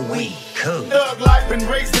on the ooh-wee. Cool. Thug life been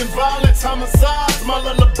raised in violence, homicides, my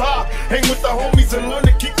lullaby. Hang with the homies and learn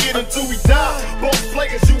to kick it until we die. Both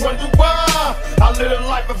players, you wonder why. I live the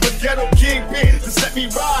life of a ghetto kingpin, just let me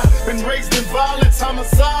ride. Been raised in violence,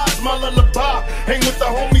 homicides, my lullaby. Hang with the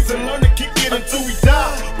homies and learn to kick it until we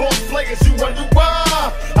die. Both players, you wonder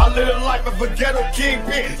why. I live the life of a ghetto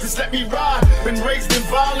kingpin, just let me ride. Been raised in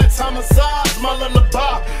violence, homicides, my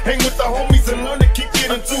lullaby. Hang with the homies and learn to kick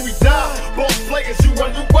it until we die. Both players, you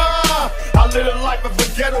wonder why. I live the life of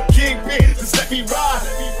a ghetto kingpin, just let me ride.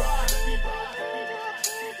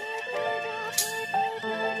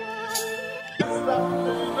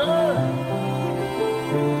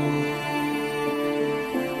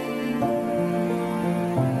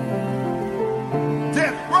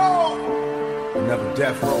 Death Row! Another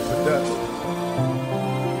Death Row production.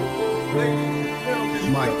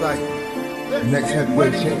 Mike Tyson, next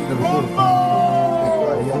heavyweight champion of the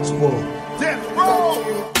world. Young Squirrel. Death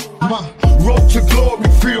Row! My road to glory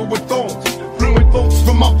filled with thorns. Fluid thoughts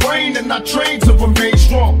from my brain and I trained to remain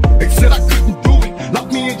strong. They said I couldn't do it,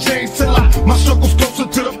 locked me in chains till my struggle's closer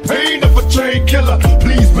to the pain of a trained killer.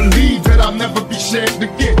 Please believe that I'll never be shamed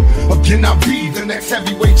again. Again I'll be the next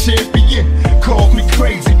heavyweight champion. Call me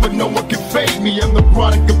crazy, but no one can fade me. I'm the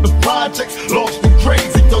product of the projects, lost and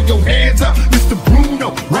crazy. Throw your hands up, Mr.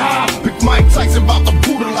 Bruno. Ride, Big Mike Tyson about to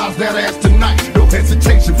brutalize that ass tonight. No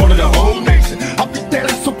hesitation, front of the whole nation. I'll be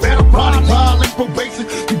that ass so bad, I'll body pile like probation.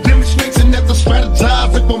 You demonstration that the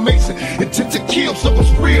strategize information. Intent to kill, so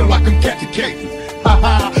it's real like I'm catchy.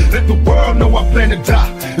 Haha, let the world know I plan to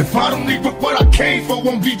die. If I don't leave with what I came for,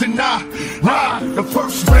 won't be denied. Ride, the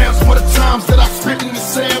first round's for the times that I spit in the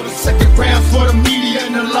cell. The second round's for the media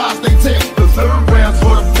and the lies they tell. The third round's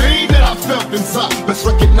for the pain that I felt inside. Let's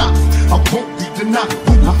recognize, I won't be denied.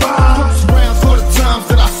 First round's for the times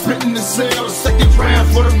that I spit in the cell. The second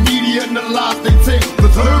round's for the media and the lies they tell. The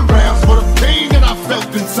third round's for the pain that I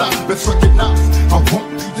felt inside. Let's recognize, I won't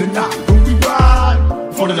be denied. When we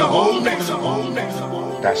ride, for the whole nation.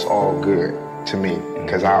 That's all good to me,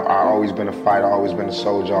 because I always been a fighter, always been a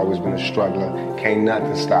soldier, always been a struggler. Can't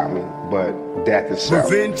nothing stop me but death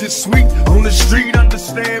itself. Revenge is sweet, on the street,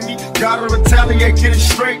 understand me. Gotta retaliate, get it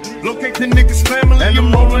straight. Locate the niggas' family, and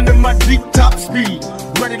I'm rolling in my deep top speed.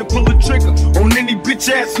 Ready to pull the trigger on any bitch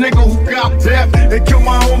ass nigga who got death. They kill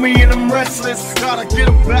my homie and I'm restless. Gotta get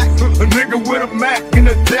him back. A nigga with a Mac and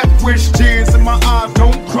a death wish. Tears in my eyes,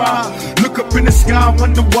 don't cry. Look up in the sky,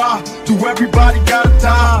 wonder why. Do everybody gotta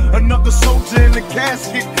die? Another soldier in the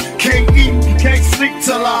casket. Can't eat, can't sleep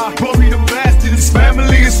till I bury the bastard. His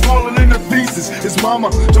family is falling into pieces. His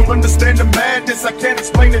mama don't understand the madness. I can't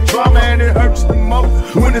explain the drama and it hurts the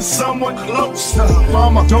most when it's someone close.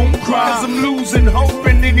 Mama, don't cry, 'cause I'm losing hope.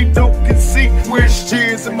 And any dope can see where's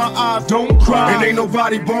tears in my eyes, don't cry. And ain't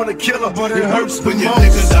nobody born a killer, but it hurts the most.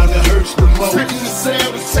 Niggas out there hurts the most. Spit in the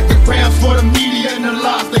cell, the second round's for the media and the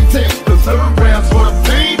lies they tell. The third round's for the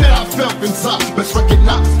pain that I felt inside. Let's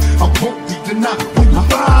recognize, I won't be denied.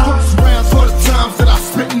 First round's for the times that I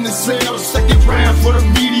spit in the cell. The second round's for the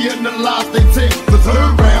media and the lies they tell. The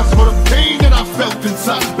third round's for the pain that I felt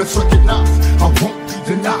inside. Let's recognize, I won't be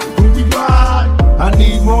denied. When we ride, I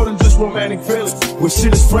need more than just romantic feelings. When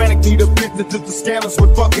shit is frantic, need a business to the scandals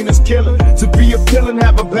when fucking is killing. To be a villain,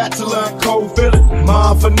 have a bachelor and cold feeling.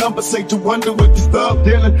 Mom for numbers, say to wonder what you thug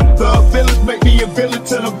dealing. Thug feelings make me a villain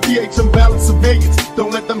to the pH imbalance civilians.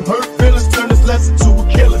 Don't let them hurt feelings turn this lesson to a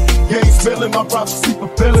killing. Gaze feeling, my prophecy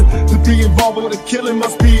fulfilling. To be involved with a killing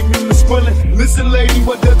must be immune to squilling. Listen lady,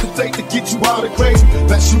 what does it take to get you out of crazy?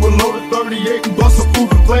 That you a loaded 38 and bust a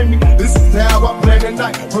food and blame me. This is how I plan the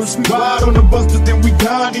night. First we ride on the bus, then we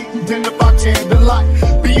dine, eating dinner by candlelight.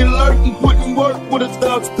 Be alert and put in work with a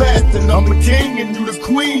thug's past. And I'm the king and you the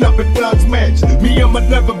queen up in Thug's match. Me, I'ma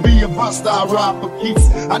never be a buster, I ride for keeps.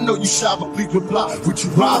 I know you shy, but please reply. Would you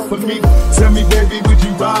ride for me? Tell me, baby, would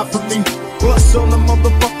you ride for me? Bust on the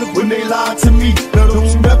motherfuckers when they lie to me. Now don't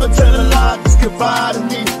you never tell a lie, just confide in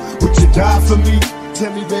me. Would you die for me?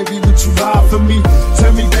 Tell me, baby, would you ride for me?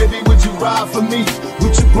 Tell me, baby, would you ride for me?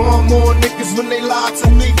 Would you bomb more niggas when they lie to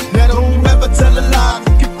me? Now don't you ever tell a lie,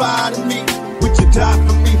 you can fire to me. Would you die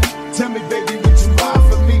for me? Tell me, baby, would you ride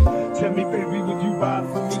for me? Tell me, baby, would you ride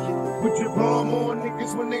for me? Would you bomb more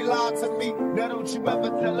niggas when they lie to me? Now don't you ever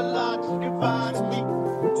tell a lie, you can fire to me.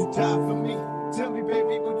 Would you die for me? Tell me,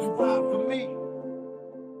 baby, would you ride for me?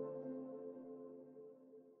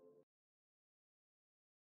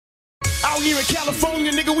 Out here in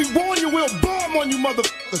California, nigga, we warn you, we'll bomb on you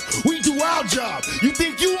motherfuckers. We do our job. You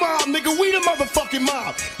think you mob, nigga, we the motherfucking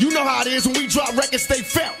mob. You know how it is when we drop records, they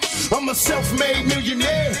felt. I'm a self-made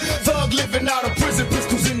millionaire, thug living out of prison,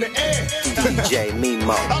 pistols in the air. DJ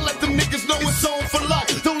Mimo. I let them niggas know it's on for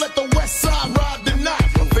life. Don't let the west side ride the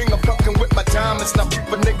night. One thing I'm fucking with my diamonds, now keep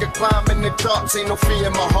a nigga climbing the darks. Ain't no fear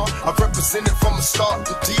in my heart. I've represented from the start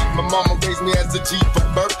to deep. My mama raised me as a G for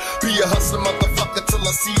birth. Be a hustler motherfucker till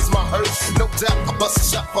I seize my hurt. No doubt, I bust a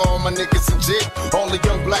shot for all my niggas in jail. All the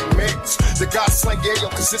young black men that got slang, yeah, yo,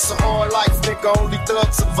 cause it's a hard life, nigga, only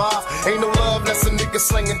thugs survive. Ain't no love, that's a nigga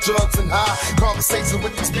slinging drugs and high. Conversation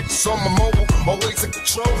with these bitches on my mobile, always in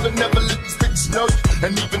control and never let these bitches know you.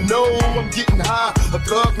 And even though I'm getting high, a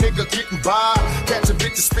thug nigga getting by. Catching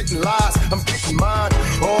bitches spitting lies, I'm getting mine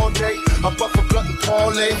all day. I buff a blunt and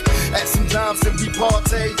parlay, at some times and we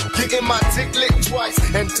party. Getting my dick licked twice,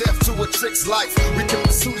 and death to a trick's life. We can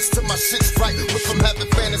pursue this till my shit's right. Went from having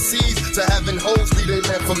fantasies to having hoes be they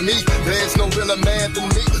man for me. There's no realer man than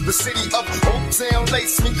me. The city of Oak Town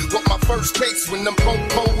laced me with my first case when them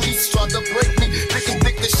police tried to break me. Didn't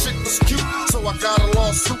think this shit was cute, so I got a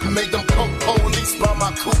lawsuit and made them police by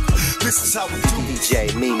my coupe. This is how we do.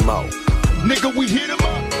 DJ Mimo. Nigga, we hit 'em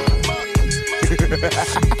up.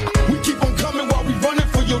 We keep on coming while we running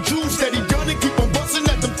for your juice. Steady gunning, keep on busting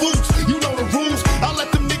at the boots. You know the rules. I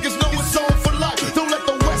let them niggas know it's on for life. Don't let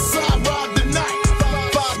the west side ride the night.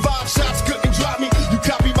 Five shots couldn't drop me. You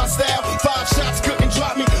copy my style. 5 shots couldn't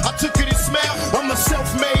drop me. I took it and smell. I'm a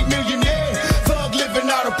self-made millionaire. Thug living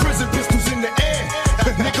out of prison, pistols in the air.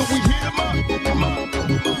 Nigga, we hit 'em up.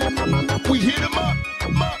 We hit 'em up.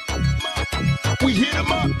 We hit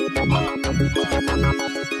 'em up.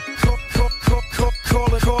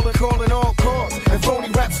 Calling all cars. And phony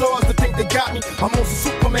rap stars that think they got me. I'm on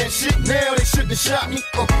some Superman shit now, they shouldn't have shot me.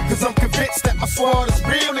 Cause I'm convinced that my squad is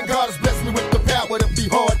real and God has blessed me with the power to be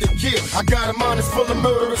hard to kill. I got a mind that's full of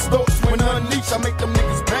murderous thoughts. When unleashed, I make them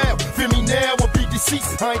niggas bound. Feel me now or be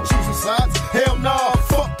deceased. I ain't choosing sides. Hell nah,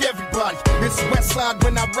 fuck everybody. It's west side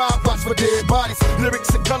when I ride, watch for dead bodies.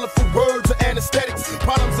 Lyrics and colorful words are anesthetics.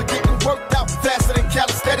 Problems are getting worked out faster than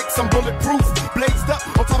calisthenics. I'm bulletproof, blazed up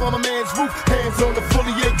on top of my man's roof. Hands on the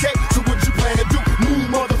fully AK. So what you plan to do? Move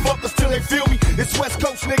motherfuckers till they feel me. It's West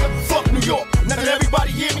Coast, nigga. Fuck New York. Now that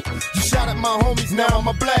everybody hear me, you shout at my homies, now I'm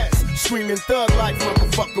a blast. Screaming thug life,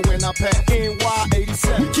 motherfucker, when I pass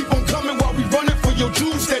NY87. We keep on coming while we running for your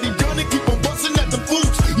juice. Steady gunning, keep on busting at the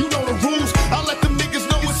foods. You know the rules. I let them niggas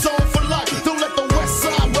know it's on for life. Don't let the west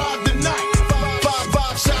side ride the night.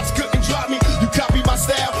 Five shots couldn't drop me. You copy my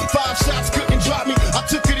style. 5 shots couldn't drop me. I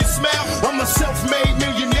took it and smell. I'm a self-made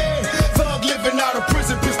millionaire. Thug living out of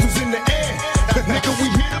prison, pistols in the air. Nigga, we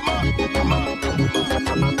hit 'em up.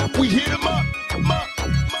 We hit 'em up.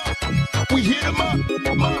 We hit 'em up.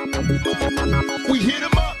 We hit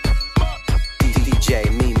 'em up. DJ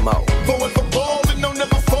Mimo. Forward for ballin', no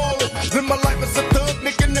never fallin'. Live my life as a thug,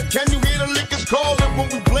 nigga. Now can you hear the lickers callin'? When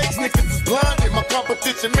we blaze, niggas is blinded. My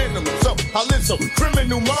competition minimum, so I live so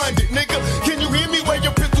criminal-minded, nigga. Can you hear me? Wave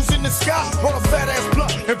your pistols in the sky on a fat-ass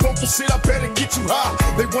blunt and bump the shit. I better get you high.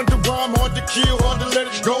 They wonder why I'm hard to kill, hard to let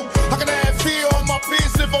it go. How can I have fear? All my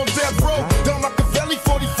peers live on death row. Down like a belly,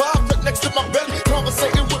 45 right next to my belly.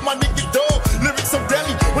 Conversating with my nigga dog. Lyrics so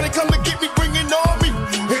deadly. When they come to get me, bring an army.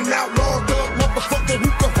 An outlaw dog, motherfucker, who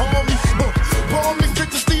can harm me? Bomb these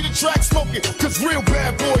bitches need a track smoking. Cause real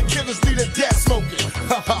bad boy killers need a gas smoking.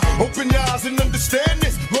 Open your eyes and understand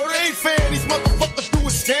this. Murder ain't fair, these motherfuckers do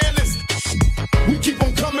it scandalous. We keep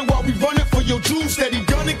on coming while we running for your juice. Steady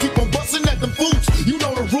gunning, keep on busting at them foods. You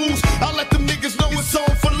know the rules. I let them niggas know it's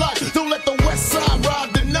on for life. Don't let the west side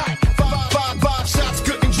ride the night. Five shots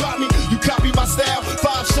couldn't drop me. You copy my style.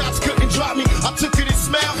 5 shots couldn't drop me. I took it and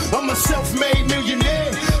smell. I'm a self-made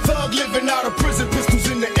millionaire. Thug living out of prison, pistols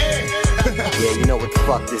in the air. Yeah, you know what the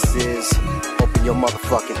fuck this is. Open your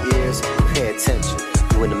motherfucking ears. Pay attention.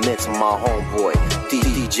 You in the mix with my homeboy,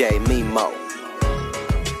 DJ Mimo.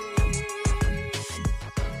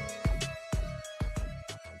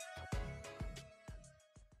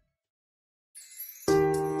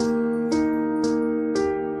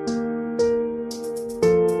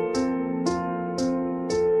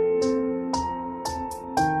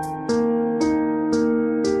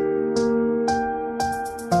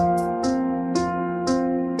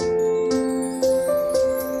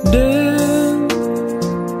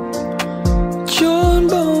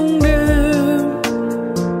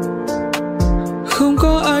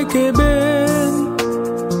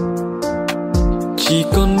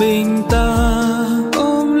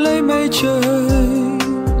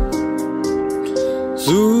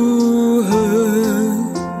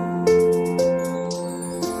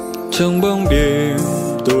 Trong bóng đêm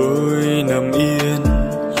tôi nằm yên,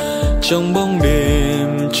 trong bóng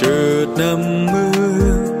đêm chợt nằm mơ,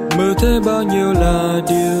 mơ thấy bao nhiêu là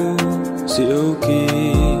điều diệu kỳ.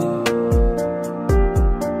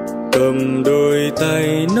 Cầm đôi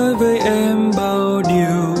tay nói với em bao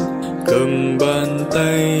điều, cầm bàn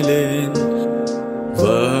tay lên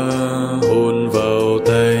và hôn vào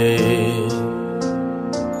tay.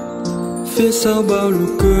 Phía sau bao nụ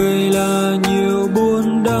cười là nhiều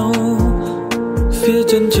buồn đau, phía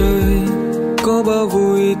chân trời có bao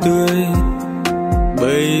vui tươi.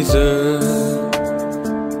 Bây giờ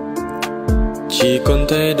chỉ còn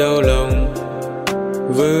thấy đau lòng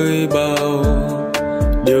với bao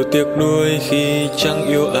điều tiếc nuối khi chẳng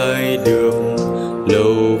yêu ai được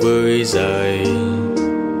lâu với dài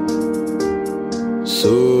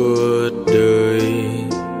suốt đời.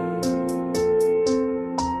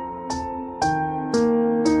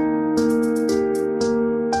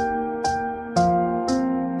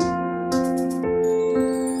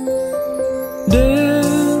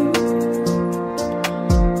 Đêm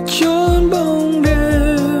trốn bóng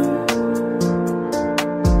đêm,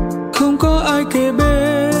 không có ai kề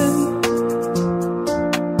bên,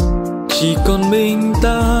 chỉ còn mình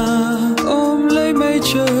ta ôm lấy mây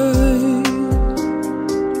trời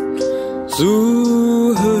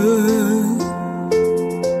du hơi.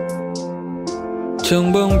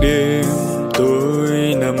 Trong bóng đêm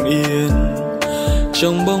tôi nằm yên,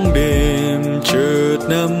 trong bóng đêm chợt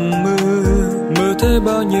nằm mơ, mơ thấy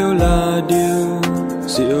bao nhiêu là điều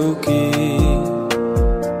diệu kỳ.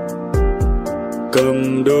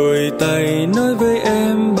 Cầm đôi tay nói với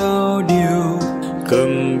em bao điều,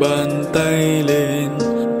 cầm bàn tay lên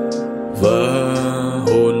và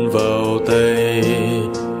hôn vào tay.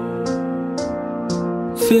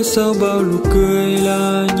 Phía sau bao nụ cười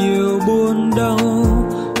là nhiều buồn đau,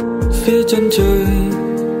 phía chân trời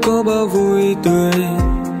có bao vui tươi.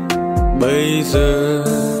 Bây giờ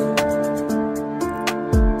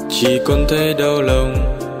chỉ còn thấy đau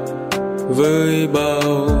lòng với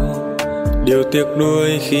bao điều tiếc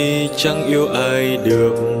nuối khi chẳng yêu ai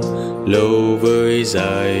được lâu với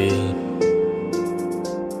dài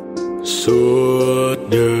suốt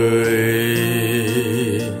đời.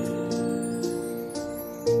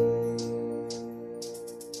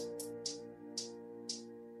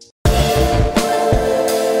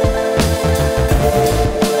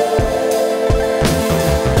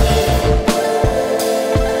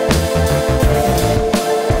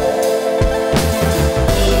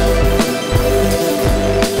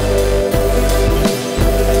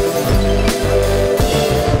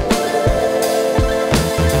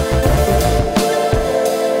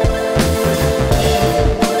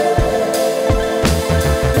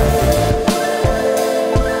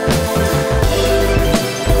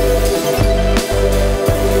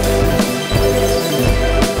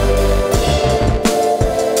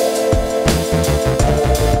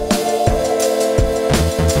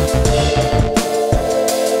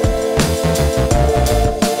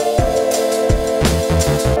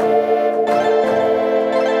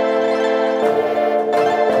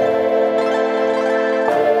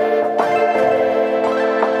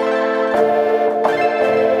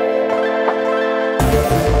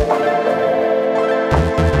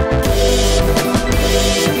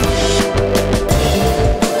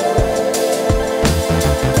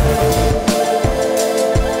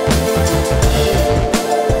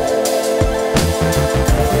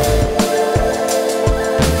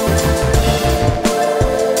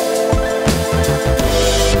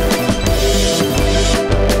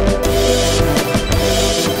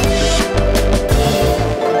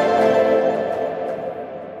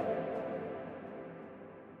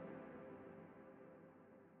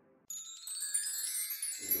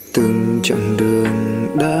 Từng chặng đường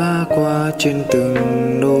đã qua trên từng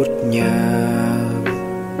nốt nhạc,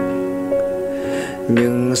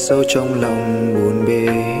 nhưng sâu trong lòng buồn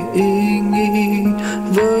bề ý nghĩ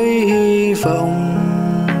với hy vọng.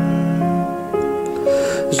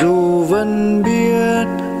 Dù vẫn biết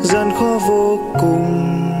gian khó vô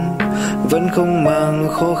cùng, vẫn không mang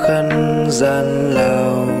khó khăn gian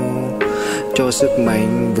lao, cho sức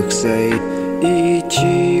mạnh vực dậy ý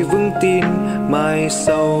chí vững tin, mai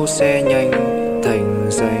sau sẽ nhanh thành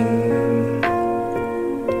danh.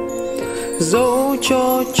 Dẫu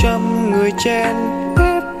cho trăm người chen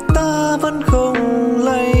ép ta vẫn không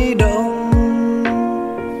lay động,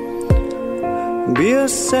 biết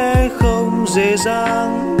sẽ không dễ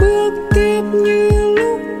dàng bước tiếp như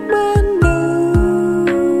lúc ban đầu,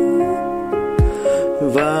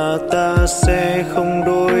 và ta sẽ không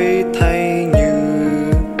đổi thay như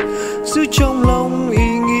giữ trong lòng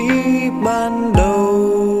ý nghĩ ban đầu.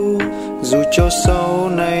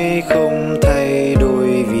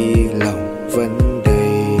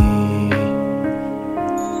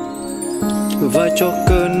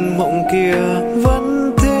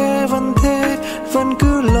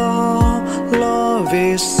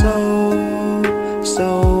 sau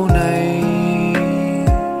sau này.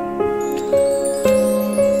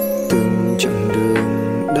 Từng chặng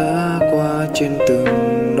đường đã qua trên từng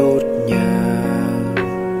nốt nhà,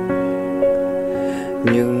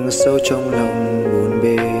 nhưng sâu trong lòng buồn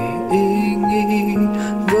bề ý nghĩ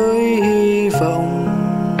với hy vọng.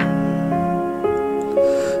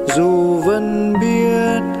 Dù vẫn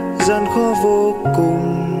biết gian khó vô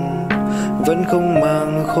cùng, vẫn không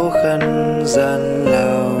mang khó khăn gian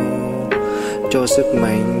lao, cho sức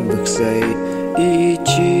mạnh vực dậy ý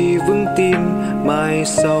chí vững tin, mai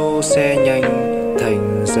sau sẽ nhanh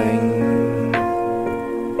thành danh.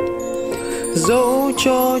 Dẫu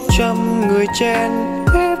cho trăm người chen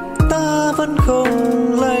ép ta vẫn không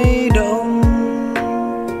lay động,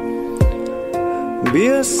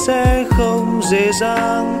 biết sẽ không dễ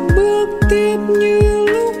dàng bước tiếp như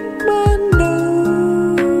lúc ban đầu,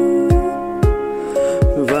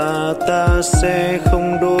 và ta sẽ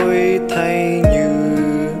không đổi thay như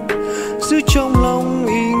giữ trong lòng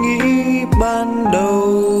ý nghĩ ban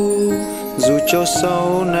đầu. Dù cho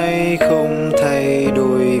sau này không thay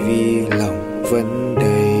đổi vì lòng vẫn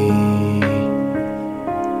đầy,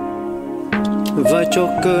 và cho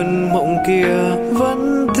cơn mộng kia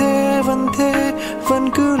vẫn thế vẫn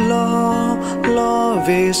cứ lo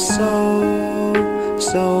về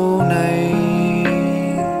sau này.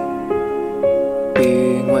 Khi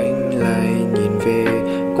ngoảnh lại nhìn về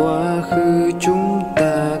quá khứ, chúng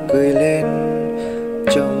ta cười lên,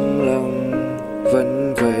 trong lòng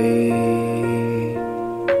vẫn vậy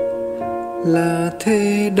là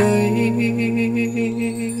thế đấy.